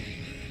separately.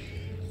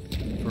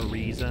 For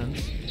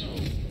reasons.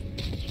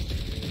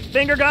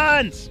 Finger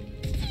guns!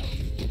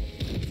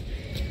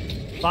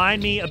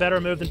 Find me a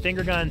better move than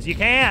finger guns. You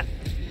can't!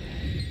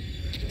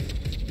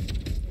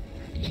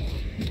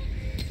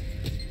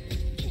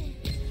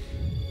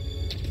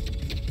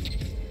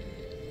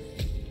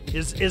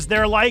 Is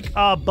there like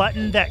a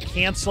button that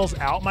cancels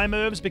out my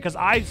moves? Because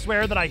I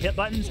swear that I hit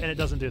buttons and it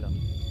doesn't do them.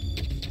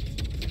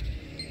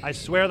 I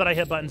swear that I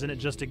hit buttons and it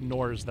just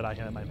ignores that I'm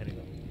hitting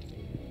them.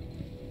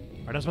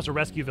 Alright, I'm supposed to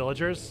rescue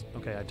villagers?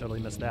 Okay, I totally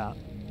missed that.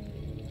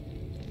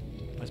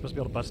 Am I supposed to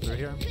be able to bust through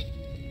here?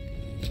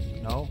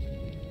 No?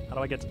 How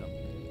do I get to them?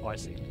 Oh, I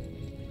see.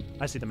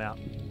 I see the map.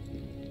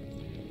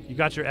 You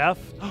got your F?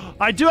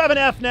 I do have an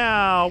F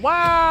now!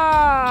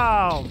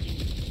 Wow!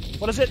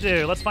 What does it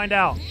do? Let's find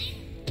out.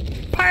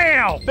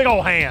 Pow! Big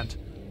ol' hand.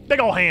 Big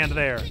ol' hand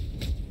there.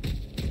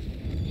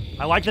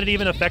 I like that it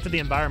even affected the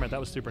environment. That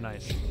was super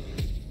nice.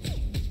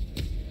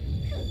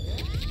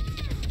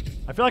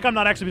 I feel like I'm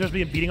not actually supposed to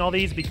be beating all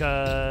these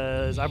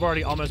because I've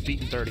already almost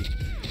beaten 30.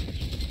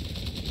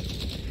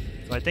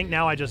 So I think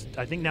now I just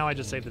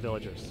save the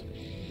villagers.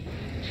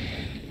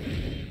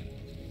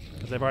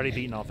 Because they've already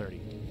beaten all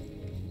 30.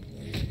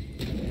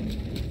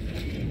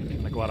 I'm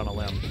gonna go out on a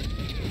limb.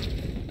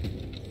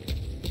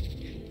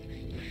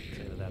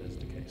 Say that that is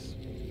the case.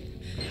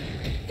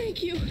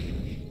 Thank you.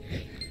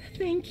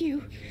 Thank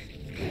you.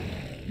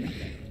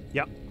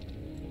 Yep.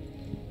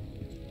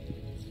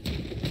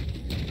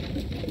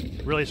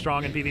 Really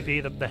strong in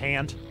PvP, the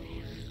hand.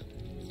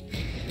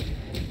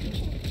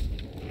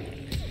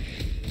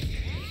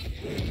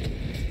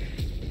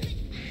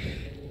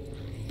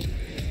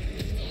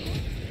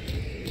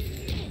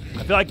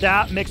 I feel like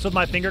that mixed with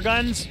my finger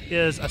guns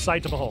is a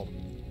sight to behold.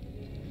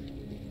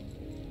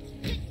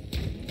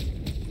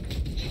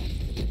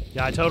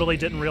 Yeah, I totally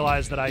didn't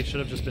realize that I should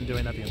have just been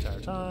doing that the entire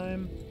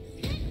time.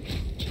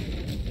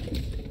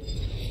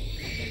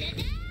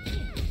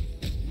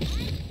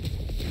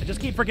 I just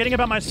keep forgetting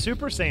about my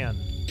Super Saiyan.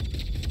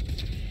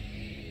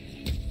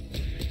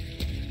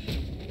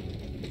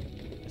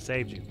 I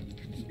saved you.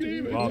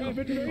 Welcome.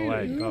 Go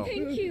away. Go.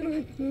 Thank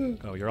you.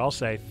 Go. You're all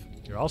safe.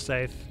 You're all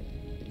safe.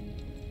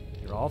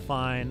 You're all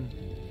fine.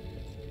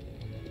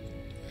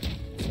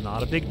 It's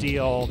not a big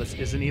deal. This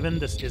isn't even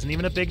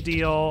a big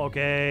deal,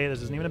 okay?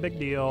 This isn't even a big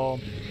deal.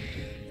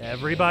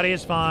 Everybody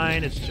is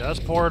fine. It's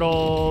just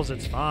portals.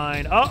 It's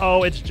fine.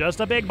 Uh-oh, it's just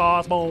a big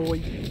boss boy.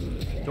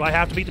 Do I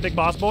have to beat the big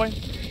boss boy?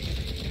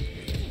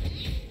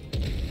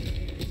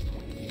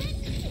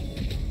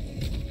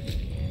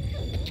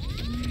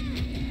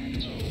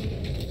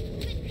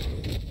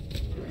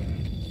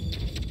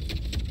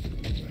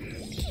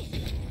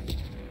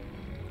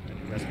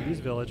 Rescue these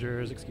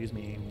villagers, excuse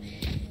me.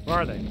 Where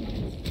are they?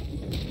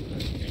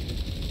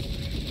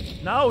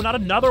 No, not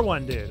another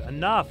one, dude.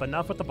 Enough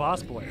with the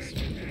boss boys.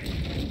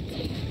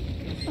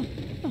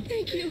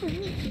 Thank you.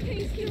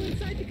 Thank you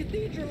inside the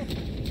cathedral.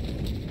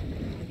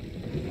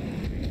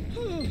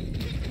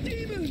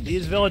 Demons!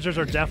 These villagers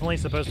are definitely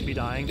supposed to be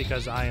dying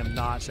because I am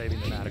not saving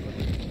them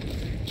adequately.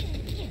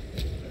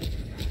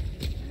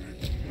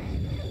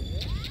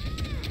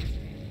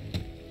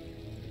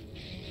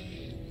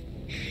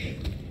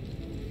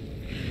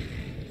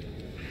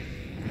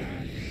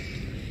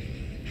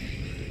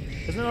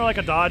 Isn't there like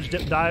a dodge,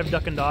 dip, dive,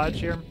 duck, and dodge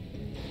here?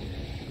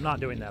 I'm not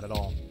doing that at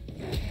all.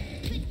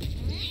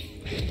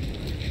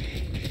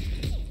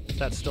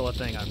 That's still a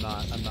thing. I'm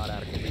not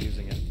adequately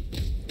using it.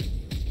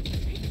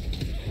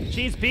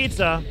 Cheese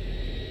pizza.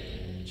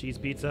 Cheese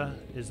pizza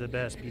is the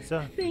best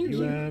pizza. Thank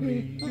you.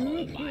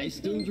 Am I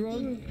still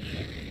drunk?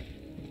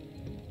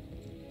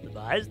 Am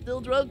I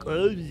still drunk?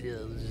 Oh,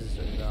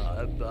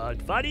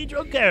 funny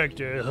drunk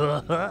character.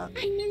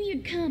 I knew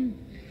you'd come.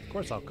 Of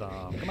course I'll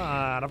come. Come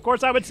on. Of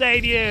course I would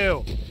save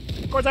you.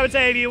 Of course I would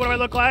save you. What do I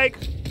look like?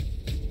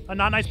 A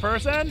not nice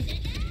person?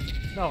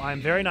 No,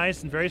 I'm very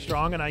nice and very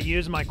strong, and I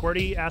use my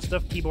QWERTY ass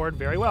stuff keyboard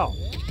very well.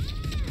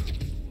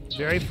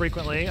 Very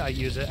frequently, I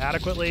use it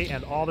adequately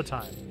and all the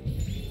time.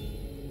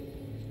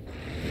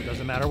 It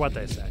doesn't matter what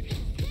they say.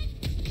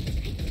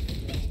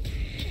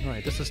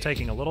 Alright, this is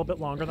taking a little bit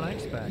longer than I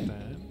expected.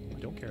 I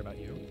don't care about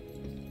you.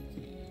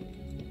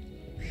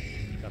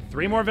 Got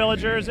 3 more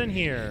villagers in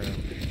here.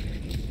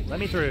 Let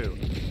me through.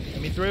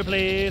 Let me through,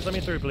 please. Let me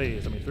through,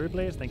 please. Let me through,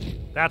 please. Thank you.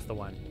 That's the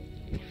one.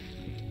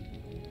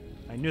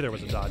 I knew there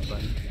was a dodge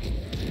button.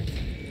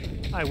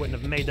 I wouldn't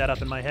have made that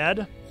up in my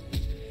head.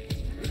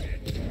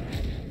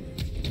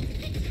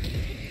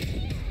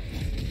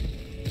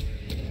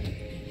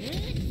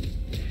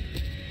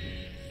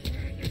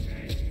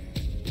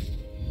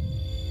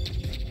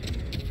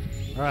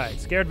 All right,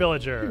 scared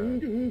villager.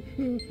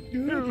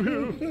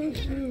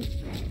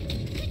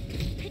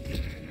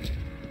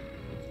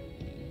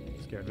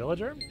 Scared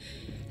villager.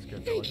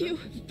 Scared Thank villager. you.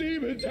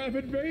 Demons have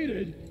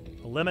invaded.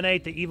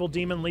 Eliminate the evil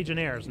demon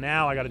legionnaires.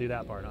 Now I got to do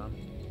that part, huh?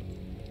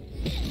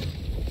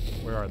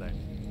 Where are they?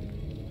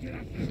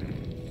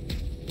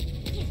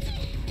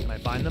 Can I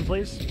find them,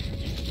 please?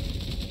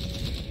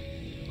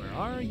 Where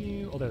are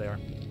you? Oh, there they are.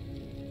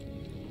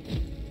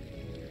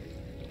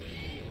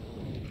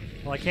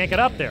 Well, I can't get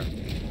up there.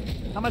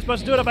 How am I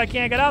supposed to do it if I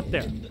can't get up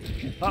there?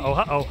 Uh-oh,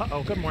 uh-oh,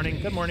 uh-oh. Good morning,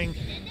 good morning,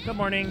 good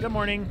morning, good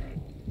morning.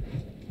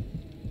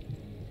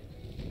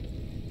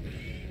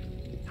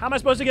 How am I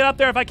supposed to get up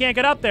there if I can't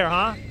get up there,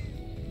 huh?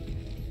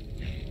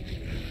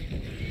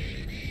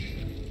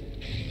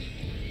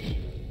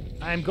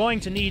 I'm going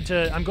to need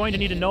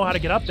to know how to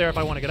get up there if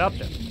I want to get up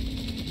there.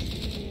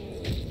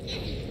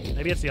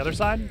 Maybe it's the other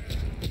side?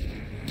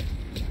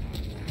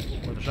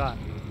 Worth a shot.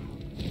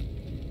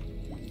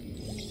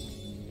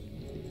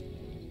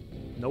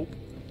 Nope.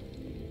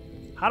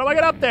 How do I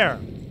get up there?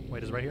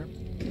 Wait, is it right here?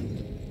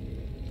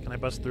 Can I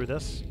bust through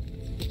this?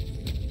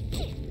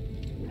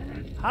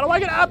 How do I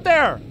get up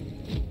there?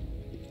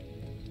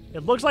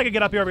 It looks like I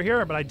get up here over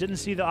here, but I didn't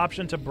see the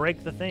option to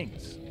break the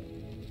things.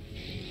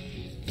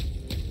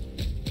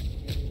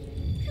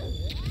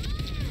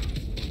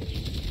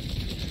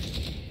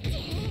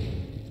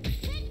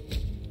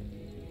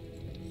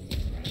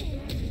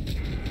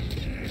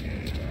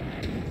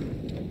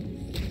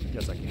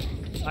 Yes, I can.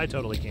 I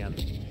totally can.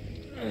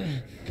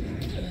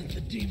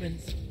 The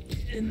demons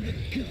in the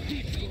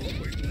cathedral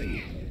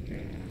quickly.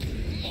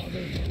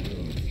 Father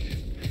Farouk.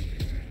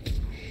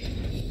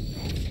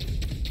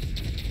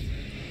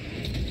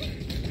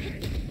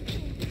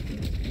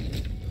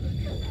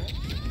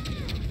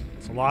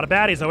 It's a lot of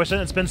baddies. I wish I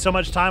didn't spend so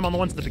much time on the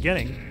ones at the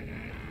beginning.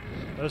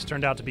 Those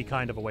turned out to be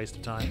kind of a waste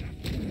of time.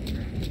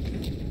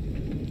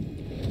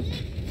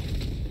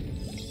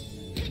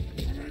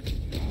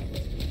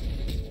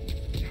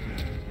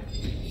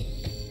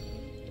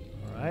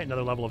 Alright,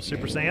 another level of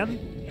Super Saiyan.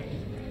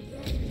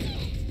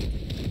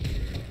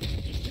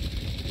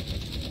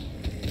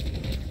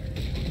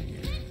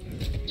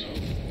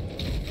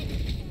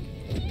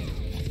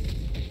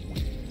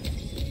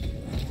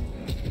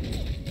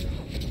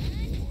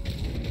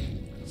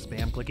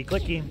 Spam clicky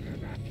clicky.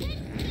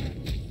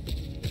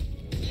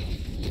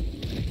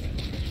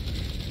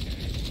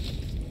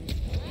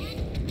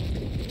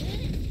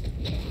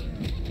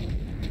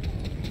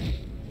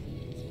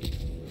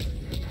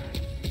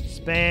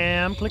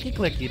 Spam, clicky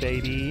clicky,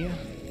 baby.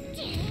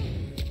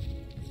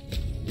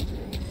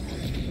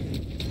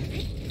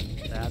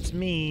 That's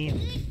me.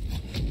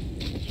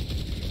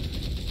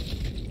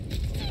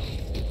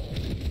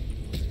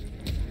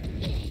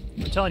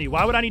 I'm telling you,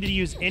 why would I need to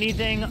use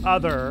anything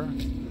other?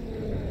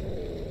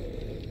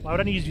 Why would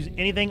I need to use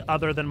anything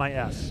other than my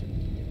S?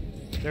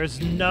 There's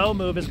no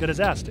move as good as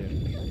S,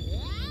 dude.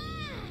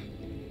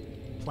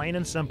 Plain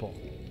and simple.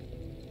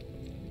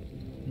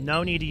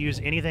 No need to use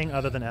anything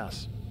other than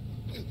S.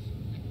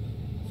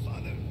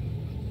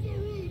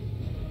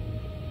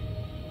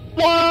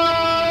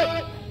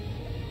 What?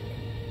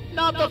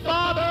 Not the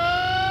father!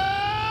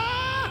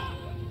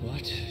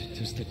 What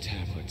does the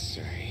tablet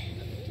say?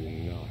 Do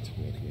not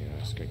make me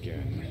ask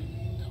again.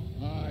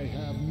 I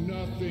have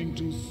nothing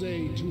to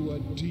say to a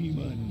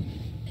demon.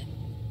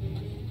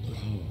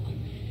 Oh,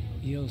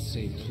 you'll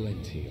say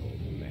plenty,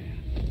 old man.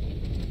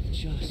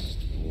 Just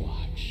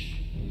watch.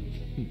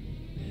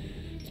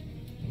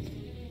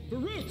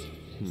 Barut!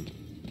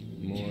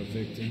 More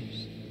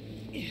victims?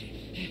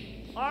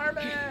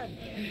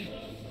 Armin!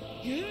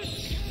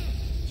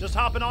 Just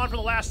hopping on for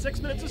the last 6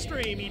 minutes of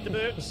stream, eat the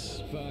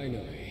boots.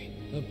 Finally,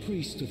 a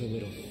priest with a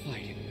little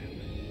fight in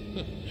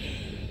them.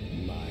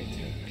 My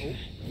turn.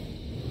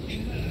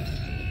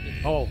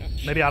 Oh,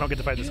 maybe I don't get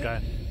to fight this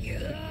guy.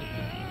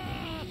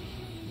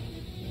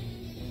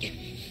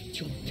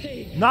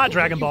 Not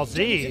Dragon Ball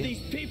Z.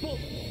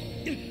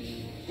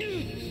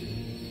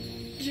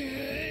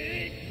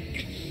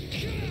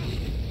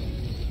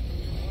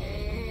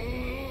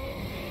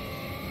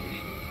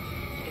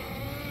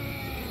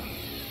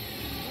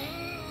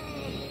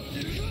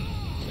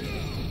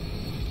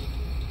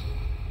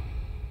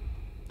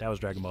 That was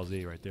Dragon Ball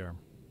Z right there.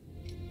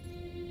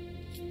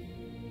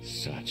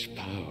 Such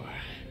power.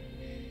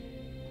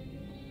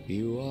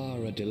 You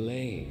are a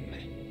Delane.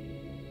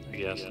 I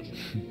guess.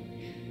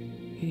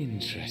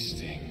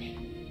 Interesting.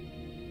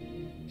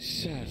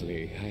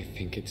 Sadly, I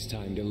think it's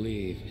time to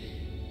leave.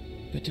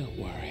 But don't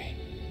worry.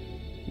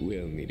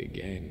 We'll meet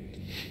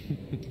again.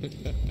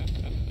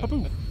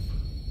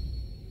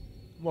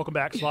 Welcome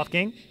back, Sloth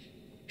King.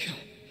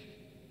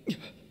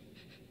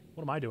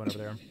 What am I doing over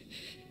there?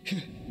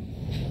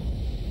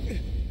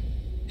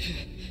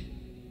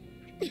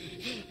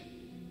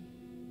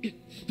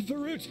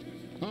 Varut!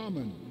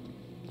 Armin,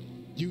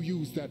 you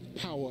used that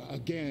power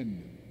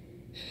again.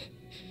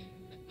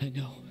 I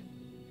know,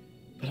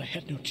 but I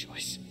had no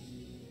choice.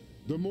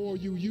 The more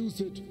you use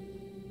it,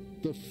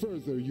 the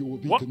further you will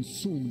be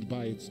consumed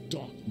by its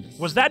darkness.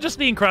 Was that just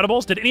The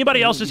Incredibles? Did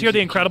anybody else just hear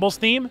The Incredibles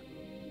theme?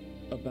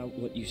 About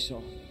what you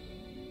saw.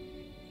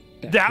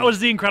 That was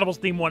The Incredibles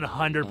theme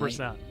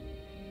 100%.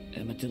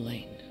 I'm a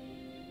Delane,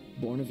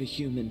 born of a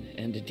human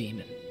and a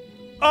demon.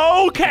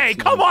 Okay,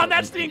 come on,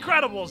 that's The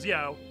Incredibles,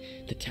 yo.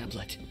 The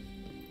tablet.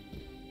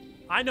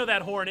 I know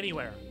that horn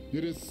anywhere.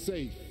 It is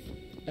safe,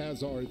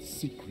 as are its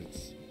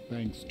secrets,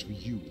 thanks to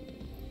you.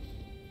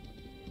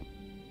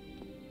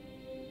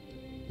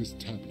 This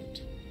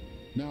tablet,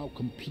 now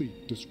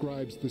complete,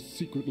 describes the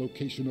secret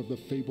location of the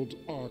fabled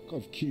Ark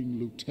of King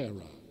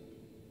Lutera.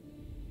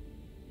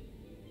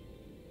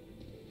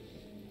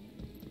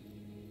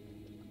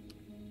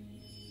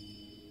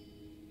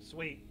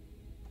 Sweet.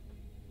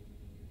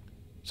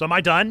 So am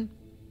I done?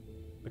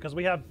 Because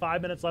we have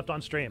 5 minutes left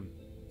on stream.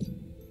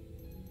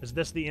 Is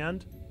this the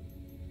end?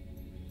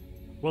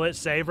 Will it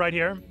save right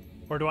here?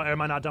 Or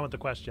am I not done with the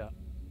quest yet?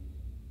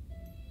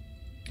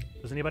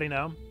 Does anybody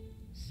know?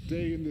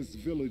 Stay in this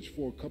village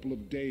for a couple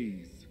of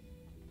days.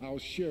 I'll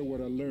share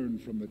what I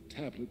learned from the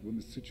tablet when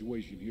the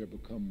situation here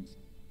becomes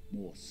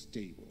more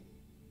stable.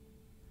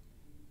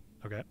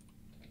 Okay.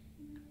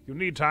 You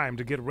need time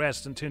to get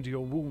rest and tend to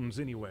your wounds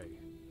anyway.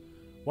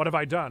 What have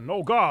I done?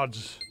 Oh,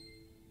 gods!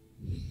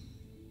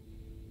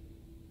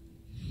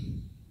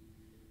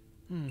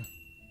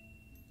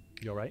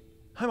 You alright?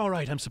 I'm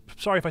alright. I'm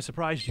sorry if I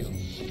surprised you.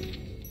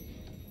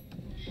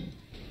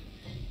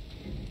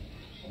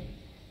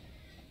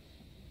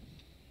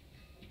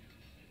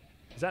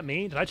 Is that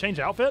me? Did I change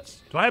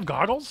outfits? Do I have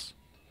goggles?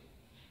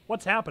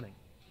 What's happening?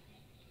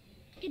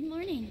 Good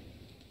morning.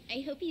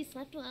 I hope you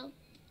slept well.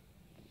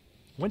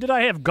 When did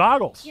I have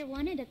goggles? You're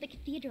wanted at the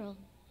cathedral.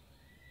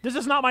 This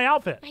is not my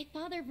outfit. By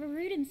Father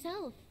Varut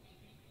himself.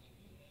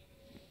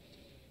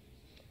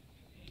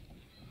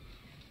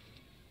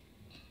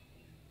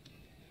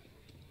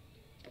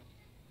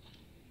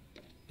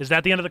 Is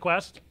that the end of the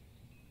quest?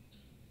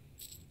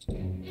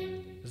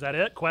 Is that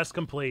it? Quest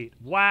complete.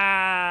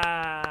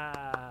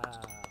 Wow.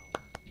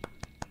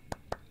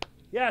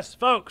 Yes,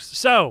 folks.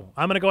 So,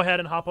 I'm going to go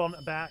ahead and hop on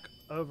back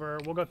over.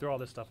 We'll go through all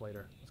this stuff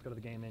later. Let's go to the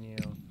game menu.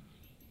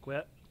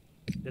 Quit.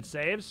 It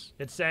saves.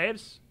 It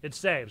saves. It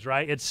saves,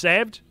 right? It's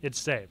saved. It's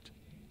saved.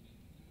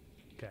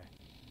 Okay.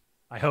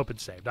 I hope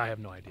it's saved. I have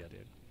no idea,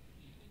 dude.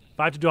 If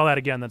I have to do all that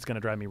again, that's going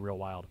to drive me real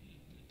wild.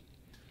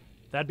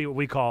 That'd be what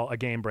we call a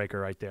game breaker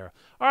right there.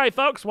 All right,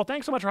 folks. Well,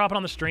 thanks so much for hopping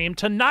on the stream.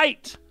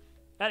 Tonight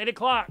at 8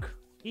 o'clock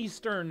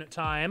Eastern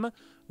time,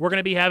 we're going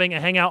to be having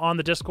a hangout on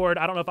the Discord.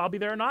 I don't know if I'll be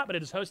there or not, but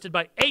it is hosted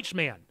by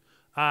H-Man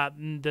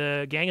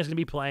the gang is going to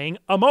be playing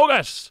Among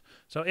Us.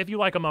 So if you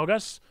like Among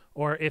Us,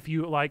 or if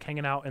you like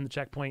hanging out in the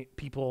checkpoint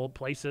people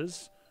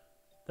places,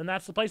 then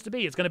that's the place to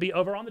be. It's going to be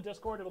over on the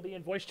Discord. It'll be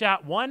in voice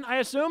chat 1, I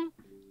assume,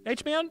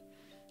 H-Man.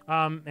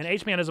 And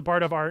H-Man is a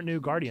part of our new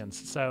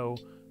Guardians, so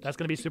that's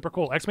going to be super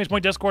cool.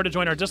 !Discord to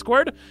join our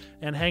Discord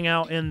and hang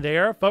out in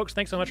there. Folks,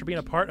 thanks so much for being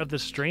a part of the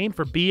stream,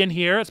 for being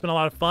here. It's been a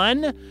lot of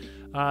fun.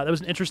 That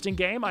was an interesting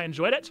game. I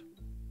enjoyed it.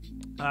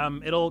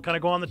 It'll kind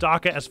of go on the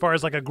docket as far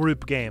as like a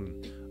group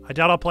game. I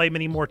doubt I'll play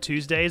many more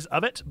Tuesdays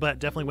of it, but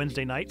definitely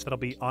Wednesday nights. That'll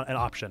be an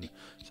option.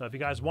 So if you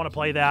guys want to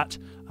play that,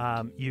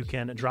 you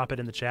can drop it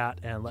in the chat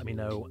and let me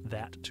know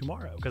that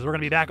tomorrow, because we're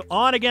going to be back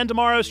on again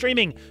tomorrow,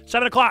 streaming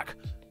 7 o'clock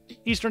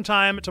Eastern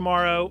time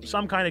tomorrow,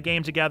 some kind of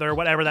game together,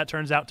 whatever that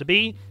turns out to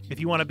be. If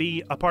you want to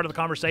be a part of the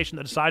conversation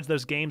that decides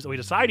those games that we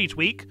decide each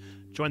week,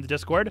 join the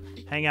Discord,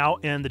 hang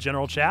out in the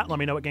general chat, let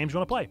me know what games you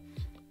want to play.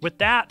 With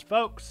that,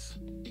 folks,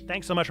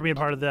 thanks so much for being a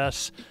part of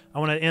this. I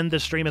want to end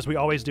this stream as we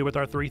always do with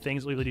our 3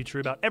 things legally be true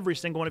about every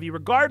single one of you,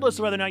 regardless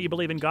of whether or not you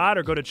believe in God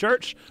or go to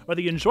church,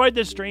 whether you enjoyed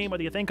this stream,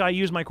 whether you think I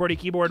use my QWERTY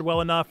keyboard well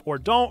enough or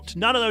don't.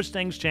 None of those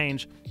things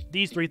change.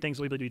 These 3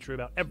 things legally be true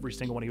about every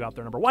single one of you out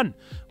there. Number 1,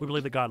 we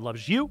believe that God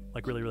loves you,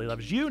 like really, really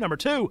loves you. Number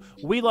 2,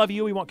 we love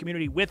you. We want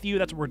community with you.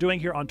 That's what we're doing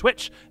here on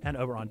Twitch and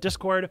over on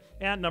Discord.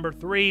 And number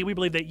 3, we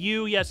believe that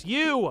you, yes,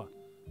 you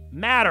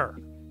matter.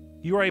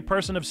 You are a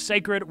person of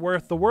sacred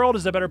worth. The world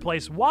is a better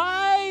place.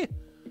 Why?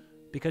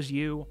 Because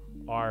you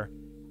are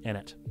in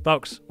it.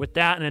 Folks, with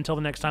that, and until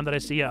the next time that I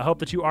see you, I hope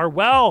that you are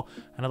well,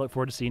 and I look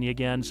forward to seeing you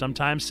again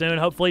sometime soon,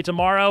 hopefully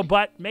tomorrow,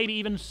 but maybe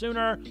even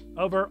sooner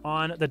over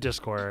on the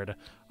Discord. All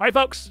right,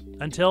 folks,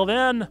 until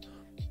then,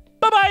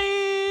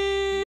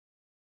 bye-bye!